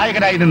മുന്നിൽ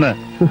നായകനായി നിന്ന്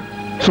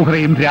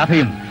സുഹൃയും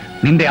രാധയും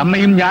നിന്റെ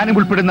അമ്മയും ഞാനും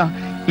ഉൾപ്പെടുന്ന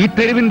ഈ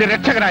തെരുവിന്റെ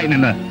രക്ഷകനായി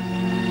നിന്ന്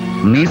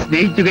നീ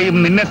സ്നേഹിക്കുകയും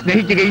നിന്നെ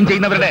സ്നേഹിക്കുകയും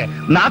ചെയ്യുന്നവരുടെ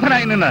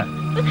നാഥനായി നിന്ന്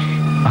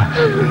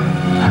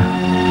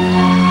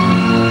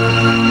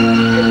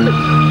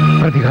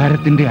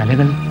പ്രതികാരത്തിന്റെ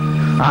അലകൾ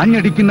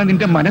ആഞ്ഞടിക്കുന്ന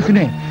നിന്റെ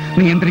മനസ്സിനെ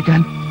നിയന്ത്രിക്കാൻ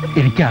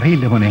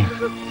എനിക്കറിയില്ല മോനെ.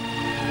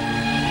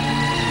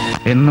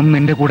 എന്നും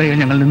നിന്റെ കൂടെ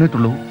ഞങ്ങൾ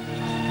നിന്നിട്ടുള്ളൂ.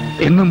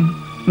 എന്നും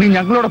നീ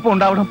ഞങ്ങളോടൊപ്പം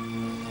ഉണ്ടാവണം.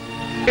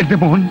 എന്റെ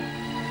മോൻ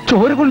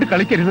ചോര കൊണ്ട്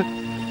കളിക്കരുത്.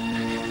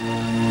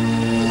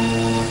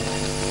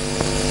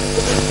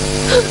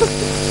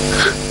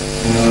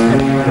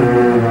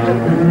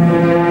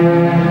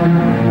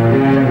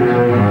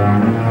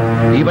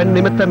 ഇവൻ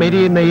നിമിത്തം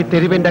എരിയുന്ന ഈ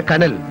തെരുവിന്റെ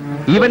കനൽ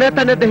ഇവനെ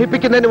തന്നെ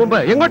ദഹിപ്പിക്കുന്നതിന് മുമ്പ്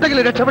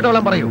എങ്ങോട്ടെങ്കിലും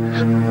രക്ഷപ്പെട്ടോളാൻ പറയൂ.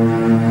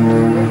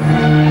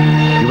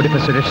 ഇവിടെ ഇപ്പൊ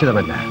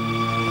സുരക്ഷിതമല്ല.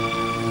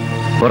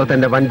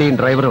 പുറത്തെന്റെ വണ്ടിയും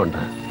ഡ്രൈവറും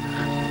ഉണ്ട്.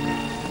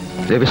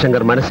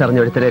 രവിശങ്കർ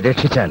മനസ്സറിഞ്ഞൊരുത്തരെ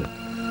രക്ഷിച്ചാൽ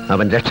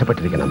അവൻ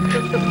രക്ഷപ്പെട്ടിരിക്കണം.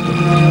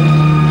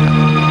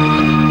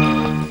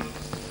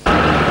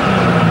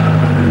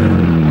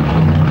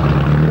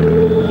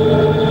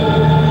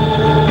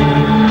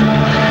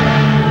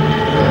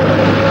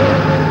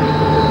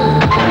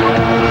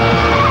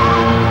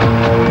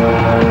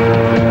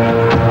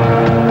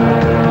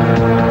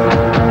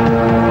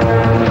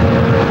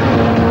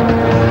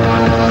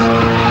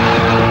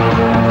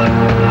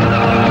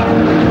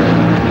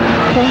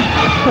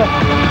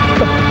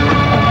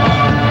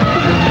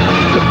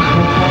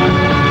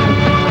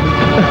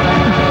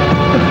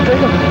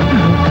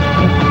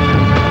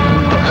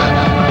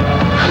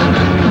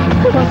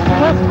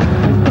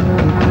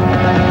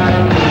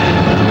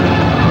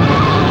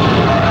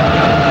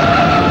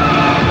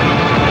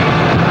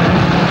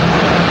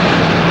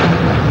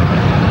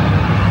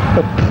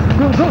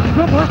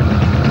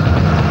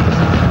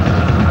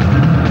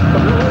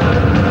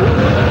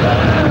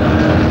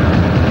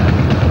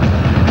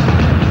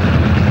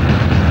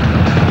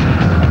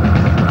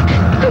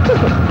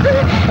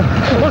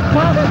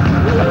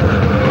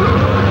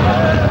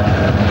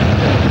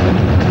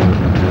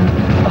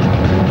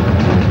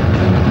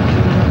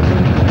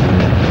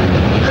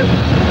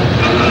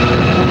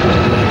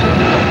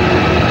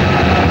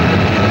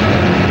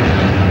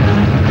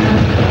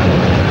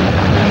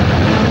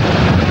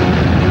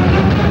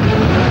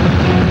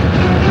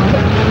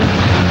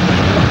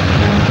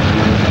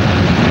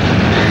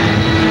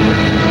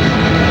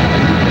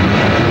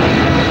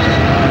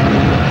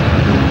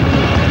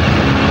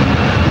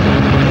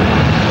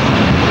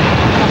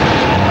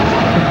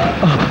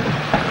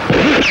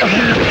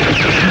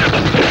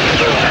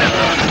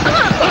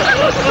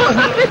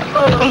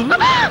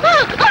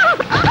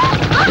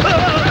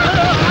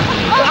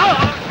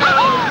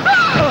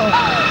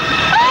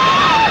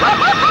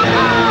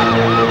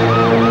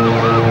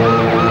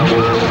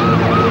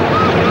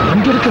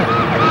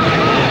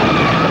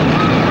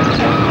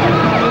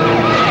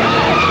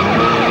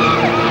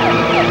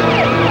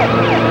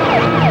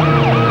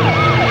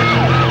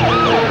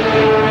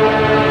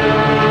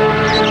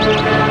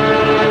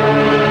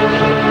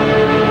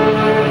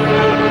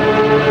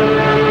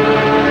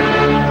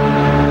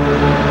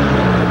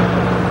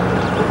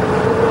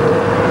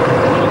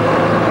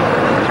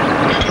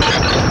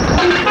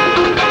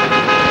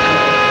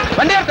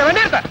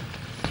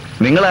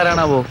 നിങ്ങൾ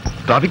ആരാണാവോ?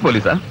 ട്രാഫിക്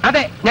പോലീസാ?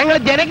 അതെ, ഞങ്ങൾ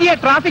ജനകീയ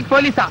ട്രാഫിക്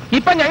പോലീസാ.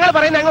 ഇപ്പൊ ഞങ്ങൾ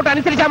പറയുന്ന അങ്ങോട്ട്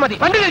അനുസരിച്ചാൽ മതി.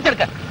 വണ്ടി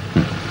തിരിച്ചെടുക്ക.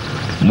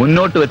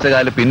 മുന്നോട്ട് വെച്ച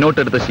കാല്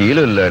പിന്നോട്ടെടുത്ത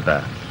ശീലമില്ല ഏട്ടാ.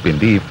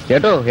 പിന്നെ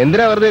ചേട്ടോ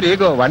എന്തിനാ വെറുതെ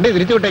രീക്കോ? വണ്ടി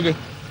തിരിച്ചു വിട്ടേക്ക്.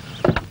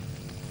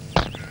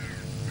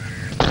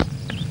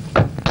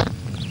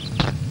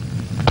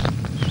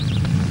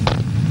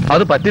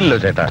 അത് പറ്റില്ലല്ലോ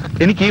ചേട്ടാ,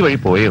 എനിക്ക് ഈ വഴി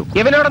പോയോ.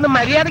 ഇവനോടൊന്നും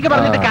മര്യാദയ്ക്ക്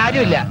പറഞ്ഞിട്ട്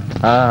കാര്യമില്ല.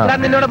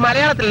 നിന്നോട്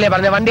മലയാളത്തിലല്ലേ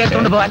പറഞ്ഞ വണ്ടി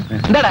എടുത്തോണ്ട് പോവാൻ?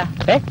 എന്താടാ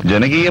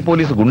ജനകീയ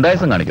police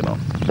ഗുണ്ടായസം കാണിക്കണോ?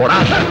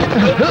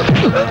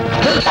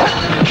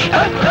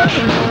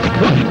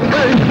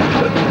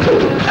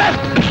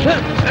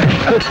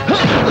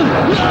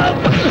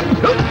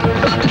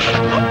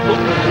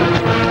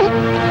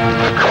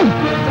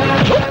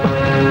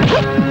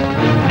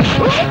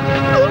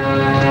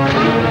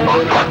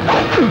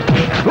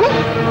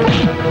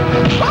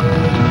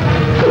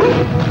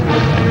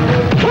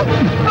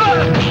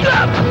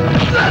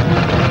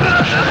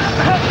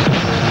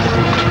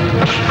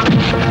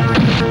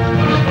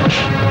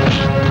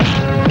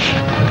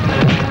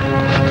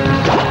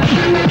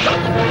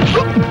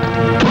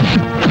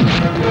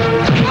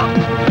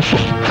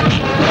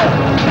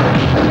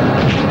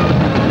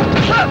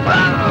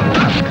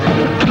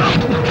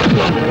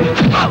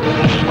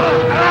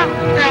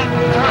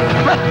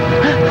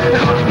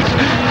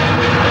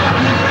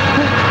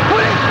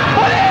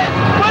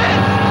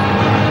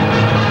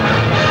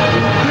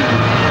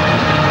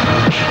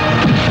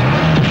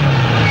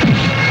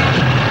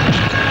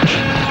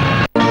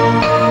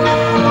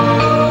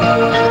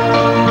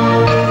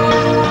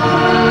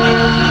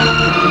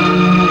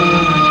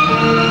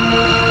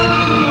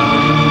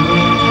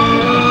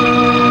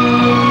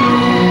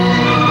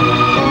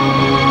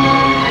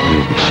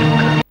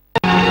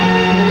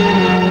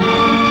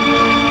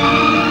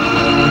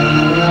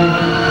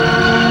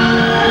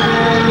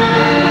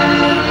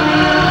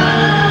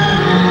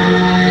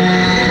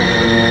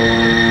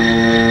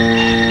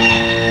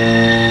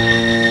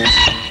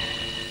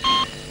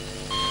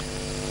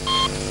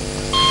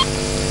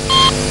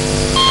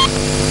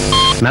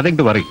 Nothing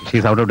to worry. She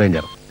is out of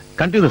danger.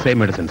 Continue the same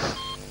medicines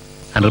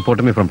and report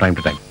to me from time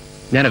to time.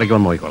 ഞാൻ ഇടയ്ക്ക്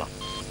വന്ന് നോക്കിക്കോളാം.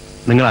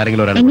 നിങ്ങൾ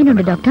ആരെങ്കിലും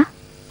എങ്ങനെയുണ്ട് ഡോക്ടർ?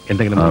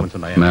 എന്തെങ്കിലും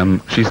മാം,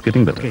 she is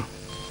getting better.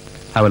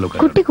 Have A look.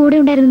 കുട്ടി കൂടെ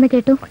ഉണ്ടായിരുന്നെന്ന്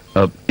കേട്ടു.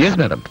 Yes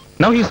madam,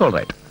 now he is all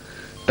right.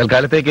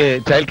 തൽക്കാലത്തേക്ക്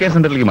ചൈൽഡ് കെയർ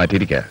സെന്ററിലേക്ക്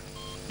മാറ്റിയിരിക്കുക.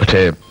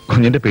 പക്ഷേ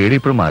കുഞ്ഞിന്റെ പേടി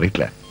ഇപ്പോഴും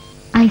മാറിയിട്ടില്ല.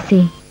 I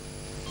C.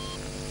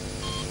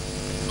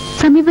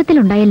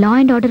 സമീപത്തിലുണ്ടായ law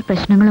and order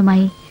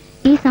പ്രശ്നങ്ങളുമായി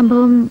ഈ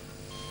സംഭവം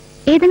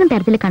ഏതെങ്കിലും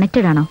തരത്തിൽ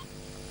കണക്റ്റഡ് ആണോ?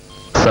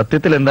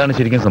 സത്യത്തിൽ എന്താണ്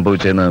ശരിക്കും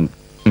സംഭവിച്ചതെന്ന്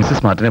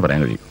മിസ്സസ് മാർട്ടിനെ പറയാൻ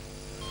കഴിയും.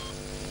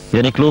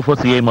 Any clue four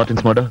CI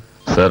Martin's murder?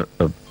 Sir,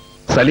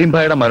 Saleem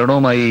ഭായിയുടെ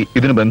മരണവുമായി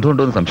ഇതിന്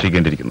ബന്ധമുണ്ടോ എന്ന്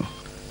സംശയിക്കേണ്ടിയിരിക്കുന്നു.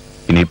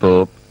 ഇനിയിപ്പോ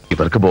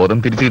ഇവർക്ക് ബോധം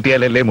തിരിച്ചു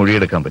കിട്ടിയാലല്ലേ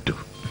മൊഴിയെടുക്കാൻ പറ്റൂ.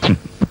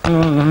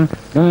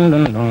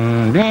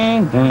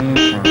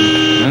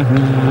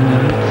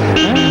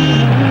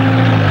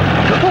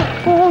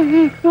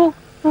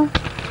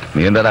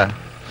 നീ എന്താടാ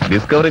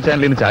ഡിസ്കവറി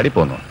ചാനലിൽ നിന്ന്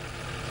ചാടിപ്പോന്നോ?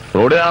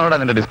 റോഡിലാണോടാ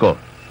നിന്റെ ഡിസ്കോ?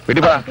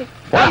 വീട്ടിപ്പാ.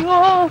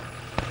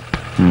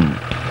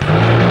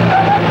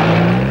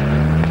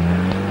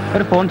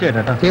 ഒരു ഫോൺ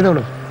ചെയ്യട്ടോ.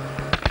 ചെയ്തോളൂ.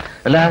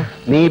 അല്ല,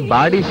 നീ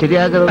ബാഡി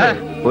ശരിയാക്കുന്നത്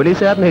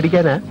പോലീസുകാരനെ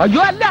ഇടിക്കാനാ?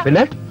 അയ്യോ അല്ല,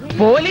 പിന്നെ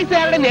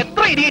പോലീസുകാരുടെ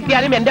എത്ര ഇടി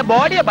കിട്ടിയാലും എന്റെ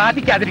ബോഡിയെ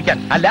ബാധിക്കാതിരിക്കാൻ.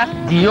 അല്ല,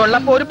 ജിയോ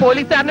ഉള്ളപ്പോ ഒരു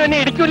പോലീസുകാരനും എന്നെ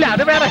ഇടിക്കൂല,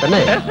 അത് വേറെ.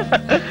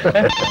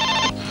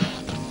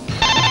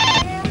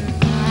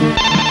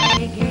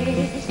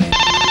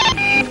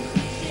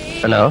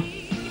 ഹലോ,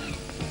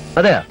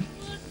 അതെയാ?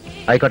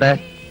 ആയിക്കോട്ടെ,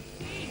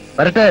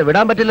 വരട്ടെ.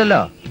 വിടാൻ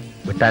പറ്റില്ലല്ലോ.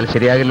 വിട്ടാൽ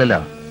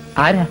ശരിയാകില്ലല്ലോ.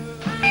 ആരാ?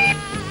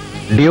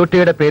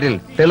 ഡ്യൂട്ടിയുടെ പേരിൽ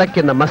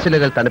തിളയ്ക്കുന്ന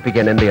മസിലുകൾ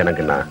തണുപ്പിക്കാൻ എന്ത് ചെയ്യണം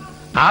കിണ്ണ?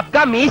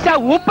 ആപ്കാ മീശ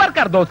ഊപ്പർ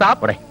കർ ദോ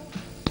സാബ്.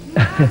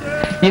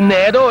 ഇന്ന്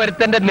ഏതോ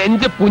ഒരുത്തന്റെ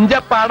നെഞ്ച്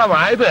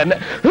പുഞ്ചപ്പാടമായത് തന്നെ.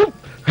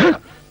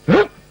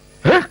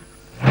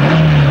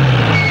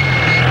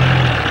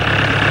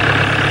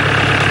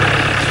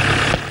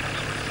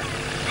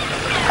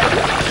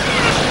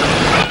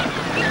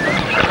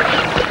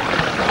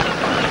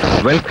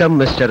 Welcome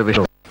mister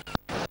Vishnu.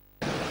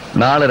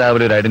 നാളെ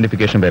രാവിലെ ഒരു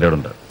ഐഡന്റിഫിക്കേഷൻ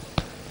പേരോടുണ്ട്.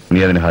 നീ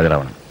അതിന്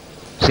ഹാജരാവണം.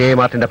 സി ഐ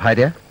മാർട്ടിന്റെ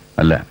ഭാര്യ?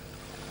 അല്ല,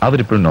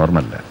 അവരിപ്പോഴും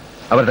നോർമൽ അല്ല.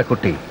 അവരുടെ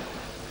കുട്ടി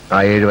ആ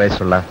 7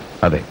 വയസ്സുള്ള?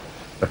 അതെ.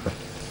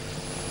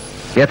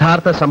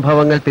 യഥാർത്ഥ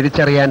സംഭവങ്ങൾ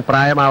തിരിച്ചറിയാൻ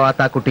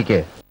പ്രായമാവാത്ത ആ കുട്ടിക്ക്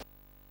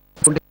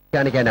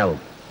കാണിക്കാനാവും.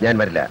 ഞാൻ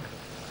വരില്ല.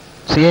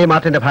 സി ഐ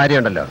മാർട്ടിന്റെ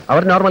ഭാര്യ ഉണ്ടല്ലോ,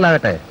 അവർ നോർമൽ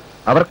ആകട്ടെ,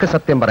 അവർക്ക്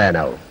സത്യം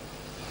പറയാനാവും.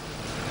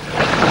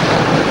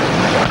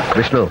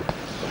 വിഷ്ണു,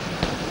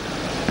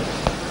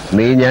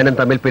 നീ ഞാനും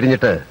തമ്മിൽ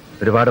പിരിഞ്ഞിട്ട്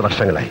ഒരുപാട്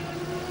വർഷങ്ങളായി.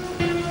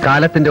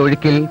 കാലത്തിന്റെ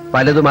ഒഴുക്കിൽ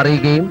പലതും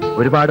അറിയുകയും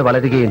ഒരുപാട്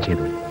വളരുകയും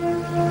ചെയ്തു.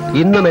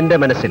 ഇന്നും എന്റെ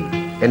മനസ്സിൽ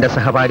എന്റെ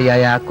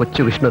സഹപാഠിയായ ആ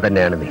കൊച്ചു വിഷ്ണു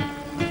തന്നെയാണ് നീ.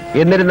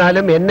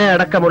 എന്നിരുന്നാലും എന്നെ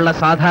അടക്കമുള്ള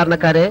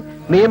സാധാരണക്കാരെ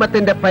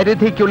നിയമത്തിന്റെ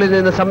പരിധിക്കുള്ളിൽ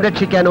നിന്ന്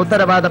സംരക്ഷിക്കാൻ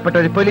ഉത്തരവാദപ്പെട്ട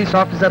ഒരു പോലീസ്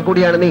ഓഫീസർ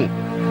കൂടിയാണ് നീ.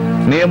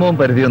 നിയമവും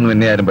പരിധിയൊന്നും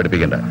എന്നെ ആരും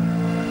പഠിപ്പിക്കണ്ട.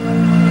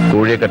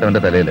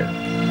 കോഴിയെക്കട്ടവന്റെ തലയില്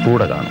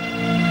പൂട കാണും.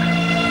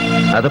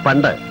 അത്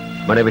പണ്ട്.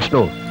 മോനെ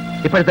വിഷ്ണു,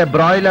 ഇപ്പോഴത്തെ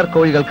ബ്രോയിലർ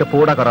കോഴികൾക്ക്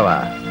പൂട കുറവാ.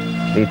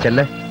 നീ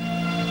ചെല്ലേ.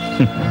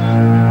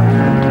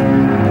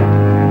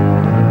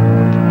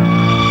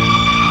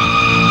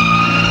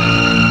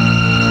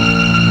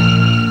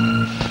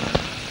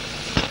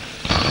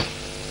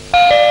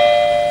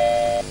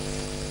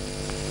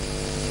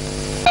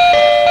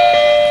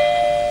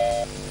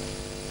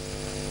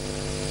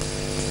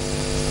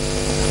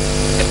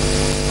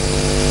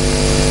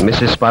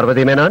 മിസ്സിസ്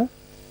പാർവതി മേനോൻ.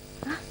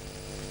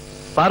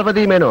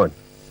 പാർവതി മേനോൻ,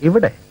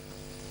 ഇവിടെ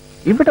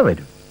ഇവിടെ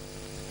വരൂ.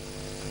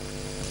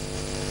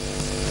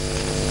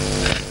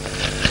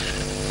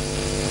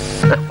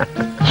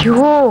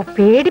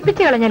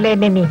 പേടിപ്പിച്ചു കളഞ്ഞല്ലോ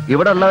എന്നെ നീ.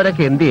 ഇവിടെ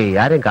ഉള്ളവരൊക്കെ എന്ത് ചെയ്യും?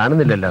 ആരും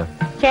കാണുന്നില്ലല്ലോ.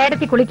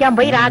 ചേട്ടത്തി കുളിക്കാൻ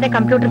പോയി, രാധ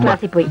കമ്പ്യൂട്ടർ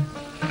ക്ലാസ്സിൽ പോയി.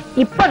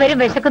 ഇപ്പൊ വരും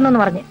വിശക്കുന്നു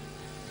പറഞ്ഞ്.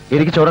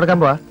 എനിക്ക് ചോറെടുക്കാൻ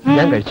പോവാ.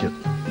 ഞാൻ കഴിച്ചു.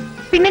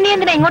 പിന്നെ നീ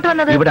എന്തിനാ ഇങ്ങോട്ട്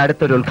വന്നത്? ഇവിടെ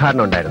അടുത്തൊരു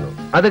ഉദ്ഘാടനം ഉണ്ടായിരുന്നു.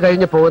 അത്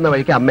കഴിഞ്ഞ് പോകുന്ന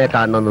വഴിക്ക് അമ്മയെ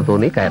കാണണമെന്ന്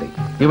തോന്നി കയറി.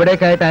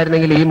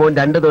 ഇവിടേക്കായിട്ടായിരുന്നെങ്കിൽ ഈ മോൻ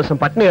 2 ദിവസം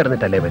പട്ടിണി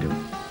കിടന്നിട്ടല്ലേ വരൂ.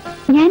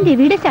 ഞാൻ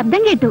രവിയുടെ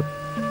ശബ്ദം കേട്ടു.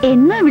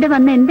 എന്നാ ഇവിടെ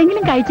വന്ന്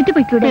എന്തെങ്കിലും കഴിച്ചിട്ട്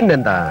പോയിക്കൂടെ?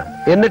 പിന്നെന്താ?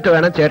 എന്നിട്ട്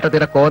വേണം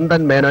ചേട്ടത്തിയുടെ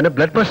കോന്തൻ മേനോന്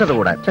ബ്ലഡ് പ്രഷർ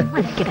കൂടാൻ.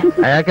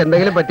 അയാൾക്ക്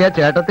എന്തെങ്കിലും പറ്റിയാ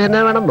ചേട്ടത്തി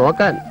തന്നെ വേണം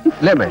നോക്കാൻ,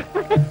 അല്ലേ മേ?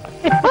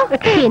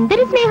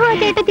 എന്തൊരു സ്നേഹമാ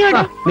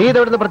ചേട്ടത്തിയോട്. നീ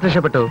ഇതെവിടുന്ന്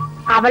പ്രത്യക്ഷപ്പെട്ടു?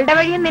 അവളുടെ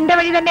വഴിയും നിന്റെ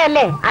വഴി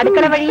തന്നെയല്ലേ,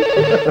 അടുക്കള വഴി.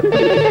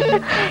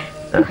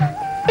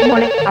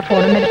 മോളെ ആ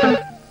ഫോണൊന്നും എടുക്കണം.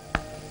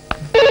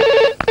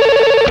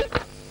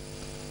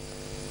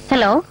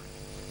 ഹലോ.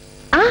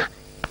 ആ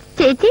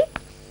ചേച്ചി,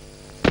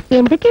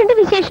 എന്തൊക്കെയുണ്ട്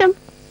വിശേഷം?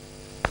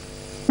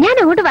 ഞാൻ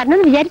അങ്ങോട്ട്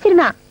വരണമെന്ന്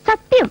വിചാരിച്ചിരുന്ന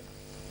സത്യം.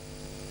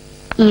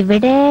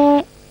 ഇവിടെ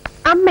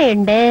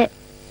അമ്മയുണ്ട്,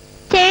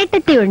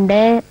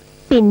 ചേട്ടത്തിയുണ്ട്,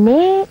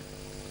 പിന്നെ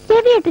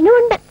രവിയേട്ടനും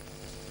ഉണ്ട്.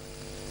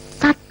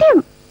 സത്യം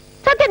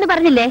സത്യം എന്ന്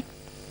പറഞ്ഞില്ലേ?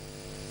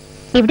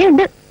 ഇവിടെ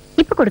ഉണ്ട്,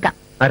 ഇപ്പൊ കൊടുക്കാം.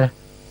 ആരാ?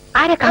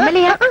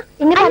 കമലയാ?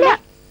 ഇങ്ങനെ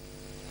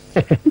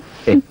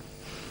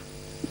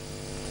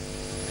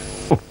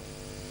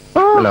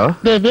ഓ,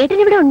 രവിയേട്ടൻ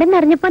ഇവിടെ ഉണ്ടെന്ന്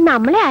അറിഞ്ഞപ്പോ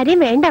നമ്മളെ ആരെയും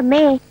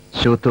വേണ്ടമ്മേ.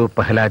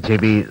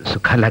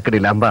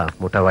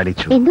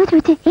 എന്തോ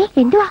ചോദിച്ചേ?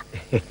 എന്തുവാ?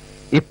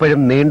 ഇപ്പോഴും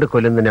നീണ്ടു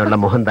കൊല്ലുന്നതിനുള്ള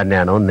മുഖം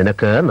തന്നെയാണോ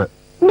നിനക്ക്?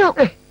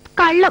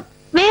 കള്ളം.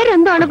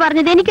 വേറെന്തോണ്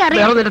പറഞ്ഞത്?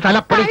 എനിക്കറിയാം.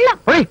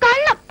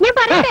 കള്ളം. ഞാൻ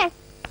പറയട്ടെ.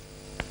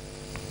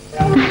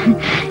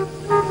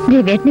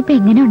 രവിയേട്ടനിപ്പോ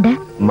എങ്ങനെയുണ്ട്?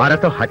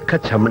 മരത്തോ ഹക്ക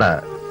ചമട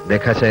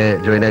ദേഖാശേ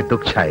ജോയിനായി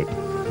തുക്ഷായി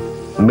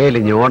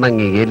മേലിഞ്ഞ്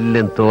ഉണങ്ങി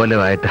എല്ലും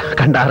തോലുമായിട്ട്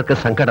കണ്ട ആർക്ക്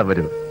സങ്കടം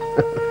വരും.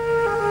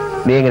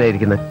 നീ എങ്ങനെ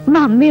ഇരിക്കുന്നത്?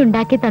 മമ്മി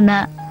ഉണ്ടാക്കി തന്ന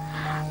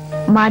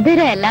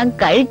മധുരം എല്ലാം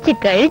കഴിച്ച്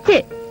കഴിച്ച്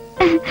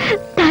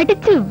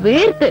തടിച്ചു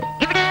വീർത്ത്.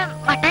 ഇവിടെ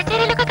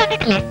മട്ടാഞ്ചേരിയിലൊക്കെ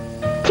കണ്ടിട്ടില്ലേ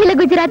ചില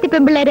ഗുജറാത്തി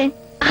പെമ്പിള്ളേരെ?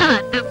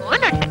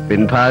 അതുപോലുണ്ട്.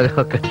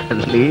 പിൻഭാഗമൊക്കെ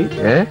തള്ളി,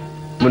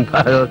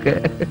 മുൻഭാഗമൊക്കെ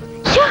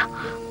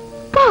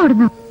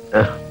പോടുന്നു.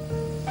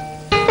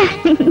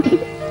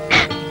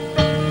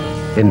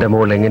 എന്റെ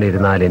മോൾ എങ്ങനെ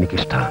ഇരുന്നാലും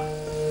എനിക്കിഷ്ടം.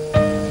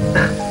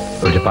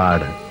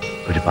 ഒരുപാട്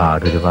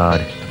ഒരുപാട്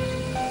ഒരുപാട് ഇഷ്ടം.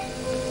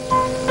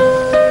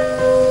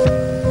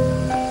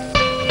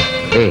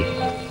 ഏയ്,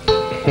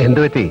 എന്തു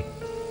പറ്റി?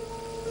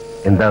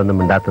 എന്താ ഒന്നും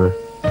മിണ്ടാത്തത്?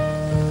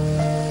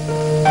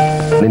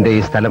 നിന്റെ ഈ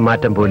സ്ഥലം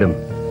മാറ്റം പോലും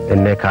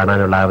എന്നെ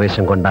കാണാനുള്ള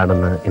ആവേശം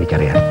കൊണ്ടാണെന്ന്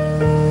എനിക്കറിയാം.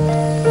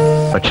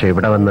 പക്ഷെ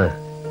ഇവിടെ വന്ന്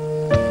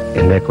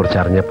എന്നെ കുറിച്ച്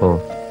അറിഞ്ഞപ്പോ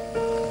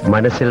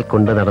മനസ്സിൽ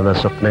കൊണ്ടു നടന്ന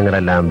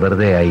സ്വപ്നങ്ങളെല്ലാം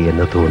വെറുതെയായി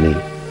എന്ന് തോന്നി,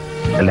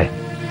 അല്ലേ?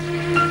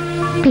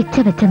 പിച്ച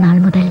വെച്ച നാൾ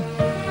മുതൽ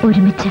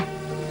ഒരുമിച്ച്,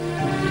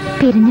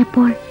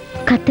 പിരിഞ്ഞപ്പോൾ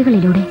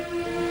കത്തുകളിലൂടെ,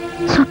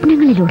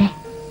 സ്വപ്നങ്ങളിലൂടെ,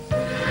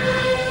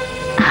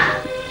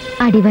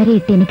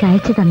 അടിവരയിട്ട് എനിക്ക്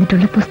അയച്ചു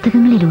തന്നിട്ടുള്ള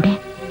പുസ്തകങ്ങളിലൂടെ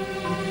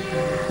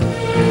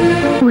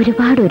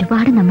ഒരുപാട്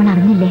ഒരുപാട് നമ്മൾ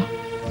അറിഞ്ഞില്ലേ?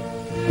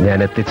 ഞാൻ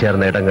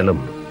എത്തിച്ചേർന്ന ഇടങ്ങളും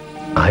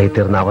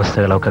ആയിത്തീർന്ന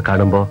അവസ്ഥകളൊക്കെ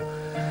കാണുമ്പോ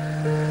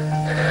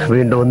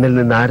വീണ്ടും ഒന്നിൽ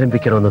നിന്ന്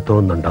ആരംഭിക്കണമെന്ന്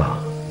തോന്നുന്നുണ്ടോ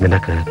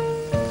നിനക്ക്?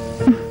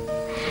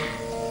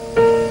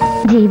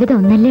 ജീവിതം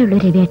ഒന്നല്ലേ ഉള്ളൂ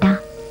രവിയേട്ടാ.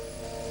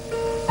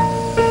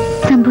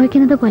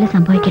 സംഭവിക്കുന്നത് പോലെ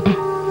സംഭവിക്കട്ടെ.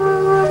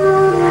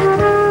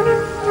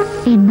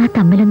 എന്നാ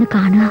തമ്മിലൊന്ന്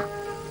കാണുക.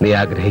 നീ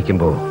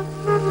ആഗ്രഹിക്കുമ്പോ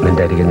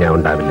നിന്റെ അരികിൽ ഞാൻ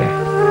ഉണ്ടാവില്ലേ?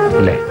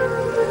 അല്ലേ?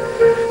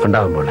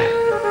 ഉണ്ടാവും മോളെ.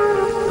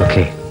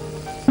 Okay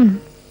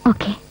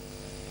okay.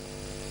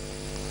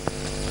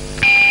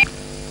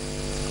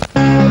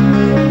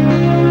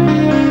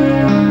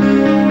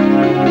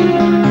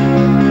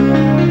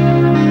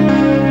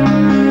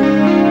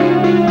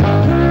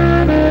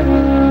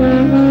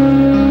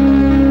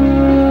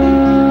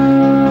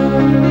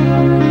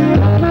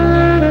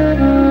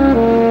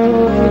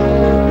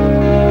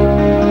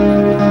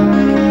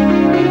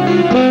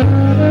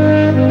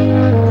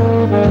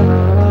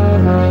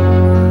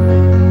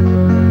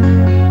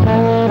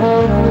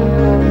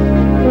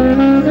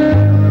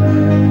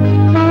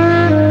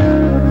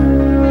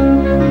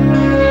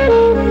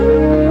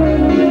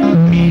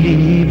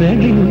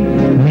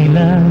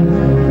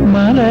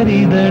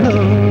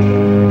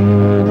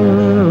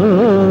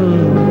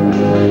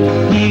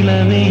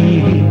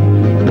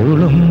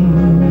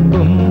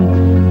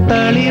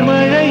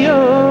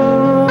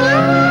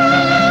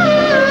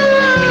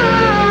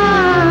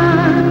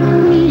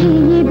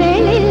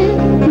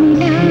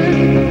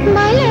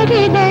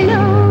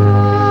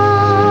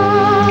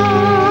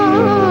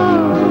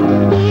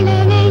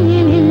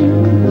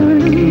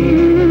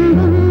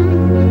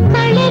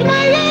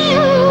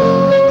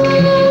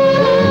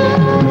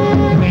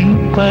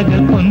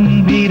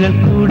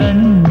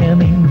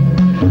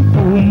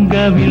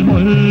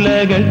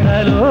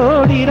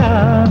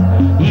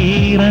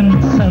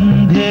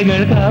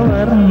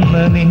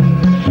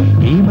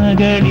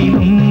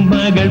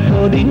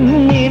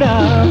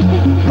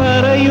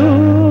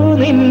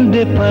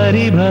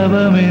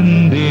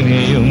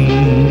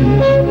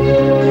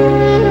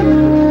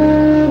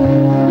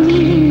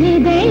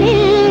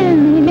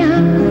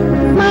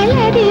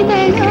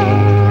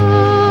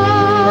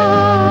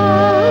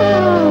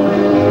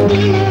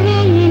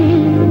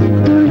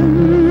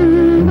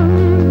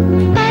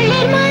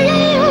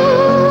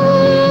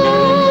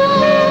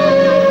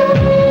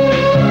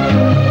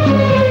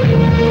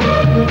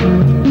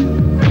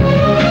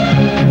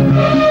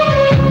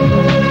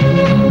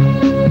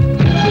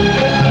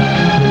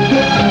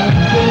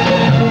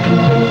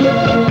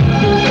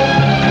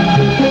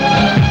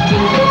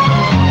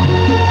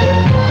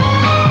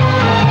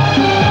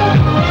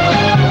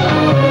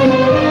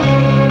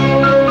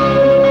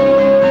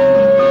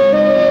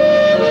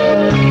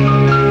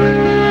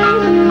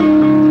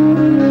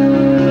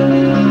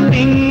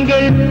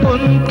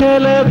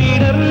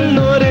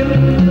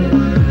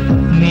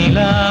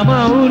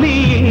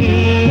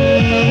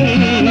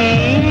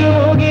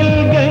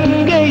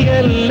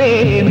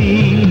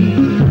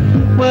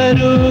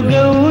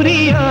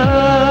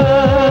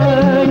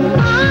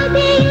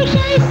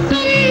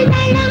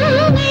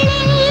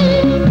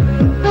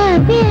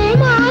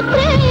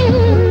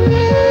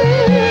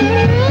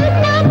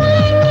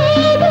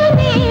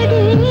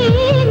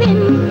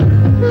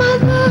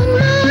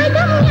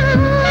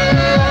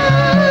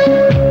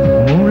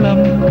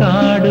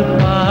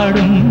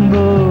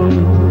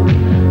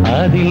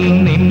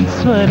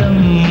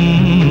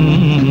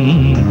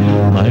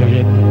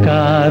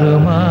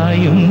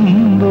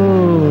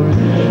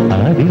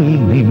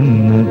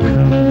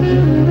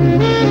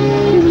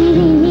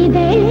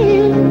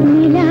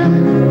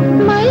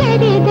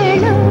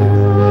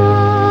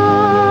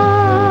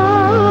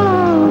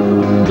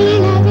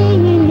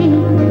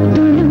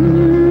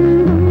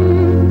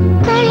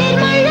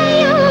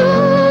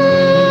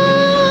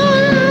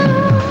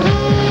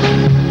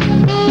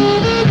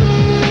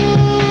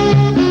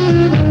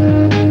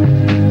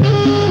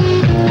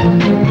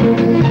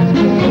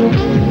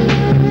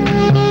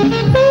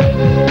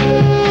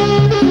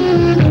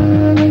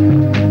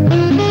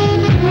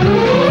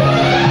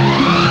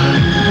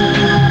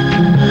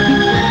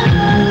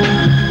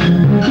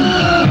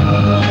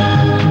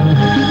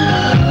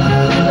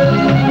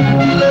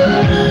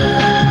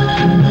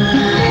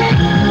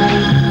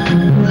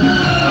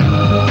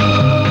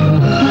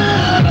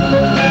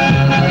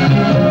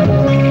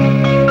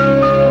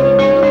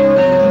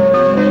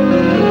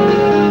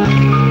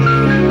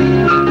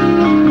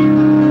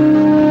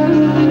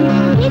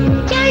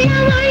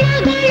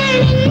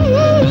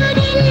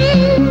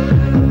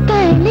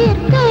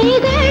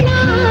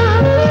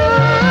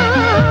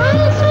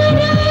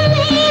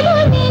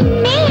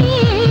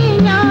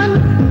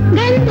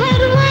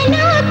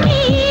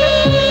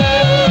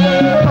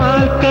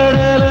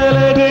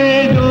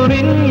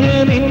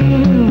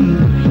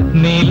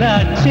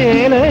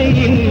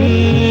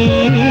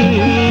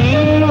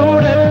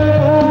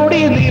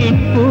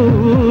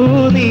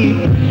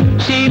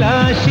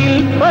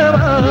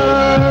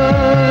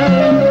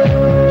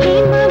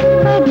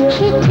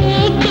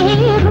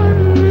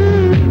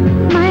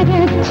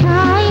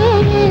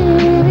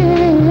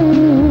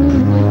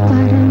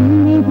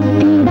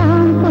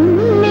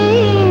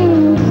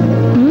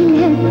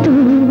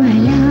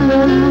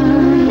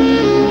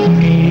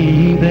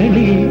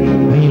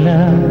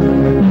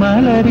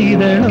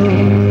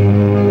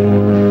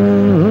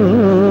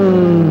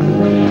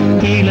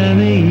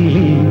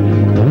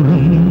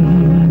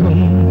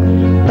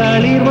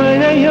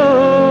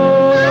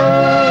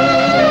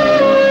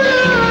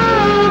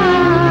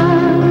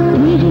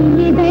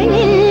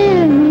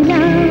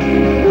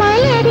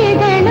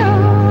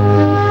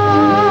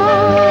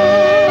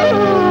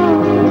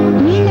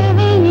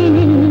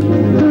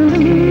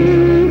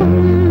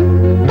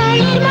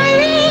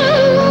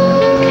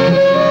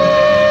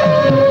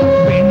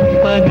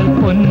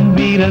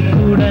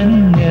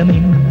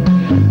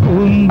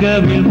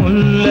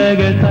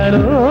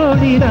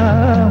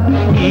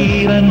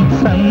 ഈറൻ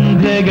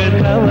സന്ധ്യകൾ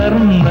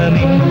കവർന്ന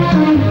നിൻ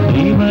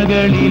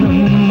ഇമകളിലും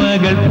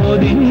മകൾ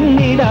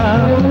പൊതിഞ്ഞിടാ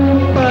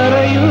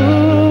പറയൂ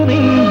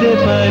നിന്റെ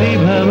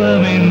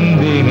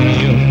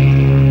പരിഭവമെന്തിനിയും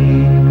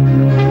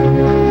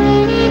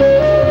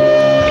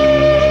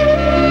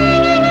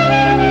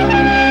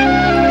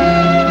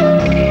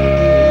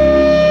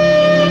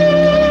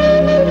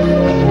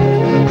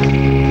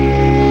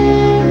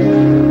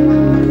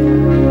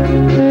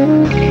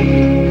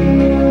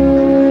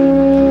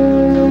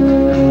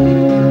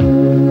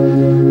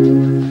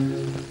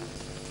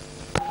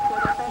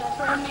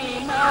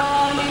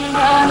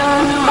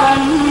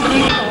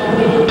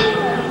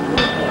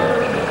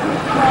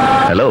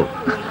ഹലോ.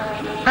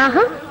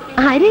 ആഹാ,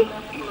 ആര്?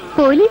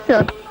 പോലീസോ?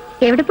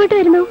 എവിടെ പോയിട്ട്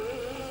വരുന്നു?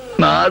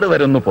 നാട്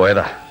വരെ ഒന്ന്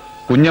പോയതാ.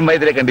 കുഞ്ഞൻ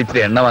വൈദ്യരെ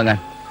കണ്ടിച്ചിട്ട് എണ്ണ വാങ്ങാൻ.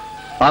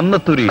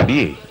 അന്നത്തൊരു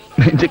ഇടിയേ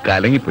നെഞ്ച്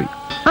കലങ്ങിപ്പോയി.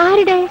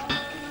 ആരുടെ?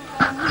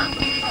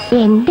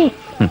 എന്റെ.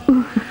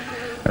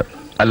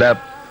 അല്ല,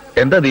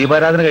 എന്താ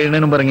ദീപാരാധന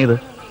കഴിയണേനും പറഞ്ഞത്?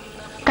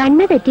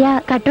 കണ്ണ് തെറ്റിയ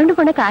കട്ടോണ്ട്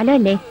പോണ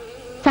കാലമല്ലേ,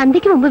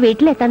 സന്ധ്യക്ക് മുമ്പ്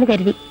വീട്ടിലെത്താന്ന്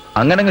കരുതി.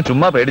 അങ്ങനെ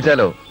ചുമ്മാ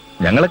പേടിച്ചാലോ?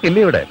 ഞങ്ങളൊക്കെ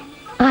ഇല്ലേ ഇവിടെ?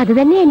 അത്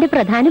തന്നെ എന്റെ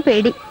പ്രധാന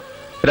പേടി.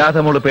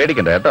 രാധമോള്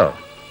പേടിക്കണ്ട കേട്ടോ.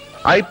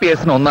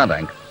 IPS 1ാം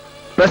റാങ്ക്,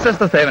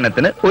 പ്രശസ്ത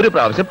സേവനത്തിന് ഒരു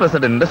പ്രാവശ്യം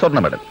പ്രസിഡന്റിന്റെ സ്വർണ്ണ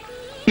മെഡൽ,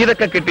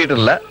 ഇതൊക്കെ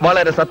കിട്ടിയിട്ടുള്ള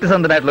വളരെ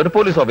സത്യസന്ധനായിട്ടുള്ള ഒരു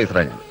പോലീസ്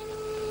ഓഫീസറാണ് ഞാൻ.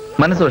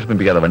 മനസ്സ്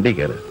വിഷമിപ്പിക്കാതെ വണ്ടി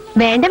കയറ്.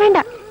 വേണ്ട വേണ്ട,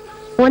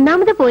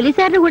 ഒന്നാമത്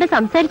പോലീസുകാരുടെ കൂടെ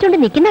സംസാരിച്ചുകൊണ്ട്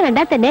നിൽക്കുന്ന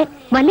കണ്ടാൽ തന്നെ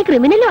വലിയ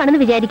ക്രിമിനലും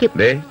ആണെന്ന് വിചാരിക്കും.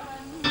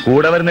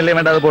 കൂടെ വരുന്നില്ലേ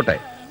വേണ്ട, അത് പോട്ടെ.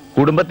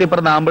 കുടുംബത്തിൽ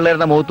പറഞ്ഞ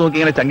ആമ്പിള്ളേരുടെ മുഖത്ത് നോക്കി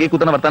ഇങ്ങനെ ചങ്കി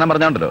കുത്തണ വർത്താനം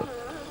പറഞ്ഞോണ്ടല്ലോ,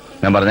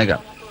 ഞാൻ പറഞ്ഞേക്കാം.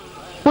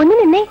 ഒന്ന്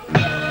നിന്നേ.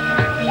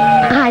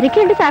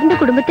 ആരൊക്കെയുണ്ട് സാറിന്റെ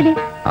കുടുംബത്തില്?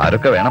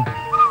 ആരൊക്കെ വേണം?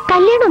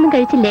 കല്യാണം ഒന്നും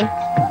കഴിച്ചില്ലേ?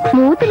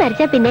 മൂത്ത്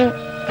മരിച്ചാ പിന്നെ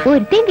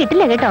ഒരുത്തേം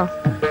കിട്ടില്ല കേട്ടോ.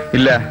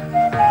 ഇല്ല,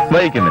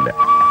 വഹിക്കുന്നില്ല.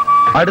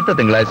 അടുത്ത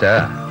തിങ്കളാഴ്ച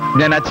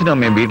ഞാൻ അച്ഛനും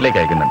അമ്മയും വീട്ടിലേക്ക്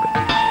അയക്കുന്നുണ്ട്.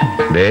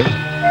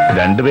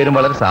 രണ്ടുപേരും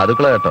വളരെ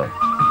സാധുക്കളാ കേട്ടോ.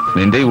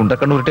 നിന്റെ ഈ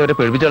ഉണ്ടക്കണ്ണുരുട്ടി അവരെ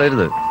പേടിപ്പിച്ചു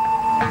കളയരുത്.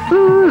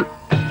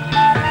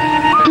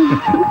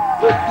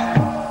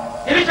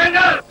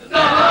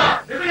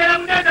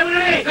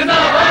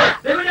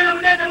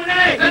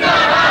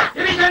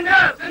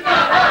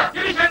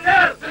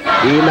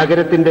 ഈ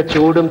നഗരത്തിന്റെ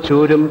ചൂടും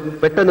ചൂരും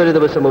പെട്ടെന്നൊരു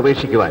ദിവസം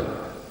ഉപേക്ഷിക്കുവാൻ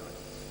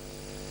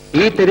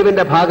ഈ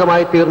തെരുവിന്റെ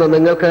ഭാഗമായി തീർന്ന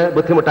നിങ്ങൾക്ക്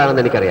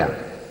ബുദ്ധിമുട്ടാണെന്ന് എനിക്കറിയാം.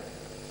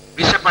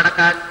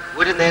 വിശപ്പടക്കാൻ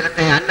ഒരു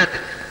നേരത്തെ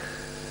അന്നത്തിന്,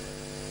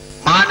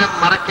 മാനം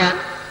മറയ്ക്കാൻ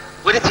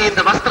ഒരു ചീന്ത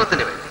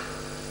വസ്ത്രത്തിന് വേണ്ടി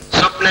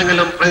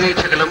സ്വപ്നങ്ങളും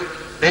പ്രതീക്ഷകളും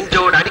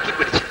നെഞ്ചോട് അടുക്കി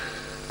പിടിച്ച്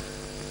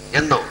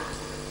എന്നോ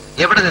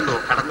എവിടെ നിന്നോ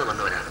കടന്നു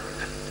വന്നവരാണ്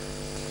നിങ്ങൾ.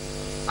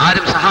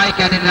 ആരും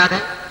സഹായിക്കാനില്ലാതെ,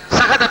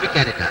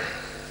 സഹതപിക്കാനില്ലാതെ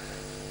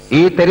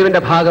ഈ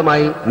തെരുവിന്റെ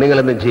ഭാഗമായി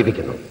നിങ്ങളെന്നും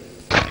ജീവിക്കുന്നു.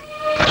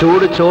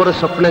 ചൂട് ചോറ്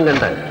സ്വപ്നം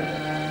കണ്ട്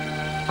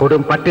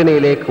കൊടും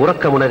പട്ടിണിയിലേക്ക്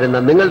ഉറക്കമുണരുന്ന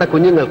നിങ്ങളുടെ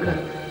കുഞ്ഞുങ്ങൾക്ക്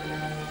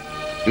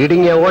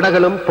ഇടുങ്ങിയ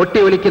ഓടകളും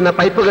പൊട്ടിയൊലിക്കുന്ന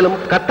പൈപ്പുകളും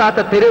കത്താത്ത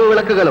തെരുവ്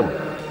വിളക്കുകളും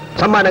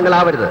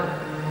സമ്മാനങ്ങളാവരുത്.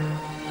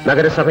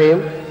 നഗരസഭയും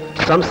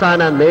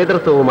സംസ്ഥാന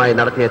നേതൃത്വവുമായി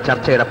നടത്തിയ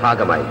ചർച്ചയുടെ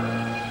ഭാഗമായി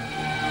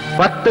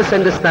 10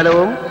 സെന്റ്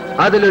സ്ഥലവും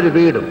അതിലൊരു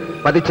വീടും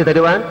പതിച്ചു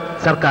തരുവാൻ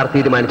സർക്കാർ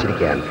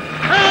തീരുമാനിച്ചിരിക്കുകയാണ്.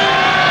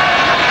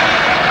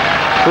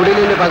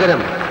 കുടിലിന്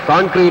പകരം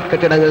കോൺക്രീറ്റ്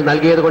കെട്ടിടങ്ങൾ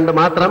നൽകിയത് കൊണ്ട്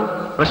മാത്രം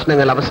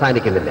പ്രശ്നങ്ങൾ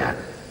അവസാനിക്കുന്നില്ല.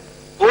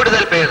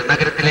 കൂടുതൽ പേർ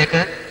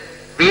നഗരത്തിലേക്ക്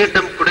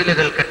വീണ്ടും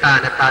കുടിലുകൾ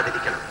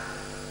കെട്ടാനെത്താതിരിക്കണം.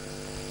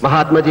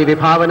 മഹാത്മജി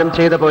വിഭാവനം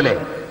ചെയ്ത പോലെ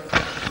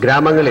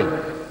ഗ്രാമങ്ങളിൽ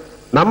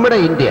നമ്മുടെ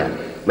ഇന്ത്യ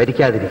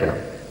മരിക്കാതിരിക്കണം.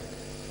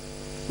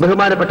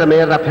 ബഹുമാനപ്പെട്ട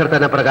മേയറുടെ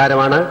അഭ്യർത്ഥന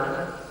പ്രകാരമാണ്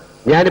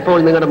ഞാനിപ്പോൾ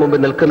നിങ്ങളുടെ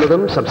മുമ്പിൽ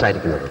നിൽക്കുന്നതും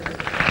സംസാരിക്കുന്നതും.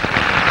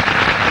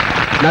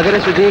 നഗര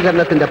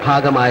ശുചീകരണത്തിന്റെ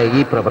ഭാഗമായ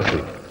ഈ പ്രവൃത്തി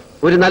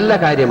ഒരു നല്ല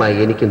കാര്യമായി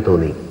എനിക്കും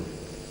തോന്നി.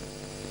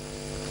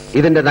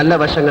 ഇതിന്റെ നല്ല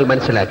വശങ്ങൾ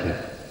മനസ്സിലാക്കി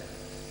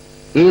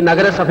ഈ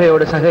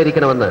നഗരസഭയോട്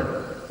സഹകരിക്കണമെന്ന്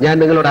ഞാൻ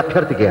നിങ്ങളോട്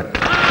അഭ്യർത്ഥിക്കുകയാണ്.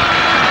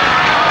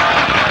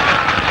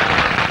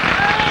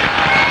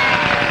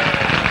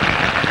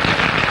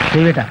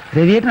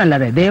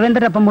 രവിയേട്ടനല്ലാതെ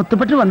ദേവേന്ദ്രപ്പം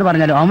മുത്തുപെട്ട് വന്ന്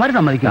പറഞ്ഞാലും അവന്മാർ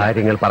സമ്മതിക്കും.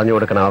 കാര്യങ്ങൾ പറഞ്ഞു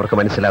കൊടുക്കണം, അവർക്ക്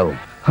മനസ്സിലാവും.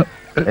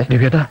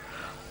 രവിയേട്ടാ,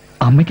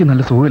 അമ്മയ്ക്ക്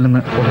നല്ല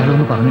സുഖമില്ലെന്ന്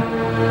ഒരാളൊന്ന് പറഞ്ഞു.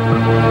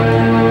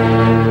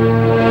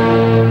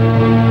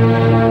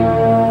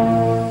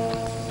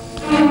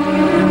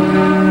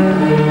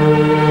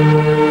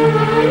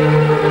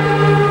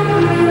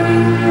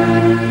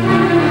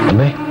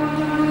 അമ്മേ,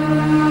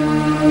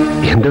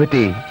 എന്ത്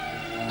പറ്റി?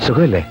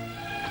 സുഖമില്ലേ?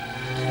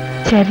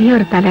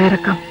 ചെറിയൊരു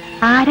തലകറക്കം.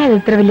 ആരാ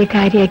ഇത്ര വലിയ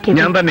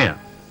കാര്യമാക്കിയത്? ഞാൻ തന്നെയാ.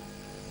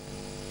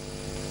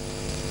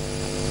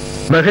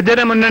 ബഹുജന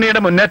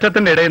മുന്നണിയുടെ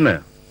മുന്നേറ്റത്തിന്റെ ഇടയിൽ നിന്ന്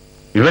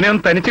ഇവനെ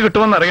ഒന്ന് തനിച്ച്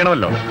കിട്ടുമെന്ന്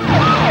അറിയണമല്ലോ.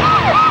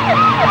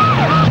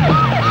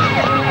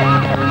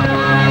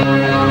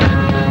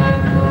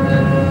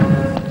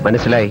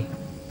 മനസ്സിലായി,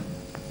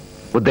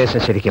 ഉദ്ദേശം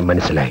ശരിക്കും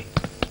മനസ്സിലായി.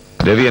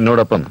 രവി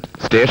എന്നോടൊപ്പം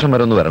സ്റ്റേഷൻ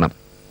വരെ ഒന്ന് വരണം.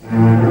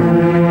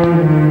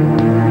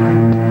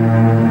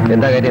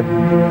 എന്താ കാര്യം?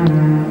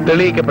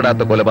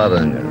 തെളിയിക്കപ്പെടാത്ത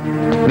കൊലപാതകങ്ങൾ,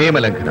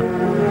 നിയമലംഘനം,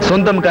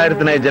 സ്വന്തം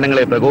കാര്യത്തിനായി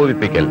ജനങ്ങളെ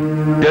പ്രകോപിപ്പിക്കൽ,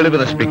 തെളിവ്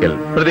നശിപ്പിക്കൽ,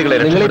 പ്രതികളെ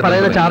നിങ്ങൾ ഈ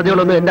പറയുന്ന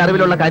ചാർജുകളൊന്നും എന്റെ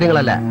അറിവിലുള്ള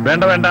കാര്യങ്ങളല്ല.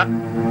 വേണ്ട വേണ്ട,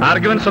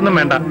 ആർഗ്യുമെന്റ്സ് ഒന്നും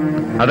വേണ്ട.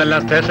 അതെല്ലാം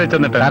സ്റ്റേഷനിൽ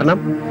ചെന്നിട്ട്. കാരണം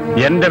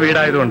എന്റെ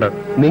വീടായതുകൊണ്ട്.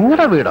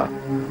 നിങ്ങളുടെ വീടോ?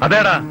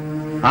 അതേടാ,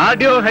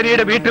 ആഡിയോ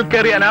ഹരിയുടെ വീട്ടിൽ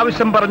കയറി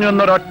അനാവശ്യം പറഞ്ഞു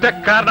എന്നൊരൊറ്റ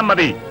കാരണം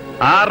മതി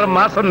 6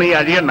 മാസം നീ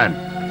അഴിയണ്ണാൻ.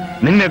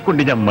 നിന്നെ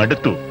കൊണ്ട് ഞാൻ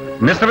മടുത്തു.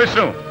 മിസ്റ്റർ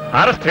വിഷ്ണു,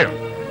 അറസ്റ്റ് ചെയ്യും.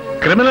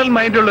 ക്രിമിനൽ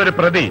മൈൻഡുള്ള ഒരു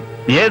പ്രതി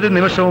ഏത്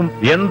നിമിഷവും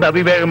എന്ത്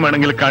അവിവേകം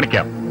വേണമെങ്കിലും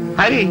കാണിക്കാം.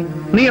 ഹരി,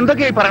 നീ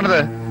എന്തൊക്കെയായി പറയണത്?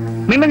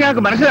 നിന്നെ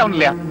ഞങ്ങൾക്ക്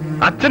മനസ്സിലാവുന്നില്ല.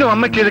 അച്ഛനും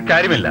അമ്മയ്ക്ക് ഇത്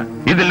കാര്യമില്ല.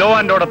 ഇത് ലോ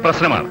ആൻഡ് ഓർഡർ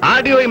പ്രശ്നമാണ്.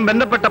 ആർഡിഒയും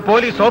ബന്ധപ്പെട്ട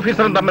പോലീസ്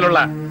ഓഫീസറും തമ്മിലുള്ള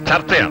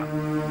ചർച്ചയാണ്.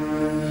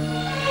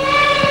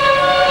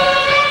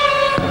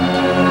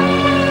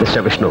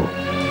 മിസ്റ്റർ വിഷ്ണു,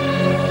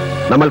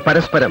 നമ്മൾ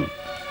പരസ്പരം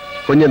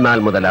കുഞ്ഞുനാൾ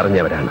മുതൽ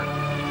അറിഞ്ഞവരാണ്.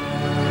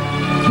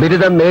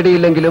 ബിരുദം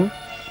നേടിയില്ലെങ്കിലും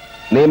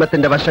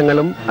നിയമത്തിന്റെ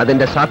വശങ്ങളും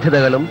അതിന്റെ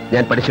സാധ്യതകളും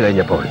ഞാൻ പഠിച്ചു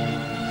കഴിഞ്ഞപ്പോൾ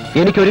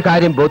എനിക്കൊരു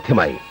കാര്യം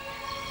ബോധ്യമായി.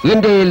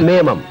 ഇന്ത്യയിൽ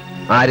നിയമം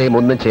ആരെയും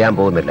ഒന്നും ചെയ്യാൻ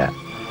പോകുന്നില്ല.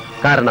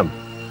 കാരണം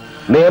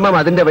നിയമം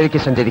അതിന്റെ വഴിക്ക്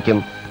സഞ്ചരിക്കും,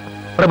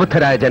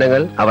 പ്രബുദ്ധരായ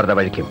ജനങ്ങൾ അവരുടെ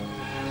വഴിക്കും.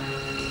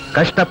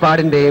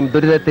 കഷ്ടപ്പാടിന്റെയും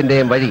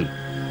ദുരിതത്തിന്റെയും വഴി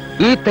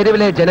ഈ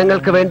തെരുവിലെ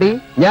ജനങ്ങൾക്ക് വേണ്ടി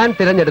ഞാൻ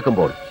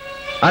തിരഞ്ഞെടുക്കുമ്പോൾ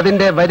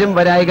അതിന്റെ വരും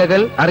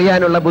വരായികകൾ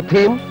അറിയാനുള്ള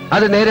ബുദ്ധിയും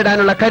അത്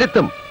നേരിടാനുള്ള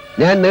കരുത്തും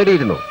ഞാൻ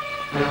നേടിയിരുന്നു.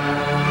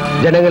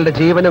 ജനങ്ങളുടെ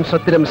ജീവനും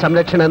സ്വത്തിനും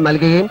സംരക്ഷണം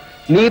നൽകുകയും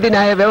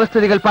നീതിന്യായ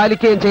വ്യവസ്ഥിതികൾ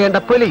പാലിക്കുകയും ചെയ്യേണ്ട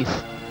പോലീസ്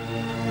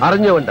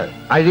അറിഞ്ഞുകൊണ്ട്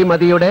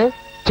അഴിമതിയുടെ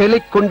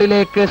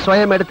ചെളിക്കുണ്ടിലേക്ക്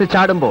സ്വയം എടുത്ത്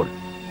ചാടുമ്പോൾ,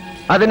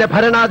 അതിന്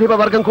ഭരണാധിപ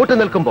വർഗം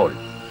കൂട്ടുനിൽക്കുമ്പോൾ,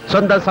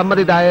 സ്വന്തം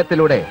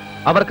സമ്മതിദായത്തിലൂടെ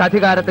അവർക്ക്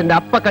അധികാരത്തിന്റെ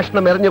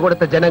അപ്പകഷ്ണം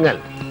എറിഞ്ഞുകൊടുത്ത ജനങ്ങൾ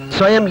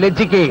സ്വയം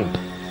ലജ്ജിക്കുകയും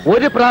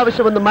ഒരു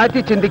പ്രാവശ്യം ഒന്ന്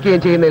മാറ്റി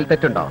ചിന്തിക്കുകയും ചെയ്യുന്നതിൽ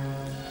തെറ്റുണ്ടോ?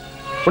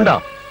 ഉണ്ടോ?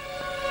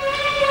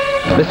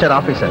 മിസ്റ്റർ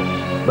ഓഫീസർ,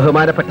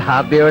 ബഹുമാനപ്പെട്ട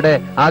ഹാർദിയുടെ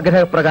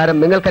ആഗ്രഹപ്രകാരം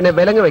നിങ്ങൾക്ക് എന്നെ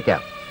വിലങ്ങ്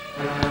വയ്ക്കാം.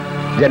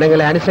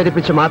 ജനങ്ങളെ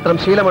അനുസരിപ്പിച്ച് മാത്രം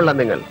ശീലമുള്ള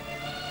നിങ്ങൾ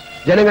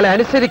ജനങ്ങളെ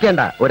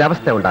അനുസരിക്കേണ്ട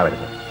ഒരവസ്ഥ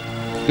ഉണ്ടാവരുത്.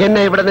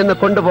 എന്നെ ഇവിടെ നിന്ന്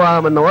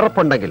കൊണ്ടുപോകാമെന്ന്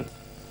ഉറപ്പുണ്ടെങ്കിൽ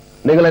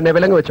നിങ്ങൾ എന്നെ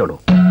വിലങ്ങ് വെച്ചോളൂ.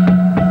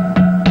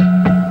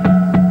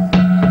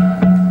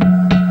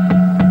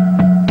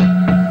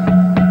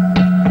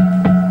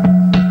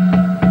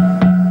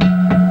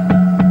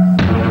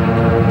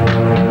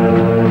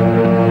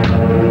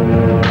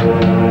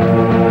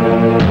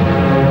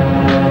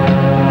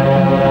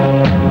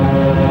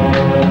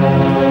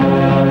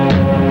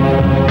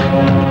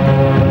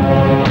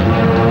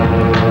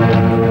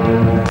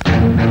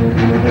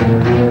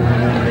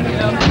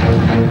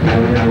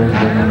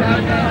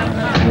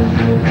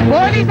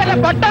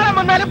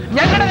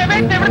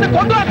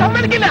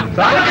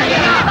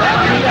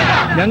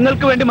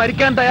 ഞങ്ങൾക്ക് വേണ്ടി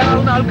മരിക്കാൻ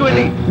തയ്യാറാവുന്ന ആൾക്ക്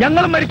വേണ്ടി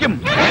ഞങ്ങളും മരിക്കും.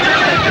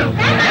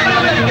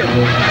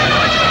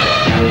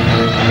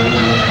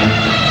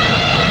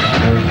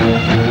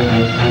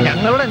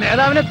 ഞങ്ങളുടെ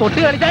നേതാവിനെ തൊട്ട്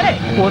കളിച്ചാലേ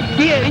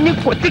കൊത്തി എഴിഞ്ഞ്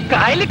കൊച്ചി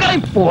കായലിൽ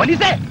കളയും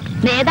പോലീസേ.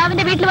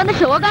 നേതാവിന്റെ വീട്ടിൽ വന്ന്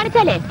ഷോ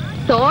കാണിച്ചാലേ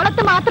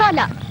തോളത്ത്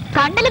മാത്രമല്ല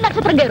കണ്ണിൽ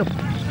നക്ഷത്രം കയറും.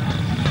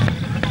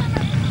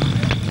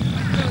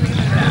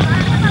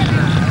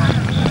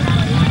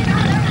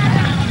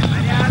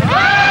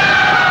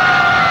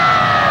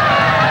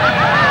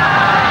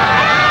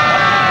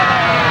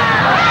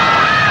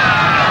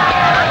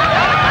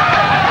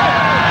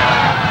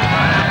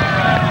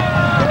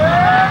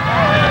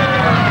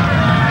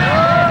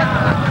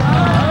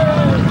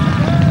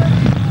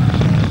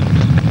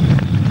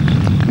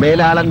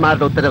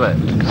 മേലാളന്മാരുടെ ഉത്തരവ്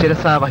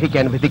ശിരസ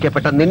വഹിക്കാൻ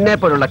വിധിക്കപ്പെട്ട നിന്നെ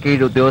പോലുള്ള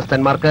കീഴ്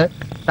ഉദ്യോഗസ്ഥന്മാർക്ക്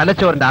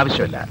തലച്ചോറിന്റെ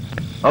ആവശ്യമില്ല.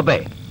 Obey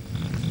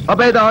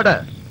obey the order.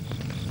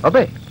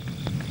 Obey.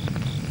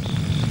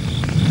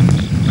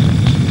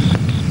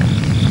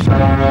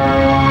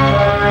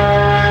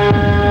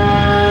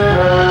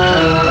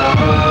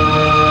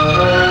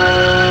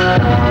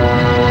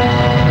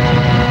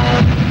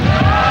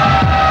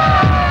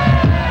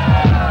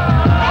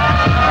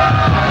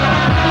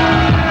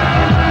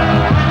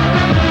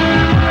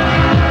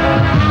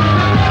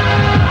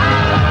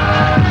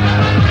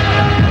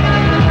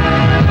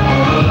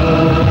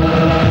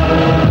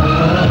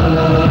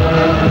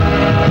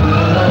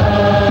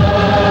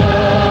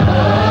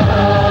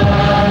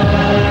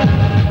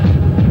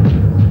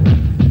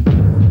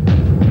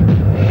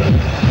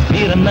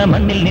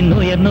 മണ്ണിൽ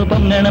നിന്നുയർന്നു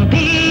പൊങ്ങണം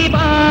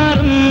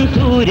തീപാറും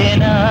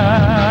സൂര്യനാ.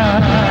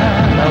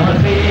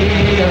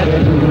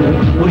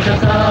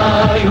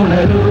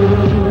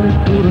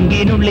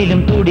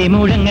 തുറുങ്കിനുള്ളിലും തുടി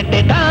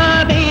മുഴങ്ങട്ടെ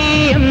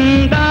താതേയം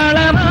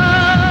താളമാ.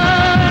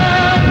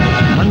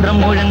 മന്ത്രം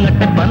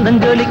മുഴങ്ങട്ടെ പന്തം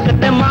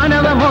ജോലിക്കട്ടെ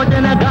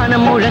മാനവമോചന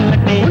ഗാനം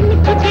മുഴങ്ങട്ടെ.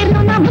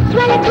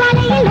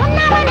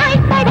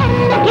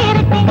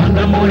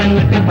 മന്ത്രം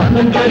മുഴങ്ങട്ടെ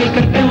പന്തം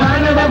ജോലിക്കട്ടെ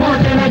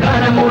മാനവമോചന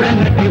ഗാനം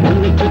മുഴങ്ങട്ടെ.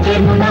 ഒന്നിച്ചു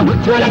ചേർന്നുള്ള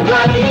ഉജ്ജ്വല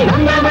ജ്വാലയിൽ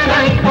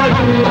ഒന്നാമനായി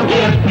പടർന്നു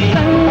കയറട്ടെ.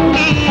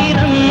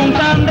 സംഗീതം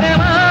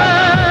സാന്ദ്രമാ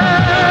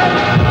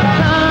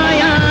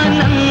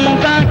സായാഹ്നം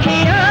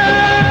സാക്ഷിയാ.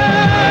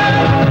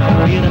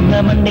 ഉയർന്ന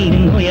മണ്ണിൽ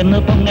നിന്നുയർന്നു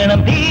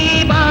പൊങ്ങണം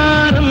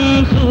തീപാറും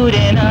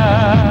സൂര്യനാ.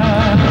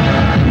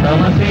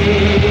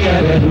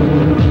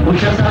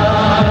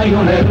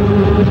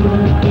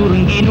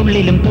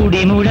 തുറുങ്കിനുള്ളിലും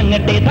തുടി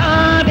മുഴങ്ങട്ടെ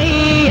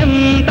താതേയം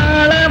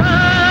താളമാ.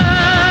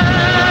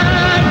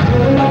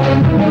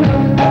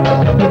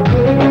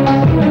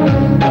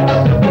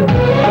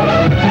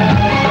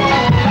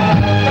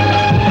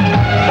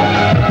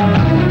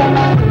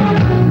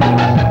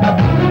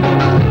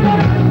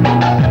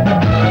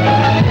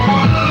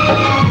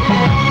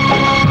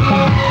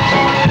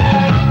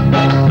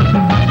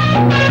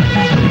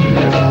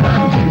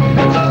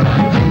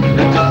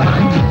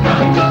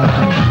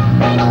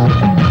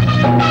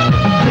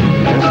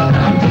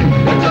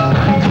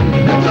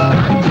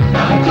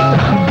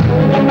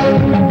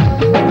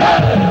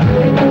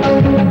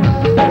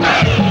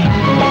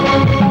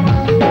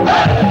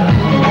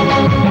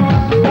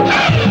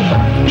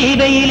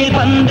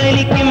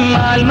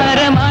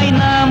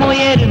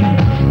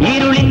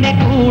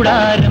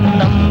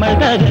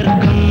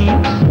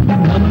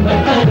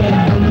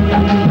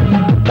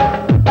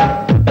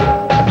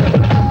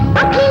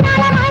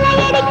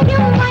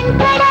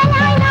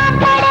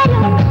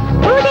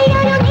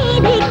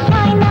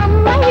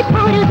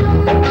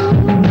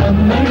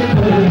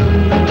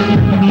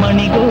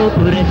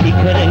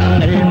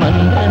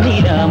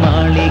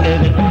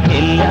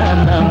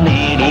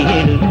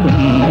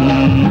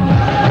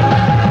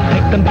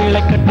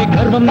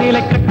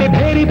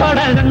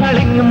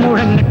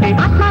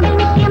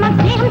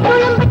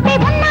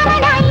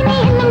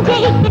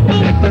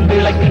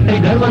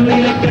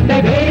 വന്നിലക്കട്ടെ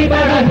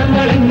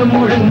വേരിപടങ്ങളെന്നും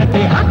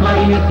മുഴങ്ങട്ടെ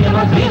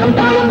ആത്മാവിനിത്യമോ സ്നേഹം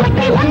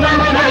താഴുമട്ടെ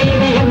ഒന്നാമനായി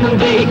നീ എന്നും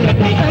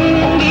ജയിക്കട്ടെ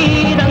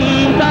സംഗീതം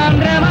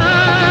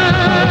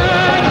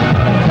സാന്ദ്രമായി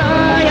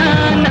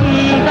സായാഹ്നം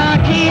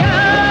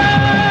സാക്ഷിയായി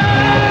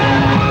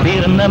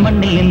പിറന്ന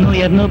മണ്ണിൽ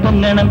നിന്നുയർന്നു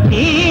പൊങ്ങണം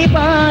ഈ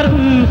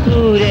പാറും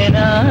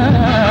സൂര്യനാ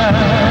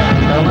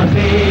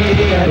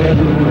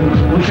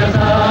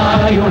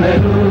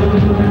ഉഷസായുണരൂ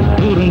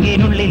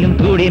തുറുങ്കിനുള്ളിലും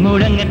കൂടി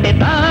മുഴങ്ങട്ടെ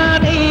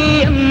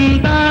താതേയം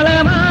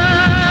താളമായി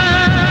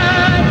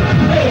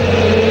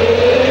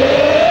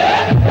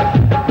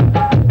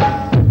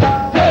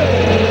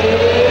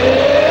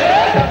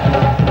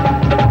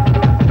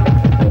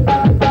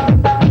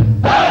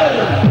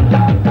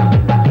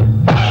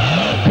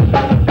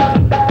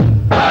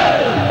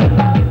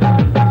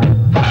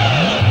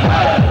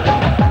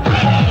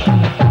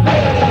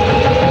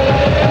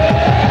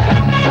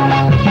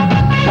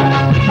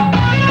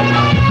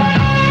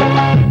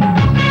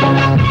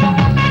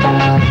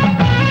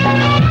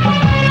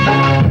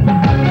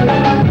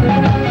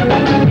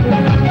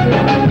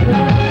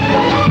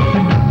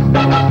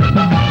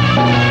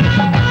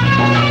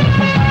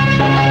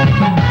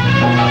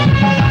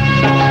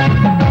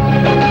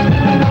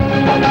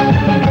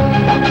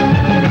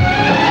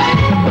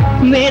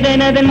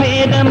വേദനതൻ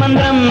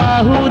വേദമന്ത്രം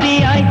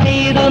ആഹൂതിയായി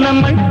ചെയ്തു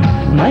നമ്മൾ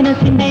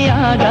മനസ്സിന്റെ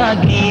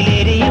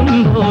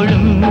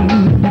ആകാഗ്നിയിലെരിയുമ്പോഴും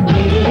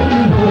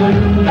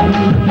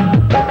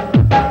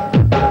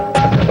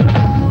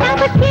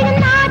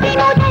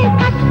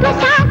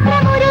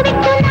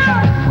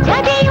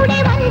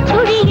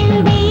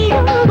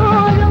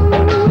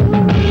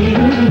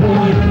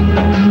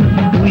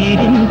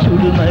ഉയരിൻ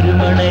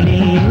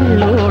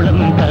ചുടുമരുമണലിലോളം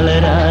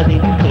തളരാതെ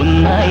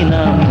ഒന്നായി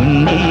നാം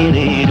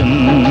മുന്നേറിടും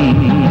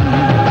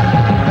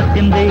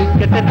സത്യം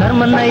ജയിക്കട്ടെ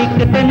ധർമ്മം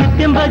നയിക്കട്ടെ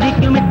നിത്യം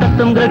ഭജിക്കും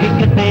തത്വം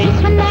ഗ്രഹിക്കട്ടെ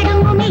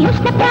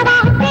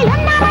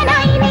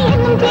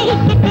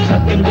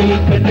സത്യം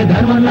ജയിക്കട്ടെ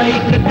ധർമ്മം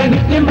നയിക്കട്ടെ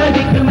നിത്യം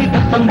ഭജിക്കും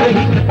തത്വം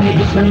ഗ്രഹിക്കട്ടെ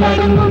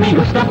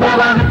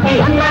ഉഷ്ണപ്രവാഹത്തെ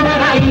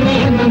ഒന്നാമനായി നീ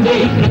എന്നും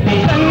ജയിക്കട്ടെ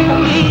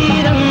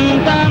സംഗീതം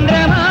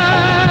സാന്ദ്രമായാനം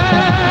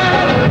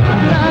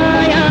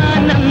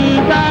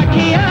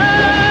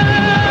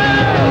സാക്ഷിയായി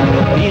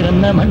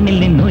പിറന്ന മണ്ണിൽ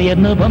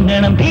നിന്നുയർന്നു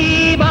പൊങ്ങണം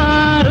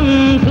തീപാറും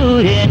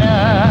സൂര്യനാ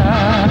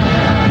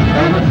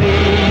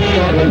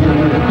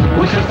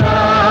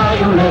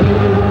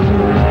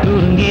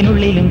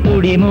തുറുങ്കിനുള്ളിലും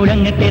കൂടി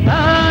മുഴങ്ങട്ടെ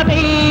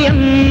താതേയം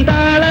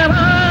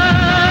താളമായി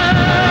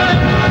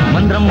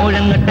മന്ത്രം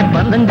മുഴങ്ങട്ടെ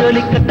പന്തം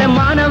ജോലിക്കട്ടെ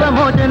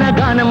മാനവമോചന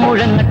ഗാനം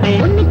മുഴങ്ങട്ടെ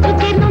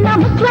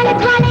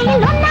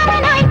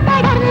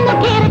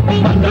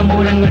മന്ത്രം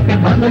മുഴങ്ങട്ടെ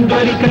പന്തം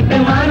ജോലിക്കട്ടെ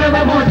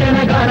മാനവമോചന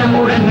ഗാനം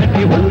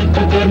മുഴങ്ങട്ടെ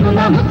ഒന്നിച്ചു ചേർന്നു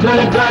നാം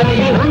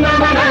ഉജ്ജ്വലജ്വാലയിൽ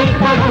ഒന്നാമനായി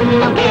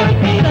പടർന്നു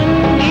കേട്ടെ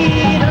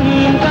സംഗീതം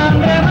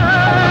സാന്ദ്രമായി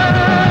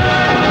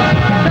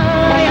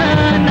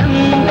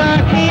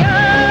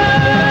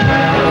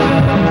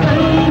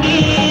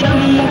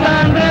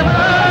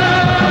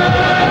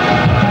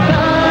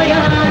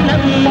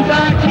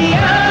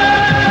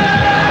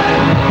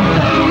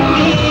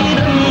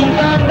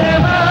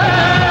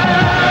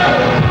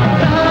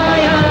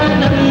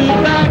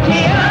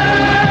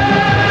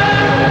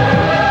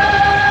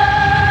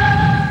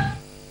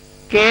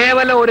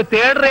കേവലം ഒരു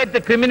തേർഡ് റേറ്റ്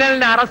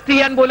ക്രിമിനലിനെ അറസ്റ്റ്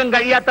ചെയ്യാൻ പോലും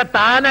കഴിയാത്ത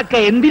താനൊക്കെ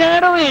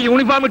എന്തിനാണോ ഈ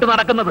യൂണിഫോം ഇട്ട്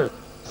നടക്കുന്നത്?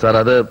 സാർ,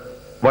 അത്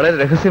വളരെ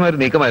രഹസ്യമായ ഒരു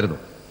നീക്കമായിരുന്നു.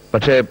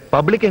 പക്ഷേ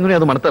പബ്ലിക് എങ്ങനെയാ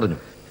അത് മണത്തറിഞ്ഞു?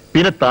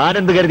 പിന്നെ താൻ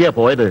എന്ത് കരുതിയാ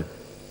പോയത്?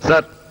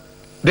 സാർ,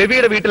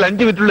 രവിയുടെ വീട്ടിൽ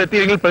 5 മിനിറ്റുള്ളിൽ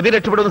എത്തിയെങ്കിൽ പ്രതി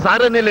രക്ഷപ്പെടുന്ന സാർ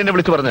തന്നെയല്ലേ എന്നെ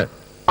വിളിച്ചു പറഞ്ഞ്?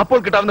 അപ്പോൾ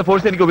കിട്ടാവുന്ന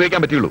ഫോഴ്സ് എനിക്ക്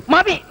ഉപയോഗിക്കാൻ പറ്റുള്ളൂ.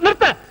 മതി,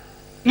 നിർത്ത്.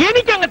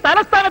 എനിക്കങ്ങ്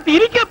തലസ്ഥാനത്ത്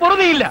ഇരിക്കാൻ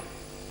പൊറുതിയില്ല.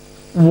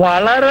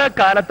 വളരെ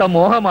കാലത്തെ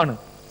മോഹമാണ്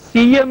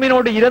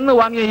CM-നോട് ഇരുന്ന്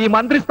വാങ്ങിയ ഈ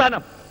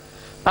മന്ത്രിസ്ഥാനം.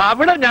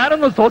 അവിടെ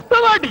ഞാനൊന്ന്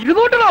സ്വസ്ഥമായിട്ട്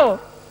ഇരുന്നോട്ടല്ലോ.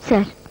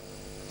 സർ,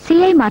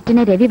 CI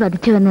മാർട്ടിനെ രവി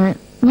വധിച്ചുവെന്ന്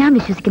ഞാൻ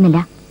വിശ്വസിക്കുന്നില്ല.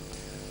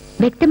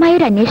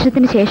 വ്യക്തമായൊരു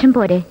അന്വേഷണത്തിന് ശേഷം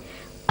പോരെ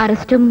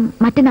അറസ്റ്റും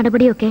മറ്റു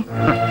നടപടിയൊക്കെ?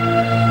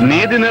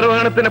 നീതി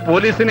നിർവഹണത്തിന്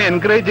പോലീസിനെ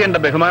എൻകറേജ് ചെയ്യേണ്ട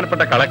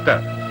ബഹുമാനപ്പെട്ട കളക്ടർ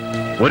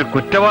ഒരു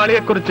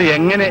കുറ്റവാളിയെ കുറിച്ച്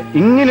എങ്ങനെ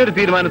ഇങ്ങനൊരു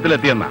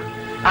തീരുമാനത്തിലെത്തിയെന്ന?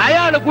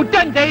 അയാൾ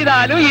കുറ്റം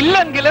ചെയ്താലും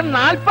ഇല്ലെങ്കിലും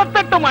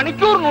 48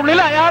 മണിക്കൂറിനുള്ളിൽ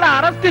അയാളെ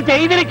അറസ്റ്റ്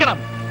ചെയ്തിരിക്കണം.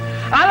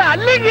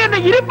 അതല്ലെങ്കിൽ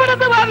എന്റെ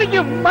ഇരിപ്പിടത്ത്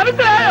ബാധിക്കും.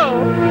 മനസ്സിലായോ?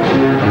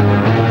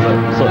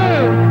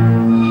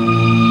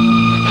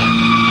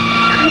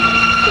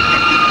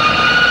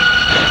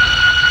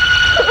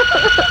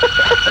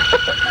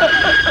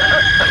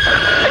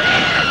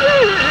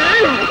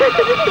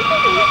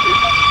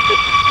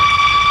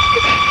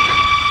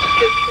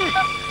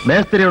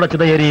 മേസ്തിരിയുടെ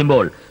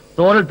ചിതയേരിയുമ്പോൾ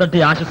തോളിൽ തട്ടി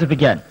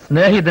ആശ്വസിപ്പിക്കാൻ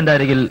സ്നേഹിതന്റെ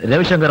അരികിൽ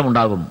രവിശങ്കരം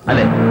ഉണ്ടാകും,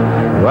 അല്ലെ?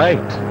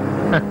 റൈറ്റ്.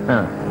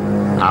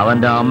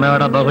 അവന്റെ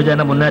അമ്മയുടെ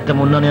ബഹുജന മുന്നേറ്റ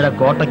മുന്നണിയുടെ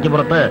കോട്ടയ്ക്ക്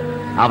പുറത്ത്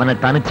അവനെ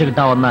തനിച്ചു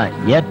കിട്ടാവുന്ന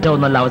ഏറ്റവും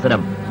നല്ല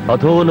അവസരം.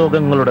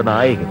 അധോലോകങ്ങളുടെ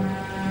നായകൻ,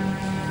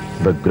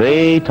 the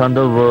great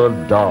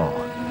underworld Don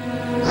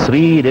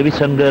Shri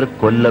Ravishankar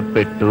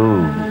കൊല്ലപ്പെട്ടു.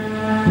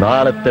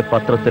 നാളത്തെ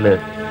പത്രത്തില്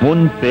മുൻ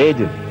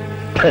പേജിൽ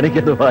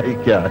തനിക്കത്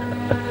വായിക്കാൻ.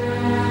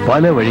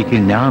 പല വഴിക്ക്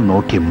ഞാൻ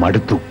നോക്കി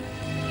മടുത്തു.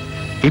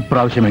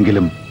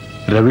 ഇപ്രാവശ്യമെങ്കിലും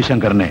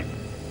രവിശങ്കറിനെ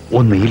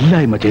ഒന്ന്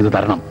ഇല്ലായ്മ ചെയ്തു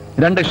തരണം.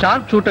 2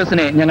 ഷാർപ്പ്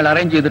ഷൂട്ടേഴ്സിനെ ഞങ്ങൾ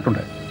അറേഞ്ച്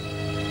ചെയ്തിട്ടുണ്ട്.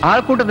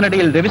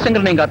 ആൾക്കൂട്ടത്തിനിടയിൽ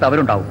രവിശങ്കറിനെയും കാത്ത്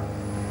അവരുണ്ടാവും.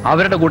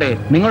 അവരുടെ കൂടെ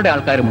നിങ്ങളുടെ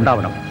ആൾക്കാരും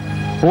ഉണ്ടാവണം.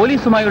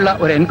 പോലീസുമായുള്ള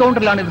ഒരു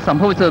എൻകൗണ്ടറിലാണ് ഇത്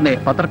സംഭവിച്ചതെന്നേ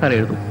പത്രക്കാർ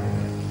എഴുതും.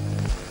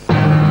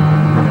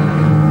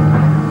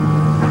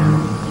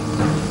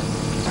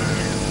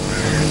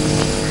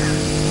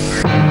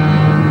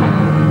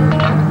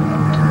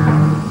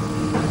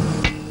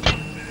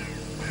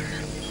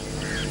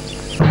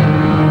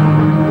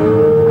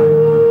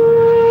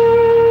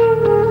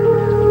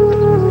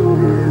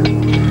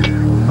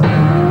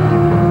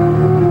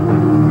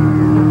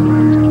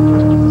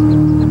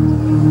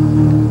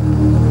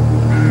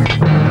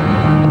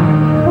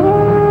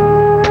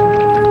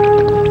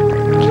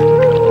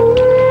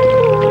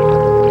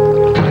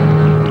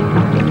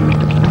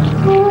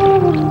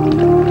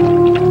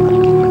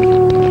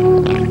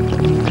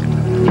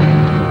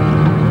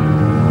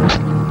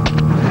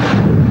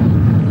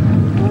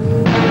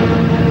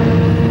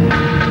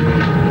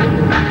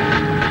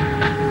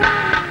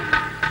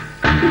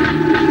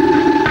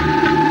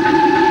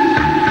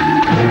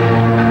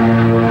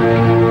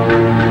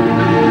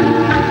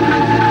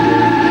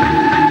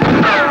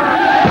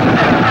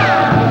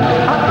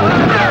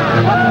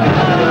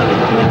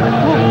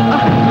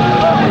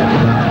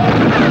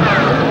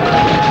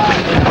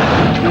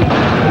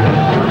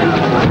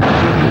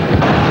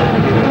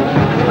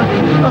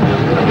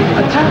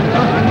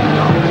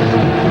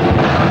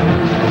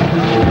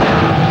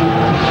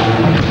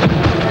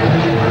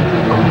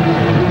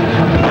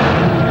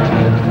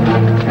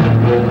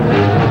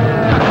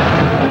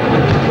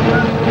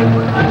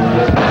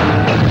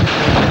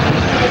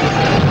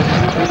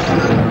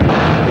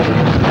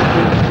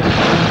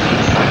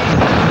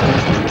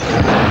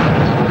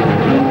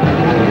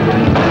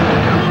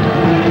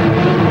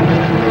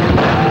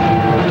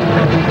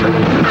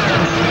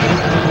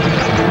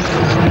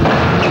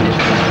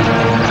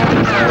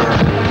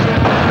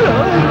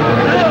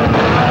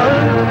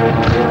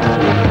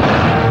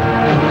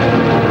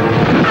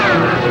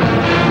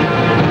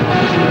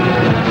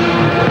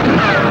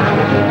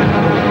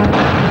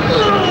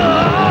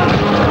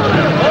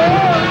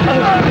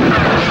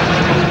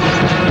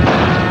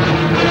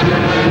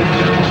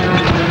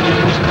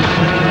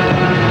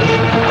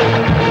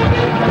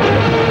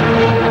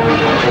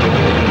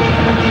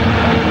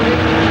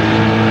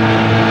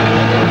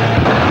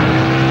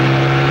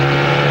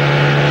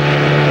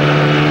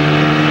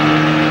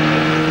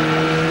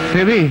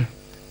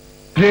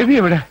 രവി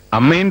എവിടെ?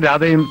 അമ്മയും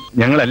രാധയും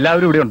ഞങ്ങൾ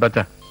എല്ലാവരും ഇവിടെ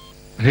ഉണ്ടോ?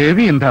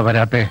 രവി എന്താ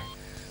വരാത്തെ?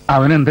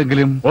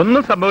 അവനെന്തെങ്കിലും?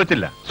 ഒന്നും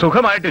സംഭവിച്ചില്ല,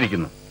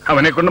 സുഖമായിട്ടിരിക്കുന്നു.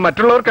 അവനെ കൊണ്ട്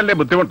മറ്റുള്ളവർക്കല്ലേ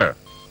ബുദ്ധിമുട്ട്.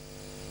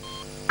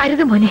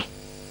 അരുത് മോനെ.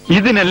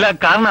 ഇതിനെല്ലാം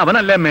കാരണം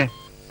അവനല്ലേ അമ്മേ.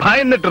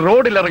 ഭയന്നിട്ട്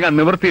റോഡിലിറങ്ങാൻ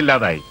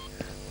നിവൃത്തിയില്ലാതായി.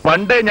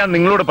 പണ്ടേ ഞാൻ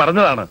നിങ്ങളോട്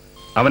പറഞ്ഞതാണ്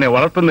അവനെ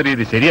വളർത്തുന്ന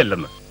രീതി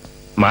ശരിയല്ലെന്ന്.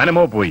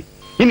 മാനമോ പോയി,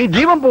 ഇനി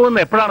ജീവൻ പോകുന്ന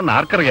എപ്പോഴാണെന്ന്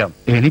ആർക്കറിയാം.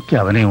 എനിക്ക്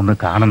അവനെ ഒന്ന്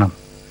കാണണം,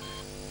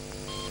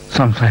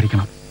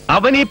 സംസാരിക്കണം.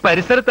 അവൻ ഈ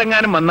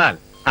പരിസരത്തെങ്ങാനും വന്നാൽ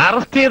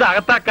അറസ്റ്റ് ചെയ്ത്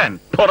അകത്താക്കാൻ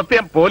പുറത്ത്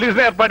ഞാൻ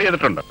പോലീസിനെ ഏർപ്പാട്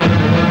ചെയ്തിട്ടുണ്ട്.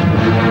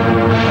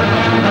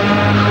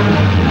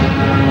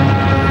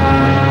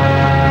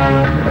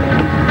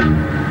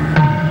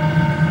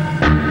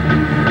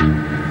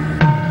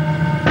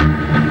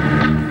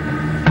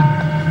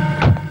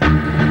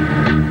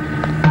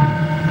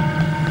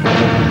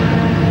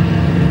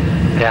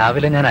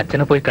 രാവിലെ ഞാൻ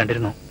അച്ഛനെ പോയി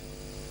കണ്ടിരുന്നു.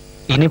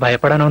 ഇനി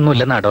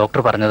ഭയപ്പെടാനൊന്നുമില്ലെന്നാ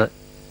ഡോക്ടർ പറഞ്ഞത്.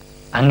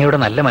 അങ്ങയുടെ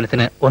നല്ല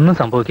മനസ്സിന് ഒന്നും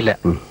സംഭവിക്കില്ല.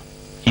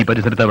 ഈ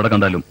പരിസരത്ത് എവിടെ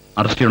കണ്ടാലും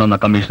അറസ്റ്റ് ചെയ്യണമെന്ന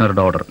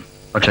കമ്മീഷണറുടെ ഓർഡർ.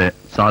 പക്ഷേ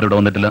സാർ ഇവിടെ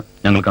വന്നിട്ടില്ല,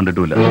 ഞങ്ങൾ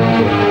കണ്ടിട്ടുമില്ല.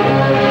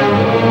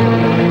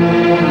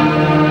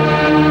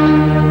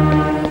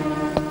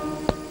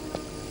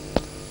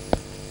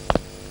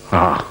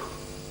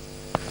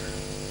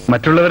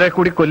 മറ്റുള്ളവരെ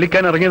കൂടി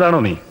കൊല്ലിക്കാൻ ഇറങ്ങിയതാണോ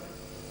നീ?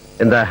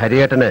 എന്താ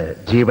ഹരിയേട്ടന്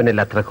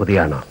ജീവനിൽ അത്ര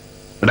കൊതിയാണോ?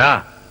 എടാ,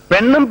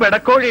 പെണ്ണും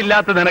പെടക്കോഴി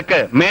ഇല്ലാത്ത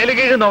നിനക്ക്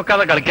മേലുകീഴ്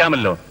നോക്കാതെ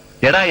കളിക്കാമല്ലോ.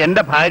 എടാ,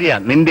 എന്റെ ഭാര്യ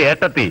നിന്റെ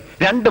ഏട്ടത്തി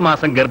 2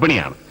 മാസം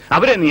ഗർഭിണിയാണ്.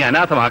 അവരെ നീ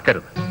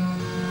അനാഥമാക്കരുത്.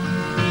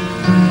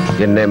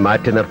 എന്നെ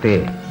മാറ്റി നിർത്തിയേ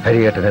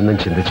ഹരിയേട്ടൻ എന്നും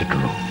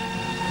ചിന്തിച്ചിട്ടുള്ളൂ.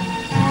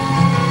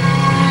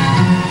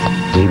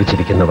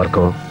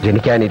 ജീവിച്ചിരിക്കുന്നവർക്കോ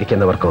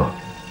ജനിക്കാനിരിക്കുന്നവർക്കോ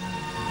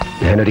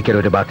ഞാനൊരിക്കലും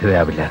ഒരു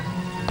ബാധ്യതയാവില്ല.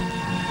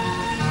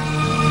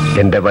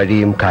 എന്റെ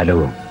വഴിയും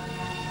കാലവും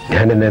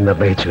ഞാൻ എന്നെ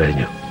നിർണയിച്ചു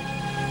കഴിഞ്ഞു.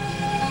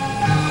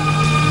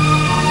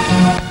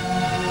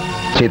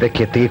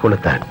 ചിതയ്ക്ക് തീ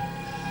കൊളുത്താൻ,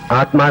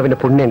 ആത്മാവിന്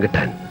പുണ്യം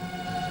കിട്ടാൻ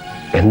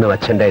എന്നും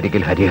അച്ഛന്റെ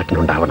അരികിൽ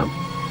ഹരിയേട്ടനുണ്ടാവണം.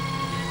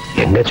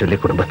 എന്നെ ചൊല്ലി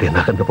കുടുംബത്തെ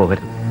നകന്നു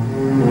പോകരുത്.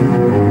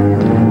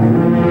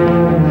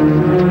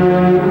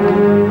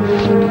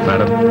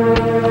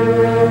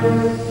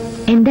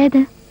 എന്താ ഇത്?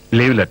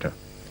 Leave letter.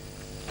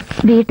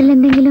 വീട്ടിൽ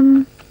എന്തെങ്കിലും?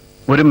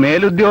 ഒരു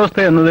മേലുദ്യോഗസ്ഥ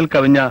എന്നതിൽ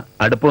കവിഞ്ഞ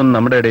അടുപ്പമൊന്നും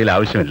നമ്മുടെ ഇടയിൽ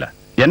ആവശ്യമില്ല.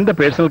 എന്റെ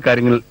പേഴ്സണൽ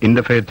കാര്യങ്ങൾ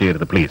ഇന്റർഫെയർ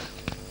ചെയ്യരുത് പ്ലീസ്.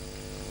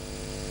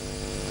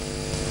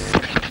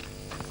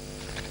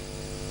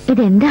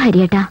 ഇതെന്താ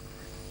ഹരിയേട്ടാ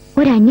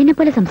ഒരു അന്യനെ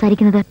പോലെ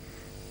സംസാരിക്കുന്നത്?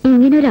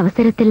 ഇങ്ങനൊരു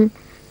അവസരത്തിൽ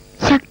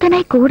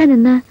ശക്തനായി കൂടെ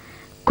നിന്ന്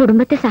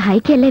കുടുംബത്തെ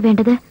സഹായിക്കല്ലേ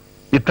വേണ്ടത്?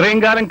 ഇത്രയും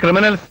കാലം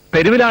ക്രിമിനൽസ്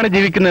തെരുവിലാണ്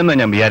ജീവിക്കുന്നതെന്ന്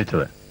ഞാൻ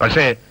വിചാരിച്ചത്.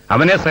 പക്ഷേ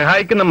അവനെ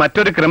സഹായിക്കുന്ന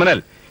മറ്റൊരു ക്രിമിനൽ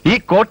ഈ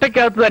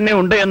കോട്ടയ്ക്കകത്ത് തന്നെ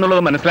ഉണ്ട്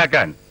എന്നുള്ളത്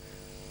മനസ്സിലാക്കാൻ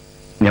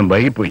ഞാൻ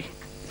വൈകിപ്പോയി.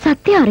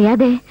 സത്യം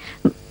അറിയാതെ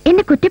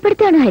എന്നെ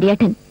കുറ്റപ്പെടുത്തുകയാണ്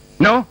ഹരിയേട്ടൻ.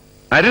 നോ,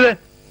 അരുത്.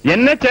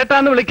 എന്നെ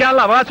ചേട്ടാന്ന്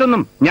വിളിക്കാനുള്ള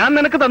അവകാശമൊന്നും ഞാൻ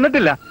നിനക്ക്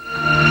തന്നിട്ടില്ല.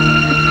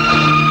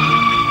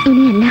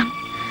 ഇനിയെല്ലാം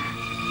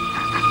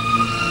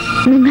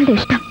നിങ്ങളുടെ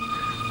ഇഷ്ടം.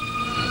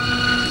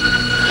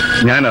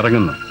 ഞാൻ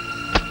ഇറങ്ങുന്നു.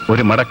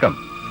 ഒരു മടക്കം.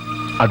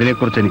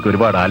 അതിനെക്കുറിച്ച് എനിക്ക്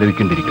ഒരുപാട്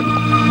ആലോചിക്കേണ്ടിയിരിക്കുന്നു.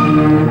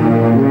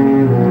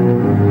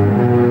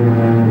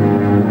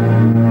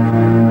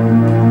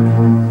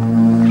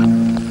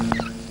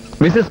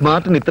 മിസ്സസ്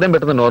മാർട്ടിൻ ഇത്രയും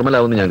പെട്ടെന്ന് നോർമൽ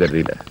ആവുമെന്ന് ഞാൻ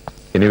കരുതിയില്ല.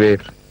 എനിവേ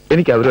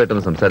എനിക്ക്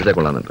അവരുമായിട്ടൊന്ന് സംസാരിച്ചാൽ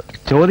കൊള്ളാന്നുണ്ട്.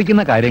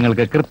 ചോദിക്കുന്ന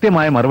കാര്യങ്ങൾക്ക്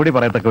കൃത്യമായ മറുപടി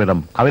പറയത്തക്ക വിധം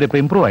അവരിപ്പോ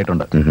ഇംപ്രൂവ്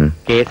ആയിട്ടുണ്ട്.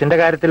 കേസിന്റെ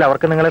കാര്യത്തിൽ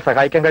അവർക്ക് നിങ്ങളെ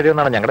സഹായിക്കാൻ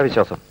കഴിയുമെന്നാണ് ഞങ്ങളുടെ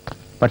വിശ്വാസം.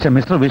 പക്ഷെ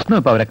മിസ്റ്റർ വിഷ്ണു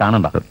ഇപ്പൊ അവരെ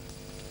കാണണ്ട.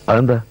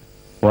 അതെന്താ?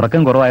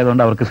 ഉറക്കം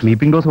കുറവായതുകൊണ്ട് അവർക്ക്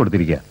സ്ലീപ്പിംഗ് ഡോസ്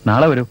കൊടുത്തിരിക്കുക.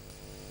 നാളെ വരൂ.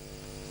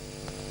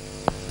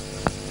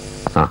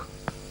 ആ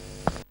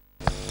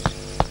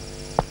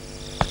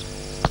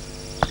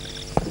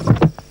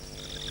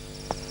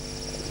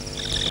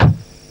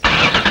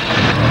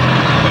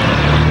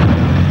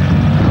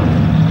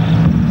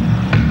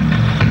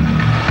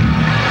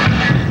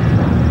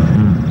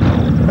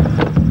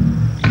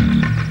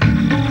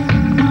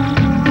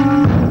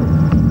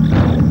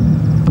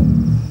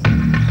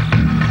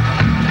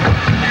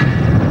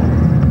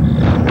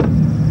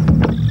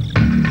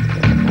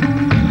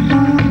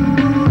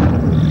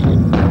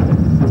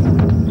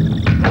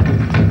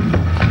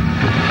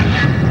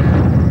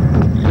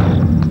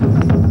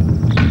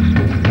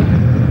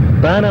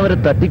താൻ അവരെ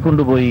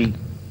തട്ടിക്കൊണ്ടുപോയി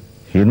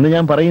എന്ന്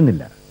ഞാൻ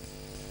പറയുന്നില്ല.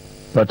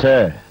 പക്ഷേ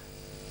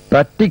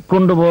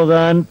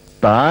തട്ടിക്കൊണ്ടുപോകാൻ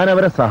താൻ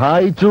അവരെ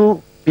സഹായിച്ചു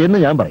എന്ന്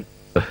ഞാൻ പറയും.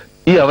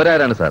 ഈ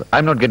അവരാരാണ് sir? I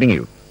am not getting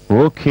U.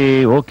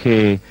 Okay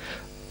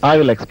I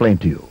will explain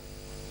to you.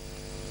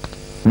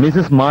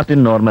 Mises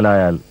Martin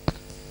നോർമലായാൽ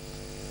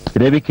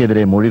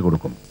രവിക്കെതിരെ മൊഴി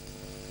കൊടുക്കും.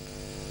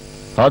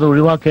 അത്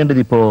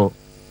ഒഴിവാക്കേണ്ടതിപ്പോ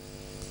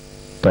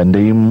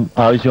തന്റെയും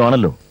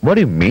ആവശ്യമാണല്ലോ.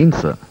 What you mean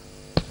sir?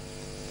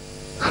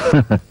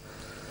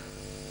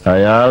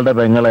 അയാളുടെ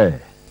പെങ്ങളെ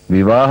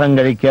വിവാഹം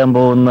കഴിക്കാൻ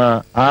പോകുന്ന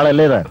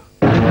ആളല്ലേ താൻ?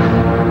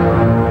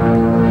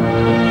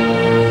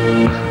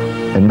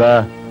 എന്താ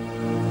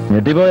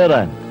ഞെട്ടിപ്പോയാ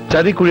താൻ?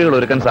 ചതിക്കുഴികൾ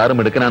ഒരുക്കാൻ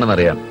സാറും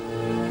എടുക്കാനാണെന്നറിയാം.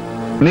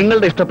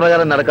 നിങ്ങളുടെ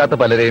ഇഷ്ടപ്രകാരം നടക്കാത്ത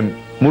പലരെയും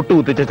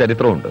മുട്ടുകുത്തിച്ച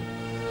ചരിത്രമുണ്ട്.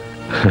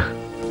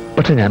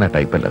 പക്ഷെ ഞാൻ ആ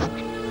ടൈപ്പല്ല sir.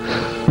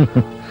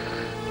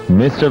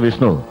 Mister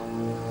Vishnu,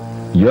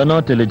 you are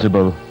not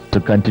eligible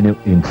to continue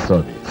in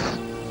service.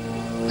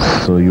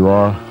 So you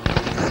are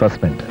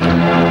suspend.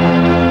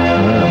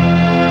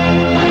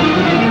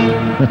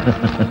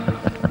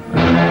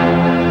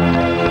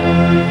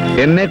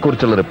 എന്നെ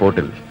കുറിച്ചുള്ള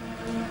റിപ്പോർട്ടിൽ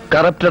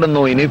കറപ്റ്റഡ്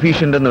എന്നോ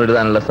ഇൻഎഫിഷ്യന്റ് എന്നോ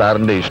എഴുതാനുള്ള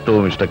സാറിന്റെ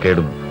ഇഷ്ടവും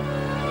ഇഷ്ടക്കേടും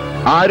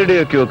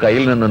ആരുടെയൊക്കെയോ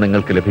കയ്യിൽ നിന്ന്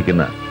നിങ്ങൾക്ക്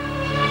ലഭിക്കുന്ന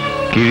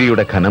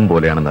കിഴിയുടെ ഖനം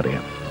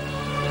പോലെയാണെന്നറിയാം.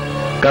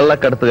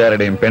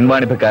 കള്ളക്കടത്തുകാരുടെയും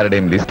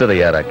പെൺവാണിഭക്കാരുടെയും ലിസ്റ്റ്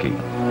തയ്യാറാക്കി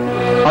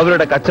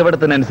അവരുടെ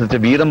കച്ചവടത്തിനനുസരിച്ച്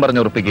വീതം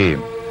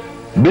പറഞ്ഞുറപ്പിക്കുകയും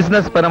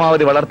ബിസിനസ്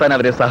പരമാവധി വളർത്താൻ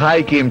അവരെ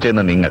സഹായിക്കുകയും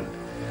ചെയ്യുന്ന നിങ്ങൾ,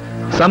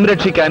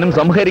 സംരക്ഷിക്കാനും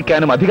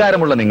സംഹരിക്കാനും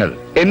അധികാരമുള്ള നിങ്ങൾ,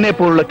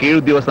 എന്നെപ്പോലുള്ള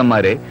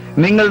കീഴുദ്യോഗസ്ഥന്മാരെ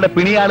നിങ്ങളുടെ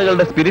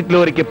പിണിയാളുകളുടെ സ്പിരിറ്റ്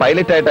ലോറിക്ക്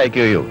പൈലറ്റായിട്ട്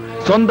അയക്കുകയോ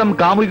സ്വന്തം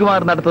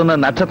കാമുകിമാർ നടത്തുന്ന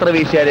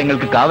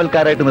നക്ഷത്രവേശ്യാര്യങ്ങൾക്ക്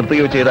കാവൽക്കാരായിട്ട്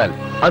നിർത്തുകയോ ചെയ്താൽ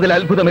അതിൽ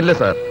അത്ഭുതമില്ല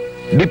സാർ.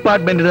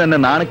 ഡിപ്പാർട്ട്മെന്റിന് തന്നെ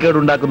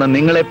നാണക്കേടുണ്ടാക്കുന്ന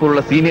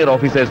നിങ്ങളെപ്പോലുള്ള സീനിയർ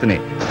ഓഫീസേഴ്സിനെ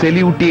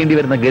സെല്യൂട്ട് ചെയ്യേണ്ടി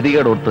വരുന്ന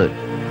ഗതികേടോർത്ത്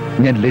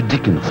ഞാൻ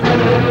ലജ്ജിക്കുന്നു.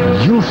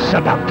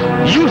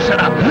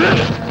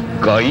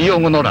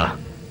 കയ്യൊങ്ങുന്നോടാ.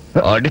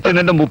 അടിച്ച്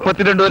നിന്റെ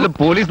 32 കൊല്ലം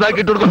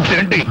പോലീസാക്കിയിട്ട് കൊടുക്കും.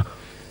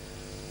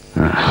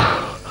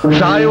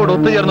 ഷായോട്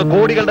ഒത്തുചേർന്ന്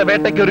കോടികളുടെ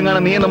വേട്ടയ്ക്ക് ഒരുങ്ങാണ്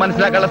നീ എന്ന്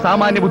മനസ്സിലാക്കാനുള്ള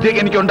സാമാന്യ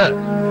ബുദ്ധിയൊക്കെ എനിക്കുണ്ട്.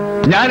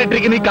 ഞാൻ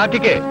ഇട്ടിരിക്കുന്ന ഈ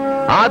കാക്കിക്ക്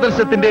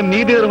ആദർശത്തിന്റെയും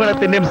നീതി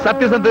നിർവഹണത്തിന്റെയും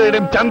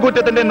സത്യസന്ധതയുടെയും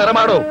ചങ്കൂറ്റത്തിന്റെയും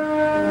നിറമാടോ?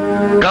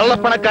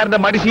 കള്ളപ്പണക്കാരന്റെ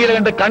മടിശീല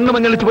കണ്ട് കണ്ണു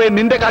മഞ്ഞളിച്ചു പോയ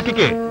നിന്റെ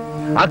കാക്കിക്ക്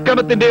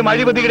അക്രമത്തിന്റെയും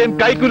അഴിമതിയുടെയും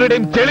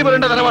കൈക്കൂലിയുടെയും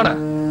ചെളിപുരണ്ട നിറമാണ്.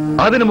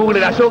 അതിനു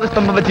മുകളിൽ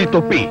അശോകസ്തംഭം വെച്ച് ഈ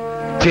തൊപ്പി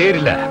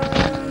ചേരില്ല.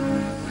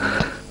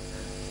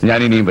 ഞാൻ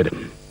ഇനിയും വരും.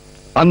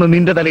 അന്ന്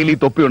നിന്റെ തലയിൽ ഈ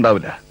തൊപ്പി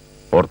ഉണ്ടാവില്ല,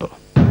 ഓർത്തോ.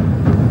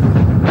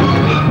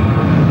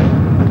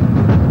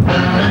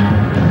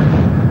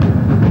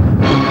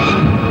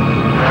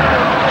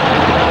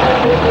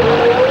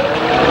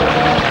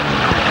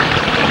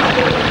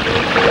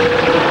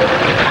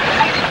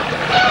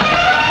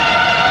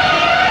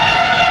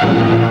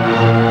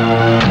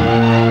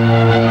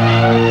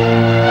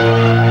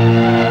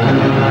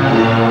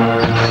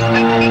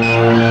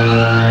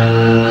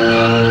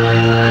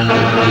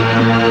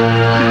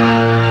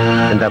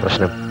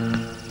 പ്രശ്നം?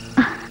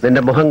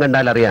 നിന്റെ മുഖം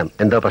കണ്ടാൽ അറിയാം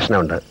എന്തോ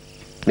പ്രശ്നമുണ്ട്.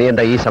 നീ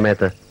എന്താ ഈ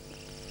സമയത്ത്?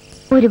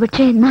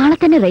 ഒരുപക്ഷെ നാളെ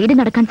തന്നെ റെയ്ഡ്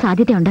നടക്കാൻ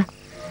സാധ്യതയുണ്ട്.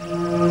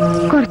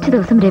 കുറച്ചു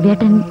ദിവസം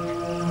രവിയേട്ടൻ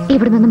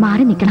ഇവിടെ നിന്ന്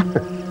മാറി നിൽക്കണം.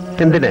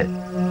 എന്തിന്?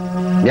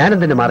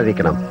 ഞാനെന്തിന് മാറി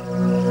നിൽക്കണം?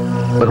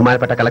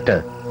 ബഹുമാനപ്പെട്ട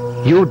collector,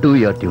 you do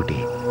your duty.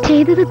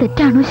 ചെയ്തത്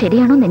തെറ്റാണോ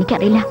ശരിയാണോ എന്ന്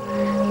എനിക്കറിയില്ല.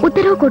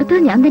 ഉത്തരവ്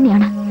കൊടുത്തത് ഞാൻ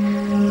തന്നെയാണ്.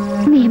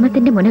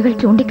 നിയമത്തിന്റെ മുനകൾ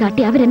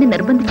ചൂണ്ടിക്കാട്ടി അവരെന്നെ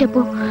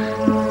നിർബന്ധിച്ചപ്പോ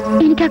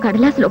എനിക്ക് ആ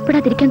കടലാസിൽ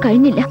ഒപ്പിടാതിരിക്കാൻ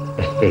കഴിഞ്ഞില്ല.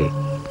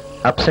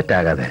 അപ്സെറ്റ്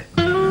ആകാതെ.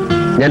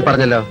 ഞാൻ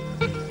പറഞ്ഞല്ലോ,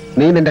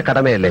 നീ നിന്റെ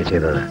കടമയല്ലേ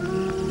ചെയ്തത്.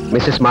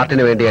 മിസ്സിസ്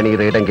മാർട്ടിന് വേണ്ടിയാണ് ഈ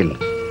റെയ്ഡെങ്കിൽ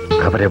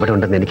അവരെവിടെ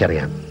ഉണ്ടെന്ന്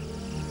എനിക്കറിയാം.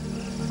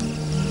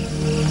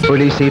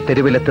 പോലീസ് ഈ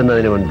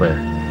തെരുവിലെത്തുന്നതിന് മുൻപ്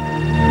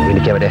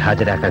എനിക്ക് അവരെ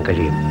ഹാജരാക്കാൻ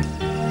കഴിയും.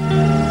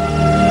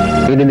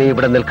 ഇനി നീ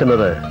ഇവിടെ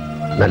നിൽക്കുന്നത്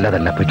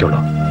നല്ലതല്ല. പൊയ്ക്കോളൂ.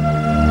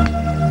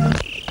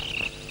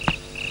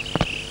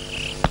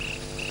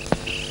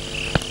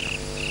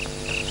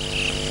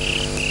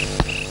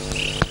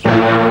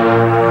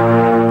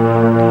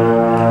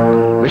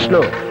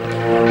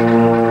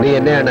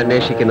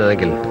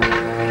 ഇരിക്കുന്നതെങ്കിൽ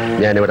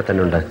ഞാൻ ഇവിടെ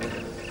തന്നെ ഉണ്ട്.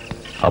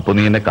 അപ്പൊ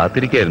നീ എന്നെ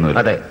കാത്തിരിക്കായിരുന്നു?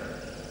 അതെ,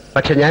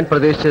 പക്ഷെ ഞാൻ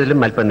പ്രതീക്ഷിച്ചതിലും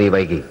അല്പം നീ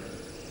വൈകി.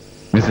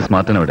 മിസ്സിസ്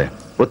മാർട്ടിൻ എവിടെ?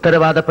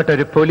 ഉത്തരവാദപ്പെട്ട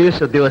ഒരു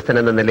പോലീസ് ഉദ്യോഗസ്ഥൻ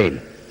എന്ന നിലയിൽ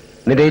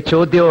നിന്റെ ഈ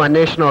ചോദ്യവും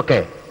അന്വേഷണവും ഒക്കെ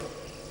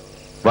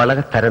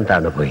വളരെ തരം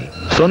താണുപോയി.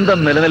 സ്വന്തം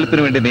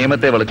നിലനിൽപ്പിന് വേണ്ടി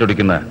നിയമത്തെ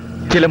വളച്ചൊടിക്കുന്ന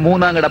ചില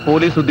മൂന്നാംകട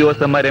പോലീസ്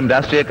ഉദ്യോഗസ്ഥന്മാരെയും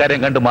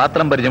രാഷ്ട്രീയക്കാരെയും കണ്ട്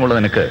മാത്രം പരിചയമുള്ള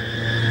നിനക്ക്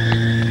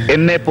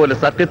എന്നെ പോലെ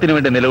സത്യത്തിന്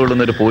വേണ്ടി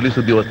നിലകൊള്ളുന്ന ഒരു പോലീസ്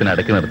ഉദ്യോഗസ്ഥനെ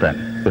അടക്കി നിർത്താൻ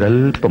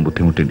ഒരല്പം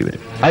ബുദ്ധിമുട്ടേണ്ടി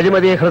വരും.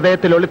 അഴിമതിയെ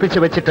ഹൃദയത്തിൽ ഒളിപ്പിച്ചു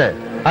വെച്ചിട്ട്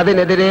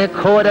അതിനെതിരെ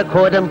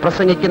ഘോരം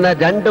പ്രസംഗിക്കുന്ന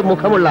രണ്ട്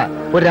മുഖമുള്ള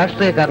ഒരു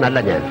രാഷ്ട്രീയക്കാരനല്ല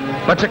ഞാൻ.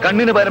 പക്ഷെ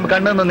കണ്ണിന് പകരം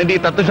കണ്ണെന്ന് നിന്റെ ഈ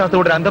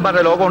തത്വശാസ്ത്രയുടെ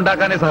അന്ധമാരുടെ ലോകം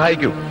ഉണ്ടാക്കാനേ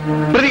സഹായിക്കൂ.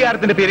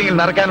 പ്രതികാരത്തിന്റെ പേരിൽ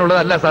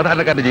നടക്കാനുള്ളതല്ല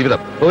സാധാരണക്കാരുടെ ജീവിതം.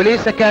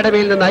 പോലീസ്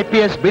അക്കാദമിയിൽ നിന്ന്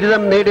IPS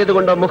ബിരുദം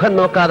നേടിയതുകൊണ്ടോ മുഖം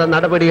നോക്കാതെ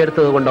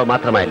നടപടിയെടുത്തതുകൊണ്ടോ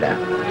മാത്രമല്ല,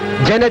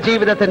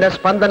 ജനജീവിതത്തിന്റെ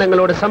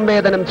സ്പന്ദനങ്ങളോട്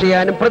സംവേദനം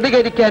ചെയ്യാനും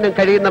പ്രതികരിക്കാനും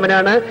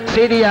കഴിയുന്നവനാണ്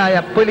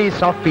ശരിയായ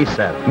പോലീസ്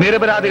ഓഫീസർ.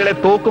 നിരപരാധികളെ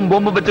തോക്കും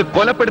ബോംബും വെച്ച്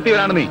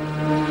കൊലപ്പെടുത്തിയവനാണ് നീ.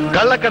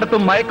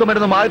 കള്ളക്കടത്തും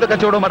മയക്കുമരുന്നും ആയുധ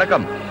കച്ചവടവും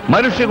അടക്കം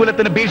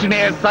മനുഷ്യകുലത്തിന്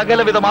ഭീഷണിയായ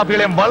സകലവിധ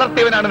മാഫികളെയും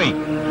വളർത്തിയവനാണ് നീ.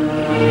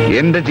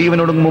 എന്റെ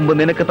ജീവനോടും മുമ്പ്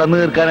നിനക്ക് തന്നു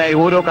തീർക്കാനായ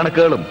ഓരോ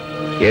കണക്കുകളും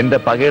എന്റെ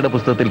പകയുടെ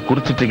പുസ്തകത്തിൽ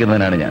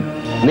കുറിച്ചിട്ടിരിക്കുന്നവനാണ് ഞാൻ.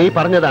 നീ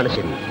പറഞ്ഞതാണ്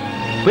ശരി.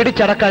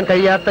 പിടിച്ചടക്കാൻ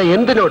കഴിയാത്ത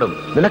എന്തിനോടും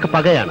നിനക്ക്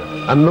പകയാണ്,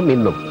 അന്നും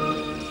ഇന്നും.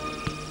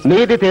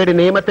 നീതി തേടി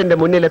നിയമത്തിന്റെ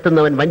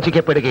മുന്നിലെത്തുന്നവൻ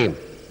വഞ്ചിക്കപ്പെടുകയും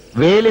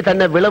വേലി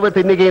തന്നെ വിളവ്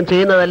തിന്നുകയും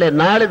ചെയ്യുന്നതല്ലേ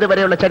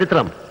നാളിതുവരെയുള്ള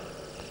ചരിത്രം.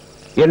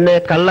 എന്നെ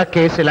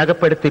കള്ളക്കേസിൽ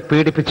അകപ്പെടുത്തി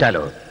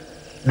പീഡിപ്പിച്ചാലോ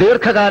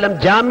ദീർഘകാലം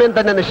ജാമ്യം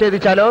തന്നെ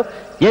നിഷേധിച്ചാലോ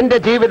എന്റെ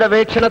ജീവിത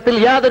വീക്ഷണത്തിൽ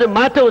യാതൊരു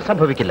മാറ്റവും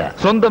സംഭവിക്കില്ല.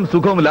 സ്വന്തം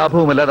സുഖവും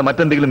ലാഭവും അല്ലാതെ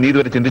മറ്റെന്തെങ്കിലും നീ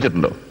ഇതുവരെ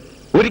ചിന്തിച്ചിട്ടുണ്ടോ?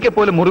 ഒരിക്കൽ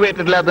പോലും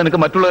മുറിവേറ്റിട്ടില്ലാത്ത നിനക്ക്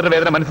മറ്റുള്ളവരുടെ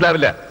വേദന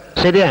മനസ്സിലാവില്ല.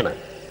 ശരിയാണ്,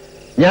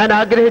 ഞാൻ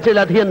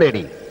ആഗ്രഹിച്ചതിലധികം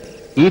നേടി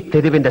ഈ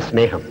തെരുവിന്റെ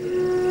സ്നേഹം.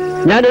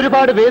 ഞാൻ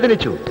ഒരുപാട്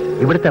വേദനിച്ചു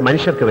ഇവിടുത്തെ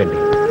മനുഷ്യർക്ക് വേണ്ടി.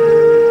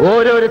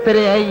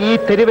 ഓരോരുത്തരെയായി ഈ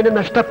തെരുവിന്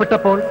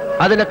നഷ്ടപ്പെട്ടപ്പോൾ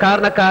അതിന്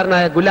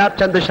കാരണക്കാരനായ ഗുലാബ്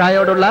ചന്ദ്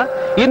ഷായോടുള്ള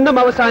ഇന്നും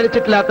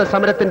അവസാനിച്ചിട്ടില്ലാത്ത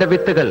സമരത്തിന്റെ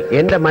വിത്തുകൾ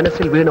എന്റെ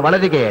മനസ്സിൽ വീണ്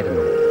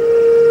വളരുകയായിരുന്നു.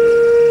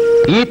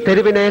 ഈ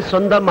തെരുവിനെ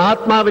സ്വന്തം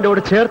ആത്മാവിനോട്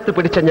ചേർത്ത്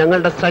പിടിച്ച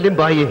ഞങ്ങളുടെ സലിം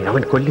ഭായിയെ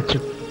അവൻ കൊല്ലിച്ചു.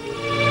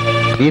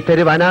 ഈ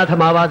തെരുവ്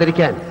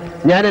അനാഥമാവാതിരിക്കാൻ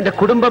ഞാൻ എന്റെ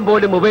കുടുംബം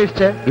പോലും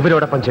ഉപേക്ഷിച്ച്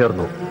ഇവരോടൊപ്പം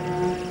ചേർന്നു.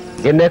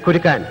 എന്നെ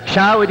കുരുക്കാൻ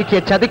ഷാ ഒരുക്കിയ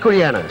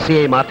ചതിക്കുഴിയാണ്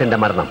CI മാർട്ടിന്റെ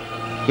മരണം.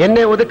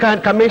 എന്നെ ഒതുക്കാൻ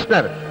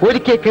കമ്മീഷണർ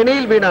ഒരുക്കിയ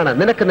കെണിയിൽ വീണാണ്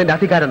നിനക്ക് നിന്റെ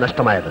അധികാരം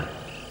നഷ്ടമായത്.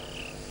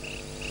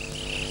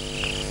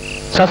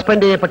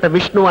 സസ്പെൻഡ് ചെയ്യപ്പെട്ട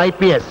വിഷ്ണു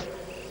IPS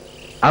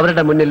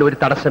അവരുടെ മുന്നിൽ ഒരു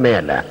തടസ്സമേ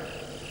അല്ല.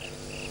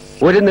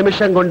 ഒരു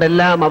നിമിഷം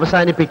കൊണ്ടെല്ലാം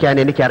അവസാനിപ്പിക്കാൻ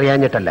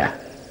എനിക്കറിയാഞ്ഞിട്ടല്ല.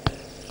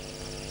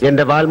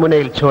 എന്റെ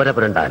വാൽമുനയിൽ ചോര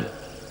പുരണ്ടാൽ,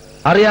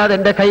 അറിയാതെ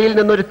എന്റെ കയ്യിൽ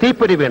നിന്നൊരു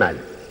തീപ്പൊരി വീണാൽ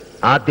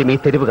ആദ്യം ഈ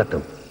തെരുവ്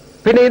കത്തും,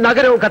 പിന്നെ ഈ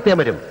നഗരവും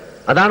കത്തിയമരും.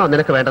 അതാണോ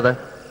നിനക്ക് വേണ്ടത്?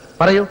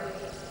 പറയൂ,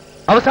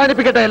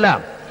 അവസാനിപ്പിക്കട്ടെ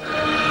എല്ലാം.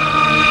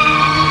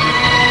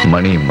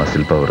 മണിയും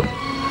മസിൽ പവറും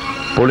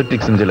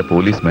പൊളിറ്റിക്സും ചില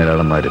പോലീസ്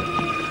മേലാളന്മാരും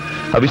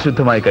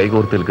അവിശുദ്ധമായി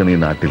കൈകോർത്ത് നിൽക്കുന്ന ഈ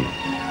നാട്ടിൽ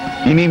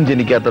ഇനിയും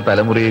ജനിക്കാത്ത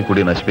തലമുറയെ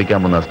കൂടി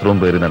നശിപ്പിക്കാമെന്ന അസ്ത്രവും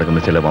പേറി നടക്കുന്ന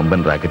ചില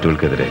വമ്പൻ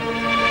റാക്കറ്റുകൾക്കെതിരെ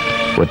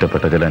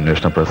ഒറ്റപ്പെട്ട ചില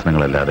അന്വേഷണ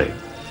പ്രശ്നങ്ങളല്ലാതെ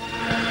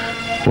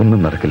ഒന്നും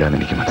നടക്കില്ല എന്ന്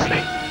എനിക്ക്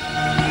മനസ്സിലായി.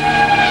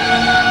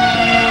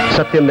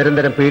 സത്യം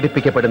നിരന്തരം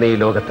പീഡിപ്പിക്കപ്പെടുന്ന ഈ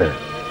ലോകത്ത്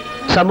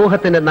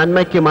സമൂഹത്തിന്റെ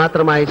നന്മയ്ക്ക്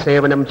മാത്രമായി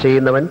സേവനം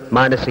ചെയ്യുന്നവൻ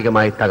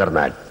മാനസികമായി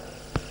തകർന്നാൽ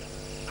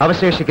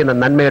അവശേഷിക്കുന്ന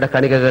നന്മയുടെ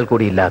കണികകൾ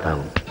കൂടി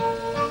ഇല്ലാതാവും.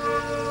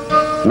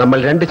 നമ്മൾ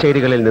രണ്ട്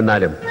ചേരികളിൽ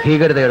നിന്നാലും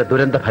ഭീകരതയുടെ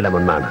ദുരന്ത ഫലം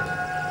ഒന്നാണ്.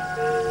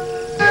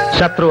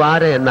 ശത്രു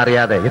ആരെ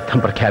എന്നറിയാതെ യുദ്ധം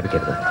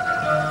പ്രഖ്യാപിക്കരുത്.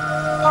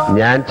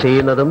 ഞാൻ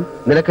ചെയ്യുന്നതും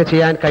നിനക്ക്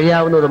ചെയ്യാൻ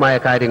കഴിയാവുന്നതുമായ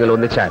കാര്യങ്ങൾ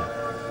ഒന്നിച്ചാൽ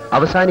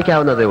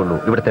അവസാനിക്കാവുന്നതേ ഉള്ളൂ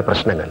ഇവിടുത്തെ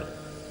പ്രശ്നങ്ങൾ.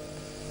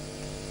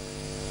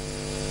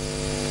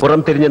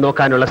 പുറം തിരിഞ്ഞു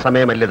നോക്കാനുള്ള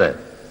സമയമല്ലിത്.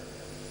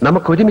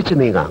 നമുക്കൊരുമിച്ച്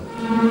നീങ്ങാം.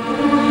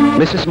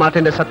 മിസ്സിസ്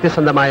മാർട്ടിന്റെ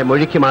സത്യസന്ധമായ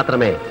മൊഴിക്ക്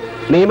മാത്രമേ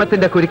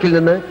നിയമത്തിന്റെ കുരുക്കിൽ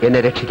നിന്ന് എന്നെ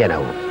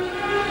രക്ഷിക്കാനാവൂ.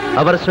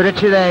 അവർ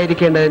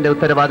സുരക്ഷിതരായിരിക്കേണ്ടതിന്റെ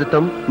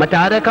ഉത്തരവാദിത്വം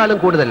മറ്റാരെക്കാളും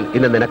കൂടുതൽ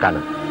ഇന്ന്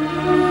നിനക്കാണ്.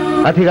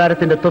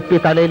 അധികാരത്തിന്റെ തൊപ്പി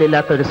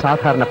തലയിലില്ലാത്ത ഒരു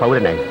സാധാരണ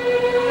പൗരനായി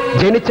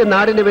ജനിച്ച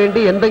നാടിനു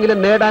വേണ്ടി എന്തെങ്കിലും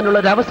നേടാനുള്ള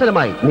ഒരു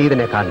അവസരമായി നീ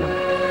ഇതിനെ കാണണം.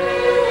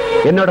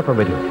 എന്നോടൊപ്പം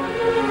വരൂ.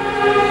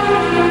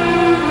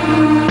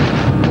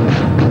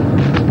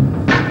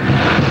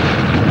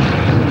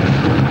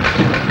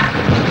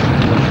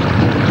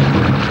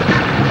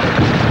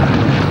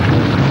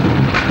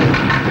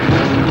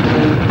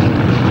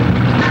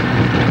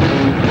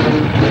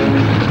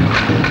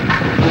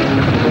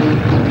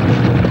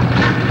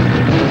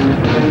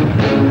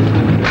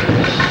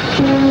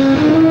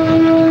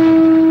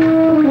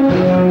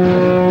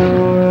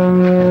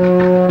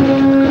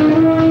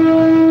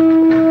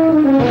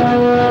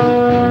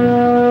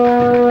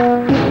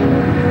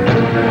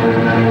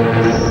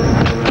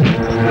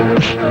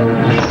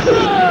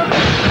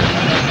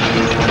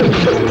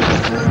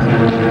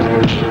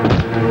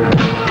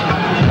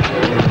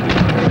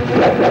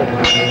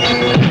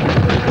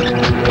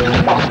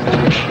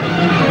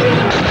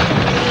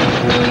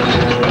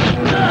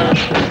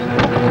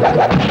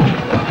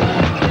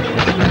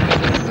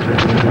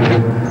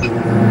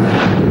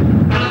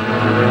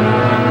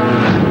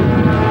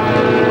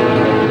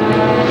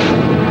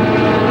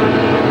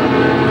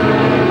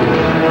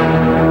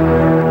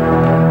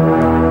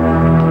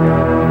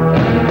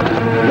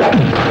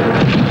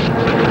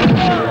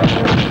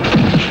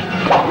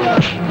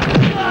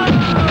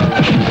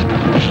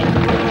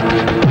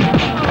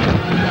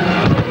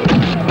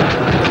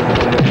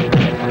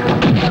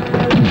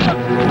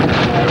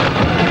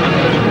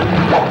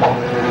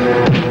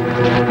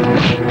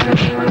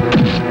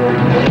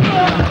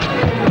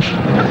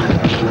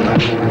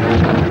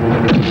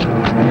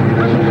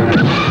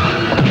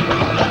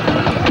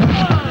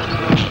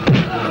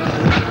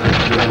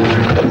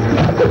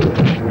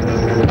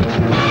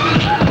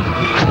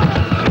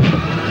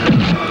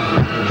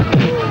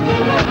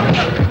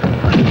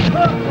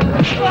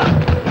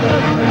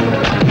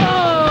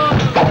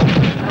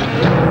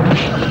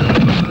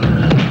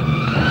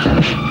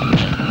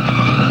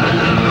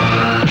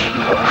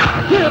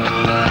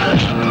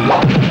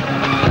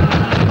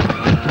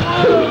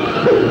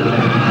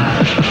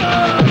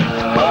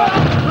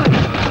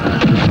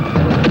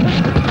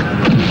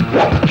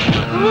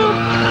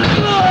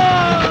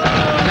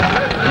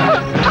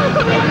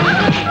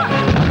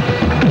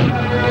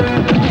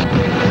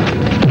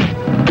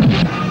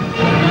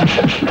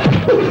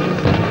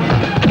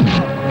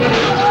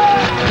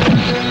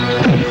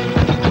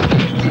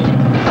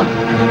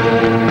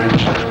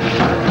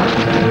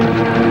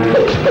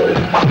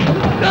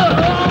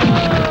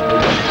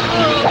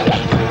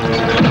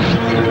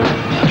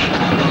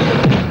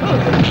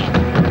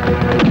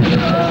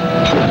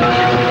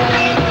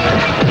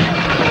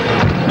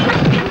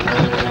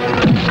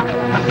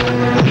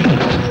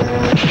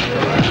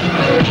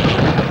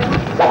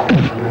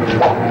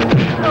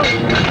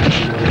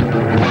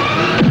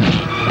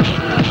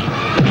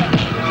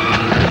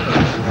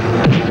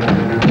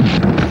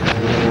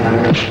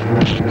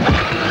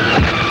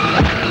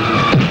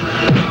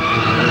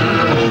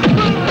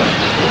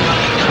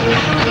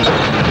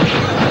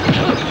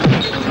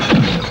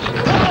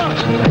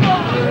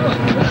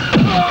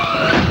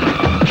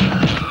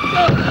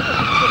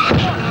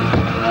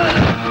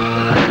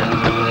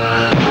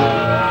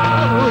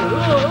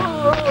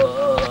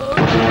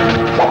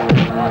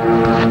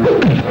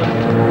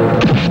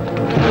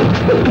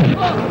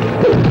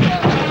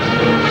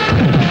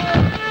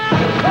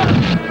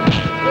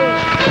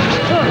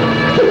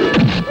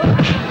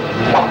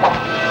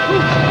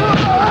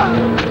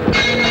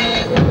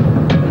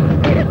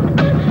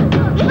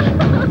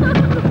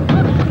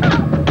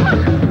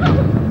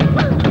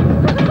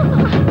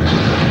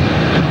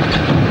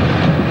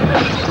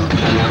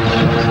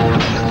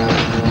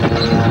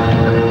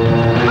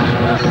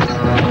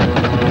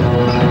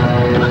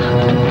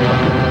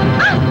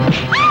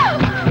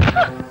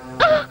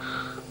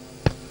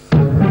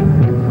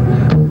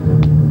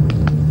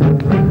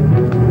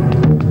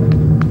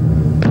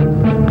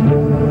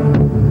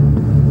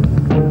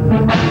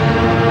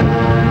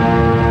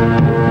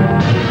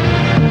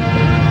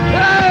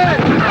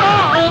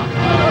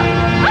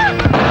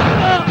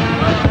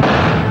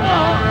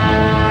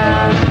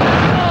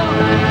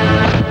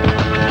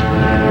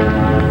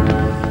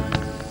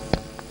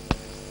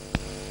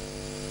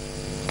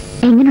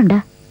 എങ്ങനുണ്ട്?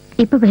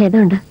 ഇപ്പൊ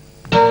ഭേദമുണ്ട്.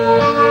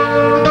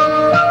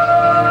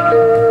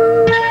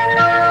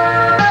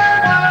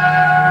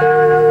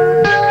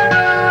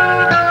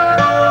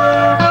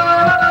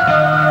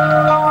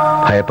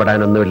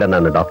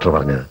 ഭയപ്പെടാനൊന്നുമില്ലെന്നാണ് ഡോക്ടർ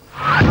പറഞ്ഞത്.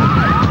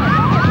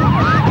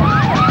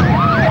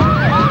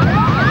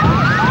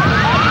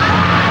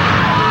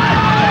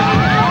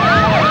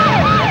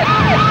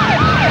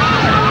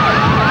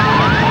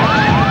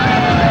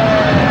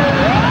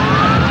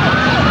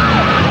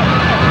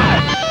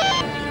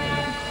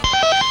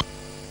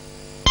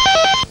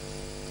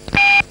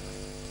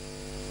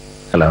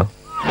 ഹലോ,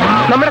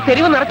 നമ്മുടെ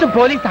തെരുവ് നിറച്ചും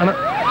പോലീസാണ്.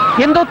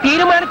 എന്തോ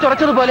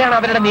തീരുമാനിച്ചുറച്ചതുപോലെയാണ്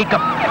അവരുടെ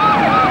നീക്കം.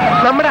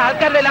 നമ്മുടെ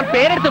ആൾക്കാരുടെ എല്ലാം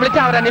പേരെടുത്ത്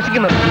വിളിച്ചാണ് അവർ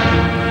അന്വേഷിക്കുന്നത്.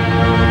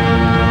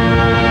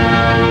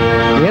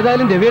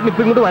 ഏതായാലും രവിയേട്ടൻ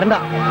ഇപ്പൊ ഇങ്ങോട്ട് വരണ്ട.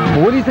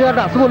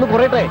 പോലീസുകാരുടെ അസുഖം ഒന്ന്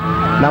കുറയട്ടെ.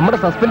 നമ്മുടെ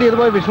സസ്പെൻഡ് ചെയ്തു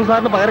പോയ വിഷ്ണു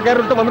സാറിന്റെ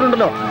പകരക്കാരുടെ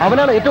വന്നിട്ടുണ്ടല്ലോ,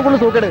 അവനാണ് ഏറ്റവും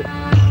കൂടുതൽ സൂക്കേട്.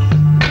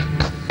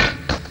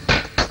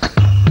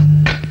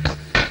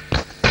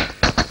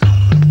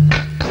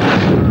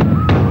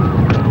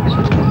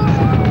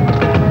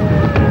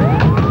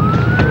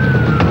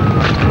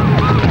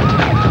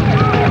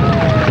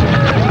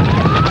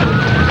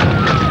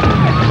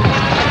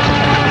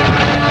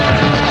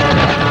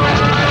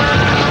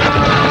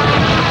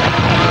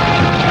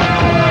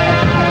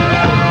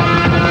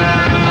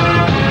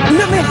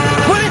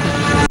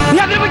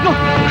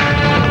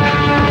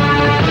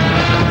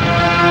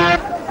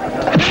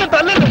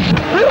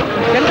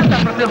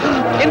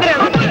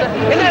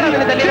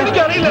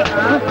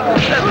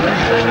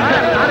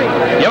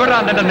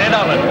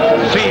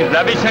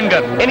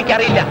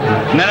 എനിക്കറിയില്ല.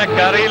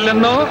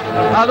 നിനക്കറിയില്ലെന്നോ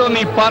അതോ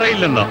നീ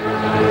പറയില്ലെന്നോ?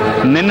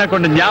 നിന്നെ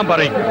കൊണ്ട് ഞാൻ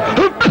പറയും.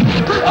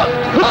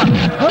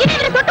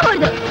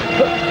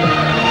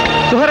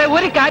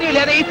 ഒരു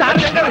കാര്യമില്ലാതെ ഈ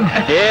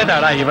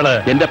ഏതാടാ ഇവള്?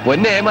 എന്റെ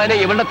പൊന്നേമാനെ,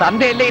 ഇവളുടെ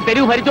തന്തയല്ലേ ഈ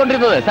തെരുവ്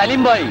ഭരിച്ചോണ്ടിരുന്നത്?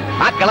 സലീം ഭായ്.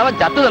 ആ കിളവൻ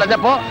ചത്തു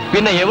തെളഞ്ഞപ്പോ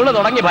പിന്നെ എവള്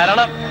തുടങ്ങി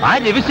ഭരണം. ആ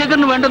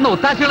രവിശേഖരന് വേണ്ടുന്ന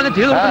ഒത്താശകളൊക്കെ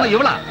ചെയ്തു കൊടുക്കുന്ന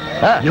ഇവളാ.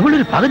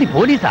 ഇവളൊരു പകുതി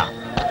പോലീസാ.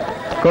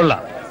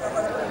 കൊള്ളാം,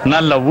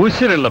 നല്ല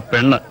ഊശിലുള്ള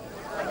പെണ്ണ്.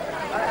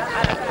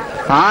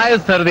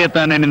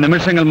 ആയസറുതിയെത്താൻ ഇനി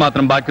നിമിഷങ്ങൾ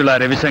മാത്രം ബാക്കിയുള്ള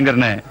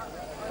രവിശങ്കറിനെ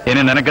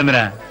ഇനി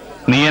നിനക്കെന്തിനാ?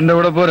 നീ എന്റെ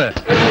കൂടെ പോര്.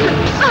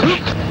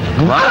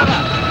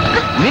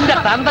 നിന്റെ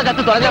തന്ത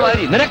ചത്ത് തുറഞ്ഞ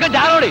മാതിരി നിനക്ക്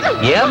ജാനോടി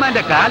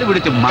ഏമാന്റെ കാല്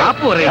പിടിച്ച്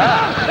മാപ്പ് പറയാ.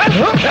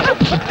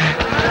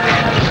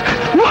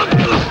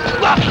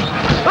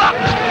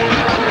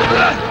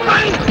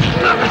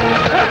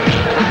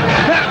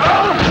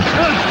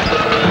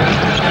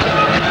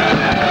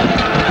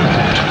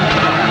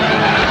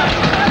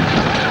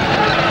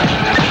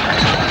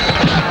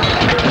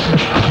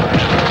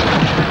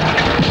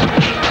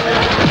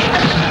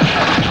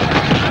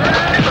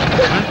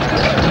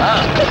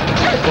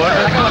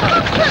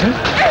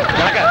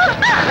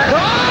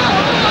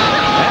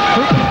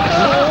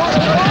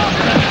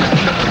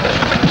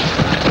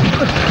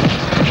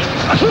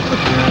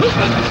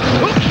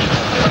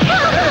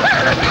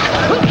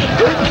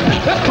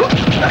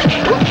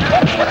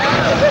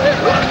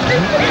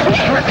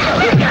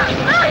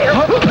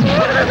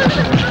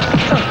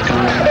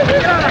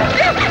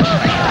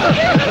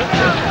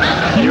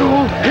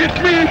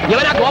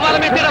 ഇവരാ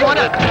ഗോപാലമേട്ടിയുടെ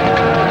മോന്.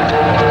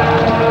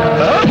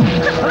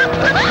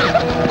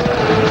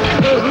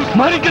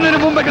 മരിക്കുന്നതിന്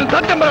മുമ്പെങ്കിൽ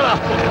സത്യം പറ.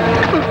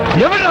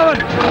 എവിടെവൻ?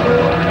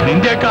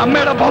 നിന്റെയൊക്കെ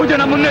അമ്മയുടെ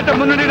ബഹുജന മുന്നേറ്റ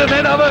മുന്നണിയുടെ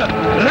നേതാവ്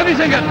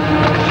രവിശങ്കർ.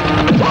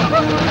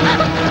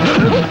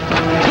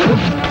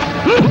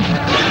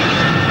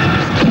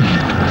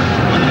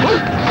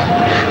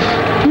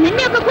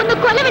 നിന്നെയൊക്കെ കൊന്ന്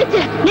കൊല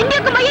വിളിച്ച്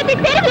നിന്നെയൊക്കെ മയ്യത്തിൽ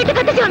തെരുവിലിട്ട്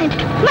കത്തിച്ചാണ്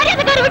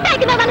മര്യാദക്കാർ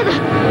വിട്ടയക്കുന്നതാണത്.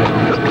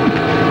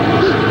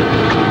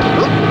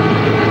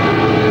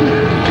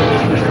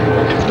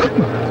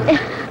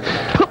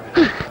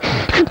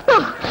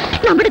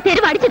 നമ്മുടെ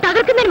തെരുവ് അടിച്ച്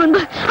തകർക്കുന്നതിന്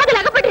മുൻപ്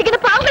അതിലകപ്പെട്ടിരിക്കുന്ന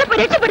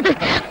പാവങ്ങളെ രക്ഷപ്പെടുത്ത്.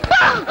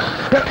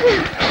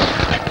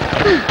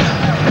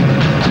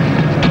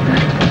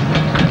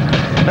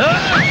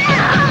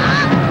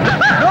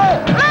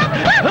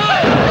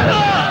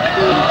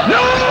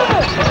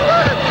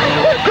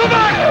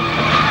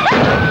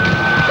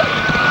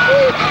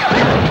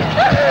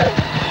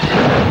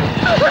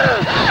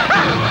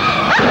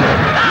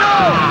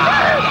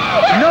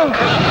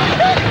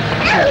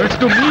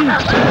 To me.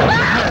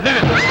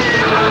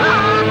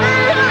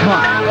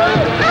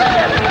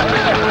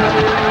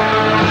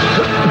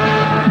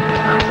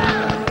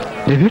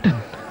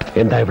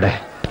 എന്താ ഇവിടെ?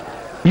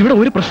 ഇവിടെ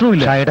ഒരു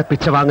പ്രശ്നവുമില്ല. ഷായുടെ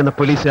പിച്ച വാങ്ങുന്ന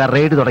പോലീസുകാർ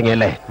raid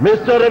തുടങ്ങിയല്ലേ?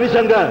 Mr.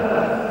 Ravishankar,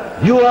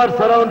 you are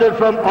surrounded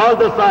from all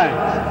the sides.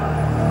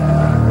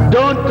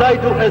 Don't try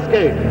to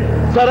escape.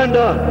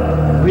 Surrender.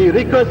 We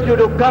request you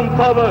to come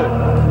forward.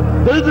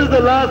 This is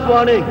the last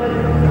warning.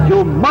 You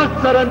must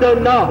surrender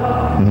now.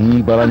 നീ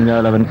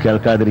പറഞ്ഞാൽ അവൻ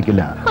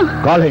കേൾക്കാതിരിക്കില്ല.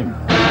 Call him.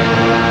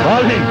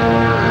 Call him.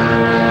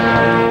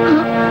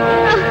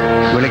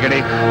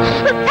 വിളിക്കടേ.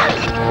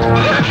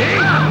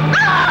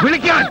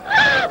 വിളിക്കാൻ.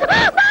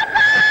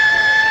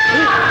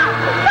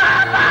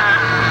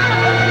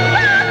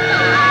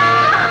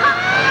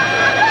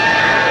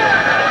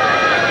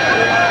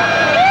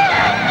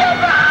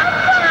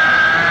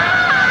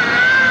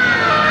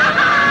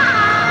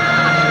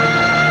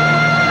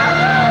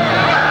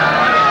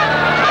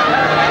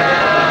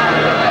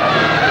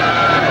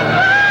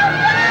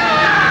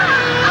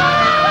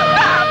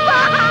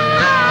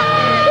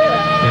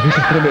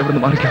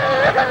 ഇവിടുന്ന് മാറിക്കാം.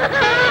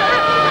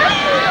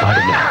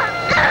 പാടില്ല.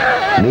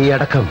 നീ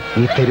അടക്കം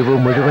ഈ തെരുവ്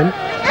മുഴുവൻ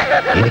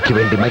എനിക്ക്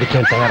വേണ്ടി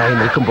മരിക്കാൻ തയ്യാറായി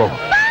നിൽക്കുമ്പോ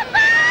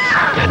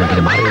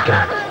ഞാനെന്തിനു മാറി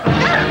വയ്ക്കണം?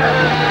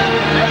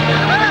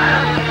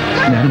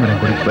 ഞാനും വരാൻ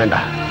കൂടി. വേണ്ട.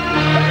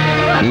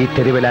 ഈ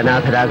തെരുവിൽ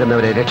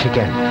അനാഥരാകുന്നവരെ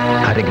രക്ഷിക്കാൻ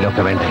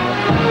ആരെങ്കിലുമൊക്കെ വേണ്ടേ?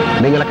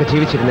 നിങ്ങളൊക്കെ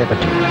ജീവിച്ചിരുന്നേ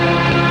പറ്റൂ.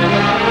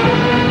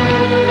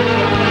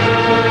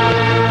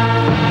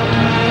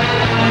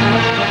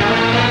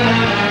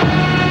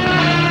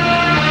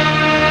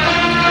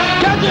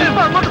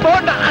 അങ്ങോട്ട്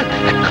പോകണ്ട.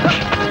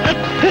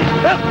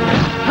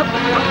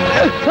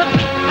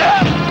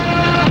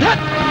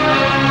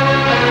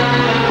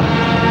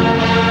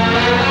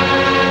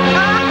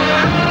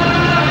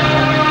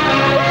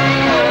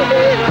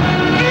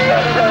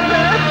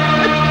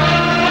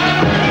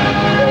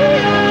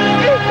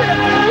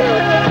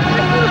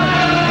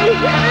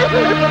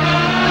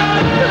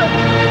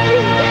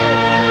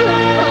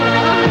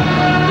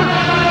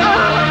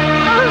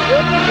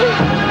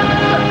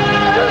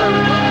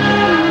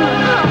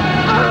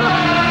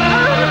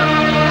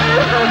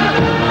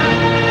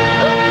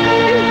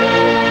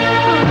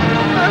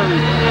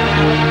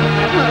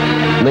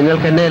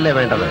 നിങ്ങൾക്ക് എന്നെയല്ലേ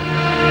വേണ്ടത്?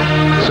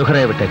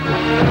 സുഹറയെ വിട്ടേക്കൂ.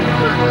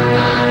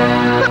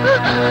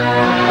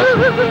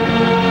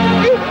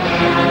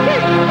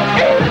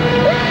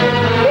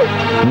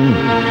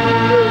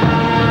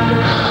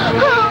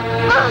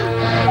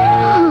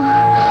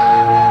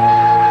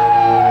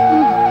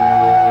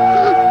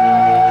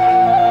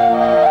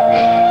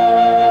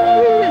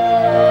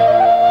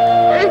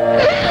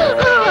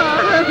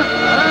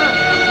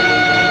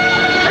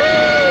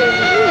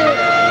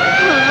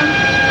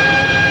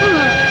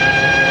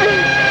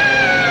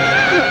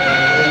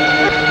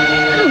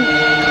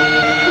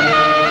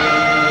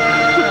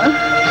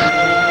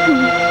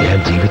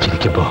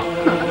 ജീവിച്ചിരിക്കുമ്പോ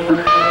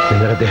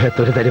നിങ്ങളുടെ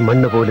ദേഹത്തൊരു തരി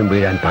മണ്ണ് പോലും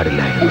വീഴാൻ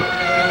പാടില്ലായിരുന്നു.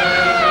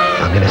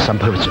 അങ്ങനെ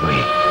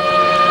സംഭവിച്ചുപോയി.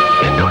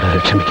 എന്നോട്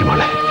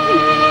ക്ഷമിക്കുമോളെ.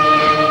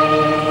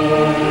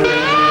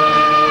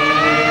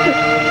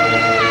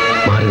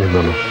 മാറി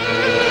നിന്നോളൂ.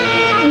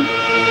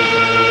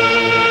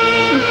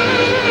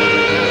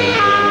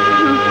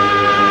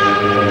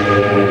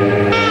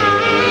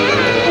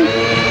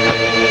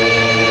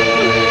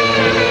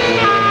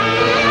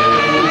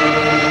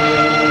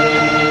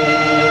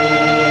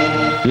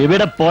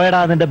 എവിടെ പോയടാ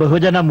നിന്റെ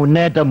ബഹുജന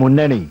മുന്നേറ്റ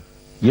മുന്നണി?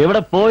 എവിടെ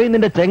പോയി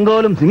നിന്റെ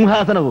ചെങ്കോലും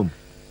സിംഹാസനവും?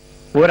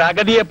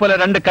 ഒരഗതിയെ പോലെ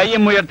രണ്ട്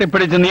കൈയും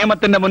ഉയർത്തിപ്പിടിച്ച്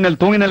നിയമത്തിന്റെ മുന്നിൽ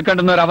തൂങ്ങി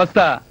നിൽക്കേണ്ടുന്ന ഒരു അവസ്ഥ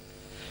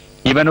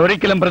ഇവൻ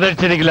ഒരിക്കലും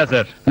പ്രതീക്ഷിച്ചിരിക്കില്ല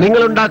സർ.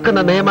 നിങ്ങൾ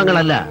ഉണ്ടാക്കുന്ന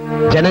നിയമങ്ങളല്ല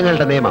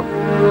ജനങ്ങളുടെ നിയമം.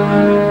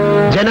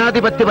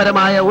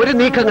 ജനാധിപത്യപരമായ ഒരു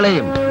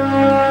നീക്കങ്ങളെയും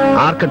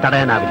ആർക്കും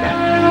തടയാനാവില്ല.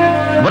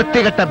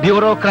 വൃത്തികെട്ട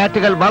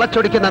ബ്യൂറോക്രാറ്റുകൾ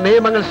വളച്ചൊടിക്കുന്ന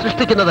നിയമങ്ങൾ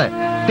സൃഷ്ടിക്കുന്നത്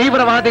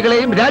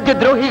തീവ്രവാദികളെയും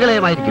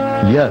രാജ്യദ്രോഹികളെയുമായിരിക്കും.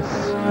 Yes,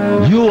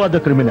 you are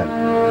the criminal.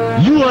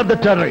 You are the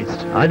terrorist.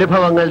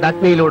 അനുഭവങ്ങളുടെ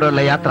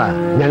അഗ്നിയിലൂടെയുള്ള യാത്ര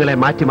ഞങ്ങളെ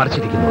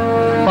മാറ്റിമറിച്ചിരിക്കുന്നു.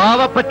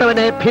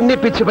 പാവപ്പെട്ടവനെ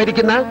ഭിന്നിപ്പിച്ച്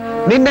ഭരിക്കുന്ന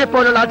നിന്നെ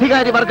പോലുള്ള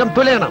അധികാരി വർഗം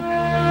തുലയണം.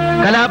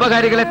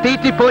 കലാപകാരികളെ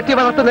തീറ്റി പോറ്റി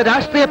വളർത്തുന്ന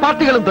രാഷ്ട്രീയ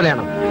പാർട്ടികളും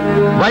തുലയണം.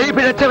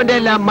 വഴിപിഴച്ചവന്റെ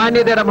എല്ലാം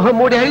മാന്യതയുടെ മുഖം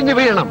മൂടി അഴിഞ്ഞു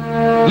വീഴണം.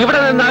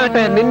 ഇവിടെ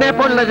നിന്നാകട്ടെ നിന്നെ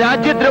പോലുള്ള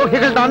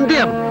രാജ്യദ്രോഹികളുടെ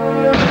അന്ത്യം.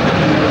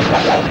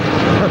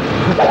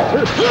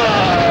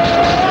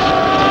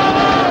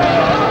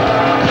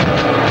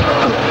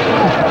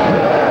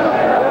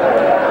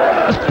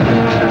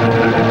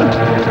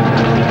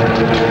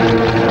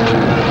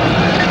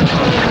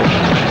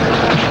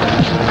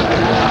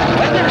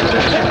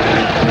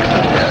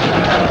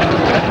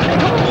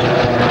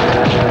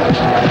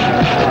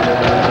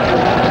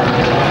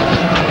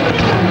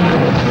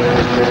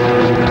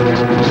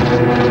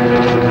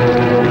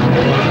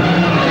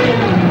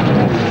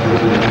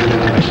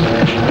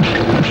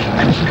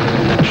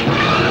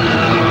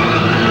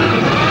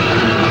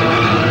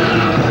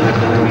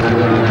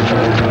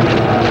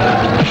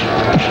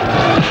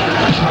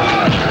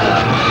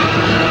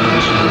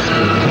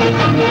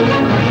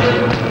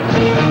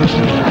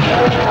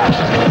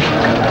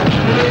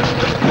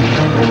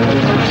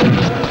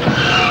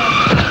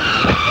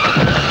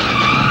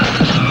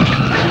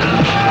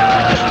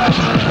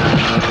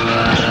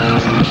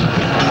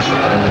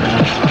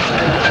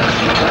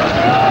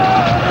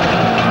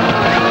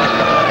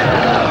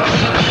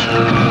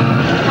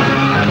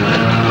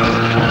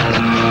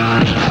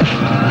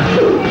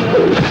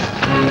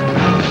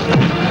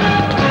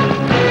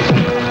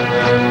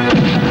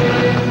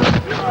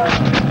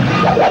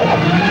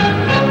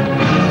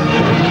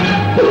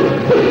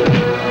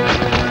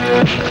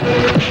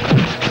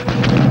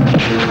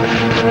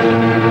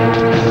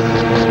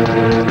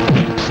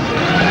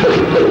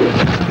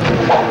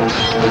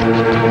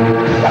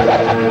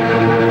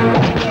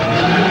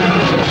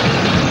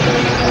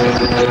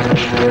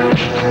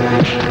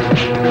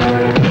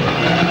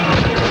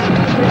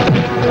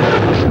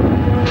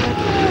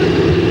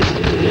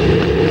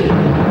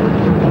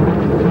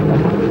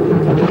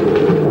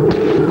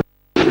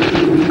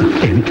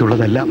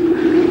 എനിക്കുള്ളതെല്ലാം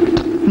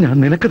ഞാൻ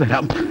നിനക്ക്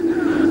തരാം.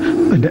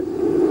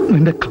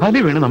 നിന്റെ കാലി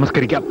വീണ്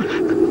നമസ്കരിക്കാം.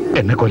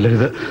 എന്നെ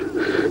കൊല്ലരുത്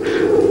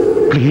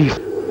പ്ലീസ്.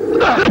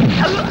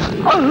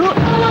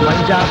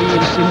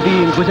 പഞ്ചാബിയും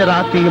സിന്ധിയും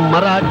ഗുജറാത്തിയും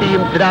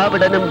മറാഠിയും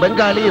ദ്രാവിഡനും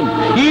ബംഗാളിയും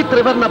ഈ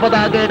ത്രിവർണ്ണ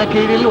പതാകയുടെ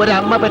കീഴിൽ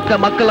ഒരമ്മ പെറ്റ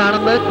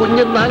മക്കളാണെന്ന്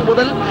കുഞ്ഞുനാൾ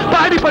മുതൽ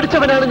പാടി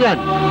പഠിച്ചവനാണ് ഞാൻ.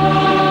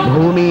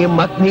 ഭൂമിയും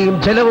അഗ്നിയും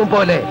ജലവും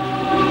പോലെ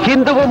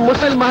ഹിന്ദുവും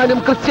മുസൽമാനും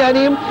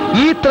ക്രിസ്ത്യാനിയും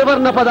ഈ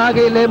ത്രിവർണ്ണ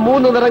പതാകയിലെ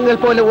 3 നിറങ്ങൾ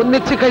പോലെ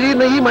ഒന്നിച്ചു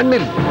കഴിയുന്ന ഈ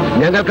മണ്ണിൽ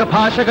ഞങ്ങൾക്ക്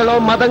ഭാഷകളോ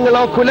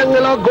മതങ്ങളോ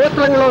കുലങ്ങളോ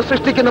ഗോത്രങ്ങളോ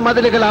സൃഷ്ടിക്കുന്ന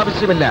മതിലുകൾ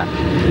ആവശ്യമില്ല.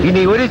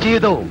 ഇനി ഒരു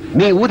ജീവിതവും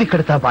നീ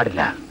ഊതിക്കെടുത്താൻ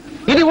പാടില്ല.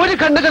 ഇനി ഒരു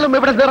കണ്ണുകളും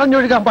ഇവിടെ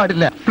നിറഞ്ഞൊഴുകാൻ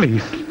പാടില്ല.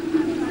 പ്ലീസ്,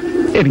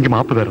 എനിക്ക്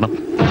മാപ്പ് തരണം.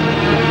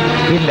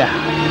 ഇല്ല,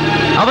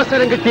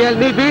 അവസരം കിട്ടിയാൽ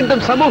നീ വീണ്ടും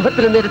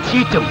സമൂഹത്തിന് നേരെ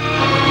ചീറ്റും.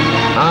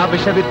 ആ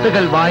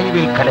വിഷവിത്തുകൾ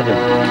വായുവിൽ കലരും.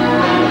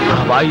 ആ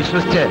വായു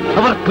സൃഷ്ടിച്ച്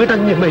അവർ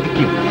പിടഞ്ഞു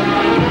മരിക്കും.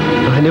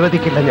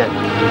 അനുവദിക്കില്ല ഞാൻ.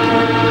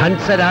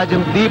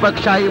 ഹൻസരാജും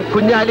ദീപക് ഷായും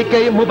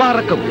കുഞ്ഞാലിക്കയും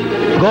മുബാറക്കും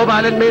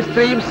ഗോപാലൻ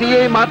മേസ്ത്രിയും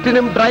CA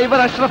മാർട്ടിനും ഡ്രൈവർ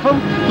അഷ്റഫും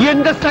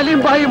എന്റെ സലീം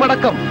ഭായും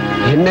അടക്കം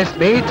എന്നെ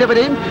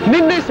സ്നേഹിച്ചവരെയും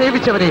നിന്നെ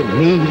സേവിച്ചവരെയും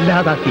നീ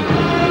ഇല്ലാതാക്കി.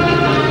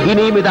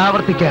 ഇനിയും ഇത്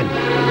ആവർത്തിക്കാൻ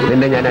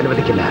നിന്നെ ഞാൻ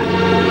അനുവദിക്കില്ല.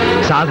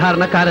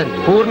 സാധാരണക്കാരൻ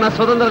പൂർണ്ണ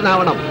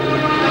സ്വതന്ത്രനാവണം.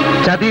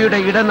 ചതിയുടെ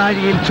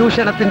ഇടനാഴിയിൽ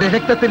ചൂഷണത്തിന്റെ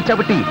രക്തത്തിൽ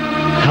ചവിട്ടി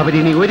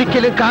അവരിനി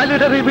ഒരിക്കലും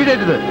കാലിടറി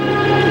വീഴരുത്.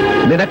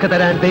 നിനക്ക്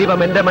തരാൻ ദൈവം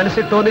എന്റെ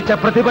മനസ്സിൽ തോന്നിച്ച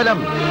പ്രതിഫലം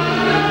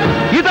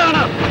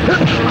ഇതാണ്.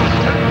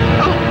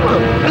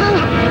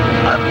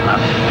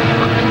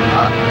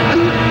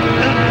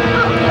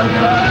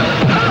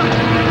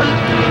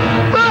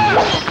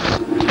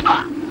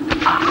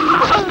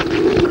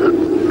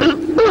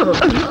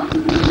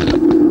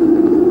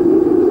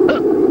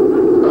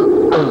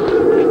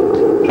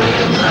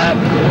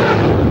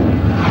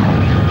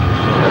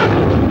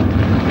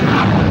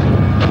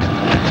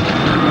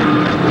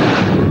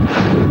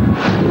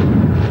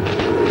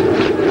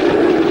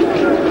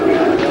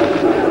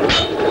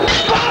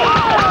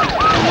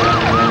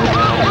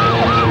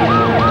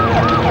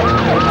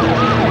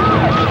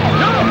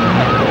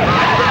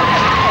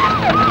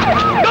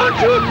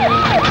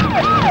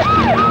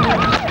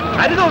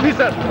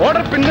 Officer,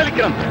 order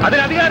പിൻവലിക്കണം.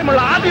 അതിന് അധികാരമുള്ള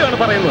ആദ്യമാണ്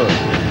പറയുന്നത്.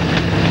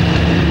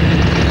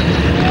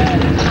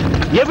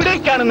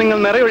 എവിടേക്കാണ് നിങ്ങൾ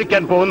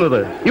നിറയൊഴിക്കാൻ പോകുന്നത്?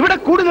 ഇവിടെ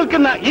കൂടി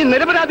നിൽക്കുന്ന ഈ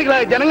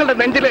നിരപരാധികളായ ജനങ്ങളുടെ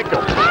നെഞ്ചിലേക്കോ,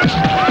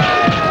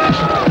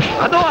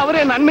 അതോ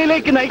അവരെ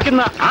നന്മയിലേക്ക്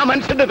നയിക്കുന്ന ആ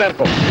മനുഷ്യന്റെ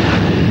നേർക്കോ?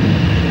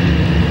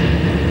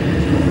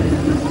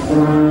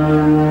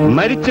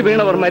 മരിച്ചു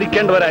വീണവർ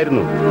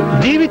മരിക്കേണ്ടവരായിരുന്നു.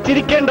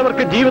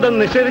 ജീവിച്ചിരിക്കേണ്ടവർക്ക് ജീവിതം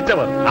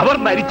നിഷേധിച്ചവർ അവർ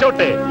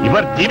മരിച്ചോട്ടെ,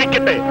 ഇവർ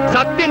ജീവിക്കട്ടെ,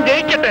 സത്യം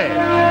ജയിക്കട്ടെ.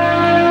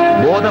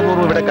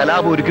 ബോധപൂർവ്വം ഇവിടെ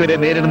കലാപം ഒരുക്കിയവരെ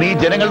നേരിടുന്ന ഈ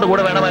ജനങ്ങളുടെ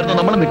കൂടെ വേണമായിരുന്നു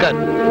നമ്മൾ നിൽക്കാൻ.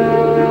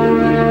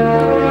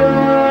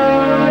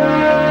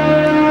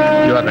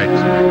 You are right.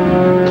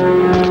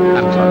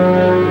 I'm sorry.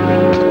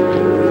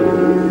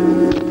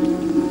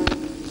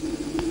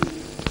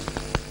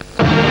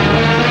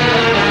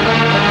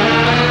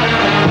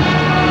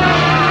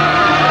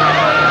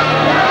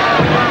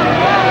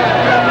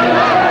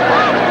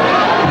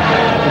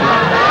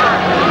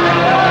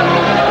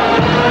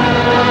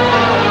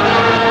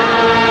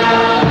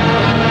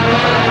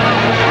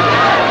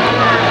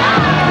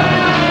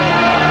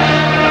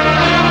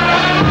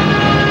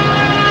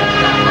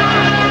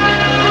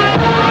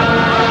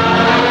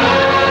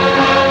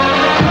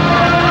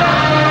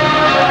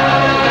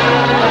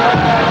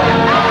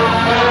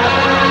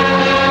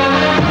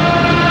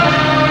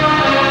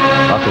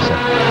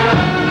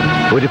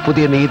 ഒരു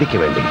പുതിയ നീതിക്ക്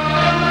വേണ്ടി,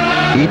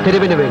 ഈ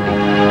തെരുവിന് വേണ്ടി,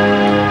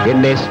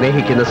 എന്നെ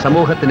സ്നേഹിക്കുന്ന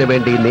സമൂഹത്തിന്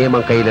വേണ്ടി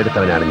നിയമം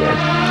കയ്യിലെടുത്തവനാണ് ഞാൻ.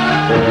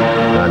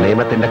 ആ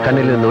നിയമത്തിന്റെ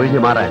കണ്ണിൽ നിന്ന്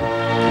ഒഴിഞ്ഞു മാറാൻ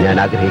ഞാൻ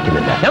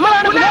ആഗ്രഹിക്കുന്നില്ല.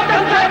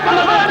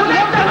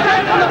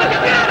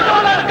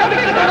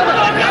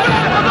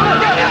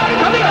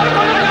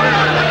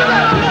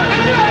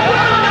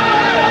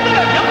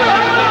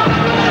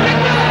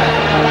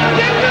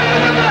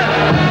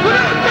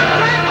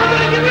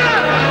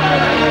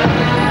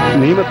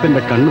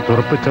 നിയമത്തിന്റെ കണ്ണ്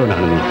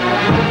തുറപ്പിച്ചവനാണ് നീ.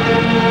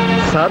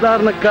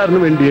 സാധാരണക്കാരന്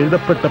വേണ്ടി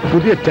എഴുതപ്പെട്ട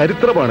പുതിയ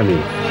ചരിത്രമാണ് നീ.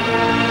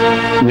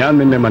 ഞാൻ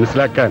നിന്നെ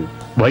മനസ്സിലാക്കാൻ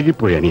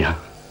വൈകിപ്പോയി അനിയ.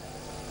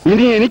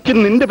 ഇനി എനിക്ക്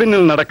നിന്റെ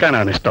പിന്നിൽ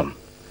നടക്കാനാണ് ഇഷ്ടം.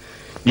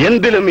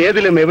 എന്തിലും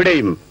ഏതിലും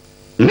എവിടെയും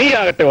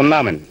നീയാകട്ടെ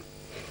ഒന്നാമൻ.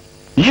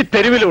 ഈ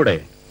തെരുവിലൂടെ,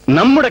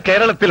 നമ്മുടെ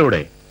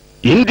കേരളത്തിലൂടെ,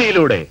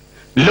 ഇന്ത്യയിലൂടെ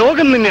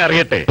ലോകം നിന്നെ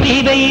അറിയട്ടെ.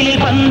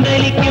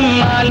 പന്തലിക്കും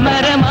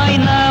ആൽമരമായി